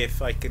to catalogue. see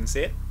if I can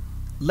see it?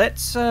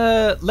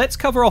 Let's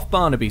cover off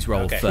Barnaby's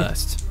role Okay.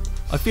 first.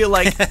 I feel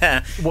like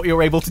what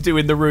you're able to do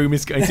in the room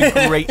is going to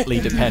greatly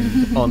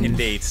depend on.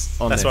 Indeed.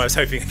 on That's this. why I was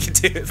hoping I could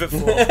do it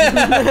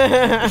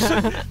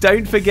before.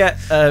 Don't forget,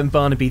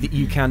 Barnaby, that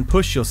you can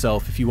push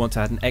yourself if you want to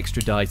add an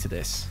extra die to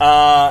this.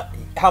 How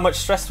much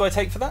stress do I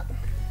take for that?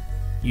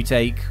 You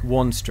take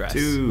 1 stress.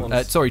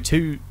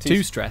 Two.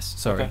 Two stress.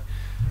 Sorry. Okay.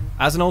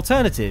 As an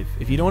alternative,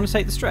 if you don't want to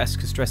take the stress,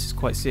 because stress is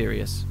quite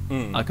serious,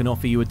 I can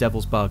offer you a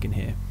devil's bargain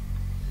here,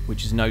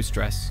 which is no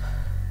stress,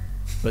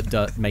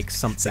 but makes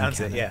something. Sounds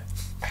canon. it, yeah.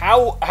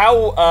 How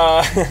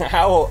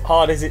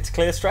hard is it to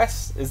clear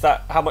stress? Is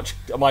that how much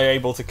am I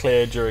able to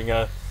clear during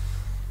a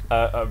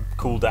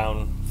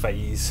cooldown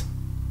phase?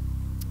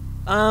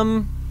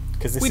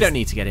 Because we don't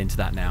need to get into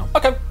that now.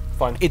 Okay,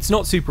 fine. It's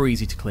not super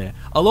easy to clear.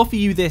 I'll offer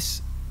you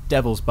this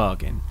devil's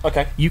bargain.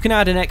 Okay. You can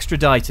add an extra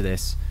die to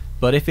this,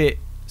 but if it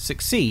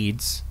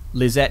succeeds,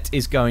 Lizette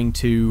is going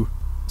to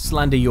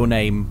slander your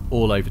name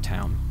all over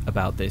town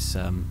about this.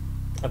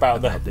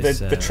 About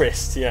the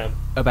tryst, yeah.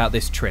 About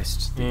this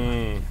tryst.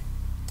 Mm.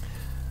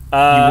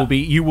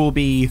 You will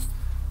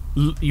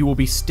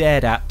be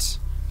stared at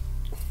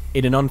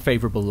in an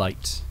unfavourable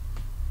light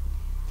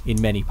in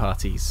many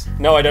parties.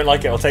 No, I don't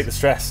like it. I'll take the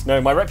stress.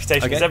 No, my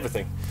reputation is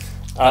everything.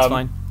 That's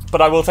fine.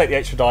 But I will take the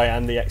extra die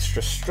and the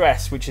extra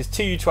stress, which is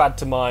 2 to add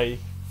to my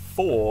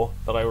 4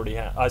 that I already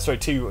have.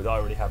 2 that I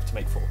already have to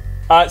make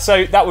 4.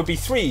 So that would be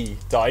 3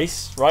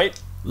 dice, right?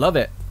 Love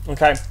it.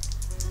 Okay.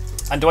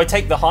 And do I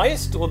take the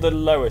highest or the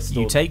lowest?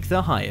 You take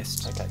the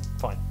highest. Okay,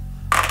 fine.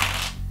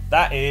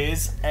 That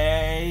is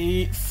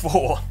a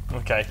 4.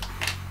 Okay.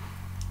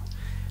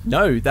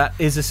 No, that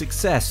is a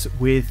success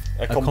with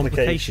a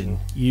complication.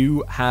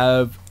 You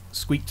have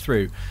squeaked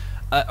through.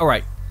 All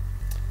right,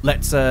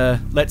 let's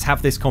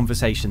have this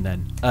conversation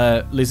then.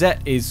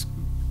 Lizette is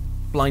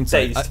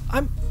blindsided.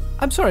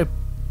 I'm sorry.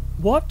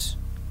 What?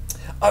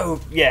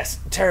 Oh yes,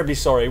 terribly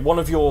sorry. One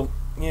of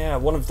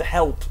the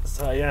help.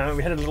 Yeah,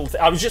 we had a little.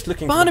 I was just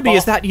looking. Barnaby,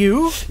 is that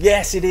you?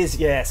 Yes, it is.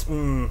 Yes.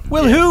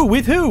 Well, yes. Who?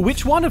 With who?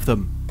 Which one of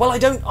them? Well, I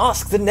don't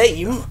ask the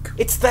name.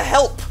 It's the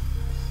help.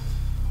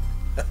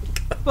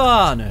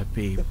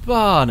 Barnaby.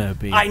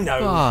 I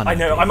know.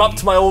 I'm up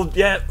to my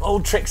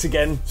old tricks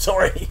again.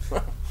 Sorry.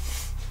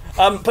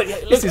 But yeah,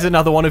 look, this is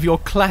another one of your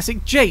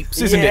classic japes,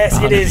 isn't it? Yes,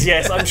 it is.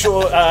 Yes, I'm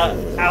sure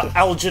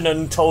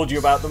Algernon told you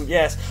about them.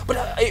 Yes, but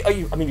are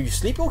you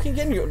sleepwalking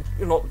again? You're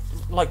not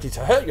likely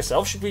to hurt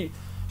yourself. Should we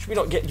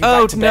not get you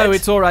back to bed? Oh no,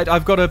 it's all right.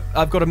 I've got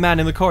a man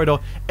in the corridor.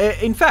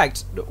 In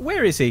fact,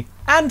 where is he?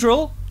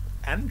 Andrel.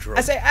 Andrel.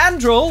 I say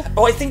Andrel.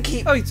 Oh, I think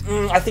he. I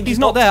think he's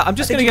not there. I'm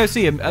just going to go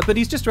see him, but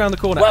he's just around the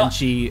corner. Well, and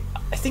she.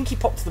 I think he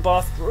popped to the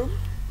bathroom.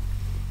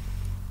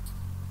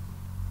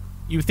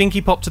 You think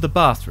he popped to the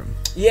bathroom?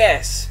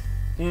 Yes.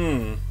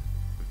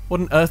 What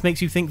on earth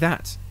makes you think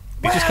that?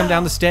 He just come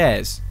down the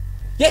stairs.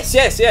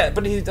 Yes, yeah.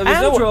 But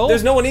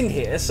there's no one in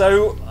here,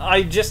 so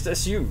I just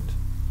assumed.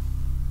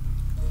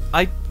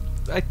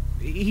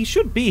 He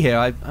should be here.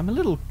 I'm a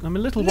little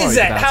worried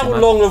Lizette, about how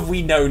him. long have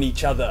we known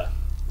each other?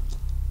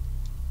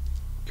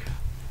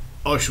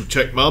 I shall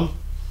check, Mum.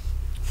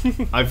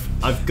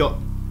 I've got.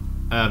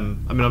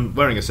 I'm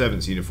wearing a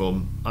servant's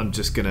uniform. I'm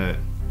just gonna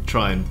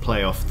try and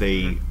play off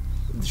the.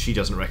 She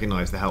doesn't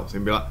recognise the help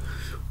thing. Be like,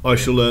 I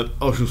shall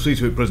see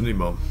to it presently,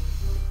 Mum.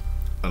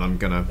 And I'm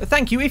gonna.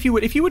 Thank you. If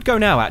you would go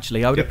now,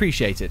 actually, I would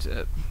appreciate it.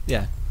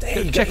 Yeah.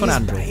 Check on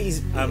Andrew.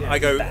 I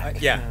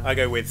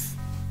go with.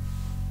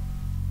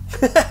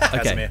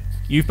 Okay.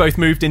 You've both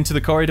moved into the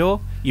corridor.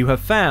 You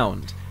have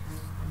found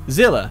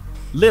Zilla,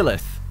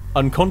 Lilith,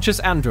 unconscious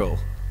Andrel.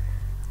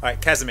 Alright,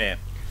 Casimir,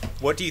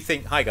 what do you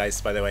think... Hi guys,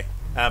 by the way.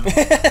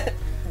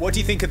 What do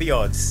you think of the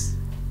odds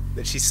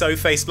that she's so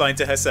face-blind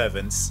to her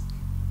servants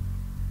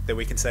that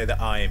we can say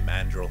that I'm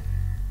Andrel?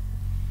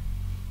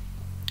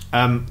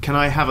 Can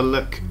I have a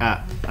look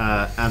at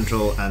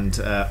Andrel and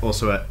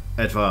also at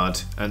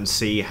Edvard and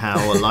see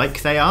how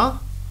alike they are?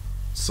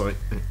 Sorry.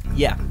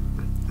 Yeah,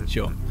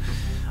 sure.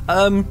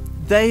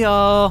 They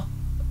are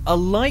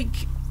alike.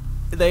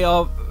 They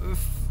are...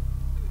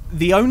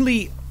 The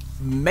only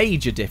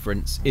major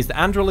difference is that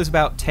Andrel is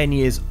about 10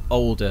 years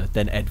older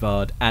than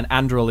Edvard, and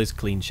Andrel is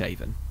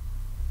clean-shaven.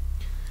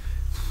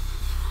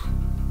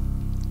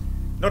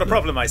 Not a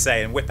problem, I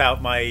say, and whip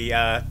out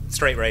my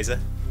straight razor.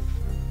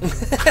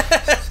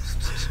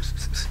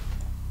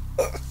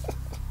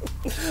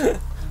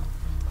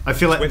 I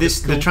feel like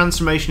the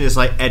transformation is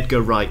like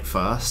Edgar Wright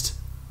first.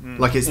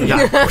 Like it's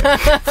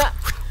that.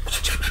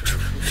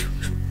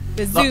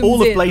 Like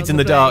all of Blades in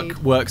the Dark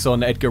works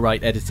on Edgar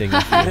Wright editing.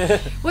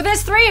 Well,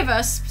 there's 3 of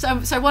us,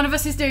 so one of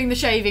us is doing the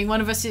shaving, one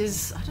of us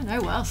is, I don't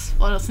know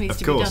what else needs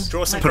to be done.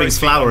 Draw some putting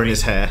flour in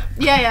his hair.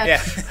 Yeah.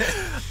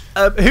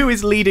 Who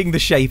is leading the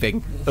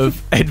shaving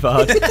of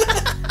Edvard?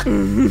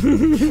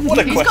 What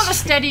a He's got the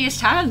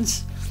steadiest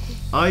hands.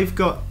 I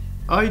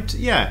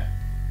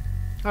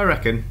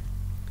reckon.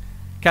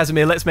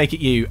 Casimir, let's make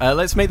it you.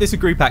 Let's make this a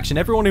group action.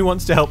 Everyone who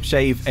wants to help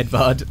shave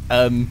Edvard,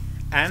 and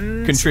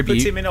contribute.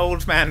 Put him in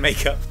old man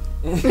makeup.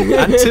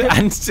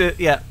 and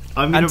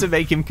to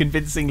make him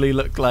convincingly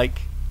look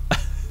like.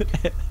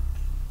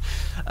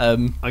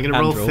 I'm going to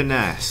roll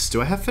finesse.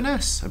 Do I have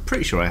finesse? I'm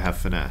pretty sure I have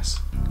finesse.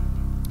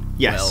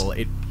 Yes. Well,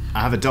 I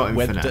have a dot in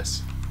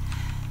finesse.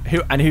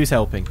 Who's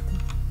helping?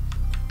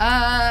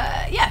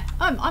 Yeah,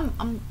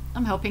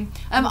 I'm helping.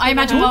 I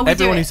imagine while we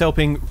everyone who's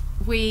helping.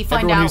 We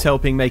find everyone out. Who's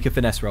helping make a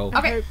finesse roll.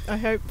 Okay. I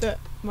hope that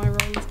my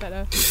roll is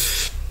better.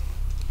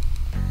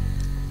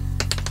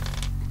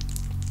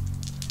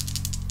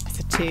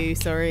 2,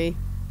 sorry.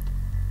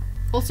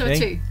 Also a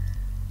 2.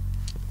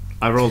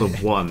 I rolled a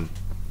 1.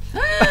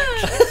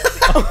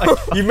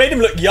 You made him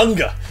look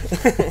younger.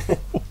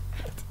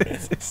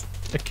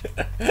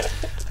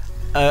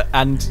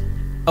 And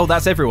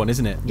that's everyone,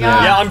 isn't it?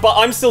 Yeah.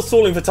 I'm still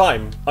stalling for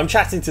time. I'm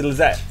chatting to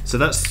Lizette. So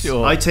that's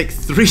I take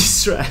 3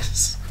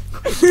 stress.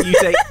 You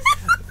take.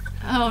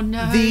 Oh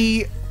no.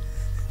 The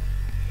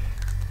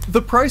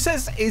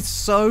process is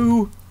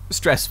so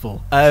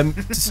stressful.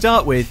 To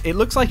start with, it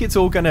looks like it's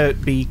all going to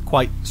be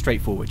quite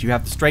straightforward. You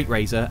have the straight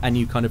razor, and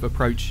you kind of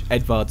approach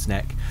Edvard's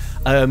neck.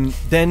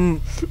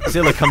 Then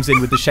Zilla comes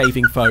in with the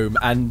shaving foam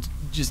and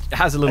just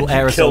has a little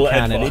aerosol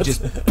can, and it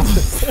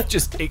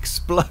just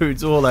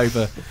explodes all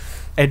over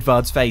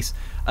Edvard's face.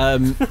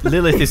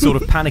 Lilith is sort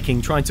of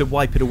panicking, trying to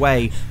wipe it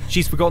away.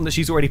 She's forgotten that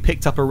she's already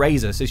picked up a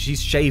razor, so she's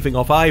shaving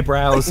off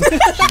eyebrows.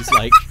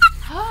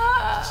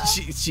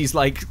 She's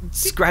like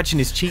scratching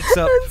his cheeks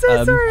up. I'm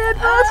so sorry,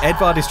 Edvard.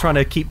 Edvard is trying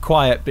to keep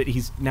quiet, but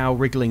he's now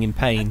wriggling in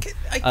pain.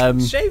 I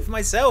can shave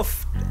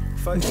myself,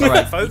 folks. No,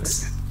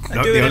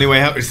 the only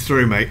way out is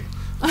through, mate.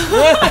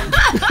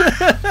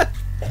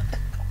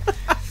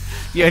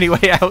 The only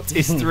way out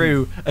is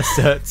through,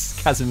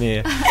 asserts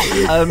Casimir.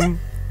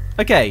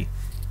 Okay,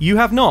 you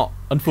have not,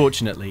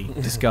 unfortunately,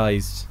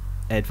 disguised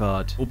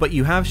Edvard, but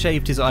you have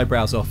shaved his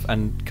eyebrows off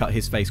and cut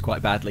his face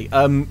quite badly.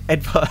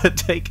 Edvard,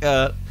 take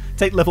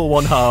level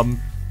 1 harm,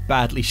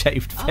 badly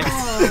shaved face.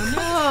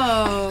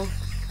 Oh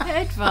no,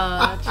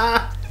 Edvard.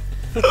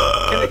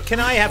 Can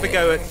I have a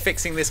go at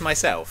fixing this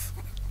myself?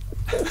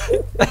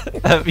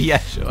 Yeah,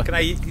 sure. Can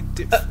I?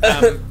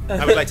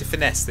 I would like to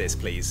finesse this,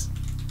 please.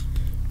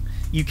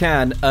 You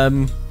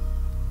can.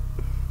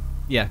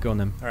 Yeah, go on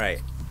then. All right.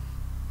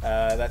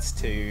 That's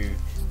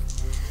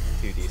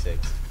 2d6.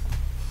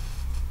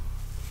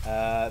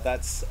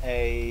 That's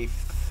a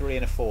 3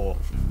 and a 4.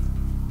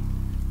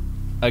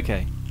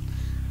 Okay.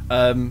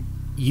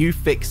 You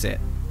fix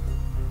it.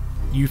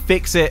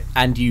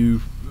 And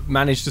you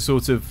manage to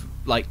sort of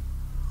like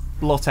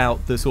blot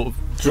out the sort of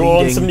draw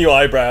bleeding. On some new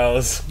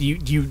eyebrows.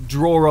 You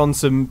draw on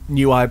some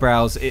new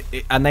eyebrows,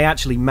 and they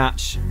actually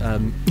match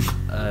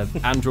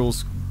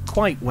Andrel's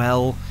quite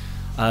well.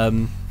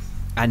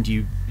 And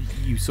you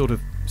sort of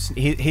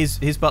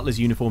his butler's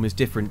uniform is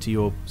different to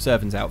your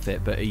servant's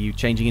outfit, but are you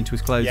changing into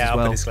his clothes as well?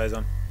 Yeah, I'll put his clothes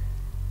on.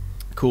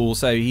 Cool.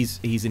 So he's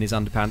in his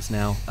underpants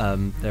now.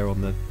 They're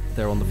on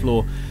the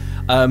floor.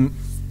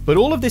 But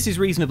all of this is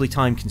reasonably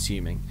time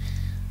consuming.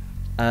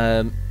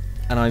 And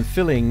I'm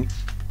filling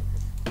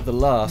the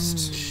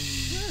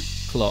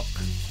last clock.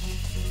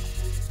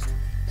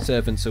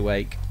 Servants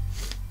awake.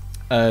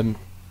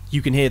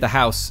 You can hear the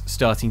house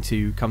starting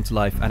to come to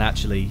life, and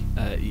actually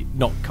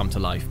not come to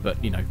life, but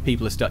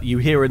people are you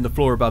hear in the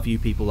floor above you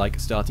people like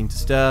starting to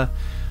stir.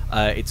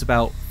 It's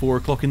about 4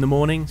 o'clock in the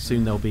morning.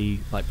 Soon they'll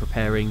be like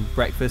preparing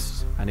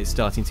breakfast, and it's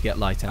starting to get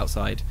light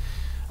outside.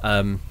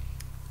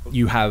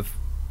 You have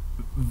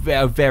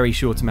a very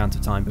short amount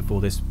of time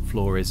before this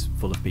floor is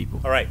full of people.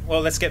 All right.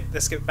 Well, let's get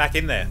back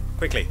in there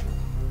quickly.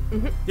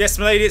 Mm-hmm. Yes,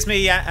 milady, it's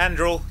me,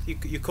 Andrel.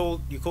 You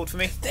called for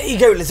me. There you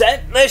go,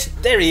 Lizette.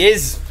 There he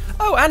is.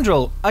 Oh,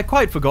 Andrel, I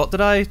quite forgot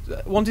that I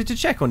wanted to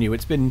check on you.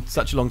 It's been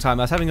such a long time.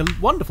 I was having a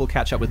wonderful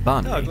catch up with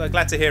Barnaby. Oh,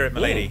 glad to hear it,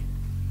 milady.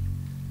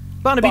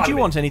 Barnaby, do you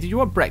want anything? Do you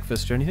want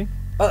breakfast or anything?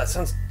 Oh, that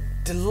sounds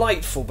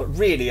delightful, but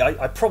really,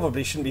 I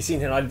probably shouldn't be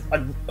seen here.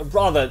 I'd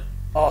rather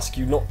ask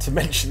you not to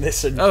mention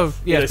this. And,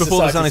 yes,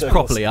 before the sun is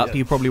properly up,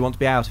 you probably want to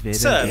be out of here,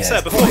 don't you?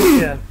 Sir,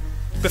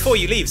 before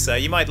you leave, sir,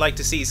 you might like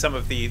to see some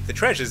of the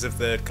treasures of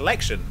the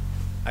collection.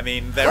 I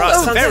mean, there are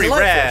some very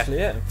rare,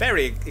 actually,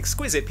 very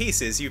exquisite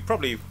pieces. You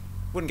probably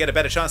wouldn't get a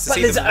better chance to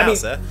see them now,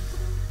 sir.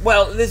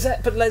 Well,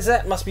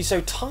 Lizette must be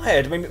so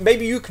tired. I mean,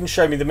 maybe you can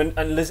show me them.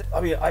 And Lizette,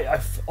 I mean, I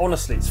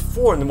honestly, it's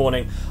 4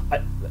 a.m.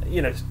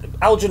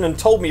 Algernon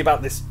told me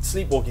about this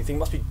sleepwalking thing. It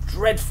must be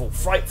dreadful,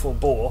 frightful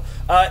bore.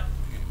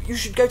 You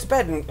should go to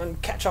bed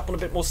and catch up on a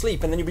bit more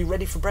sleep, and then you'll be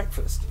ready for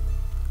breakfast.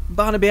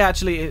 Barnaby,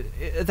 actually,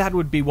 that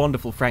would be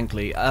wonderful,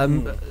 frankly.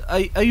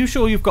 Are you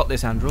sure you've got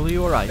this, Andrel? Are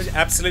you all right?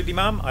 Absolutely,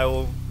 ma'am. I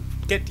will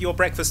get your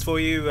breakfast for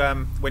you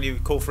when you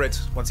call for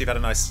it, once you've had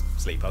a nice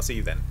sleep. I'll see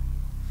you then.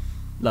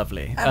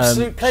 Lovely.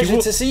 Absolute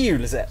pleasure to see you,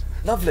 Lizette.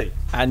 Lovely.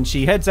 And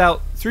she heads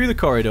out through the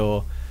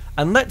corridor,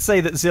 and let's say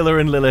that Zilla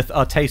and Lilith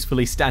are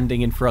tastefully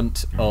standing in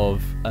front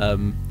of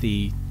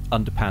the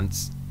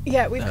underpants.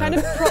 Yeah, we've kind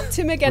of propped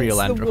him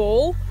against the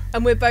wall,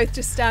 and we're both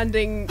just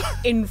standing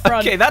in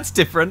front. Okay, that's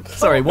different.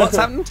 Sorry, what's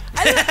happened?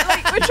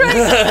 We're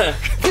trying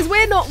because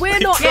we're not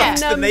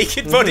the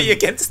naked body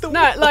against the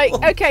wall.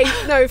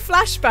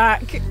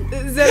 Flashback.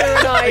 Zilla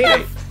and I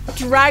have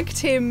dragged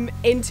him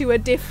into a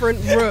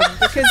different room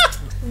because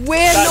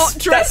we're not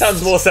dressed. That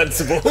sounds more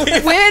sensible.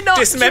 We're not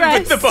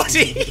dismembered the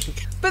body.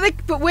 But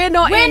we're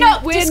not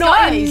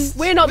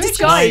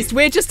disguised.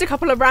 We're just a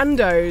couple of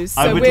randos.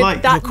 So that would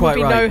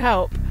be no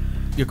help.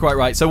 You're quite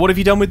right. So what have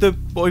you done with the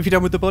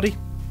body?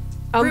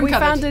 We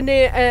found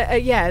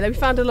we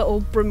found a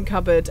little broom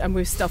cupboard, and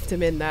we've stuffed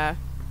him in there.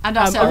 And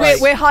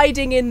ourselves. We're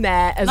hiding in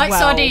there as like well,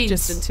 sardines.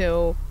 just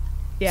until.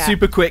 Yeah.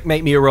 Super quick,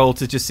 make me a roll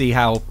to just see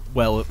how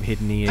well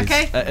hidden he is.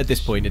 Okay. At this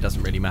point, it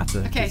doesn't really matter.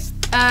 Okay. 'cause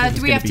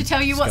Do we gonna have to be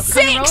tell you what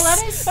discovered. kind of roll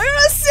that is? I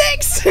got a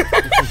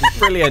 6!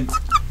 Brilliant.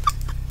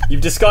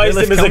 You've disguised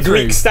Lilith him as a come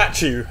Greek through.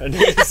 statue, and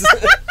he's.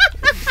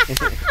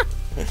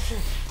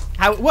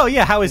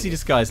 How is he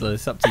disguised, Lilith?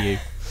 It's up to you.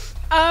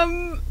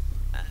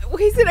 Well,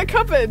 he's in a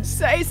cupboard,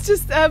 so it's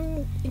just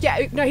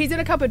he's in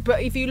a cupboard,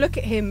 but if you look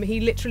at him, he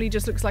literally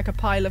just looks like a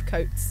pile of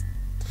coats.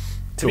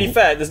 To be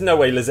fair, there's no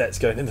way Lizette's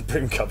going in the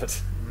broom cupboard.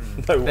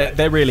 No way.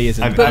 There really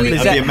isn't. I'd But be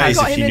Lizette amazed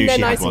got if him you in knew there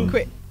she had nice one. and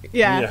quick.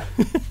 Yeah.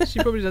 She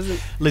probably doesn't.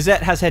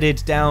 Lizette has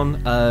headed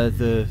down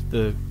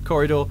the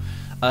corridor,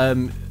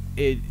 and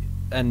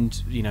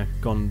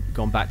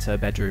gone back to her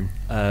bedroom.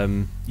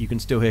 You can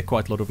still hear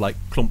quite a lot of like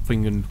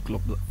clumping and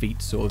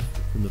feet sort of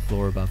from the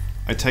floor above.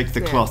 I take the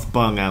cloth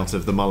bung out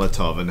of the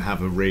Molotov and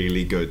have a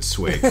really good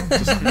swig.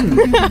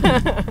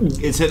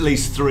 It's at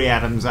least 3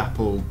 Adam's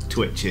apple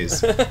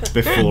twitches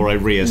before I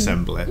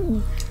reassemble it.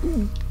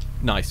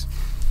 Nice.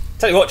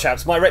 Tell you what,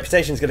 chaps, my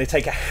reputation's going to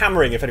take a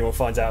hammering if anyone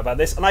finds out about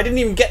this, and I didn't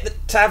even get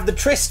to have the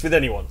tryst with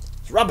anyone.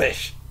 It's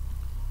rubbish.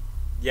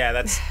 Yeah,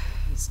 it's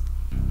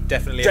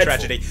definitely Dreadful. a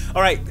tragedy.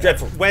 All right,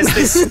 Dreadful. Where's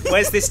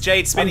this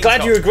jade spinning I'm glad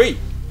top? you agree.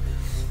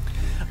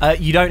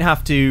 You don't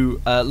have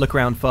to look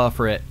around far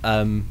for it.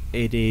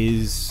 It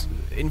is,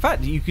 in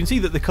fact, you can see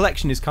that the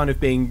collection is kind of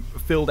being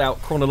filled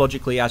out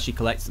chronologically as she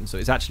collects them. So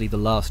it's actually the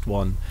last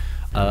one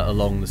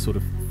along the sort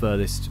of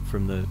furthest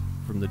from the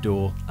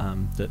door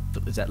that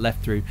Lizette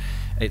left through.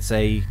 It's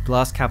a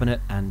glass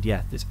cabinet, and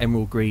this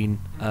emerald green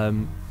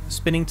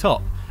spinning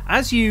top.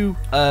 As you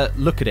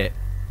look at it,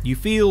 you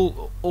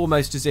feel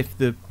almost as if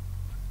the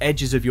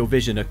edges of your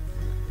vision are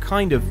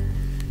kind of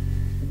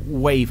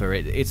waver.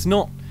 It's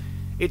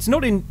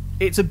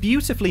a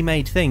beautifully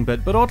made thing,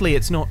 but oddly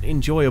it's not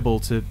enjoyable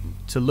to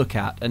look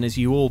at, and as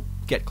you all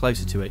get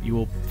closer to it, you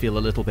all feel a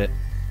little bit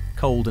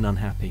cold and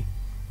unhappy.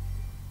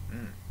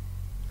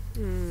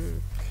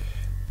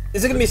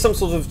 Is it going to be some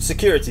sort of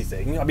security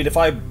thing? I mean, if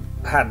I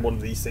had one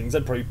of these things,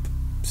 I'd probably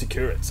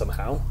secure it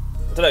somehow.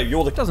 I don't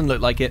know, Doesn't look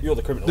like it. You're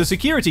the criminal. The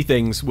security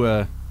things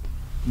were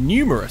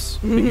numerous,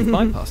 but you've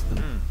bypassed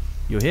them.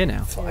 You're here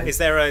now. Is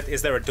there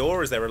a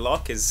door? Is there a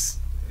lock? Is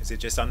it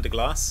just under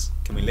glass?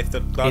 Can we lift the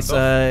glass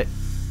off?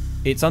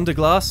 It's under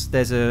glass.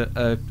 There's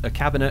a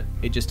cabinet.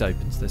 It just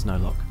opens. There's no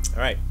lock. All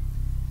right.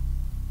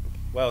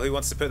 Well, who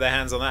wants to put their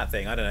hands on that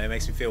thing? I don't know. It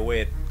makes me feel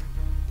weird.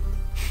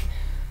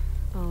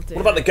 I'll do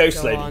What about the ghost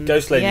Go lady? on.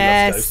 Ghost lady loves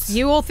Yes, ghosts.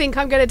 you all think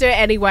I'm going to do it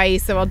anyway,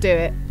 so I'll do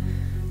it.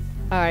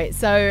 All right,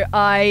 so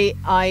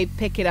I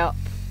pick it up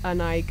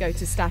and I go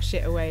to stash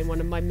it away in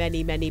one of my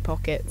many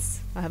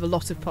pockets. I have a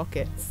lot of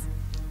pockets.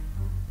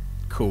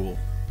 Cool.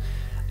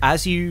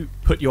 As you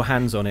put your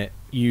hands on it,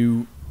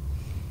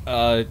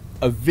 a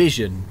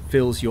vision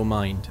fills your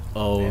mind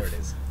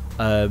of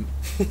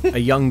a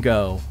young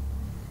girl.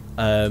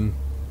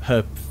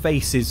 Her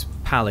face is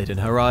pallid and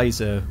her eyes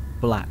are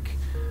black,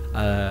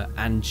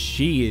 and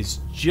she is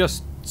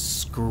just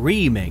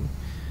screaming.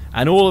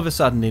 And all of a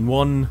sudden,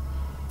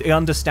 the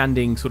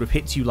understanding sort of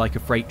hits you like a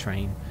freight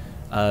train,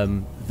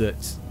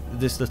 that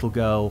this little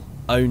girl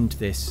owned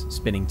this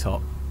spinning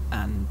top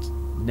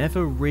and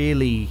never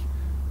really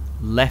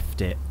left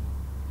it,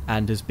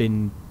 and has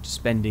been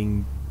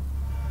spending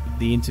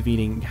the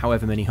intervening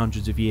however many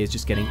hundreds of years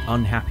just getting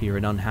unhappier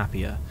and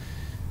unhappier,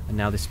 and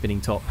now this spinning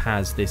top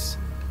has this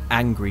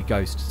angry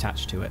ghost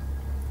attached to it.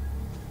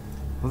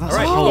 Well, that's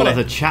a whole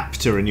other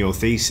chapter in your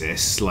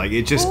thesis. Like,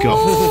 it just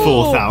got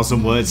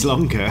 4,000 words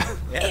longer.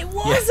 It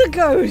was a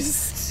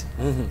ghost.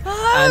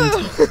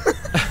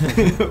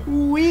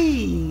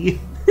 Wee.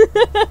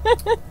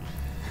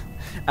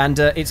 And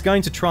it's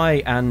going to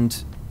try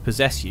and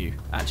possess you,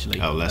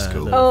 actually. Oh, that's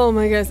cool. Oh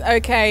my goodness.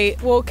 Okay.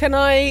 Well, can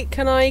I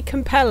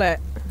compel it?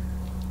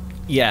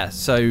 Yeah.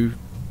 So,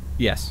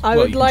 yes. I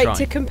Well, would you can like try.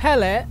 to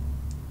compel it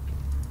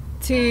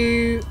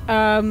to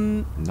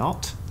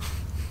Not?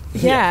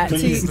 Yeah,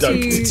 please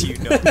don't.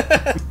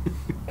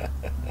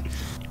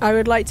 I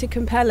would like to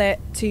compel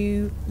it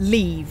to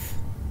leave.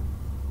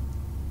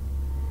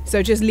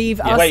 So just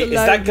leave us Wait, alone. is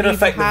that going to leave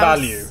affect the house.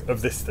 value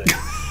of this thing?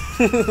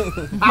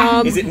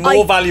 Is it I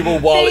more valuable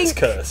while it's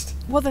think- cursed?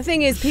 Well, the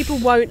thing is, people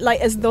won't like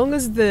as long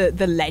as the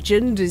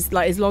legend is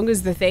like as long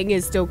as the thing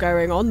is still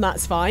going on.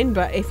 That's fine.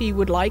 But if you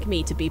would like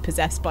me to be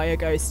possessed by a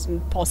ghost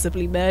and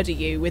possibly murder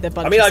you with a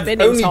bunch I mean, of I've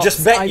spinning only tops,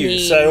 just met I you,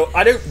 mean- so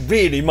I don't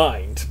really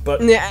mind.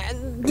 But Yeah,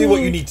 do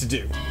what you need to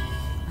do.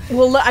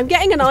 Well, look, I'm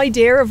getting an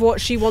idea of what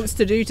she wants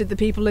to do to the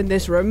people in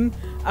this room,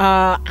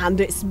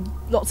 and it's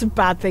lots of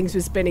bad things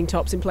with spinning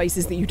tops in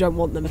places that you don't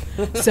want them.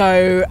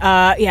 So,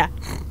 yeah,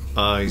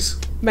 Eyes.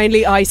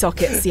 mainly eye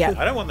sockets. Yeah.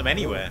 I don't want them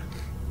anywhere,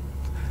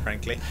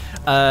 frankly.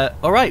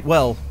 All right.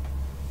 Well,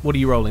 what are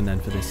you rolling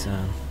then for this,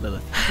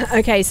 Lilith?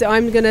 Okay, so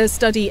I'm gonna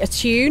study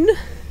attune.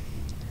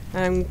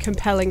 I'm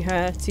compelling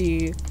her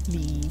to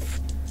leave.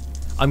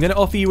 I'm going to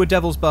offer you a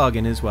devil's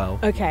bargain as well.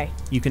 Okay.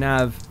 You can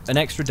have an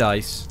extra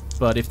dice,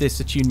 but if this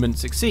attunement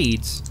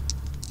succeeds,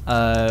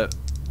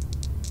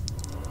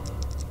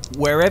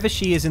 wherever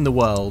she is in the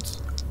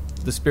world,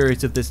 the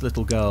spirit of this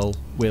little girl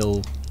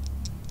will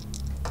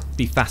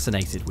be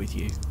fascinated with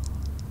you.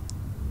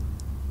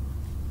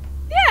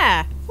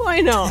 Yeah,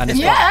 why not? And it's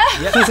Yeah.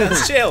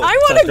 Let's chill. I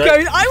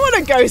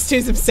want a ghost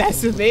who's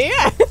obsessed with me.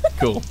 Yeah.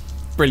 Cool.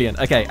 Brilliant.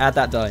 Okay, add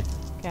that die.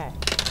 Okay.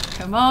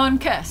 Come on,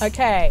 Kiss.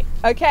 Okay.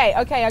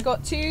 I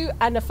got 2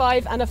 and a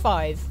 5 and a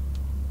 5.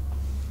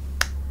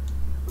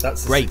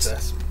 That's a Great.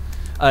 success.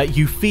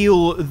 You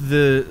feel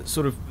the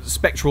sort of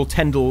spectral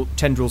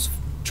tendrils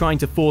trying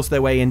to force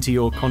their way into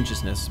your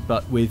consciousness,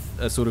 but with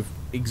a sort of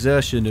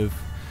exertion of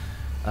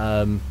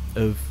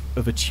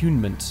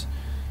attunement,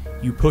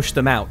 you push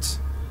them out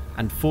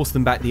and force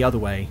them back the other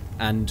way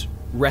and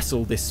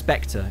wrestle this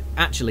spectre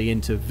actually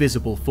into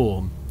visible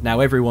form. Now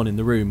everyone in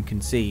the room can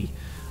see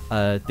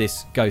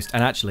this ghost,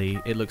 and actually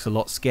it looks a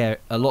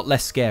lot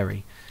less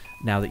scary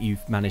now that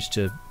you've managed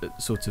to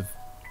sort of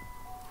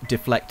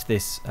deflect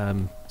this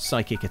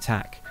psychic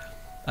attack.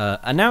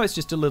 And now it's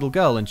just a little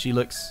girl, and she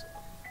looks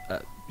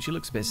a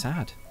bit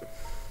sad.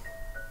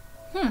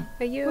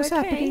 Are you What's okay?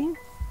 happening?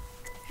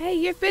 Hey,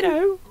 you've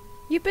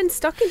been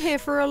stuck in here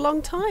for a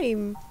long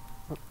time.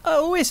 I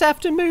always have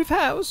to move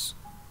house.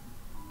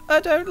 I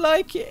don't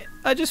like it.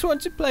 I just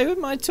want to play with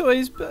my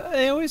toys, but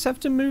I always have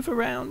to move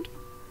around.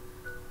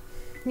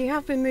 You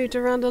have been moved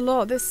around a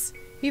lot.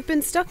 You've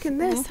been stuck in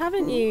this,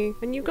 haven't you?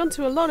 And you've gone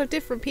to a lot of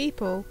different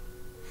people.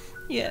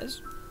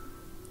 Yes.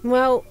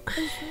 Well,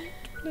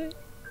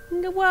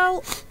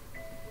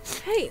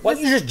 hey. Why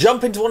don't you just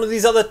jump into one of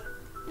these other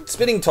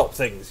spinning top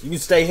things? You can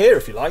stay here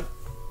if you like.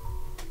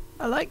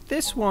 I like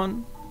this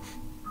one.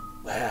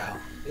 Well,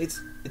 it's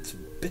a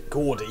bit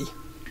gaudy.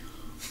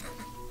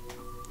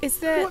 Is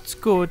there... What's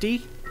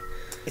gaudy?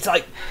 It's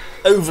like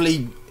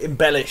overly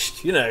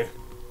embellished, you know.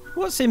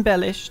 What's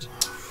embellished?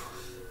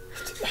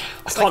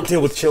 I can't deal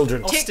with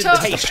children.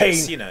 TikTok. It's the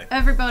pain. You know.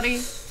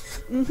 Everybody.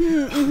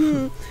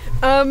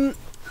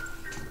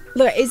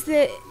 Look, is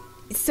there...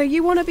 So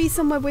you want to be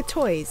somewhere with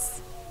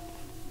toys?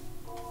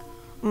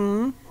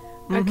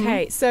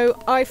 Okay, so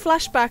I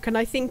flash back and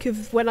I think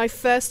of when I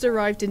first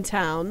arrived in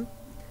town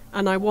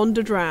and I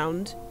wandered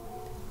round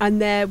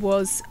and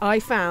I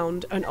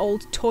found an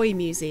old toy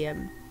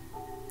museum.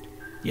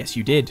 Yes,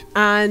 you did.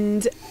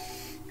 And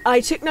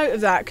I took note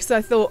of that because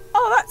I thought,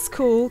 oh, that's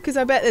cool, because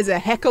I bet there's a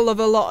heckle of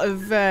a lot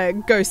of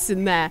ghosts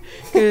in there.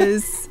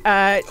 Because,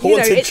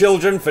 Haunted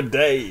children for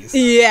days.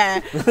 Yeah.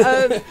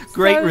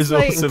 Great so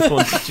resource like, of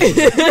haunted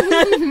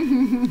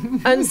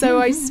children. And so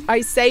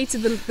I say to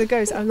the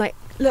ghost, I'm like,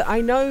 look,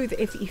 I know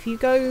that if you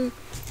go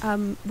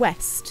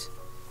west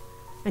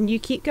and you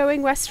keep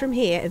going west from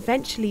here,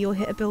 eventually you'll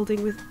hit a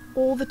building with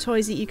all the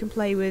toys that you can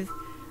play with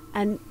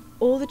and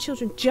all the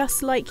children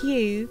just like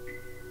you,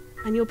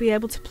 and you'll be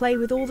able to play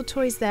with all the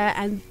toys there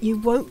and you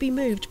won't be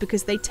moved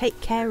because they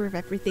take care of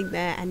everything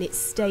there and it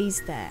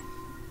stays there.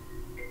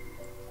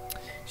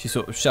 She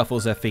sort of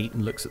shuffles her feet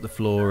and looks at the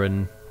floor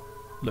and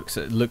looks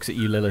at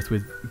you, Lilith,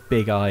 with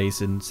big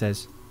eyes and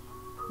says,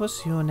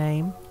 "What's your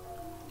name?"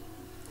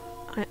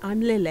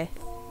 I'm Lilith.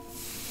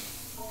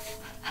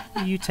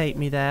 You take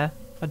me there.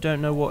 I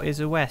don't know what is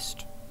a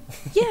west.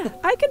 Yeah,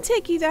 I can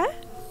take you there.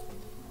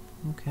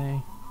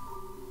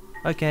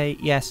 Okay,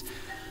 yes.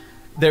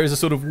 There is a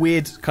sort of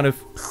weird kind of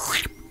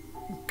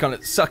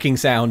sucking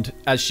sound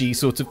as she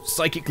sort of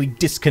psychically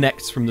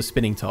disconnects from the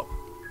spinning top.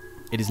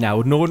 It is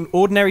now an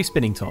ordinary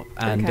spinning top,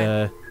 and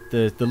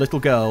the little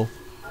girl,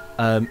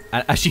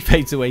 as she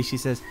fades away, she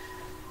says,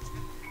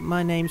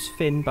 "My name's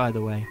Finn, by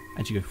the way,"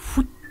 and she goes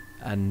whoop,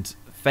 and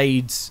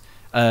fades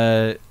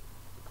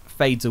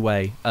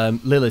away.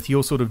 Lilith,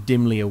 you're sort of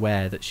dimly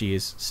aware that she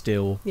is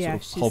still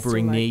sort of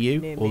hovering still, near you,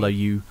 near me. although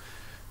you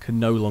can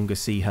no longer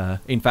see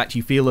her. In fact,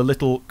 you feel a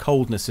little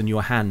coldness in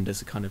your hand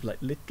as a kind of like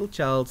little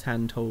child's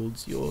hand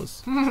holds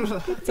yours.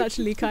 It's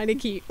actually kind of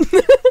cute.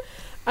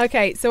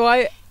 Okay, so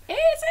Is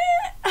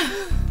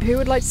it? Who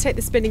would like to take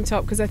the spinning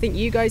top? Because I think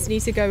you guys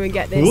need to go and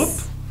get this. Whoop.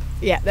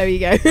 Yeah, there you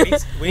go.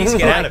 We need to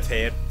get out of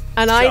here.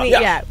 And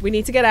we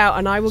need to get out,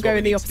 and I will That's go what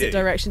in we the need to opposite do.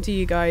 direction to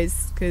you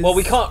guys. Cause Well,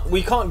 we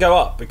can't go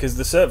up because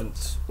the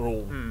servants are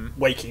all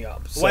waking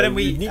up. So Why don't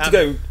we, need to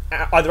go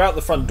either out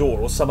the front door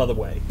or some other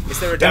way.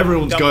 Is there a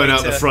Everyone's dumb going way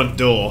out the to- front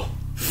door.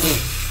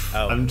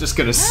 Oh. I'm just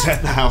going to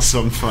set the house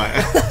on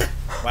fire.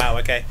 Wow,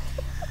 okay.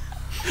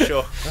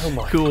 Sure. Oh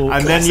my Cool.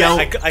 And then yell.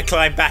 I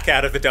climb back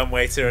out of the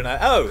dumbwaiter and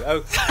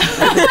okay.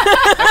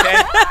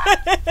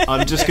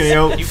 I'm just going to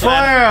yell, You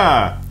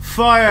fire!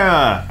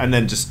 Fire! And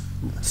then just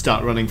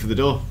start running for the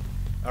door.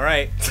 All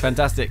right.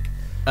 Fantastic.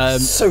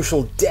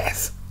 Social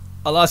death.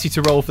 I'll ask you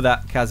to roll for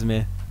that,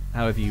 Casimir,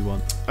 however you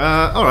want.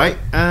 Alright,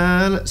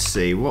 let's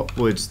see. What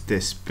would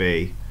this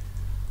be?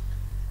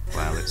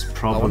 Well, it's I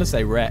probably. want to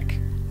say wreck.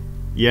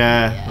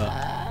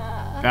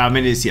 Yeah. I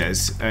mean,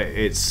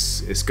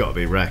 it's got to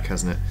be wreck,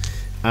 hasn't it?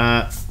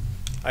 I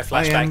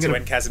flash I am back to gonna-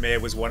 when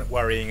Casimir was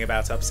worrying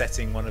about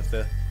upsetting one of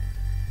the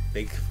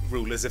big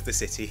rulers of the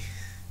city.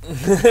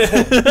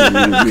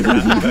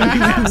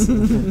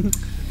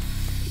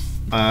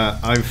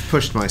 I've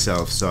pushed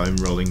myself, so I'm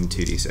rolling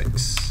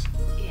 2d6.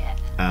 Yeah.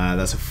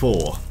 That's a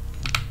 4.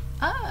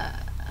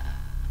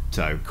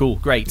 So Cool,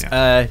 great.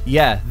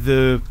 Yeah.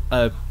 The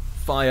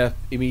fire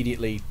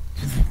immediately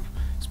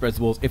spreads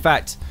the walls. In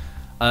fact,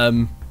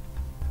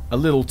 a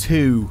little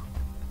too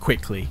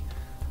quickly.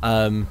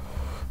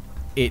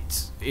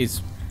 It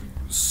is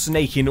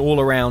snaking all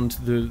around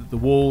the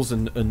walls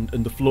and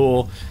the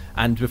floor,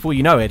 and before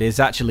you know it, it's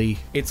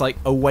like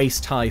a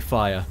waist-high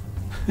fire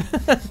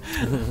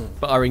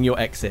barring your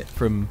exit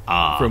from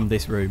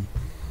this room.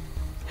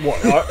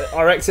 What?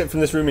 Our exit from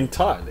this room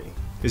entirely?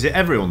 Is it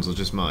everyone's or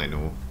just mine?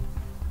 Or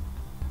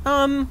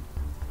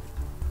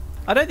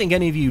I don't think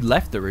any of you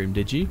left the room,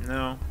 did you?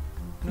 No.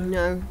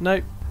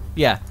 No.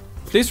 Yeah.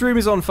 This room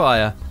is on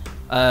fire,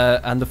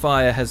 and the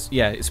fire has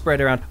it's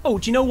spread around. Oh,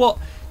 do you know what?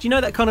 Do you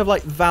know that kind of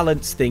like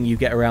valance thing you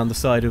get around the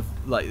side of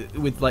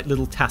with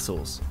little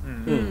tassels?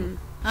 You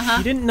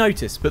didn't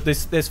notice, but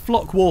there's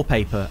flock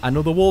wallpaper, and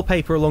all the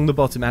wallpaper along the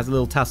bottom has a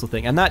little tassel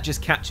thing, and that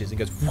just catches and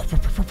goes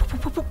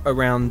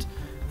around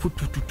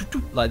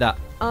like that.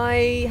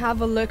 I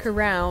have a look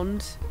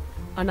around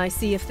and I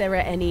see if there are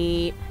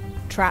any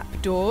trap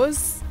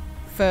doors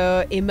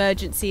for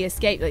emergency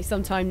escape. Like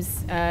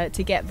sometimes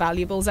to get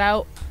valuables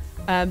out,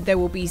 there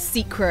will be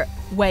secret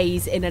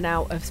ways in and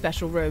out of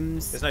special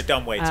rooms. There's no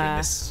dumbwaiter in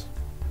this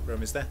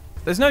room, is there?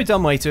 There's no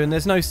dumbwaiter and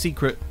there's no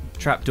secret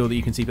trapdoor that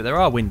you can see, but there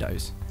are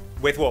windows.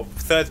 With what?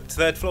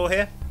 Third floor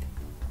here?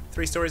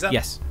 3 stories up?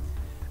 Yes.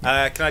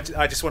 I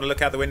just want to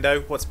look out the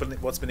window. What's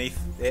beneath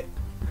it?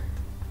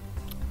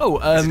 Oh,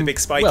 is it a big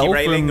spiky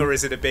railing or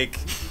is it a big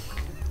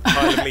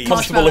pile of leaves?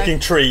 Comfortable looking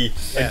tree,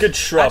 a good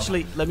shrub.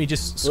 Actually, let me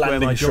just square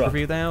Landing my shrub.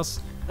 geography of the house.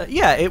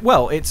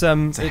 It's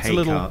a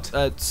little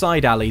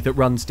side alley that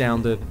runs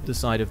down the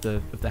side of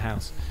the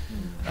house.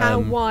 How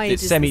wide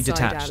it's is semi-detached.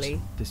 the side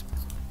alley? This-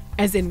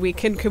 As in,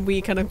 can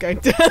we kind of go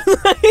down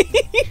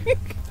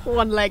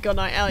one leg on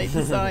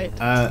either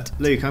side?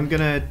 Luke, I'm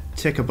gonna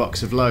tick a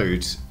box of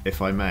load,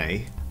 if I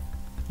may.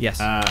 Yes.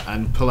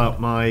 And pull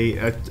out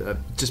my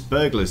just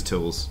burglar's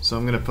tools. So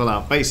I'm gonna pull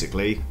out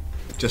basically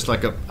just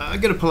like I'm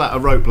gonna pull out a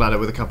rope ladder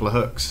with a couple of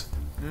hooks.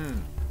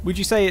 Would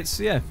you say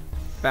it's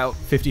about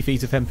 50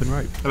 feet of hempen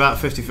rope? About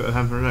 50 foot of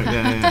hempen rope.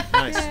 Yeah.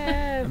 Nice.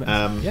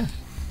 Yeah.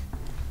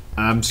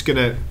 I'm just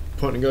gonna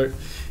point and go.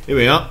 Here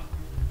we are.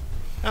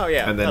 Oh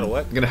yeah, and then that'll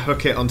work. I'm gonna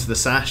hook it onto the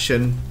sash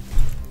and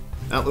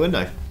out the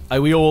window. Are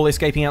we all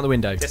escaping out the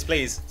window? Yes,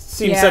 please.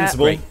 Seems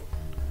sensible. Great.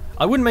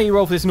 I wouldn't make you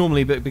roll for this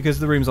normally, but because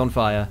the room's on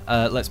fire,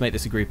 let's make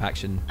this a group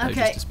action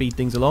just to speed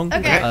things along.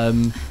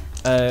 Okay.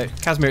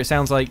 Casimir, it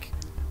sounds like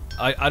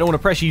I don't want to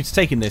pressure you to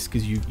take in this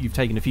because you've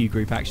taken a few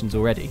group actions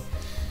already.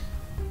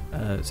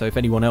 So if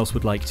anyone else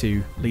would like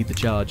to lead the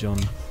charge on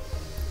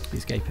the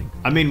escaping.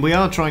 I mean, we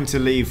are trying to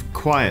leave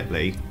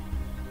quietly,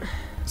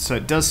 so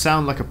it does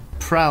sound like a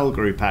prowl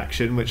group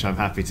action, which I'm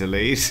happy to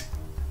lead.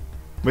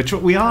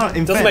 We are.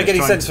 In doesn't make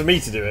any sense for me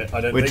to do it. I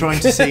don't. We're think. trying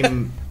to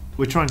seem.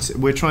 We're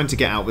trying to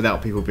get out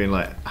without people being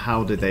like,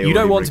 "How did they?" You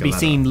don't want to be wriggle that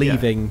seen up?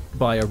 leaving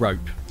by a rope,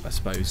 I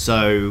suppose.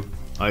 So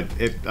I'm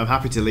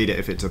happy to lead it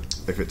if it's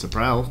a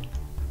prowl.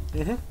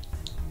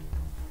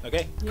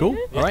 Okay. Cool.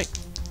 All right.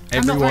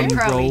 I'm not very Everyone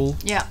prowly. roll.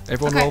 Yeah.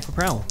 Everyone Okay. roll for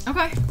prowl.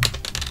 Okay.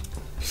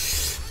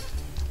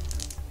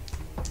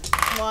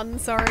 1,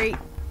 sorry.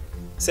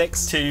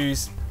 6.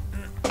 2s.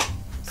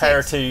 Pair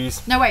of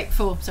 2s. No, wait,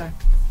 4. Sorry.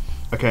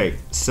 Okay,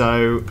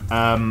 so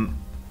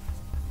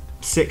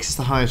 6 is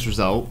the highest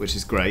result, which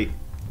is great.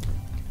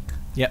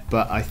 Yep.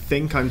 But I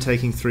think I'm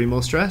taking 3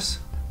 more stress.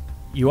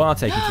 You are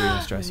taking 3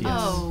 more stress. Yes.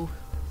 Oh.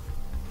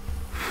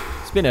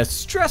 It's been a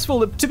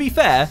stressful. To be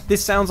fair,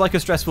 this sounds like a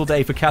stressful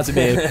day for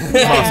Casimir,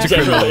 master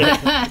criminal.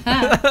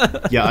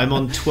 Yeah, I'm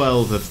on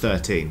 12 of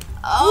 13.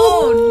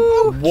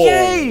 Oh.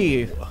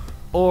 Okay.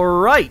 All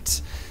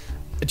right.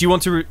 Do you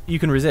want to? You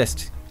can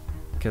resist,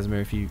 Casimir,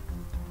 if you.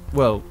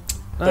 Well.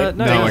 No,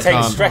 I take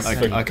can't. stress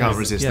I can't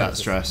resist Yeah, that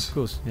stress. Of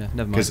course, yeah,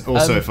 never mind. Because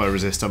also, if I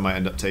resist, I might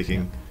end up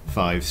taking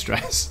 5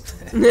 stress.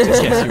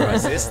 Yes, you're right.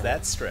 Resist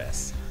that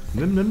stress.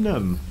 Num num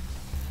num.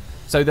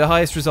 So the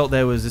highest result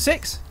there was a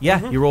 6.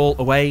 Yeah, you're all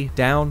away,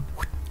 down,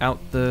 out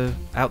the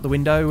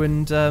window,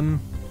 and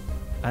down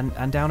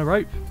a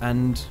rope,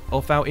 and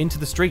off out into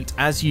the street.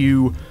 As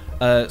you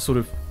sort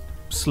of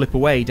slip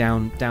away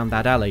down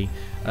that alley,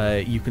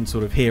 you can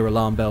sort of hear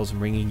alarm bells and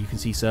ringing. You can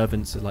see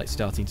servants are like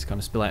starting to kind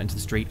of spill out into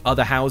the street.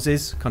 Other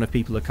houses, kind of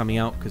people are coming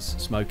out because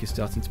smoke is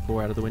starting to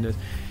pour out of the windows.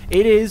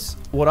 It is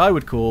what I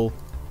would call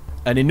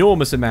an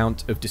enormous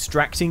amount of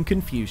distracting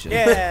confusion.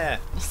 Yeah.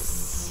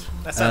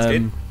 That sounds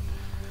good.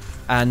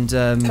 And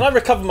Can I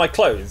recover my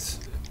clothes,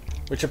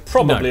 which are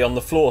probably on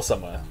the floor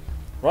somewhere?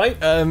 Right?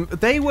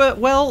 They were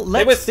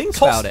let's think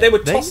about it. They were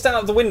tossed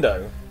out of the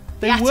window.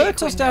 They were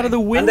tossed out of the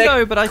And window,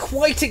 they're but I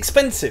quite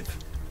expensive.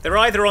 They're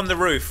either on the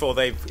roof or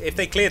if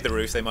they cleared the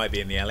roof, they might be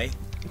in the alley.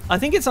 I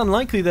think it's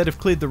unlikely they'd have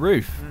cleared the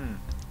roof.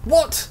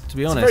 What? To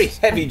be It's honest, a very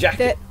heavy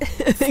jacket.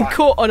 They're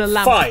caught on a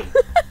lamp. Fine.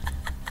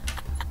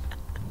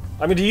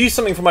 I'm going to use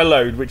something for my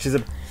load, which is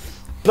a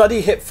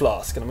bloody hip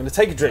flask, and I'm going to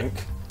take a drink.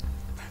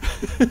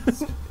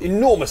 It's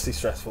enormously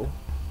stressful.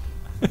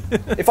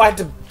 If I had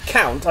to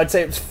count, I'd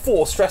say it was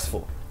 4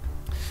 stressful.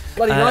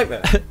 Bloody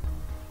nightmare.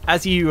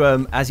 As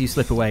you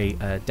slip away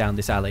down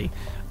this alley,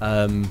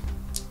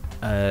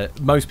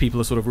 most people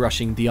are sort of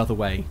rushing the other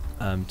way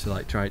to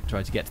like try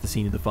to get to the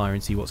scene of the fire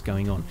and see what's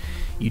going on.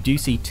 You do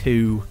see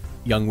two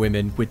young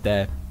women with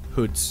their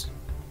hoods.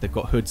 They've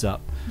got hoods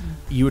up.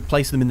 You would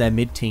place them in their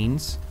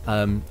mid-teens,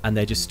 and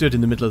they're just stood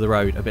in the middle of the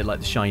road, a bit like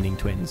the Shining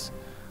twins,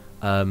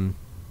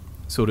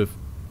 sort of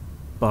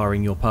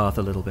barring your path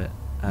a little bit.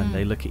 And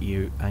they look at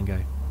you and go,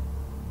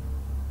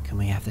 "Can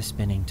we have the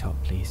spinning top,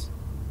 please?"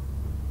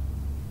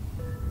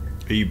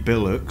 Are you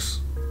billocks?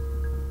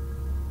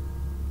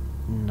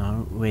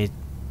 No, we're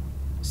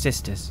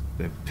sisters.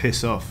 Then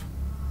piss off.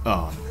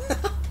 Oh.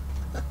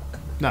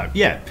 No,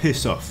 yeah,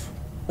 piss off.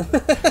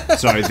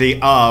 Sorry, the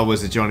R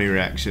was a Johnny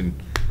reaction.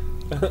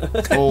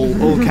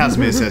 All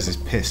Casimir says is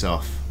piss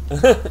off.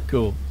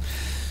 Cool.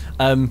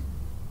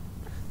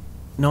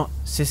 Not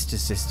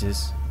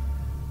sisters.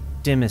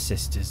 Dimmer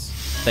sisters.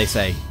 They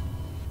say.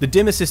 The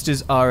Dimmer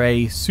Sisters are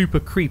a super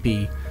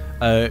creepy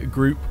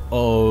group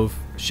of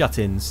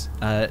shut-ins.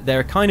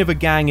 They're kind of a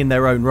gang in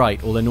their own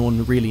right, although no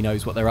one really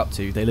knows what they're up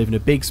to. They live in a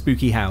big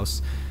spooky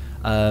house,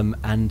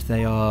 and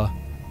they are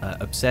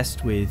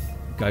obsessed with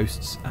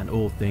ghosts and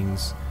all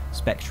things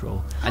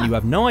spectral. And you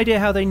have no idea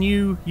how they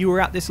knew you were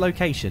at this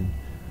location,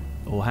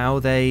 or how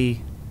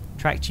they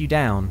tracked you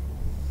down.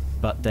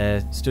 But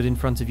they're stood in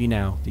front of you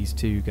now, these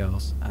two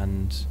girls,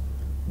 and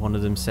one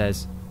of them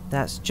says,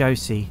 "That's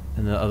Josie,"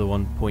 and the other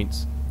one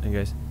points and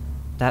goes,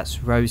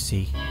 "That's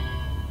Rosie."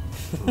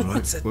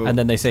 Right. Well, and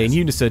then they say in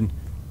unison,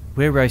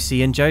 "We're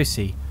Rosie and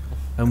Josie,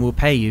 and we'll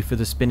pay you for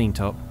the spinning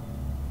top."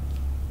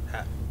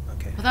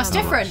 Okay. Well, that's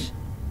different.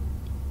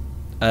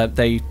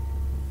 They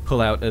pull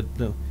out a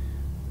little...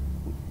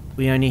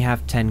 We only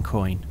have 10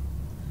 coin.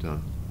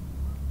 Done.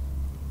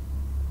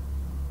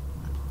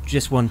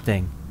 Just one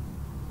thing.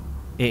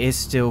 It is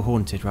still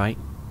haunted, right?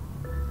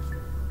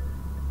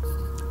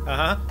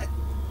 Uh-huh.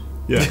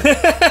 Yeah.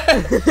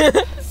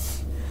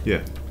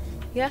 Yeah.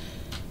 Yeah.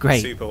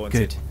 Great. Super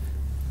haunted.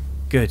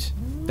 Good.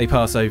 They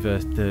pass over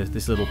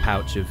this little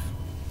pouch of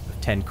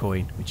 10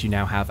 coin, which you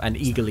now have, and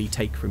eagerly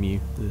take from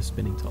you the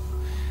spinning top.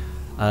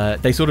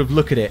 They sort of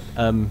look at it.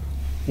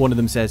 One of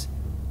them says,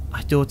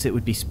 I thought it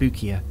would be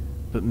spookier,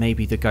 but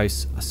maybe the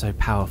ghosts are so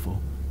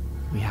powerful.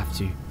 We have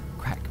to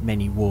crack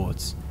many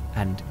wards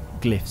and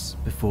glyphs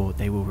before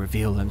they will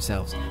reveal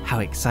themselves. How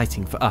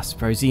exciting for us,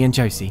 Rosie and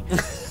Josie.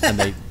 And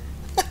they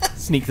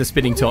sneak the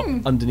spinning top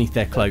underneath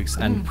their cloaks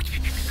and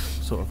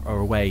sort of are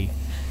away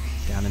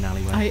down an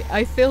alleyway.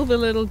 I feel the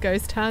little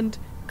ghost hand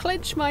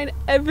clench mine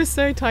ever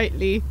so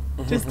tightly.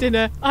 Just in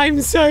a,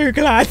 I'm so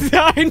glad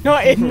that I'm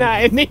not in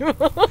that anymore.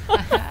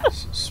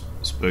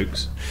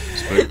 Spooks.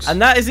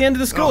 And that is the end of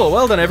the score.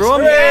 Well done,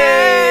 everyone.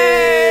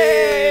 Yay!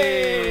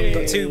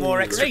 Got 2 more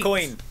extra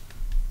coin.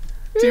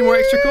 2 more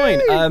extra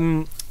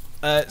coin.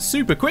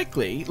 Super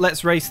quickly,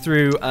 let's race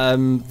through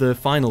the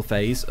final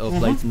phase of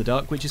Blades in the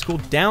Dark, which is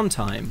called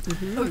Downtime.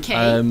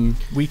 Okay.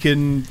 We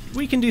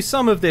can do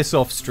some of this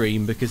off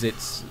stream because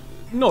it's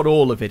not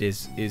all of it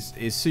is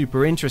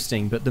super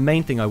interesting. But the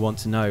main thing I want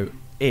to know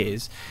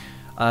is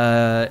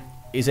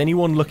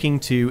anyone looking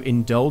to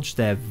indulge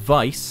their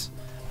vice,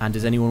 and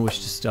does anyone wish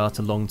to start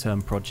a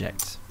long-term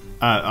project?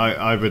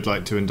 I would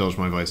like to indulge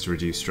my vice to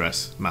reduce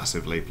stress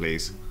massively,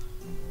 please.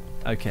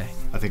 Okay.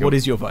 What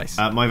is your vice?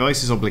 My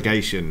vice is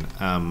obligation.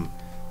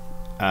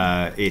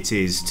 It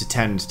is to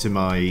tend to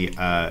my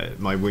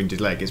my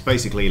wounded leg. It's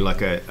basically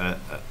like a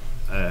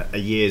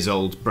years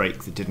old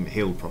break that didn't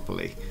heal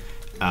properly,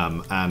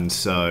 and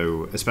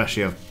so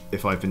especially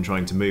if I've been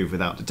trying to move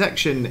without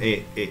detection,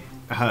 it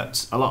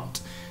hurts a lot.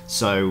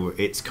 So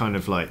it's kind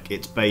of like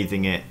it's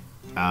bathing it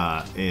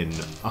in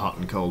hot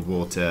and cold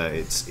water.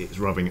 It's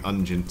rubbing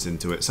unguents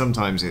into it.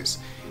 Sometimes it's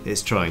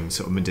trying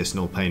sort of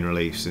medicinal pain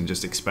reliefs and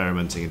just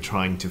experimenting and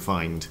trying to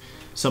find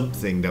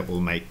something that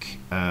will make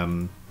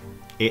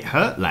it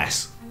hurt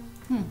less.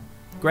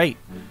 Great.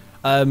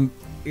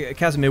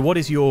 Casimir, what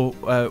is your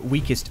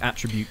weakest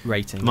attribute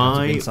rating?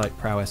 My insight,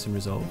 prowess, and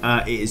resolve.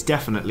 It is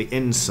definitely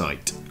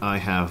insight. I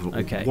have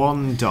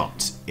 1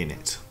 dot in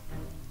it.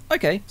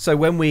 Okay, so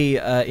when we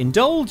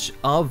indulge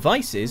our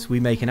vices,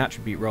 we make an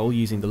attribute roll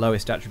using the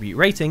lowest attribute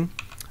rating,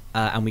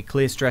 and we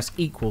clear stress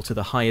equal to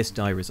the highest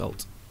die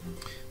result.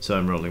 So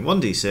I'm rolling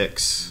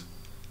 1d6.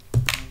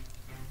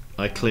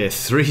 I clear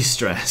 3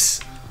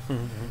 stress.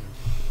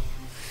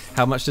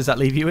 How much does that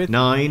leave you with?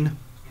 9.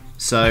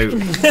 So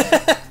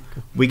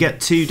we get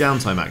 2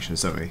 downtime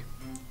actions, don't we?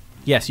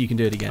 Yes, you can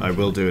do it again. I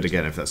will do it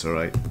again if that's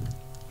alright.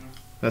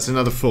 That's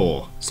another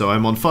 4. So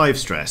I'm on 5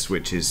 stress,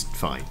 which is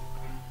fine.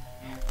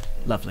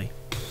 Lovely.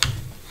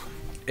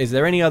 Is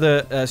there any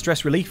other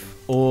stress relief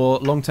or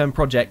long-term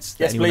projects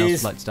that anyone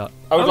else would like to start?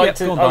 I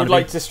would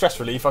like to stress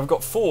relief. I've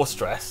got 4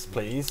 stress,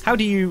 please. How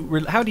do you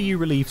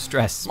relieve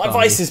stress? My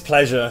vice is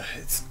pleasure.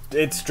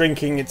 It's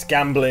drinking. It's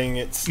gambling.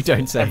 It's you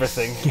don't say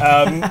everything.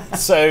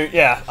 So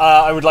yeah,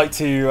 I would like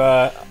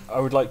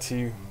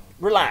to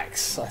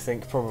relax. I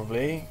think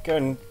probably go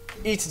and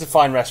eat at a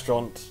fine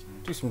restaurant.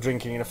 Do some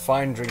drinking in a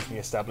fine drinking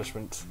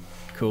establishment.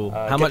 Cool.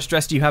 How much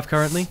stress do you have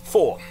currently?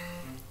 4.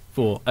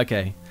 4.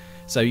 Okay.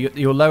 So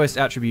your lowest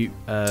attribute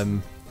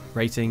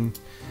rating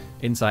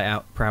Insight,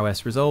 out,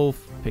 prowess, resolve.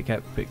 Pick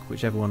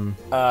whichever one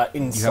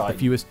Insight. you have the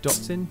fewest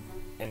dots in.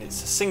 And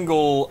it's a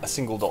single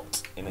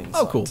dot in Insight.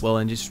 Oh, cool. Well,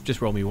 then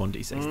just roll me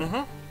 1d6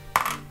 then.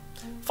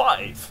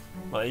 5.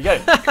 Well, there you go.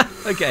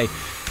 Okay.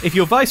 If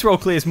your vice roll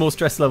clears more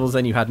stress levels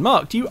than you had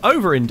marked, you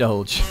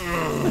overindulge.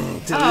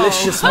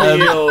 Delicious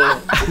meal.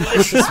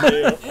 Delicious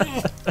meal.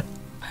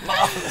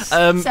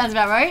 Sounds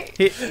about right.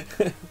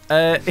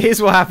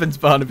 Here's what happens,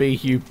 Barnaby,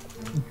 you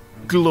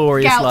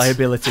glorious Gout.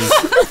 liability.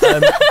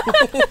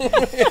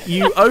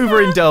 You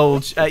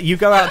overindulge. You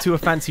go out to a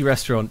fancy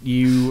restaurant.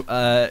 You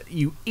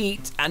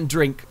eat and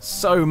drink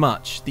so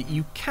much that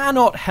you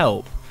cannot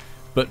help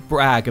but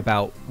brag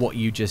about what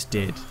you just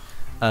did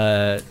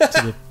to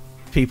the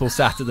people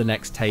sat at the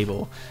next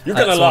table. You're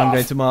going to so laugh. I'm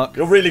going to mark.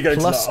 You're really going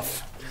to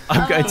laugh.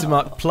 I'm going to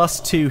mark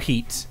 +2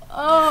 heat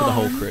for the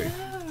whole crew.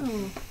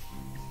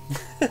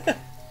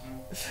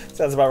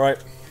 Sounds about right.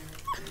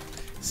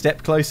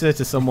 Step closer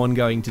to someone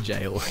going to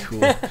jail.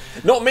 Cool.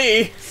 Not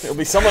me. It'll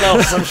be someone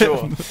else, I'm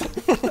sure.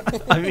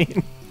 I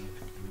mean,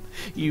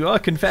 you are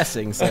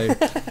confessing, so.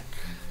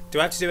 Do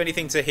I have to do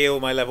anything to heal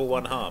my level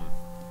 1 harm?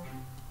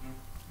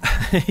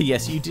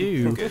 Yes, you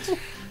do. Good.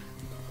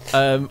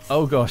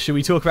 Oh gosh, should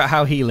we talk about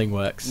how healing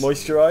works?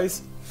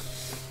 Moisturize.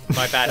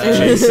 My bad.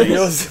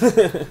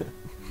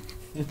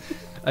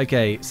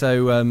 Okay,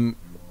 so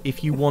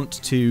if you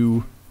want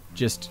to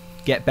just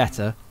get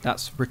better,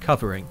 that's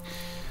recovering.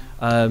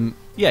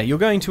 Yeah, you're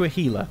going to a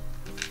healer.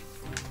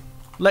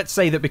 Let's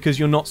say that because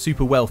you're not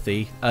super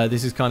wealthy,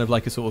 this is kind of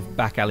like a sort of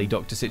back alley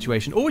doctor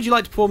situation. Or would you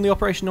like to perform the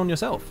operation on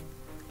yourself?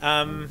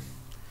 I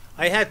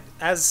had,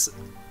 as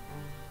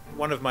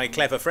one of my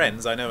clever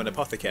friends, I know an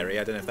apothecary.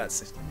 I don't know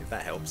if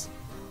that helps.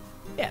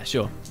 Yeah,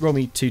 sure. Roll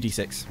me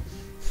 2d6.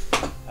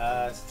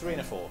 3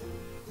 and a 4.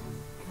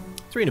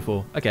 3 and a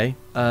 4. Okay.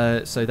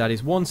 So that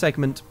is 1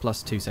 segment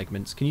plus 2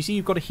 segments. Can you see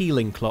you've got a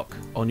healing clock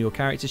on your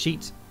character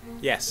sheet?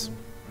 Yes.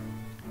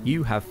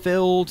 You have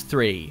filled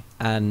 3,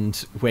 and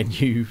when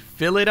you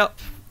fill it up,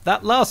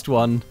 that last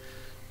one,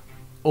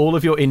 all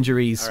of your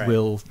injuries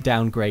will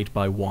downgrade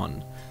by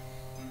 1.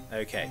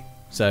 Okay.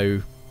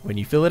 So when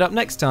you fill it up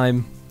next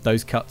time,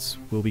 those cuts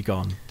will be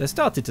gone. They're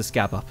started to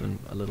scab up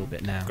a little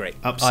bit now. Great.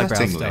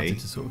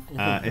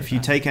 Upsettingly, if you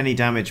take any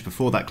damage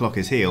before that clock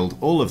is healed,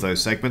 all of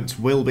those segments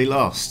will be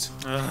lost.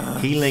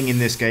 Healing in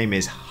this game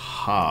is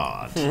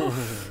hard.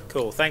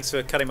 Cool. Thanks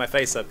for cutting my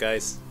face up,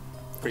 guys.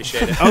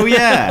 Appreciate it. Oh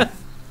yeah.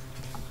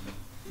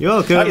 You're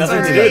welcome.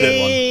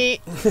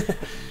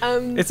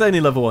 It's only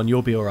level 1.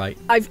 You'll be all right.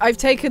 I've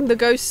taken the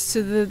ghosts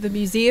to the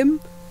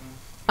museum.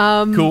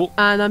 Cool.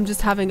 And I'm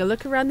just having a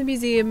look around the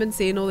museum and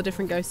seeing all the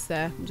different ghosts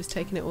there. I'm just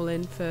taking it all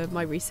in for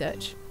my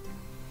research.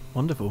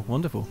 Wonderful,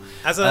 wonderful.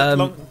 As a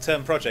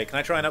long-term project, can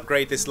I try and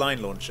upgrade this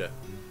line launcher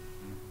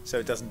so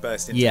it doesn't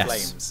burst into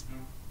flames?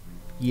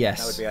 Yes.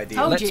 That would be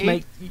ideal. Told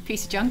you,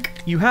 piece of junk.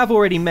 You have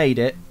already made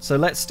it, so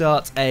let's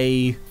start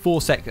a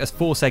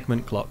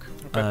 4-segment clock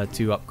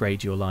to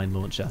upgrade your line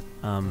launcher.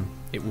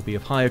 It will be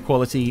of higher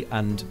quality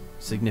and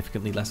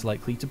significantly less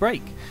likely to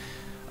break.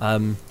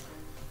 I've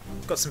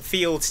got some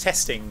field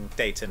testing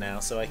data now,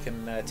 so I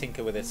can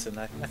tinker with it, and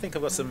I think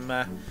I've got some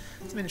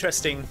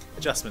interesting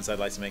adjustments I'd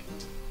like to make.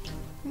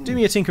 Do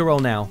me a tinker roll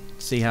now,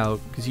 see how,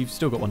 because you've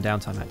still got 1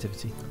 downtime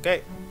activity.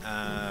 Okay,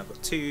 I've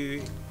got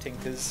 2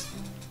 tinkers.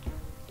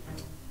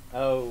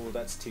 Oh,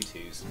 that's 2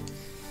 2s.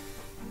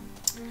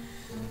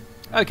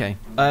 Okay.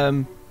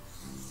 All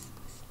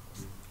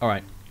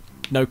right.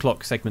 No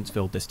clock segments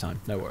filled this time.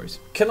 No worries.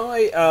 Can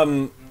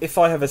I, if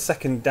I have a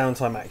second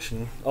downtime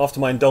action after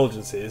my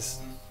indulgences,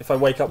 if I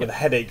wake up with a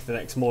headache the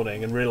next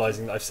morning and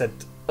realising that I've said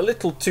a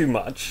little too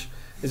much,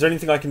 is there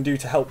anything I can do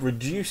to help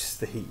reduce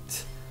the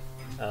heat?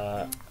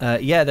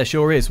 Yeah, there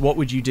sure is. What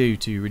would you do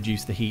to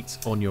reduce the heat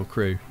on your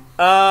crew?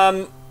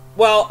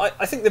 Well,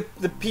 I think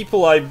the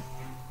people I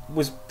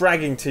was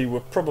bragging to were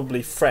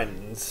probably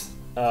friends,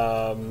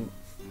 and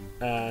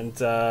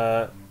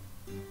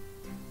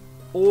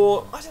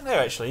or I don't know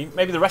actually,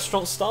 maybe the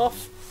restaurant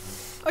staff.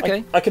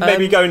 Okay, I could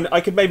maybe go and go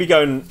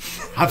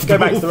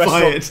back to the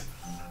restaurant.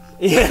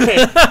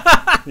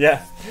 Yeah,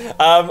 yeah.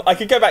 I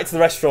could go back to the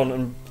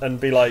restaurant and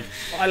be like,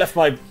 I left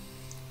my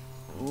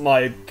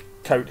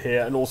coat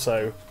here, and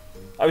also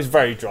I was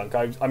very drunk.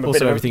 I'm a also,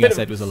 bit of everything I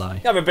said was a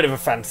lie. I'm a bit of a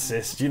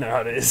fantasist. You know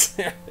how it is.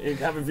 You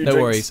have a few no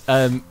drinks.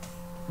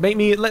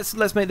 worries.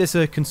 Let's make this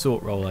a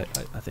consort roll. I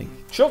think.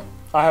 Sure.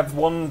 I have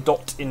 1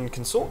 dot in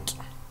consort.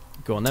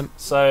 Go on then.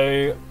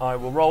 So I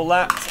will roll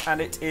that, and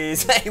it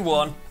is a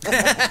 1.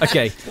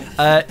 Okay.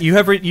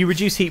 You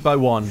reduce heat by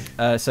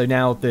 1. So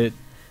now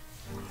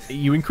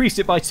you increased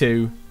it by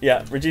 2.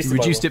 Yeah,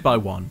 reduced it by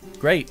 1.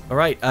 Great. All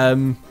right.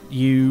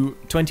 You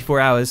 24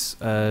 hours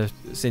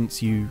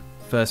since you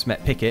first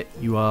met Pickett,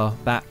 you are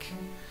back,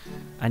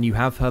 and you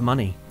have her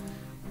money.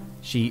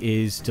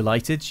 She is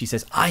delighted. She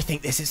says, "I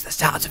think this is the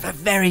start of a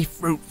very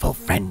fruitful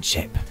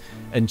friendship,"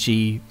 and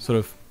she sort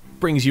of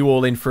brings you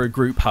all in for a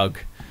group hug,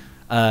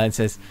 and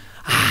says,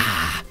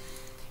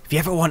 "If you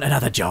ever want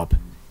another job,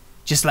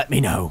 just let me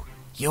know.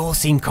 You all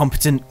seem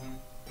competent."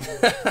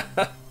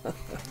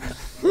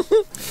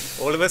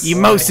 All all of us. You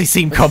mostly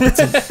seem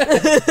competent.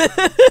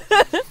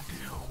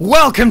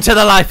 Welcome to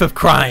the life of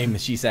crime,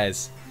 she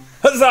says.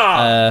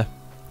 Huzzah!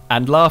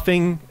 And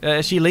laughing,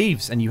 she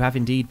leaves, and you have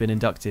indeed been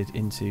inducted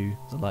into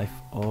the life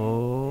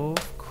of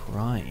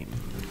crime.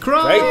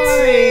 Crime!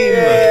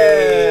 Yeah.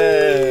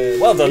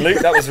 Well done, Luke.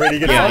 That was really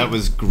good. Yeah, that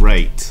was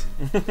great.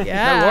 No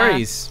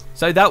worries.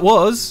 So that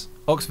was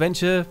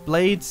Oxventure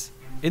Blades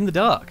in the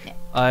Dark.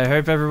 I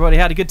hope everybody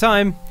had a good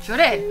time. Sure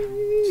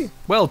did.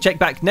 Well, check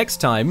back next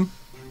time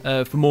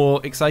for more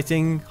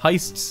exciting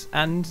heists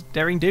and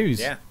daring do's.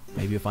 Yeah.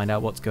 Maybe you'll find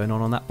out what's going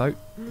on that boat.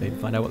 Maybe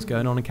find out what's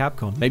going on in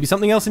Cabcon. Maybe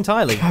something else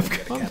entirely.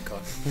 Cabcon.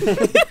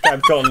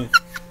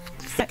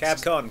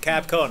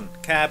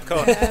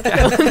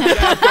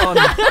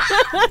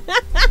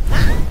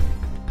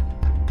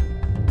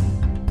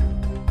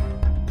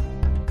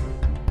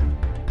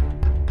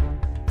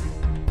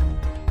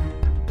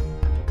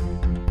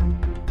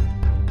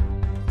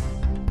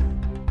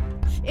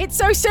 It's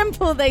so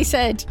simple, they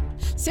said.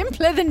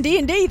 Simpler than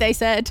D&D, they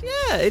said.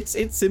 Yeah, it's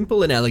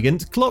simple and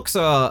elegant. Clocks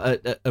are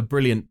a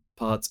brilliant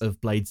part of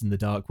Blades in the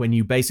Dark when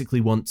you basically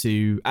want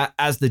to,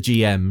 as the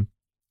GM,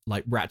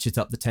 like ratchet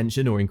up the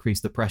tension or increase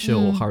the pressure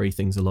or hurry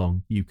things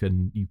along. You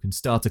can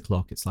start a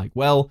clock. It's like,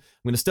 well,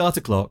 I'm going to start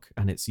a clock,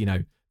 and it's, you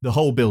know, the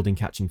whole building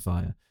catching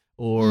fire,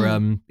 or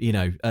you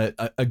know,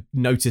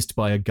 noticed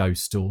by a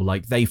ghost, or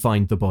like they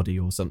find the body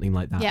or something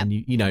like that. Yep. And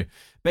you know,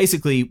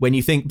 basically when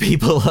you think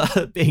people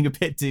are being a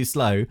bit too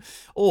slow,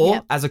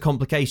 or as a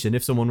complication,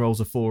 if someone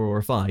rolls a 4 or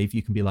a 5,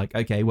 you can be like,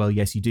 okay, well,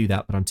 yes, you do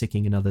that, but I'm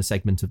ticking another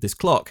segment of this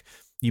clock.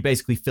 You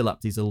basically fill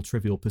up these little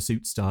Trivial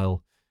Pursuit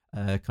style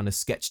kind of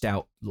sketched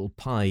out little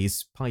pie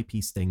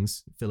piece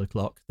things, fill a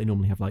clock. They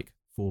normally have like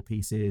 4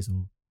 pieces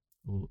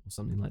or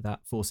something like that,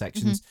 4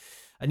 sections.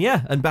 And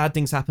yeah, and bad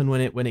things happen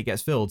when it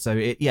gets filled. So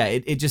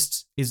it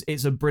just is,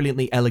 it's a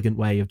brilliantly elegant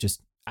way of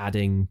just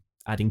adding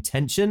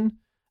tension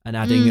and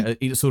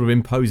adding sort of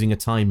imposing a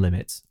time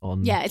limit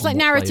on. Yeah, it's on like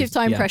what narrative players-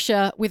 time yeah.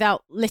 pressure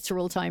without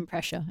literal time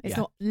pressure. It's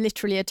Yeah. not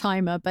literally a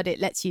timer, but it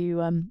lets you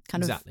kind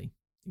of Exactly.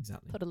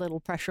 put a little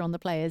pressure on the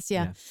players.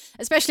 Yeah.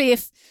 Especially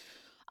if,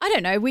 I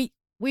don't know,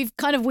 we've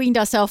kind of weaned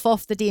ourselves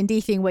off the D&D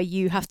thing where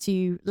you have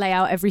to lay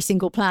out every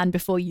single plan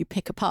before you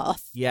pick a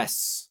path.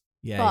 Yes.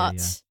 Yeah.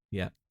 But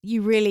yeah.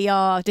 you really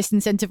are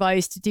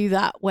disincentivized to do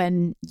that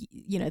when,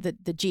 you know, the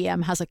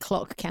GM has a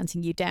clock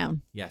counting you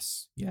down.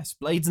 Yes.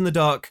 Blades in the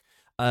Dark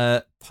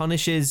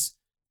punishes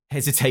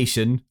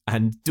hesitation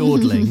and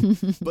dawdling,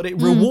 but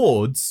it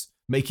rewards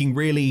making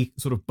really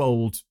sort of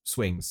bold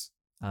swings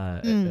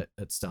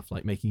at stuff,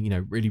 like making, you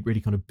know, really,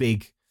 really kind of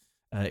big,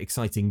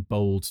 exciting,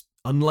 bold,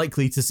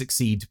 unlikely to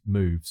succeed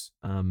moves.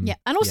 And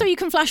also you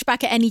can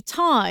flashback at any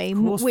time,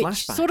 Of course, which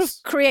flashbacks. sort of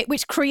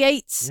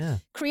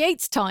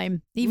creates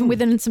time. Even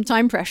within some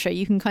time pressure,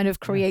 you can kind of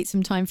create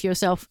some time for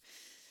yourself.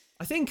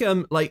 I think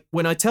like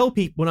when I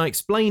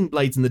explain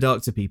Blades in the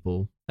Dark to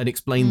people and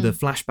explain the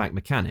flashback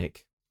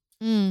mechanic,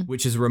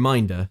 which is a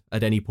reminder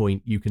at any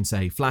point you can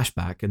say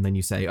flashback, and then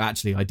you say,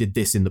 actually, I did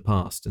this in the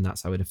past, and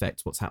that's how it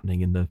affects what's happening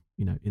in the,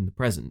 you know, in the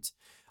present.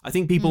 I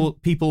think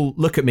people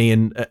look at me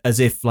and as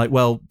if like,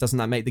 well, doesn't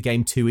that make the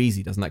game too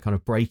easy? Doesn't that kind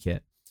of break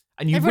it?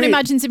 And Everyone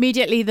imagines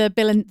immediately the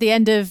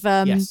end of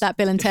that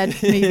Bill and Ted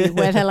movie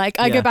where they're like,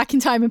 I go back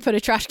in time and put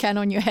a trash can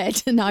on your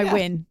head and I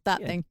win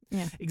that thing.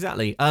 Yeah,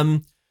 exactly.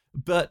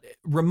 But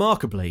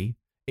remarkably,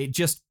 it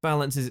just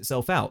balances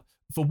itself out.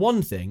 For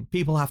one thing,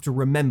 people have to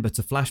remember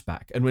to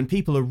flashback, and when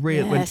people are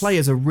when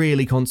players are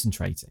really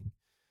concentrating,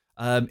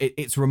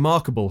 it's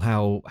remarkable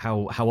how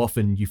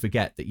often you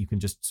forget that you can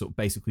just sort of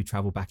basically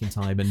travel back in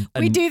time. And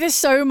we do this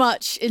so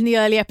much in the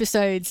early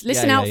episodes.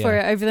 Listen out for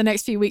it over the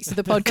next few weeks of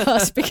the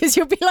podcast because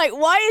you'll be like,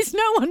 why is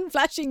no one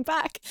flashing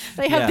back?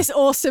 They have this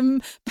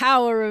awesome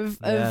power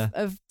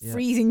of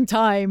freezing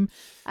time,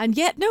 and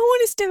yet no one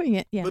is doing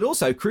it. Yeah. But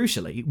also,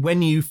 crucially,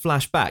 when you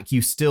flash back,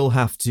 you still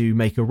have to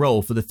make a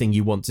roll for the thing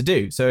you want to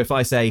do. So if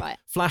I say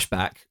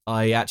flashback,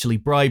 I actually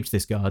bribed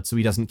this guard so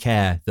he doesn't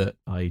care that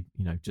I,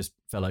 you know, just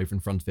fell over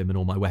in front of him and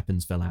all my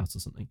weapons fell out or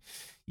something.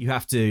 You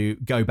have to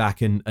go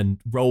back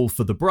and roll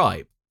for the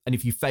bribe. And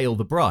if you fail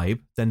the bribe,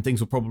 then things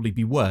will probably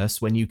be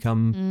worse when you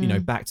come, you know,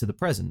 back to the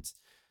present.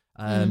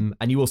 And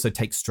you also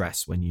take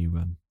stress when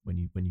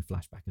you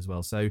flash back as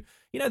well. So,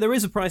 you know, there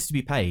is a price to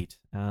be paid.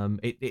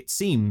 It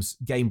seems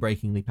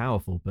game-breakingly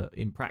powerful, but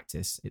in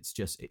practice, it's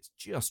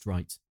just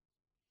right.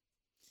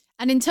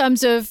 And in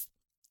terms of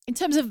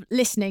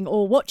listening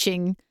or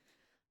watching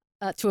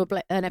to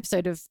an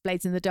episode of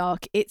Blades in the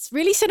Dark, it's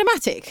really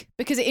cinematic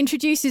because it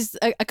introduces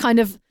a kind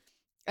of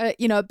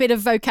you know, a bit of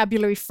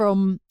vocabulary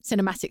from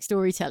cinematic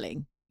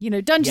storytelling. You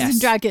know, Dungeons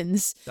and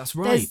Dragons. That's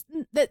right.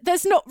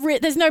 There's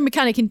no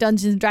mechanic in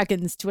Dungeons and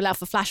Dragons to allow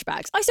for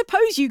flashbacks. I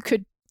suppose you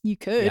could,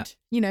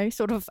 you know,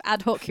 sort of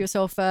ad hoc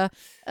yourself a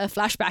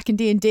flashback in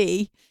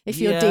D&D if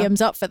your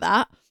DM's up for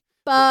that.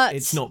 But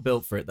it's not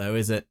built for it, though,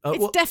 is it?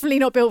 It's definitely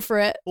not built for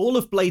it. All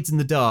of Blades in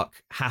the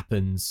Dark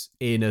happens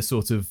in a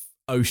sort of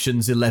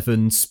Ocean's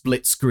 11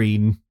 split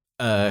screen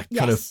kind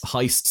of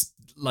heist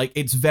like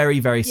it's very,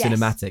 very Yes.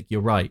 cinematic.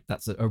 You're right.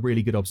 That's a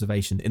really good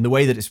observation. In the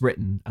way that it's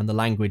written and the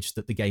language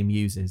that the game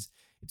uses,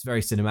 it's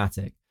very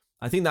cinematic.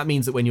 I think that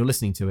means that when you're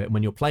listening to it and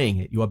when you're playing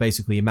it, you are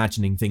basically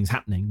imagining things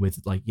happening with,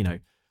 like, you know,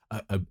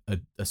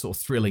 a sort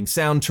of thrilling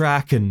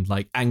soundtrack and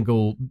like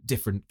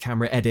different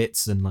camera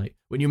edits. And like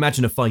when you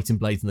imagine a fight in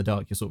Blades in the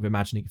Dark, you're sort of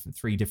imagining it from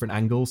 3 different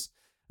angles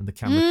and the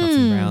camera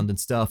cutting around and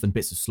stuff and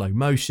bits of slow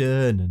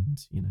motion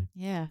and, you know.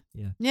 Yeah.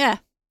 Yeah. Yeah.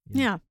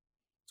 Yeah.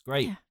 It's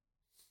great. Yeah.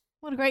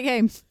 What a great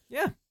game.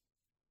 Yeah.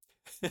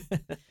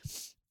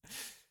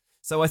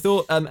 So I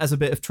thought, as a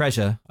bit of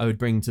treasure, I would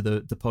bring to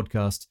the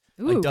podcast.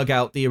 I Ooh. dug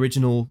out the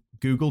original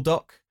Google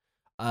Doc,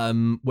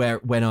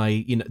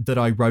 that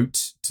I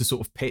wrote to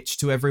sort of pitch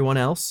to everyone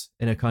else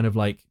in a kind of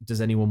like,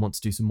 does anyone want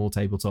to do some more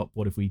tabletop?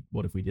 What if we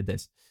did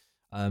this?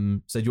 So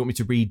do you want me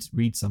to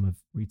read some of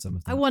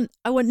that?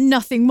 I want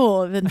nothing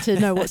more than to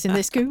know what's in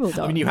this Google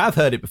Doc. I mean, you have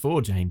heard it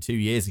before, Jane, 2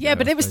 years ago. Yeah,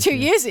 but I it was suppose, 2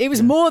 years. It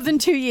was more than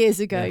 2 years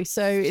ago. Yeah.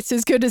 So it's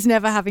as good as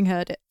never having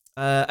heard it.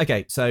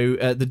 Okay, so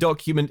the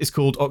document is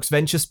called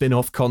Oxventure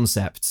Spin-Off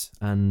Concept,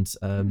 and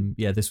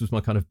this was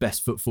my kind of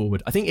best foot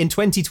forward. I think in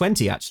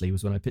 2020 actually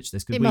was when I pitched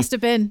this. It must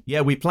have been.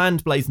 Yeah, we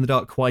planned Blades in the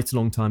Dark quite a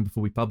long time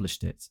before we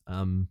published it,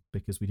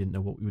 because we didn't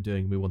know what we were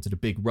doing. We wanted a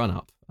big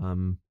run-up,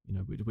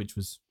 which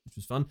was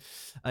fun.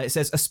 It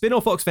says a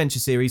spin-off Oxventure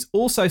series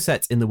also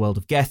set in the world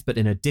of Geth, but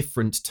in a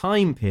different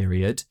time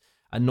period,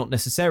 and not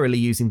necessarily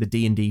using the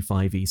D&D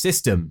 5e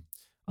system.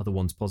 Other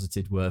ones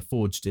posited were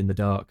Forged in the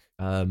Dark,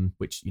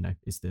 which, you know,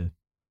 is the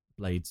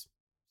Blades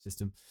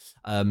system.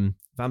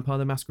 Vampire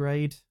the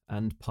Masquerade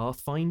and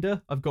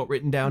Pathfinder I've got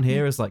written down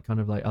here as like kind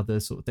of like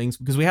other sort of things,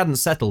 because we hadn't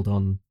settled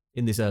on,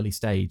 in this early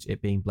stage,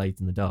 it being Blades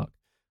in the Dark.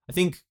 I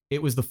think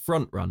it was the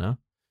front runner,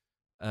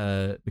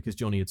 because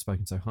Johnny had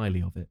spoken so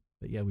highly of it.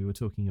 But yeah, we were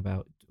talking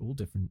about all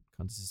different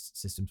kinds of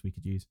systems we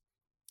could use.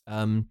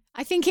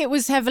 I think it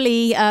was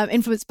heavily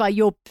influenced by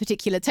your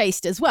particular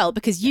taste as well,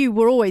 because you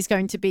were always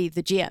going to be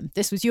the GM.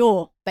 This was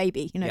your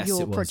baby, Yes,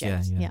 your it was.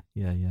 project. Yeah.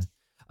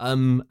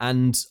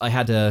 And I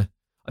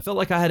felt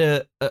like I had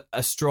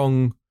a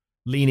strong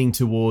leaning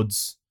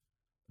towards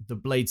the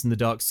Blades in the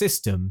Dark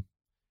system,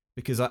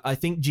 because I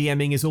think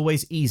GMing is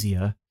always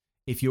easier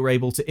if you're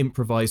able to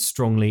improvise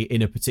strongly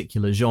in a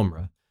particular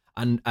genre.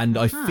 And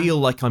I feel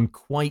like I'm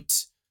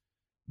quite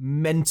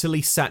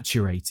mentally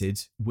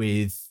saturated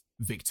with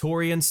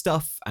Victorian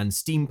stuff and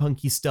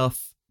steampunky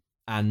stuff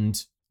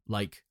and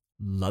like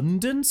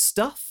London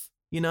stuff,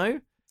 you know?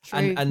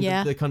 True, and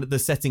yeah. the kind of the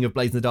setting of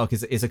Blades in the Dark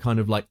is a kind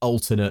of like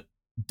alternate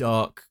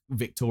dark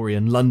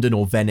Victorian London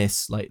or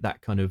Venice, like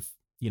that kind of,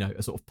 you know,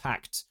 a sort of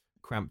packed,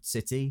 cramped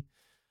city.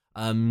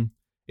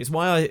 It's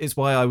why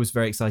I was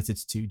very excited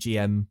to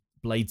GM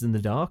Blades in the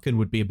Dark and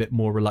would be a bit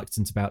more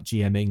reluctant about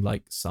GMing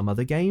like some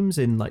other games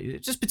in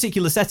like just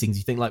particular settings.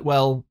 You think like,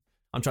 well,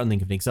 I'm trying to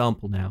think of an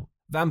example now.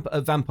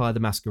 Vampire the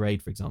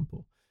Masquerade, for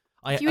example.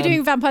 If you were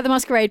doing Vampire the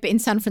Masquerade, but in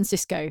San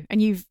Francisco,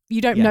 and you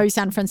don't know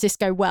San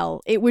Francisco well,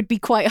 it would be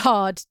quite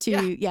hard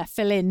to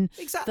fill in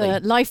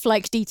the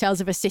lifelike details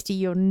of a city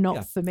you're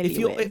not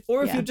familiar with.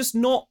 Or if you're just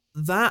not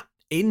that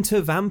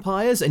into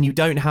vampires and you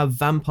don't have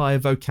vampire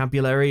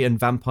vocabulary and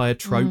vampire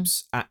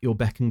tropes at your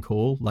beck and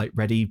call, like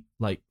ready,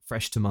 like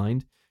fresh to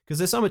mind, because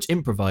there's so much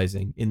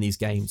improvising in these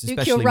games. Luke,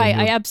 Especially you're right.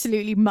 I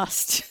absolutely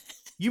must.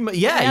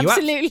 I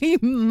absolutely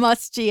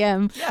must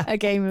GM a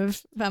game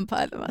of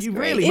Vampire the Masquerade. You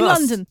really in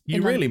must. London.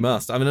 You really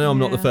must. I mean, I know I'm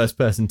not the first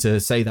person to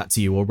say that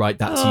to you or write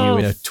that to you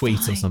in a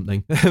tweet or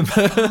something.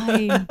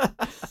 Fine.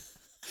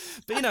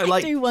 But you know,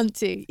 like I do want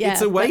to. Yeah,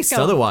 it's a waste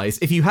otherwise.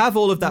 If you have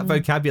all of that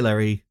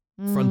vocabulary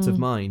front of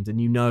mind and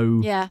you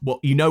know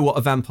what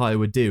a vampire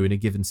would do in a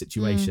given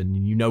situation,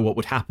 and you know what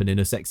would happen in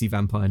a sexy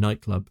vampire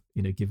nightclub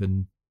in a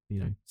given, you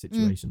know,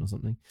 situation or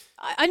something.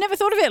 I never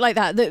thought of it like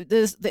that.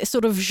 The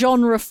sort of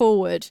genre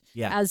forward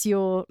as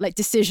your like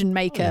decision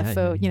maker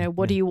for you know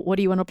what do you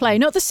want to play?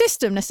 Not the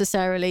system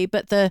necessarily,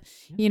 but the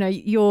you know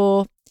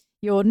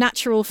your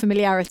natural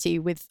familiarity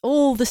with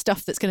all the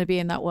stuff that's going to be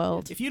in that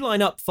world. If you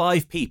line up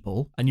 5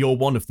 people and you're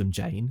one of them,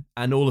 Jane,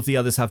 and all of the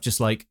others have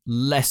just like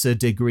lesser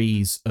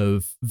degrees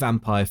of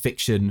vampire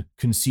fiction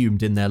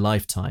consumed in their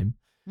lifetime,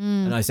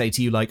 and I say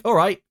to you like, all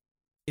right,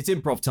 it's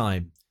improv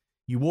time.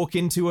 You walk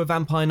into a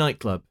vampire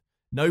nightclub.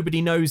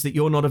 Nobody knows that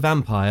you're not a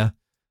vampire,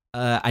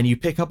 and you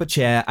pick up a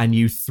chair and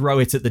you throw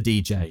it at the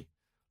DJ.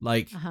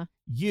 Like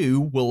you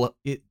will,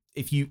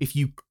 if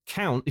you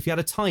had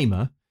a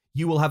timer,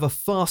 you will have a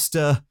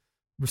faster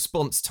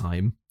response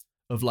time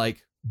of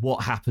like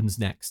what happens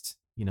next,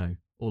 you know,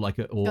 or like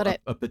a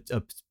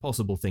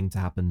possible thing to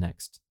happen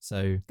next.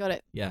 So got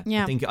it. Yeah.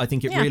 I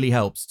think it really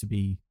helps to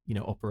be, you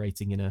know,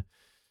 operating in a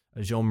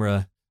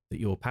genre that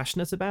you're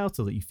passionate about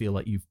or that you feel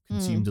like you've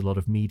consumed a lot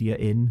of media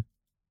in.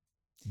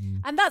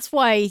 And that's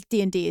why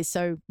D&D is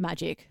so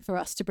magic for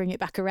us to bring it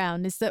back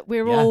around, is that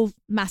we're all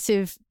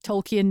massive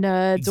Tolkien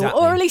nerds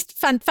or at least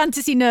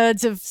fantasy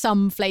nerds of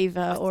some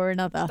flavour or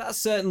another. That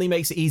certainly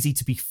makes it easy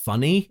to be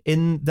funny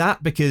in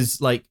that, because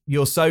like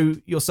you're so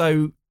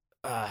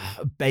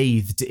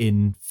bathed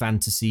in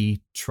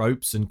fantasy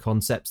tropes and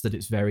concepts that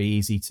it's very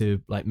easy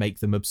to like make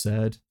them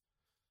absurd.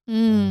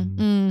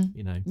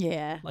 You know,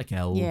 Yeah. like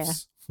elves. Yeah.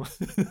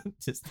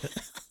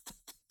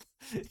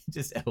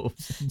 just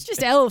elves.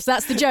 Just elves.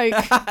 That's the joke.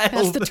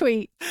 That's the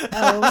tweet.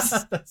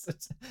 Elves.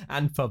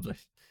 And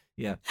published.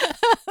 Yeah.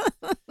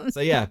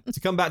 So yeah, to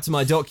come back to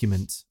my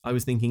document, I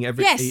was thinking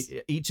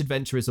each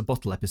adventure is a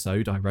bottle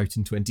episode I wrote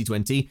in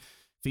 2020,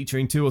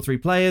 featuring 2 or 3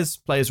 players.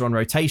 Players are on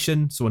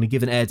rotation, so on a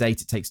given air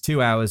date, it takes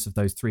 2 hours of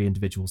those 3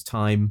 individuals'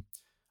 time.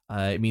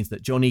 It means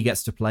that Johnny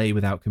gets to play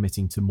without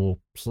committing to more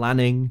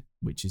planning,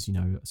 which is, you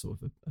know,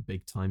 sort of a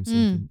big time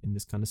sink in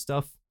this kind of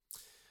stuff.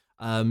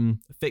 A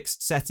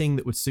fixed setting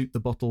that would suit the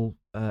bottle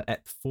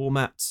ep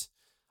format.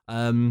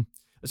 So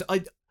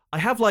I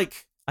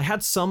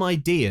had some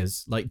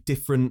ideas, like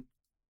different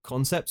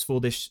concepts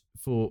for this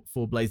for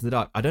Blades in the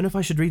Dark. I don't know if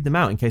I should read them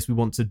out in case we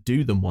want to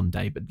do them one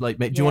day, but like,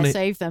 do you want to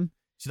save them?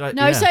 Should I?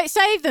 No, yeah.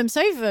 save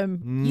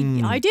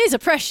them. Ideas are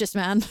precious,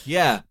 man.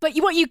 Yeah. But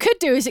what you could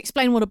do is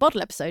explain what a bottle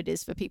episode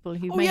is for people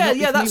who may not be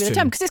familiar with the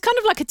term, because it's kind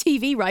of like a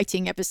TV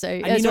writing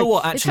episode. And you know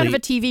what? Actually, it's kind of a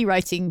TV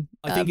writing.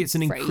 I think it's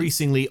an phrase.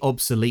 increasingly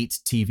obsolete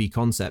TV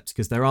concept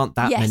because there aren't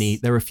that Yes. many.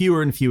 There are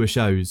fewer and fewer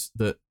shows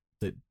that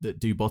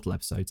do bottle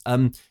episodes.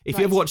 If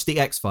you ever watch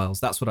the X-Files,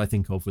 that's what I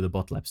think of with a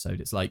bottle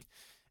episode. It's like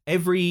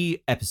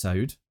every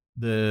episode,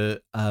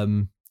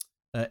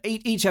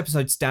 each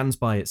episode stands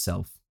by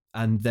itself.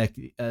 And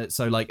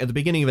so, like, at the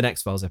beginning of an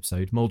X-Files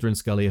episode, Mulder and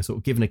Scully are sort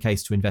of given a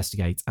case to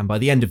investigate, and by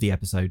the end of the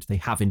episode, they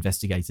have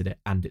investigated it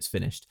and it's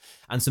finished.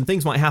 And some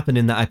things might happen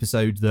in that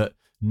episode that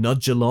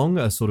nudge along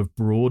a sort of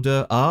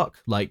broader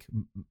arc, like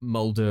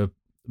Mulder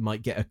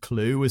might get a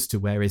clue as to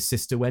where his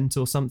sister went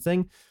or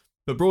something.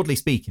 But broadly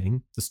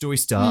speaking, the story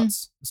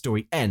starts, the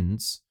story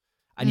ends,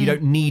 and you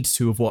don't need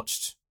to have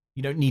watched.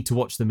 You don't need to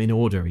watch them in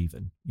order,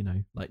 even, you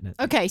know, like.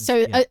 Okay,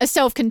 so a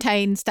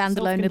self-contained,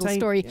 standalone little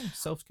story. Yeah,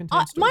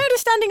 self-contained story. My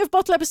understanding of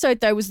bottle episode,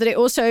 though, was that it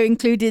also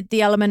included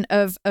the element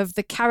of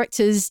the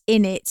characters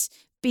in it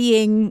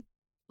being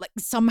like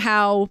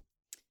somehow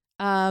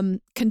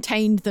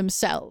contained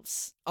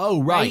themselves.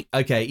 Oh, right.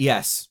 Okay.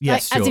 Yes.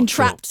 Like, Sure, as in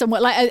trapped sure.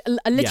 somewhere. Like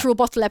a literal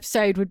bottle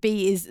episode would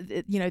be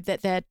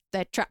that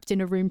they're trapped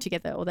in a room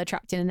together, or they're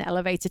trapped in an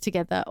elevator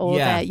together, or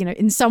they're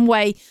in some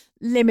way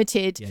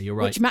limited. Yeah, you're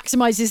right. Which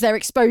maximizes their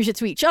exposure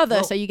to each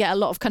other, so you get a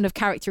lot of kind of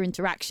character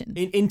interaction.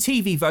 In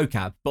TV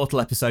vocab,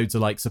 bottle episodes are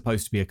like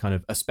supposed to be a kind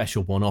of a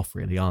special one-off,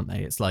 really, aren't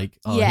they? It's like,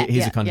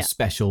 here's a kind of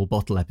special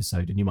bottle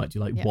episode, and you might do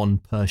like one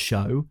per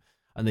show,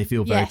 and they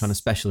feel very kind of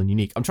special and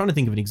unique. I'm trying to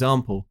think of an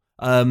example.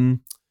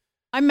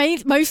 I'm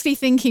mostly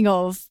thinking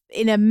of,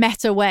 in a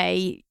meta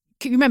way,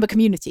 you remember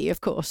Community,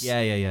 of course.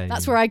 Yeah.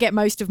 That's where I get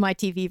most of my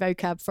TV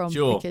vocab from,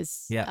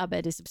 because Yeah.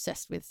 Abed is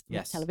obsessed with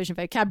television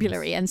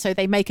vocabulary. And so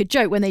they make a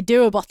joke when they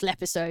do a bottle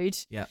episode.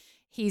 Yeah.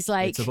 He's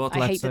like, It's a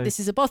bottle I hate episode. that this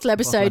is a bottle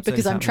episode episode's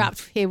because I'm happening.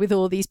 trapped here with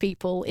all these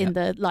people in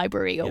the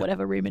library or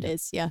whatever room it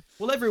is. Yeah.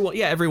 Well,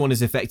 everyone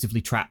is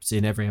effectively trapped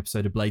in every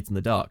episode of Blades in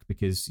the Dark,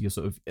 because you're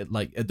sort of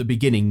like at the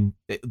beginning,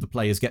 the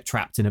players get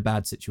trapped in a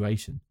bad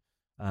situation.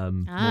 More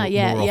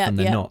often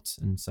than not,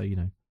 and so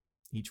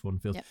each one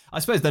feels. Yep. I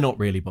suppose they're not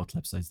really bottle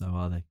episodes, though,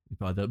 are they?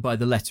 By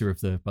the letter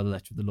of the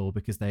law,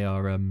 because they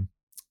are.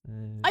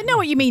 I know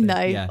what you mean,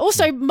 though. Yeah,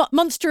 also,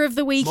 Monster of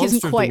the Week Monster isn't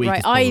of the quite Week right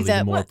is probably either.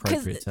 the more Well, 'cause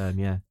appropriate term.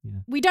 Yeah.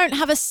 we don't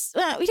have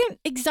we don't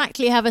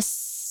exactly have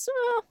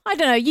I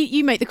don't know.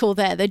 You make the call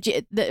there.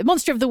 The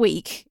Monster of the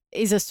Week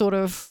is a sort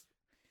of,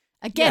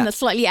 again, a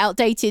slightly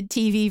outdated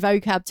TV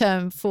vocab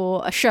term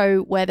for a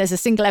show where there's a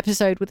single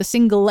episode with a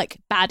single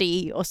like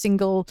baddie or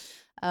single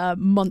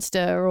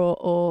monster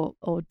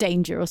or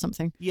danger or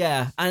something.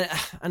 Yeah,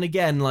 and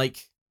again,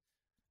 like,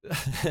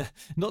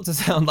 not to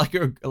sound like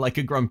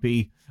a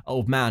grumpy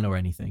old man or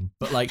anything,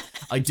 but like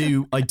I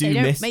do they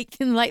miss. Don't make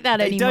them like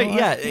that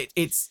anymore.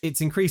 It's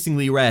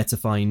increasingly rare to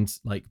find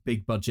like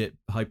big budget,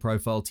 high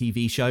profile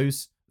TV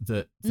shows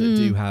that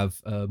do have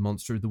a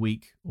Monster of the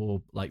Week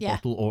or like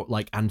bottle or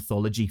like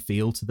anthology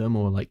feel to them,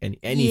 or like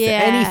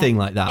anything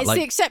like that. It's like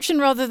the exception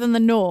rather than the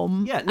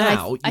norm. Yeah, And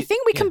now I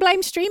think we can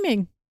blame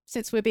streaming,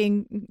 since we're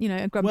being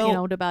grumpy and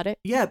old about it.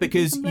 Yeah,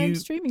 because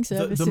streaming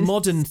services. the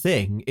modern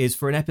thing is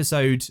for an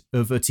episode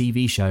of a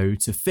TV show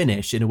to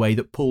finish in a way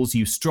that pulls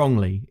you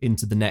strongly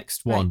into the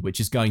next one, which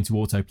is going to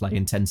autoplay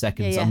in 10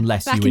 seconds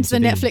unless back you into the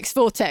intervene. Netflix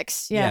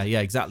vortex. Yeah,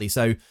 exactly.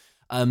 So,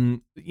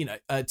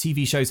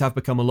 TV shows have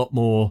become a lot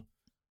more.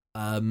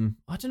 I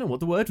don't know what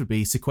the word would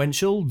be.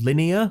 Sequential,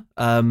 linear,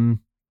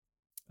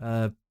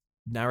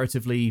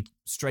 narratively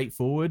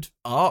straightforward,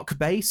 arc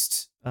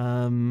based.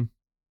 Art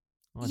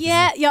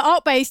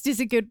based is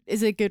a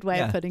good way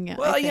of putting it.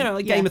 Well,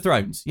 like Game of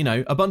Thrones.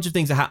 A bunch of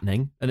things are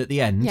happening, and at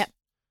the end,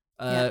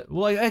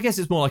 well, I guess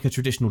it's more like a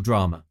traditional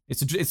drama.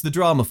 It's the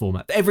drama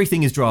format.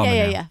 Everything is drama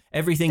now. Yeah.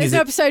 Everything There's is an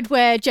episode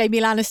where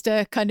Jaime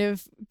Lannister kind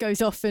of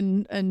goes off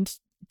and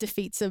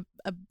defeats a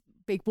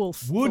big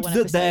wolf. Would for one that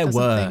episode there or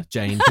were, something.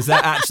 Jane, because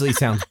that actually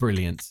sounds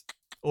brilliant.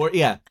 Or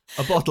a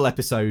bottle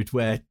episode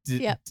where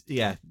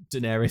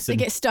Daenerys They and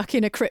get stuck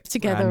in a crypt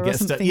together Bran or get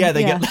stuck- something.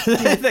 they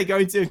get they go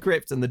into a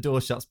crypt and the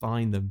door shuts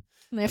behind them.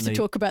 And they have to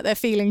talk about their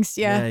feelings.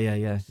 Yeah,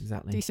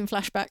 exactly. do some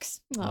flashbacks.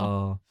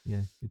 Oh,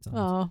 yeah, good times.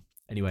 Oh,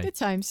 Anyway, Good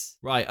times.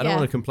 Right, I don't Yeah.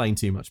 want to complain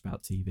too much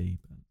about TV,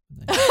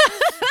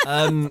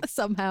 but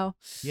Somehow.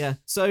 yeah.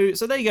 So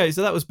there you go.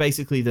 So that was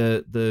basically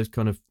the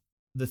kind of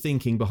the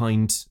thinking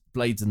behind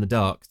Blades in the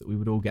Dark, that we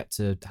would all get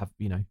to have,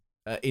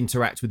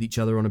 interact with each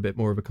other on a bit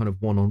more of a kind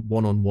of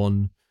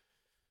one-on-one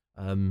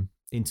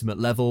intimate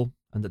level,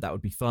 and that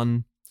would be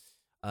fun.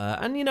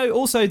 And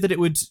also that it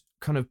would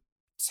kind of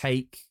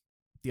take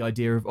the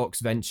idea of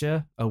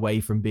Oxventure away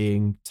from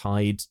being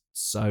tied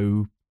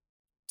so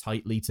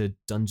tightly to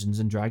Dungeons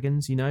and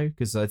Dragons,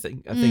 because I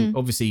think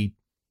obviously,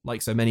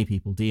 like so many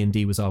people,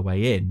 D&D was our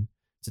way in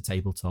to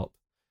tabletop.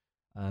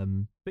 But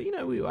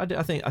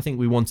I think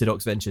we wanted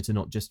Oxventure to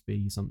not just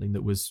be something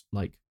that was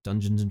like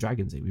Dungeons and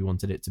Dragons. We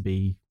wanted it to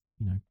be,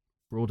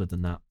 broader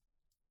than that.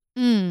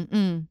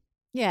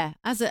 Yeah,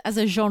 as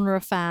a genre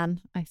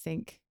fan, I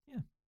think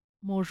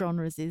more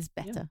genres is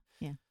better.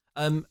 Yeah.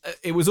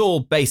 It was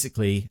all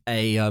basically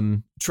a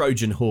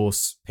Trojan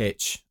horse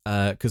pitch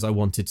because I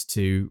wanted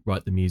to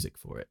write the music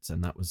for it,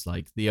 and that was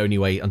like the only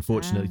way,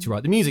 unfortunately, to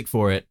write the music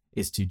for it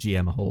is to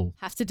GM a whole.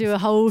 Have to do a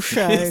whole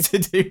show. To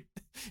do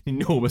an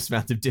enormous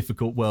amount of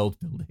difficult world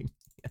building.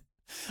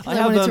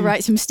 I wanted to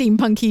write some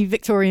steampunky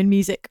Victorian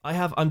music.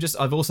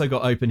 I've also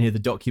got open here the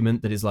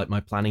document that is like my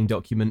planning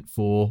document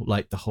for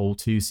like the whole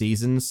 2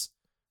 seasons.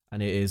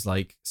 And it is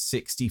like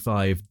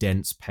 65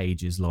 dense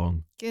pages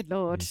long. Good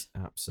Lord. It's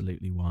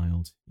absolutely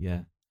wild.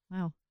 Yeah.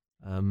 Wow.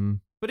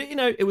 But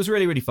it was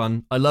really, really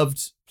fun. I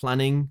loved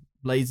planning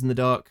Blades in the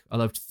Dark. I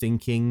loved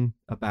thinking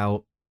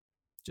about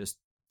just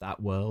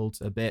that world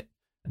a bit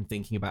and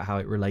thinking about how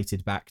it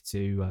related back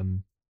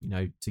to,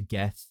 to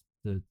Geth,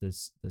 the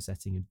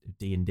setting of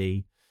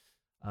D&D.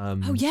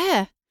 Oh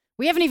yeah.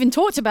 We haven't even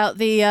talked about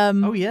the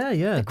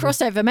the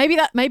crossover.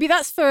 Maybe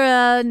that's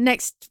for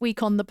next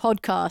week on the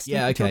podcast.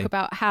 Yeah, we can okay. talk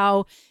about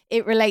how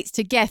it relates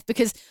to Geth,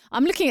 because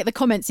I'm looking at the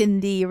comments in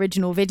the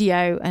original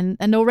video, and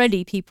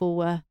already people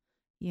were,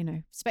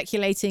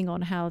 speculating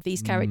on how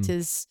these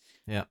characters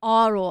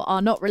are or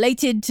are not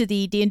related to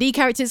the D&D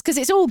characters, because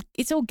it's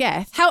all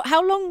Geth.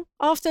 How long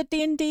after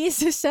D&D is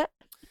this set?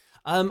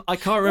 I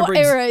can't remember. What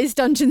era is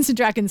Dungeons and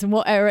Dragons and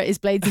what era is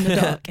Blades in the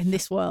Dark in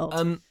this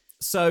world?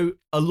 So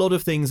a lot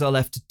of things are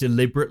left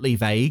deliberately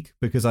vague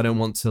because I don't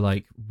want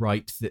to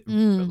write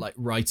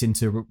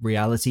into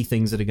reality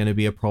things that are going to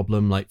be a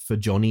problem like for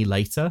Johnny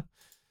later.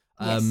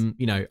 Yes.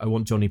 I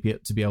want Johnny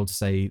to be able to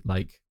say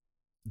like,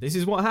 this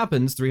is what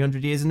happens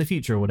 300 years in the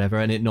future or whatever,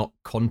 and it not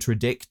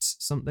contradict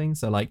something.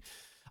 So I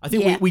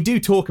think we do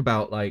talk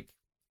about like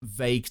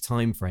vague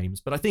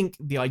timeframes, but I think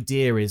the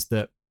idea is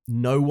that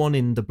no one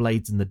in the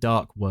Blades in the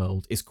Dark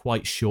world is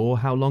quite sure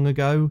how long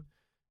ago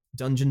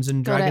Dungeons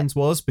and Dragons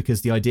was,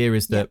 because the idea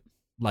is that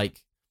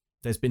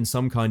there's been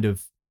some kind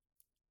of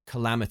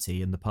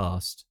calamity in the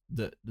past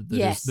that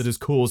has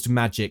caused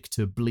magic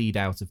to bleed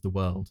out of the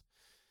world.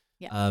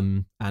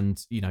 And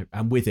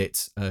with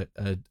it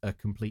a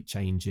complete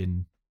change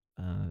in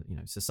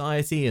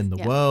society and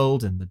the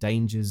world and the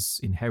dangers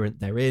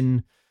inherent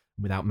therein.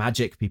 Without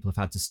magic, people have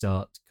had to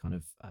start kind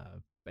of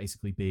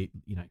basically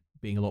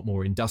being a lot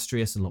more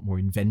industrious and a lot more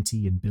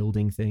inventy and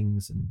building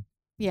things and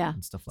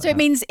stuff like that.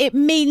 So it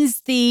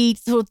means the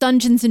sort of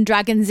Dungeons and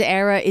Dragons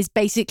era is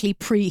basically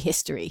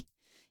prehistory.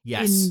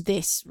 Yes. In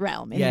this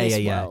realm, in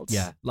this world.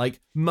 Yeah.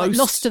 Like most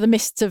lost to the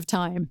mists of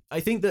time. I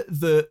think that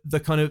the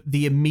kind of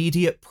the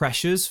immediate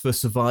pressures for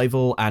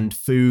survival and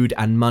food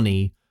and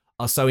money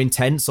are so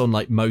intense on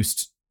like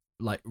most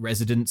like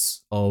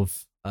residents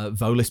of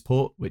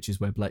Volisport, which is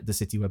where the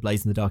city where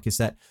Blades in the Dark is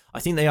set. I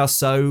think they are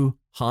so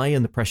high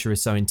and the pressure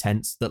is so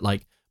intense that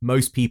like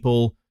most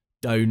people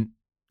don't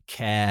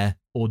care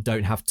or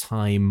don't have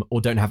time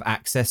or don't have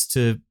access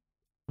to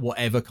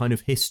whatever kind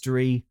of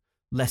history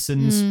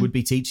lessons would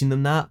be teaching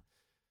them that.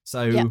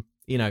 So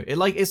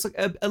it's like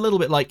a little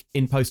bit like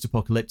in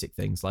post-apocalyptic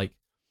things, like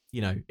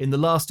in The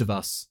Last of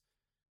Us,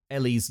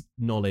 Ellie's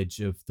knowledge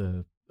of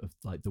the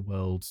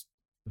world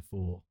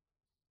before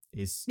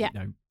is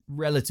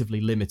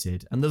relatively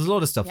limited, and there's a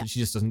lot of stuff that she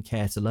just doesn't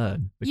care to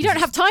learn. You don't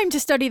have time to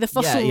study the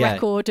fossil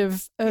record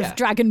of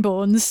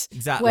Dragonborns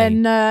exactly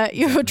when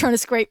you're trying to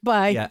scrape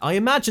by. Yeah, I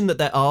imagine that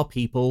there are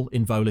people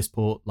in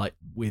Volisport like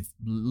with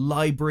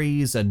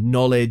libraries and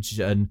knowledge,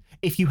 and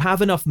if you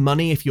have enough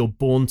money, if you're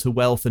born to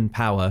wealth and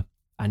power,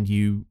 and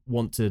you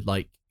want to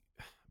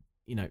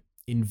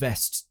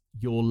invest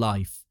your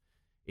life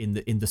in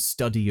the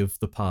study of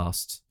the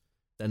past,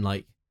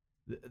 then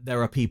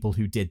there are people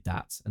who did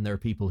that, and there are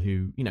people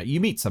who you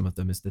meet some of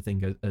them as the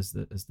thing as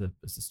the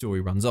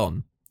story runs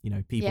on.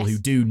 People who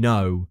do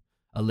know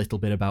a little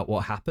bit about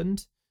what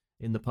happened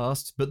in the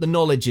past, but the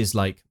knowledge is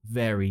like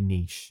very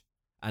niche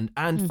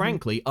and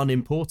frankly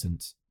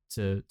unimportant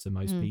to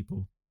most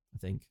people. I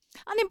think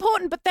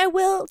unimportant, but there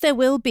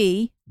will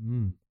be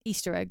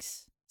Easter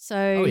eggs.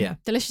 So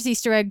delicious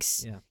Easter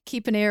eggs. Yeah.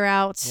 Keep an ear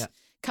out.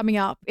 Coming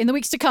up in the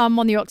weeks to come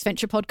on the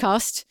Oxventure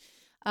podcast.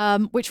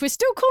 Which we're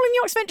still calling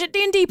the Oxventure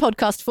D&D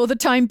podcast for the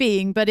time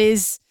being, but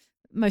is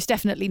most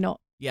definitely not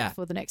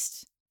for the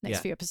next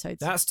few episodes.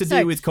 That's to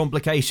do with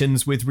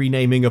complications with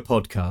renaming a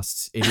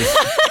podcast. It is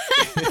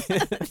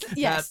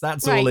Yes,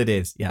 That's right. all it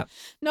is. Yeah.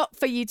 Not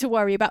for you to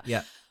worry about.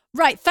 Yeah.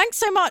 Right. Thanks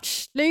so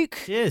much, Luke.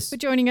 Cheers. For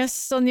joining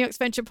us on the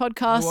Oxventure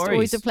podcast. No worries.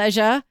 Always a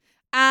pleasure.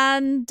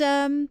 And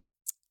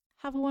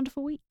have a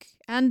wonderful week.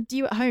 And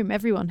you at home,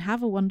 everyone,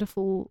 have a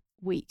wonderful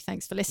week.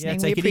 Thanks for listening.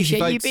 take We it easy, appreciate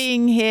you folks.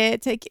 being here.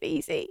 Take it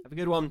easy. Have a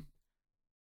good one.